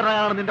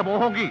കോടീശ്വരനാണ് നിന്റെ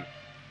മോഹോങ്കി.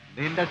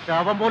 നിന്റെ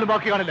ശവം പോലും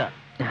ബാക്കി കാണില്ല.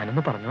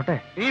 ഞാനൊന്ന് പറഞ്ഞോട്ടെ?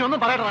 നീ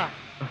ഒന്നും പറയടാ.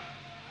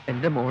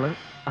 എന്റെ മോള്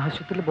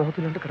ആശുപത്രിയിൽ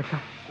ബോധത്തിലുണ്ട്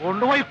കിടക്കാം.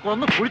 കൊണ്ടുപോയി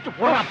കൊന്ന് കുഴിച്ചു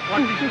പോടാ.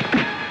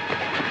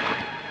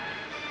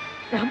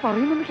 ഞാൻ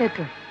പറയുന്നത്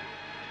കേക്ക്.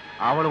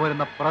 അവൾ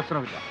വരുന്ന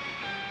പ്രശ്നമില്ല.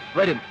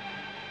 വരും.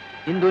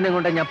 ഇന്ദുവിനെ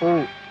കൊണ്ട് ഞാൻ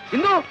പോവും.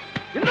 ഇന്ദു,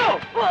 ഇന്ദു,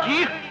 ഈ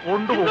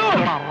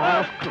കൊണ്ടുപോകണം.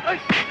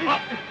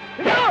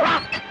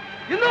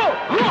 ഇന്ദു.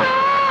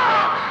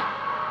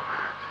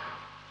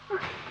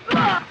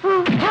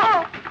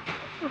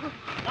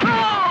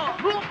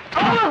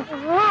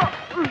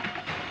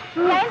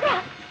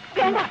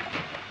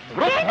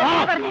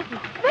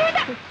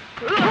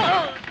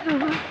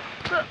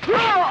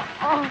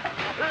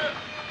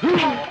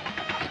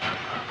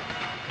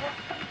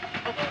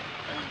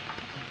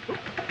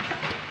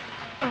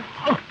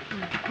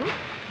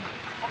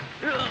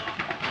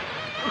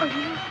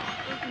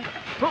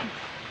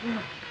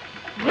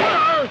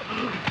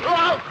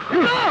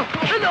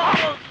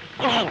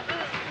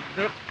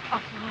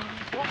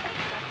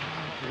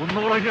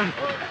 ഒന്നുകൂടെ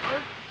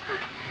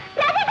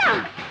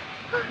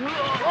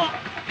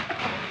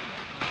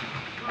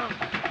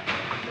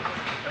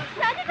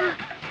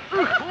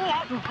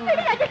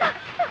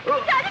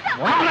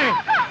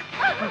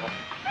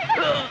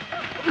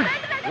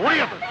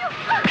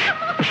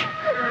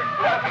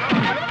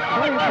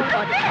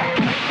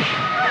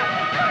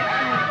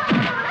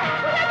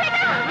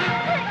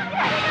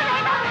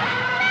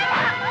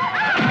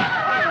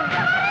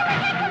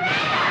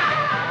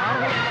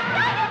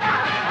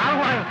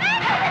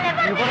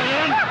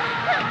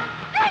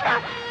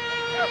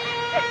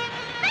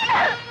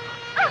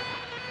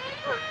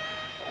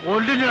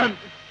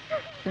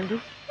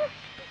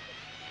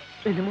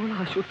എന്റെ മോൾ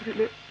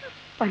ആശുപത്രിയില്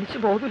പനിച്ച്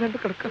ബോധമില്ലാണ്ട്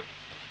കിടക്കാം.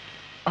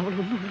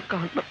 അവളൊന്നും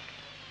കാണണം.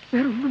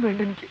 വേറെ ഒന്നും വേണ്ട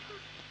എനിക്ക്.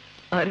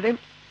 ആരുടെയും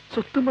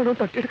സ്വത്തും പണവും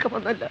തട്ടിയെടുക്കാൻ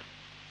വന്നല്ല.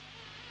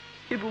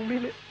 ഈ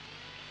ഭൂമിയിൽ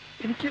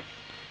എനിക്ക്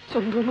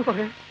സ്വന്തമെന്ന്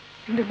പറയാൻ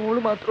എന്റെ മോള്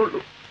മാത്രമേ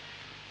ഉള്ളൂ.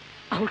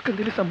 അവൾക്ക്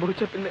എന്തെങ്കിലും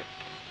സംഭവിച്ച പിന്നെ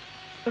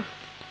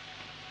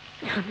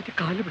ഞാൻ നിന്റെ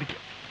കാല്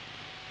പിടിക്കാം.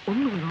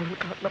 ഒന്നും അവൾ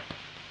കാണണം.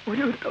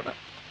 ഒരു തവണ.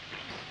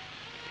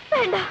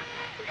 വേണ്ട,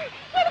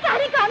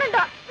 എനിക്കാരെയും കാണണ്ട.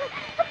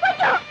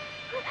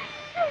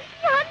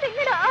 ഞാൻ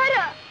നിങ്ങളുടെ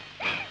ആരാ?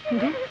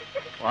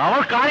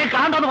 അവൾ കാര്യം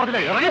കാണണ്ടെന്ന്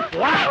പറഞ്ഞില്ലേ? ഇറങ്ങി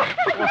പോണം.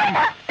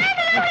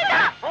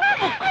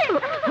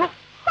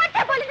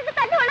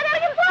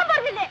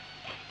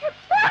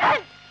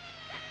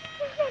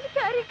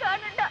 എനിക്കാരെയും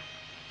കാണണ്ട.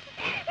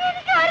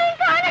 എനിക്കാരെയും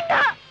കാണണ്ട.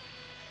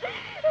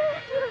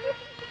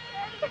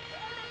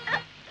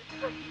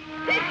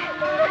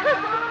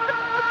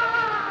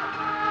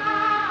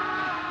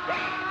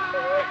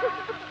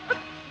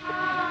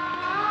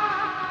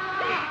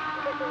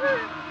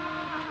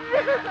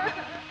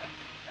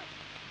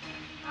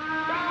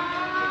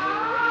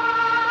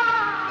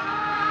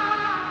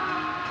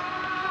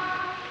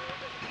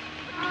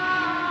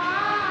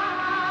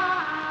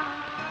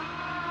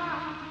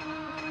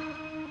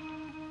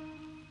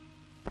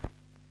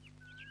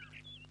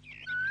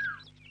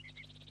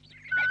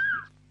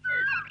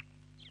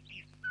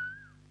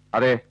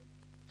 അതെ,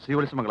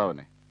 ശ്രീവത്സ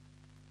മംഗളാവനെ.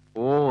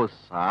 ഓ,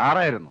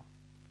 സാറായിരുന്നു.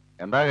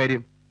 എന്താ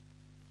കാര്യം?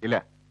 ഇല്ല,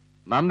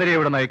 നന്ദിനെ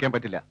ഇവിടെ നയിക്കാൻ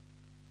പറ്റില്ല.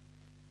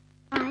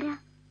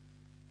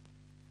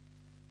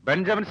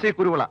 ബെഞ്ചമിൻ സി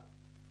കുരുവിള,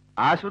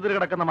 ആശുപത്രി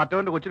കിടക്കുന്ന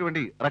മറ്റവന്റെ കൊച്ചിന്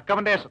വേണ്ടി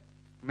റെക്കമെൻഡേഷൻ.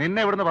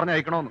 നിന്നെ ഇവിടുന്ന് പറഞ്ഞ്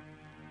അയക്കണോന്ന്.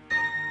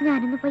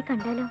 ഞാനൊന്ന് പോയി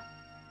കണ്ടാലോ?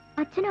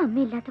 അച്ഛനും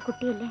അമ്മയും ഇല്ലാത്ത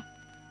കുട്ടിയല്ലേ?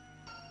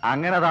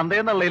 അങ്ങനെ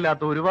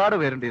തന്തയെന്നുള്ളയില്ലാത്ത ഒരുപാട്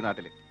പേരുണ്ട് ഈ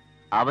നാട്ടില്.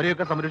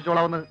 അവരെയൊക്കെ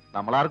സംരക്ഷിച്ചോളാമെന്ന്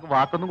നമ്മളാർക്കും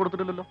വാക്കൊന്നും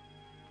കൊടുത്തിട്ടില്ലല്ലോ.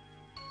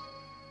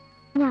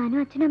 ഞാനും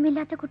അച്ഛനും അമ്മയും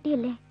ഇല്ലാത്ത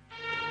കുട്ടിയല്ലേ?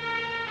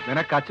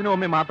 നിനക്ക് അച്ഛനും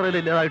അമ്മയും മാത്രമല്ലേ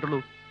ഇല്ലാതായിട്ടുള്ളൂ.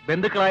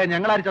 ബന്ധുക്കളായ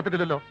ഞങ്ങളാരും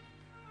ചത്തിട്ടില്ലല്ലോ.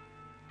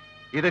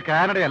 ഇത്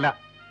കാനഡയല്ല.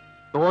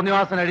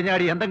 തോന്നിവാസൻ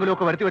അഴിഞ്ഞാടി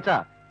എന്തെങ്കിലുമൊക്കെ വരുത്തി വെച്ചാ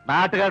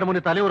നാട്ടുകാരുടെ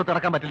മുന്നിൽ തലയുറത്ത്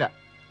ഇറക്കാൻ പറ്റില്ല.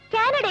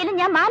 കാനഡയിലും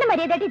ഞാൻ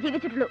മാനമര്യാദയായിട്ട്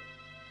ജീവിച്ചിട്ടുള്ളൂ.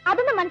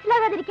 അതൊന്നും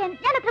മനസ്സിലാകാതിരിക്കാൻ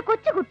ഞാൻ അത്ര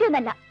കൊച്ചു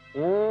കുട്ടിയൊന്നല്ല.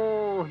 ഓ,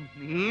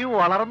 നീ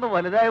വളർന്നു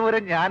വലുതായവരെ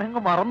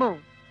ഞാനങ്ങ് മറന്നു.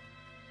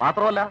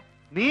 മാത്രമല്ല,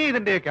 നീ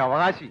ഇതിന്റെയൊക്കെ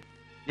അവകാശി.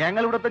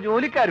 ഞങ്ങൾ ഇവിടുത്തെ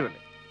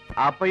ജോലിക്കാരുമല്ലേ.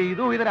 അപ്പൊ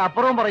ഇതും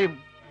ഇതിനപ്പുറവും പറയും.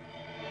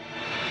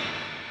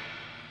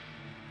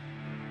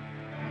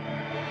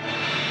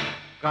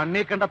 കണ്ണീ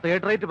കണ്ട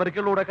തേർഡ് റേറ്റ്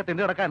പരിക്കുകളിലൂടെ ഒക്കെ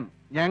തിണ്ടി കിടക്കാൻ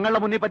ഞങ്ങളുടെ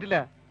മുന്നിൽ പറ്റില്ല.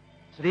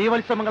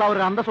 ശ്രീവത്സമംഗള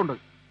ഒരു അന്തസ്സുണ്ട്.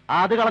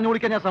 അത് കളഞ്ഞു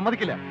കുടിക്കാൻ ഞാൻ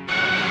സമ്മതിക്കില്ല.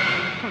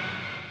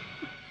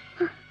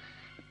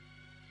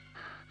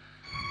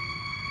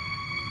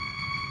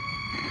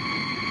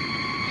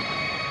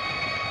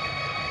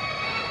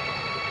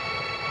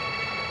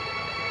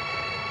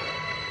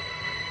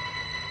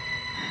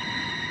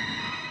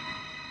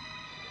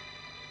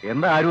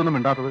 എന്താ ആരും ഒന്നും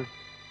മിണ്ടാത്തത്?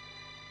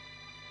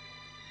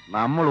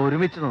 നമ്മൾ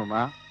ഒരുമിച്ച്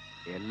നിന്നാ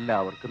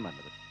എല്ലാവർക്കും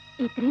നല്ലത്.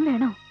 ഇത്രയും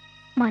വേണോ?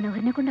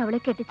 മനോഹരനെ കൊണ്ട് അവളെ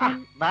കെട്ടിച്ചാൽ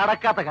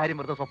നടക്കാത്ത കാര്യം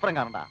വെറുതെ സ്വപ്നം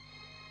കാണണ്ട.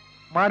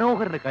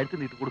 മനോഹരന് കഴുത്ത്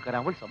നീട്ടി കൊടുക്കാൻ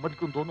അവൾ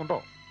സമ്മതിക്കും തോന്നുന്നുണ്ടോ?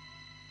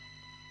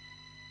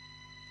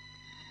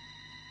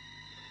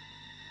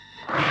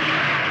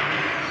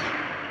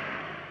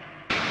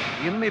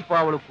 ഇന്നിപ്പോ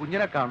അവള്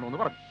കുഞ്ഞിനെ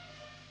കാണണമെന്ന് പറഞ്ഞു.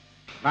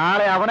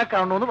 നാളെ അവനെ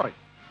കാണണമെന്ന് പറയും.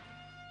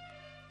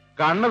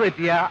 കണ്ണു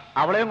തെറ്റിയ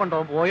അവളെയും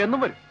കൊണ്ടവൻ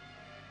പോയെന്നും വരും.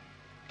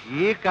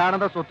 ഈ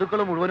കാണുന്ന സ്വത്തുക്കൾ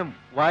മുഴുവനും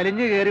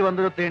വലിഞ്ഞു കയറി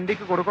വന്നൊരു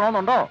തെണ്ടിക്ക്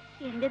കൊടുക്കണമെന്നുണ്ടോ?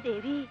 എന്റെ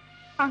ദേവി,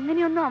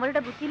 അങ്ങനെയൊന്നും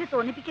അവളുടെ ബുദ്ധിയിൽ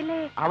തോന്നിപ്പിക്കല്ലേ.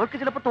 അവൾക്ക്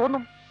ചിലപ്പോ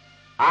തോന്നും.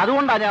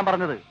 അതുകൊണ്ടാ ഞാൻ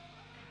പറഞ്ഞത്,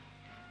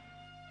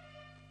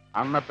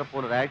 അന്നത്തെ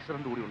പോലെ ഒരു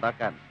ആക്സിഡന്റ് കൂടി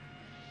ഉണ്ടാക്കാൻ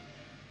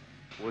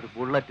ഒരു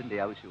ബുള്ളറ്റിന്റെ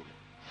ആവശ്യമുള്ളൂ.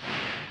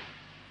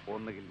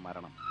 ഒന്നുകിൽ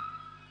മരണം,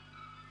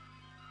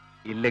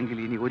 ഇല്ലെങ്കിൽ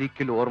ഇനി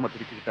ഒരിക്കലും ഓർമ്മ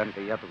തിരിച്ചു കിട്ടാൻ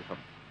കഴിയാത്ത വിധം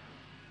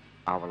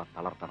അവളെ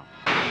തളർത്തണം.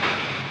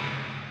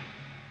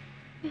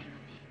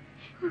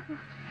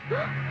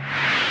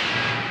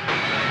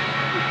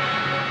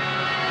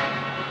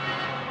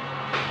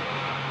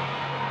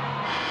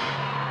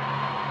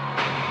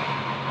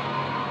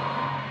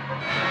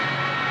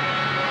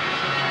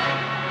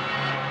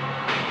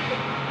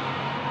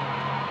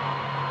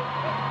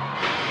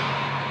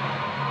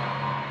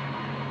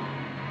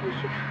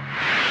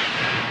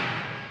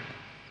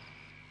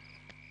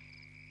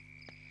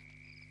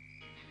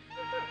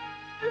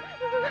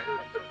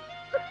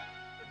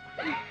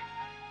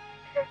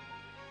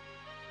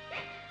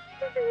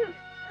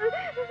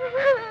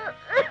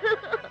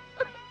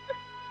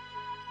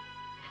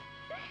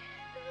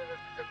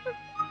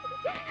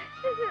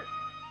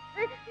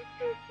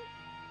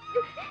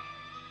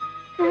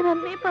 ഞാൻ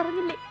അന്നേ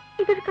പറഞ്ഞില്ലേ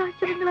ഇതൊരു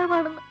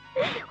കാഴ്ചബംഗ്ലാവാണെന്ന്.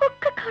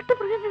 ഒക്കെ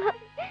കാട്ടുമൃഗങ്ങളാ.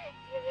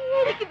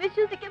 എനിക്ക്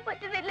വിശ്വസിക്കാൻ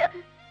പറ്റുന്നില്ല.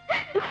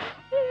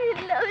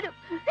 എല്ലാവരും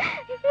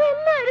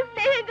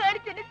സ്നേഹം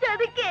കാണിച്ചതിന്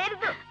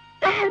ചതിക്കായിരുന്നു.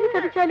 ആര്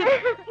ചതിച്ചാലും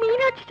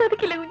മീനാക്ഷി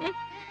ചതിക്കില്ല കുഞ്ഞെ.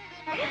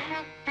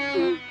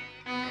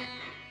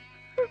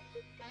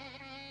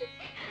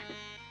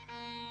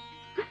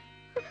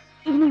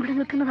 ഇനി ഇവിടെ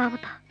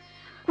നിൽക്കുന്നതാവത്താ.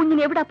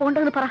 കുഞ്ഞിന് എവിടാ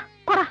പോണ്ടെന്ന് പറ.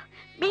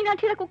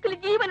 മീനാക്ഷിയുടെ കുക്കിൽ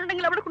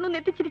ജീവനുണ്ടെങ്കിൽ അവിടെ കൊണ്ടുവന്ന്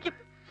എത്തിച്ചിരിക്കും.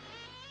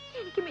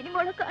 എനിക്ക്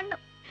മിനിമോളെ കാണണം,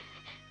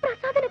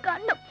 പ്രസാദിനെ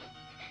കാണണം.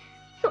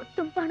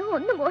 സ്വത്തും പണവും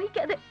ഒന്നും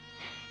മോഹിക്കാതെ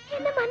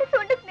എന്നെ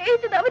മനസ്സുകൊണ്ട്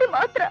സ്നേഹിച്ചത് അവര്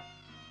മാത്രം.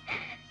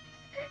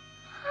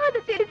 അത്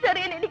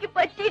തിരിച്ചറിയാൻ എനിക്ക്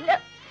പറ്റിയില്ല.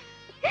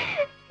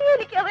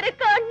 എനിക്ക് അവരെ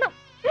കാണണം.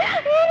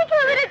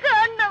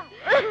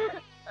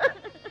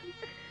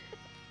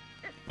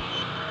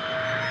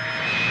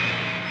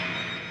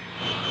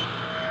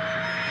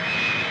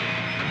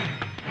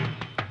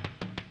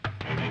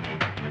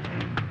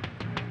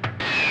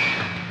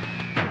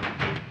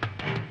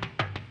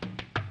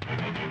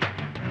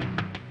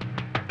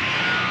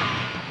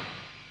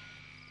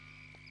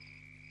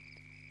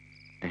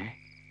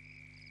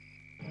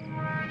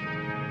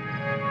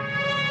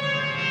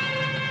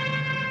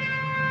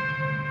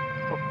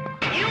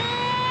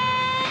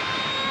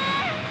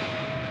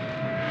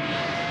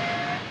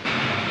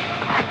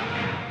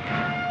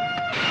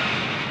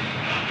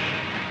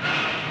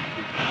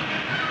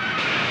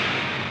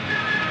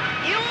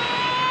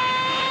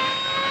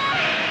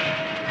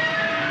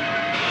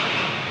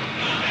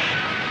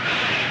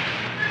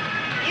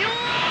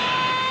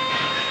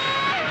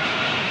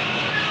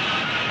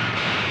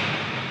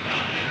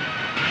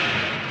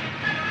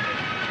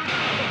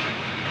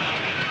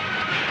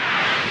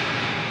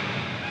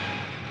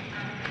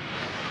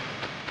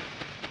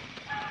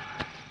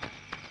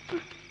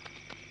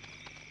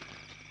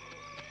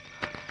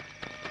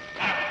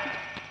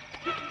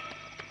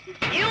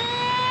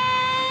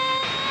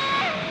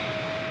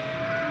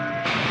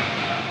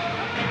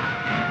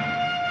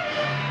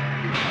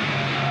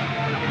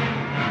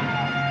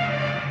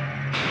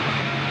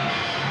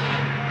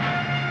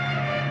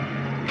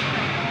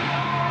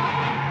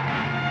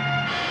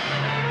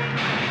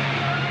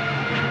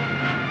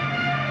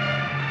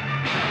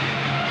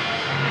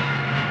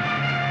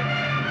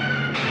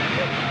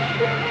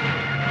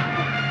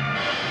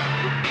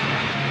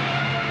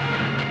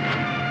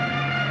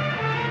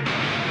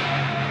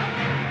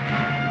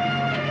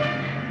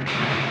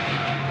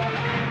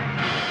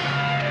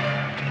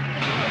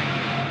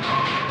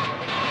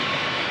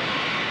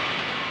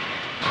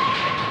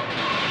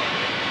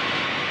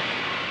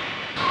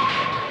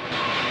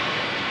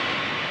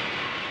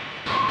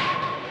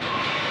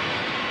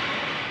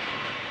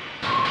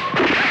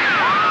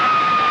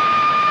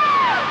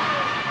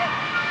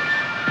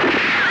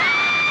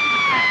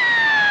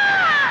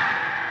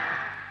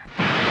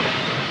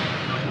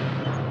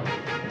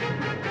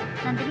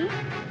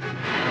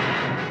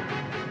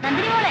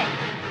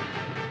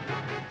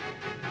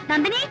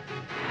 നന്ദിനി,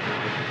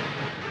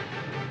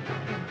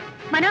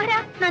 മനോഹര,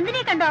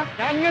 നന്ദിനിയെ കണ്ടോ?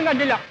 ഞാൻ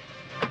കണ്ടില്ല.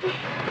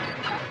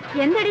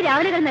 എന്താടി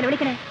രാവിലെ കിടന്ന്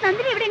നിലവിളിക്കണേ?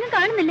 നന്ദിനി ഇവിടെ എങ്ങും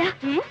കാണുന്നില്ല.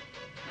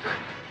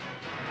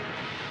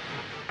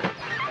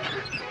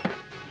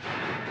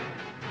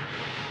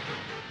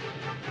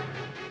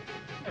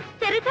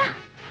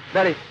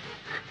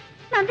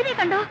 നന്ദിനിയെ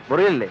കണ്ടോ?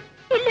 മുറിയില്ലേ?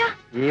 ഇല്ല.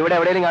 ഇവിടെ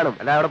എവിടെയെങ്കിലും കാണും,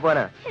 അല്ല അവിടെ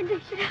പോവാനാ. എന്റെ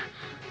ഈശ്വരാ,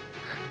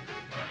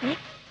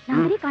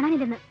 നന്ദിനിയെ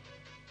കാണാനില്ലെന്ന്.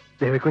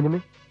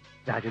 ദേവിക്കുഞ്ഞമ്മേ,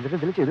 രാജേന്ദ്രൻ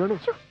എന്തെങ്കിലും ചെയ്തോളൂ.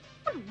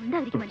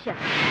 ഉണ്ടായിരിക്കും മനുഷ്യ.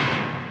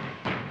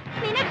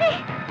 മീനാക്ഷി,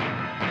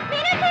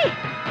 മീനാക്ഷി,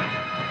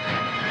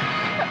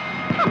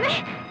 അമ്മേ,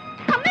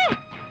 അമ്മേ,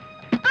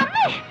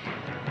 അമ്മേ.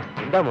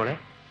 എന്താ മോളെ?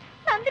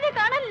 നന്ദിനിയെ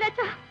കാണാനില്ല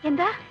അച്ഛാ.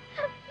 എന്താ?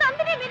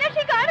 നന്ദിനി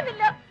മീനാക്ഷി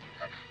കാണുന്നില്ല.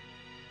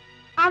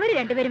 അവര്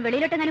രണ്ടുപേരും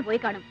വെളിയിലോട്ടെങ്ങനെ പോയി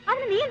കാണും.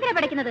 അതിന് നീ എന്തിനാ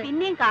പഠിക്കുന്നത്?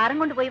 പിന്നെയും കാറും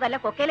കൊണ്ട് പോയി വല്ല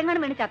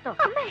കൊക്കയിലെങ്ങാനും വീണ് ചത്തോ?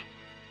 അമ്മേ,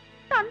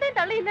 തന്തയും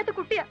തള്ളി ഇന്നത്തെ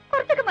കുട്ടിയാ.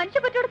 കുറച്ചൊക്കെ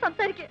മനുഷ്യപ്പറ്റോട്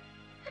സംസാരിക്കുക.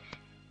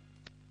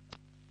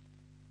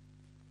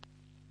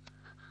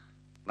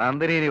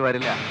 നന്ദിനി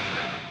വരില്ല.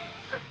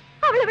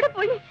 അവളെവിടെ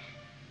പോയി?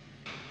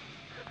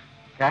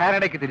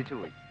 കാനഡയ്ക്ക്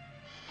തിരിച്ചുപോയി.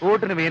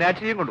 കൂട്ടിന്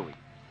മീനാക്ഷിയും കൊണ്ടുപോയി.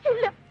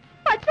 ഇല്ല,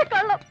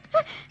 പച്ചക്കള്ളം.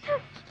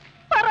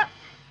 പറ,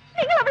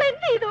 നിങ്ങൾ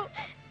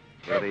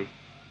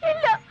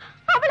ഇല്ല,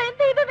 അവൾ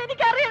എന്ത് ചെയ്തെന്ന്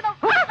എനിക്കറിയണം.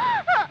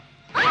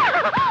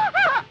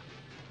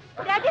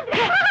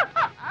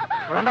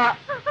 വേണ്ട,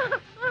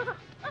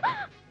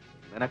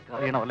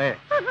 നിനക്കറിയണോ അല്ലേ?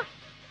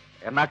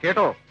 എന്നാ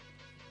കേട്ടോ,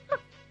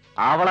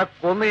 അവളെ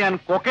കൊന്ന് ഞാൻ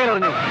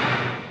കൊക്കയിലെറിഞ്ഞു.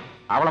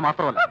 അവളെ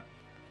മാത്രമല്ല,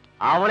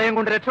 അവളെയും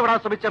കൊണ്ട് രക്ഷപ്പെടാൻ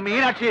ശ്രമിച്ച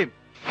മീനാക്ഷിയും.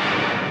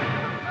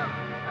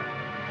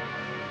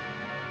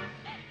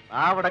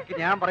 അവിടേക്ക്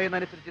ഞാൻ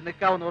പറയുന്നതനുസരിച്ച്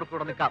നിൽക്കാവുന്നവർക്ക്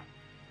ഇവിടെ നിൽക്കാം.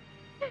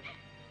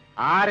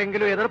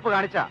 ആരെങ്കിലും എതിർപ്പ്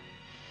കാണിച്ച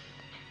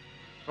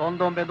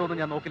സ്വന്തം ബന്ധമൊന്നും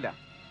ഞാൻ നോക്കില്ല.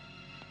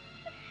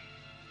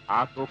 ആ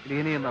തോക്കിൽ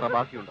ഇനിയും നിറ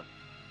ബാക്കിയുണ്ട്,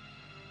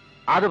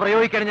 അത്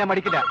പ്രയോഗിക്കാൻ ഞാൻ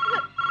മടിക്കില്ല.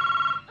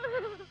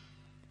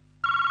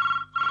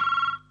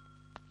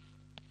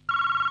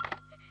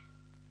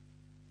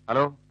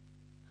 ഹലോ,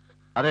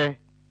 അതെ,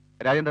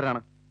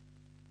 രാജേന്ദ്രനാണ്.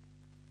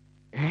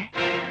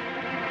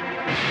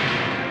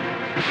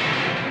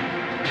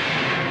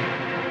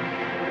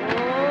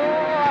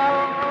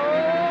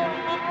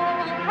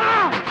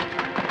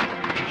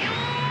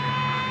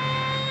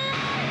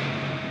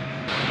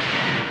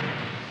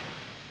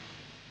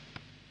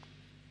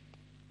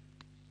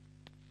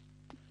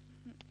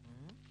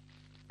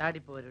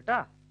 ചാടിപ്പോരൂട്ടോ.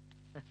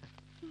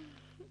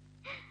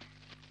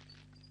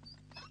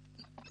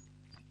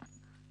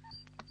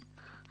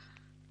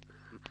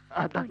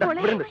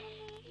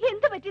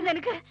 എന്ത് പറ്റി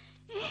നിനക്ക്?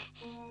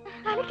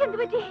 തലയ്ക്ക് എന്ത്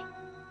പറ്റി?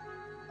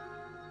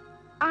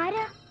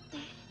 ആരാ?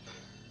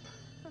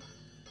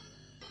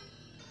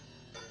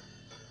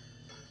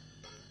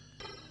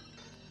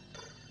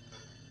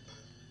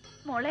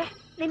 മോളെ,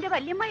 നിന്റെ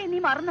വല്യമ്മയെ നീ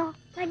മറന്നോ?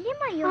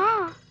 വല്യമ്മയോ?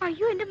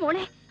 അയ്യോ എന്റെ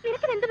മോളെ,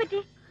 നിനക്ക് എന്ത്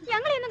പറ്റി?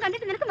 ഞങ്ങളെയൊന്നും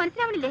കണ്ടിട്ട് നിനക്ക്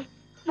മനസ്സിലാവണില്ലേ?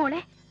 മോളെ,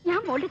 ഞാൻ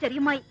മോളുടെ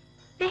ചെറിയമ്മായി.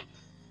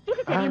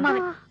 ഇത്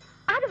ചെറിയമ്മാവൻ,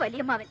 അത്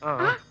വല്യമ്മാവൻ.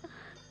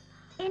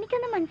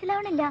 എനിക്കൊന്നും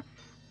മനസ്സിലാവണില്ല.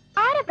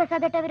 ആരാ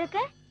പ്രസാദേട്ട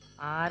അവരൊക്കെ?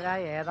 ആരാ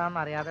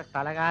ഏതാന്നറിയാതെ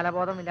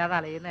സ്ഥലകാലബോധം ഇല്ലാതെ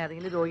അലയുന്ന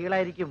ഏതെങ്കിലും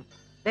രോഗികളായിരിക്കും.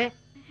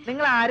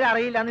 നിങ്ങൾ ആരും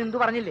അറിയില്ല എന്ന് ഇന്ദു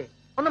പറഞ്ഞില്ലേ?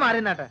 ഒന്ന് മാറി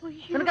നിന്നാട്ടെ.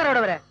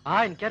 നിനക്കറിയോടെ വരെ?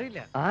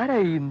 എനിക്കറിയില്ല. ആരാ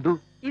ഇന്ദു?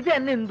 ഇത്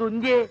എന്നെ ഇന്ദു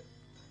ഇന്ത്യേ?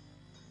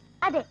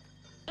 അതെ,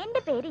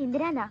 എന്റെ പേര്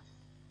ഇന്ദിരാന്നാ.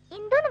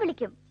 ഇന്ദുന്ന്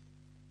വിളിക്കും.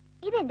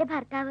 ഇതെന്റെ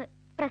ഭർത്താവ്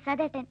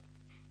പ്രസാദേട്ടൻ.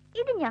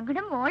 ഇത്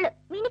ഞങ്ങളുടെ മോള്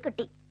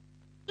മിനിക്കുട്ടി.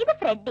 ഇത്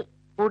ഫ്രെഡി.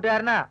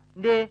 കൂട്ടുകാരനാ?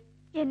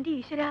 എന്റെ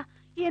ഈശ്വര,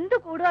 എന്ത്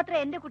കൂടുമാത്ര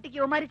എന്റെ കുട്ടിക്ക്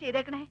യോമാര്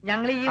ചെയ്തേക്കണേ.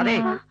 ഞങ്ങൾ ഈ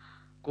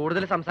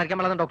കൂടുതൽ സംസാരിക്കാൻ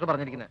പാടില്ലെന്ന് ഡോക്ടർ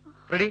പറഞ്ഞിരിക്കുന്നത്.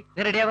 റെഡി,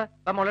 നീ റെഡിയാവാ?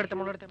 മോളെടുത്ത്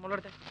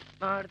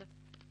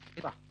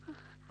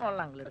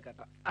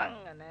എടുക്കട്ടോ.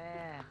 അങ്ങനെ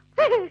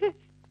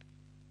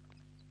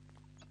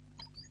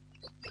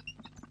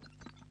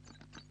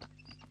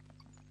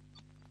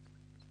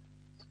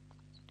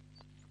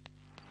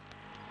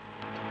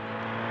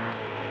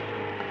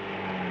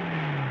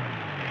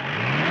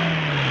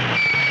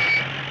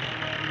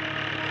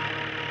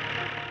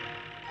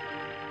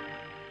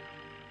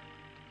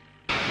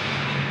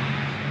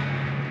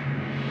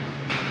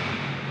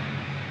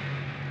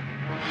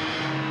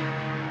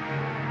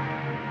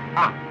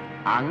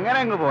അങ്ങനെ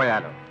അങ്ങ്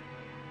പോയാലോ?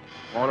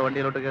 മോള്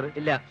വണ്ടിയിലോട്ട് കയറി.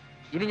 ഇല്ല,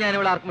 ഇനി ഞാൻ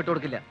ഇവിടെ ആർക്കും വിട്ടു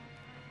കൊടുക്കില്ല.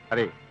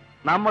 അതെ,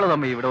 നമ്മൾ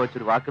തമ്മിൽ ഇവിടെ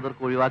വെച്ചൊരു വാക്ക്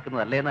തീർക്ക്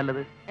ഒഴിവാക്കുന്നതല്ലേ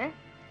നല്ലത്?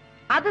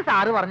 അത്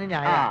സാറ് പറഞ്ഞു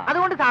ഞാൻ.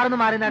 അതുകൊണ്ട് സാറൊന്ന്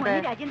മാറി നിന്നാട്ടെ.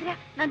 രാജേന്ദ്ര,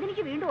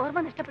 നന്ദിനിക്ക് വീണ്ടും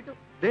ഓർമ്മ നഷ്ടപ്പെട്ടു.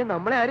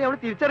 നമ്മളെ ആരെയും അവൾ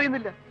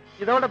തിരിച്ചറിയുന്നില്ല.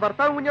 ഇതവളുടെ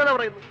ഭർത്താവ് കുഞ്ഞാന്നാ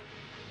പറയുന്നു.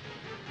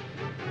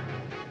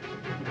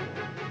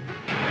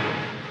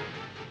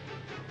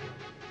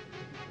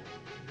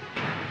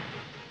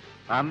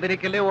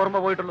 നന്ദിനിക്കല്ലേ ഓർമ്മ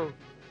പോയിട്ടുള്ളൂ,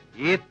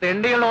 ഈ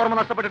തെണ്ടികളുടെ ഓർമ്മ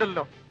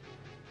നഷ്ടപ്പെട്ടിട്ടില്ലല്ലോ.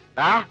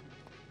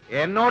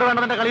 എന്നോട്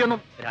വേണ്ടതിന്റെ കളിയൊന്നും.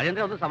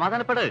 രാജേന്ദ്രൻ ഒന്ന്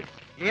സമാധാനപ്പെട്.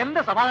 എന്ത്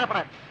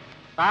സമാധാനപ്പെടാൻ?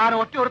 താൻ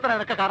ഒറ്റ ഒരുത്തനാ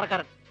നിനക്ക്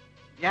കാരണക്കാരൻ.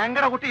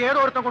 ഞങ്ങളുടെ കുട്ടി ഏതോ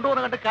ഒരുത്തം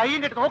കൊണ്ടുപോകുന്ന കണ്ട് കൈയും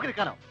കെട്ടി നോക്കി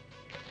നിൽക്കാനോ?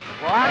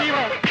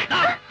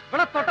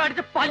 ഇവിടെ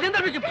തൊട്ടടിച്ച് പല്ലും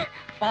തെറിപ്പിക്കും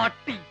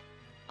പാട്ടി.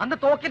 അന്ന്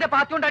തോക്കിന്റെ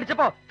പാത്തി കൊണ്ട്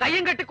അടിച്ചപ്പോ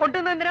കയ്യും കെട്ടി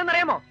കൊണ്ടുവന്ന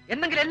എന്തിനാന്നറിയാമോ?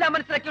 എന്നെങ്കിലും എല്ലാം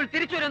മനസ്സിലാക്കി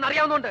തിരിച്ചു വരുമെന്ന്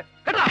അറിയാവുന്നതുകൊണ്ട്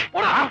കേട്ടോ.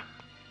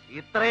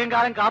 ഇത്രയും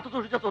കാലം കാത്തു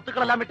സൂക്ഷിച്ച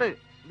സ്വത്തുക്കളെല്ലാം വിട്ട്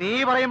നീ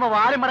പറയുമ്പോ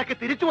വാലും മടക്കി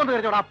തിരിച്ചു വന്നു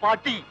കഴിഞ്ഞോടാ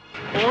പാട്ടി.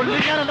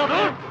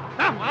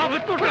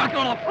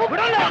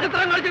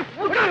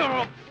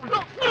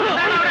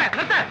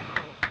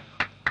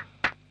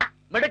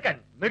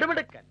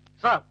 മിടുമിടുക്കൻ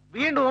സാർ,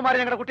 വീണ്ടും ഓമാരെ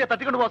ഞങ്ങളുടെ കുട്ടിയെ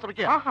തട്ടിക്കൊണ്ടു പോകാൻ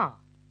ശ്രമിക്കുക.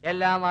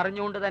 എല്ലാം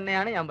അറിഞ്ഞുകൊണ്ട്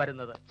തന്നെയാണ് ഞാൻ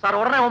വരുന്നത്. സാർ,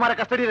 ഉടനെ ഓമാരെ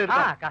കസ്റ്റഡിയിൽ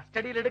എടുക്കാം.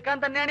 കസ്റ്റഡിയിൽ എടുക്കാൻ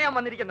തന്നെയാണ് ഞാൻ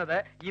വന്നിരിക്കുന്നത്.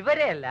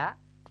 ഇവരെയല്ല,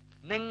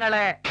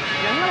 നിങ്ങളെ.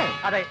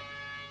 അതെ,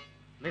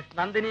 മിസ്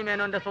നന്ദിനി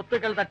മേനോന്റെ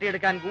സ്വത്തുക്കൾ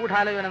തട്ടിയെടുക്കാൻ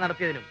ഗൂഢാലോചന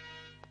നടത്തിയതിനും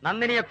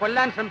നന്ദിനിയെ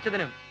കൊല്ലാൻ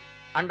ശ്രമിച്ചതിനും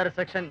അണ്ടർ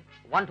സെക്ഷൻ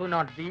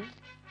 120B,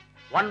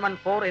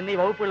 114 എന്നീ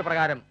വകുപ്പുകൾ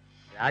പ്രകാരം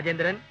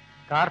രാജേന്ദ്രൻ,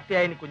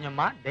 കാർത്തിയായനി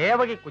കുഞ്ഞമ്മ,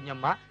 ദേവകി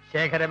കുഞ്ഞമ്മ,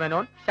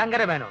 ശേഖരമേനോൻ,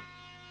 ശങ്കരമേനോൻ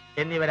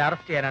എന്നിവരെ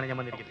അറസ്റ്റ് ചെയ്യാനാണ് ഞാൻ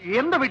വന്നിരിക്കുന്നത്.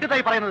 എന്ത്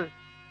വിട്ടിട്ടായി പറയുന്നത്?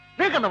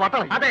 നീക്കെന്ന്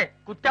വട്ടള? അതെ,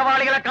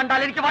 കുറ്റവാളികളെ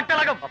കണ്ടാൽ എനിക്ക്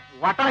വട്ടളകും.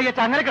 വട്ടള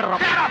അങ്ങനെ കിടണം.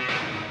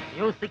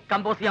 മ്യൂസിക്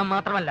കമ്പോസ് ചെയ്യാൻ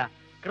മാത്രമല്ല,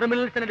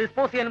 ക്രിമിനൽസിനെ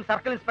ഡിസ്പോസ് ചെയ്യാനും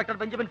സർക്കിൾ ഇൻസ്പെക്ടർ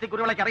ബെഞ്ചമിൻ സി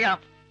കുരുവിളയ്ക്ക് അറിയാം.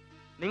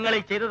 നിങ്ങൾ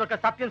ഈ ചെയ്തതൊക്കെ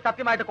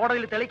സത്യമായിട്ട്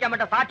കോടതിയിൽ തെളിയിക്കാൻ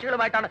വേണ്ട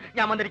സാക്ഷികളുമായിട്ടാണ്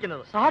ഞാൻ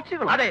വന്നിരിക്കുന്നത്.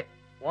 സാക്ഷികൾ? അതെ,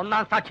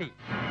 ഒന്നാം സാക്ഷി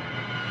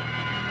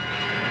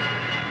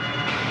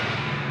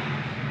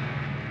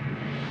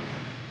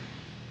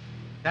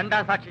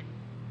രണ്ടാം സാക്ഷി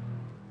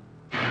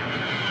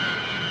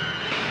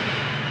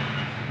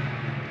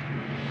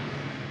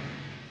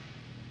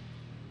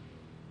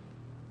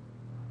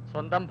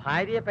സ്വന്തം സ്വന്തം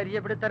ഭാര്യയെ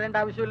പരിചയപ്പെടുത്തരേണ്ട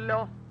ആവശ്യമില്ലല്ലോ.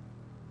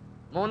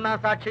 മൂന്നാം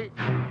സാക്ഷി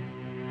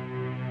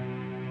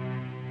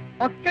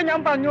ഒക്കെ ഞാൻ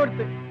പറഞ്ഞു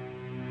കൊടുത്ത്.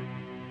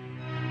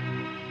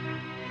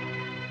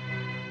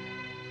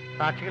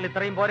 സാക്ഷികൾ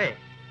ഇത്രയും പോരെ,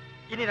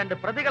 ഇനി 2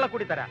 പ്രതികളെ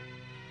കൂടി തരാം.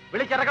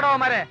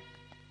 വിളിച്ചിറക്കണോമാരെ.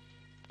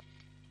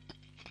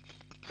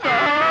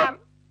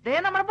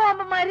 നമ്മുടെ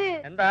ബോംബന്മാര്.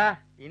 എന്താ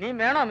ഇനിയും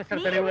വേണോ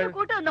മിസ്റ്റർ തെളിവുകൾ?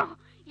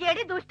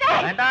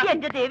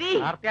 എന്റെ ദേവി,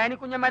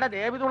 ആർത്തിയാനി കുഞ്ഞമ്മയുടെ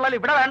ദേവി തുള്ളൽ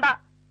ഇവിടെ വേണ്ട.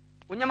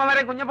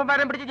 കുഞ്ഞമ്മമാരെയും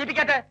കുഞ്ഞപ്പന്മാരെയും പിടിച്ച്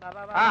ജീവിക്കട്ടെ.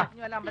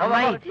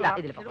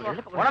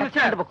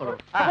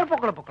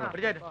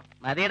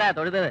 മതിയടാ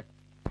തൊഴുതത്.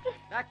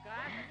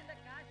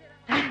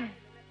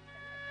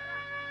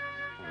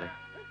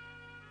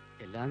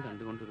 എല്ലാം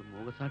കണ്ടുകൊണ്ടൊരു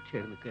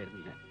മോഹസാക്ഷിയായി നിൽക്കായിരുന്നു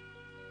ഞാൻ.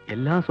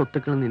 എല്ലാ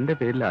സ്വത്തുക്കളും നിന്റെ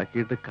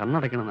പേരിലാക്കിയിട്ട്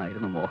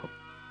കണ്ണടയ്ക്കണമെന്നായിരുന്നു മോഹം.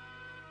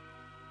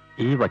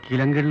 ഈ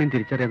വക്കീലങ്കളിലും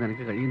തിരിച്ചറിയാൻ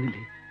എനിക്ക്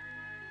കഴിയുന്നില്ലേ?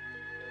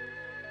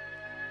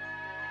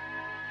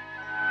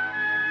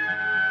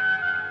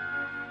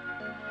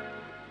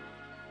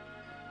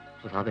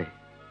 പ്രസാദേ,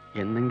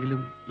 എന്നെങ്കിലും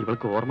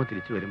ഇവൾക്ക് ഓർമ്മ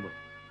തിരിച്ചു വരുമ്പോ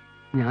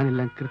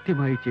ഞാനെല്ലാം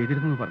കൃത്യമായി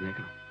ചെയ്തിരുന്നു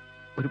പറഞ്ഞേക്കണം.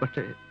 ഒരു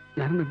പക്ഷേ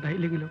ഞാനൊന്നും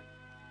ഉണ്ടായില്ലെങ്കിലോ?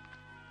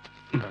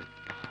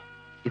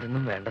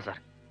 ഇതൊന്നും വേണ്ട സാർ.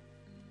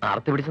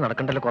 ആർത്തി പിടിച്ച്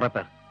നടക്കണ്ടല്ലോ കുറെ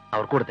പേർ.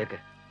 അവർക്ക് കൊടുത്തേക്ക്.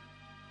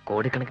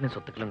 കോടിക്കണക്കിന്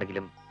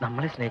സ്വത്തുക്കളുണ്ടെങ്കിലും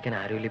നമ്മളെ സ്നേഹിക്കാൻ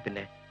ആരുമില്ല.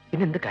 പിന്നെ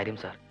എന്ത് കാര്യം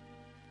സാർ?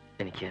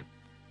 എനിക്ക്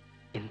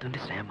എന്തുന്റെ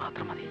സ്നേഹം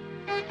മാത്രം മതി.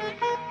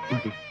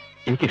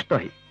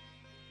 എനിക്കിഷ്ടമായി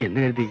എന്ന്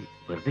കരുതി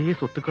വെറുതെ ഈ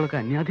സ്വത്തുക്കളൊക്കെ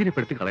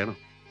അന്യാധീനപ്പെടുത്തി കളയണം.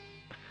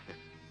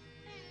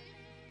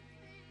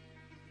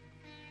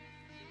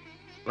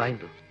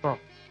 വായിന്തു.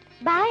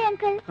 Bye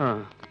uncle.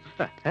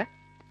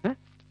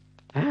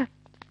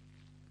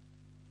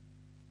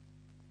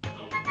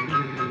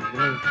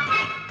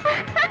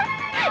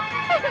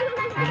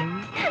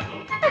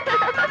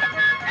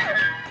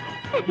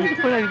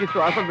 ഇപ്പോഴെനിക്ക്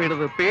ശ്വാസം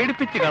വീണത്.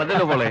 പേടിപ്പിച്ച്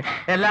കളഞ്ഞല്ലോ പോലെ.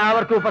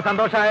 എല്ലാവർക്കും ഇപ്പൊ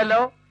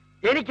സന്തോഷമായല്ലോ.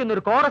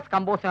 എനിക്കിന്നൊരു കോറസ്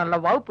കമ്പോസ് ചെയ്യാനുള്ള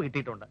വകുപ്പ്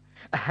കിട്ടിയിട്ടുണ്ട്.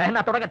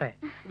 എന്നാ തുടങ്ങട്ടെ.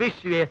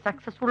 Wish you A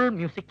successful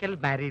musical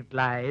married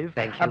life.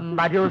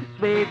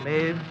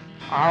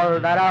 All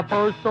that I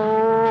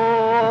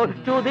pursued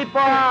to the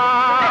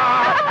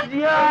past.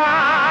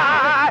 Yeah.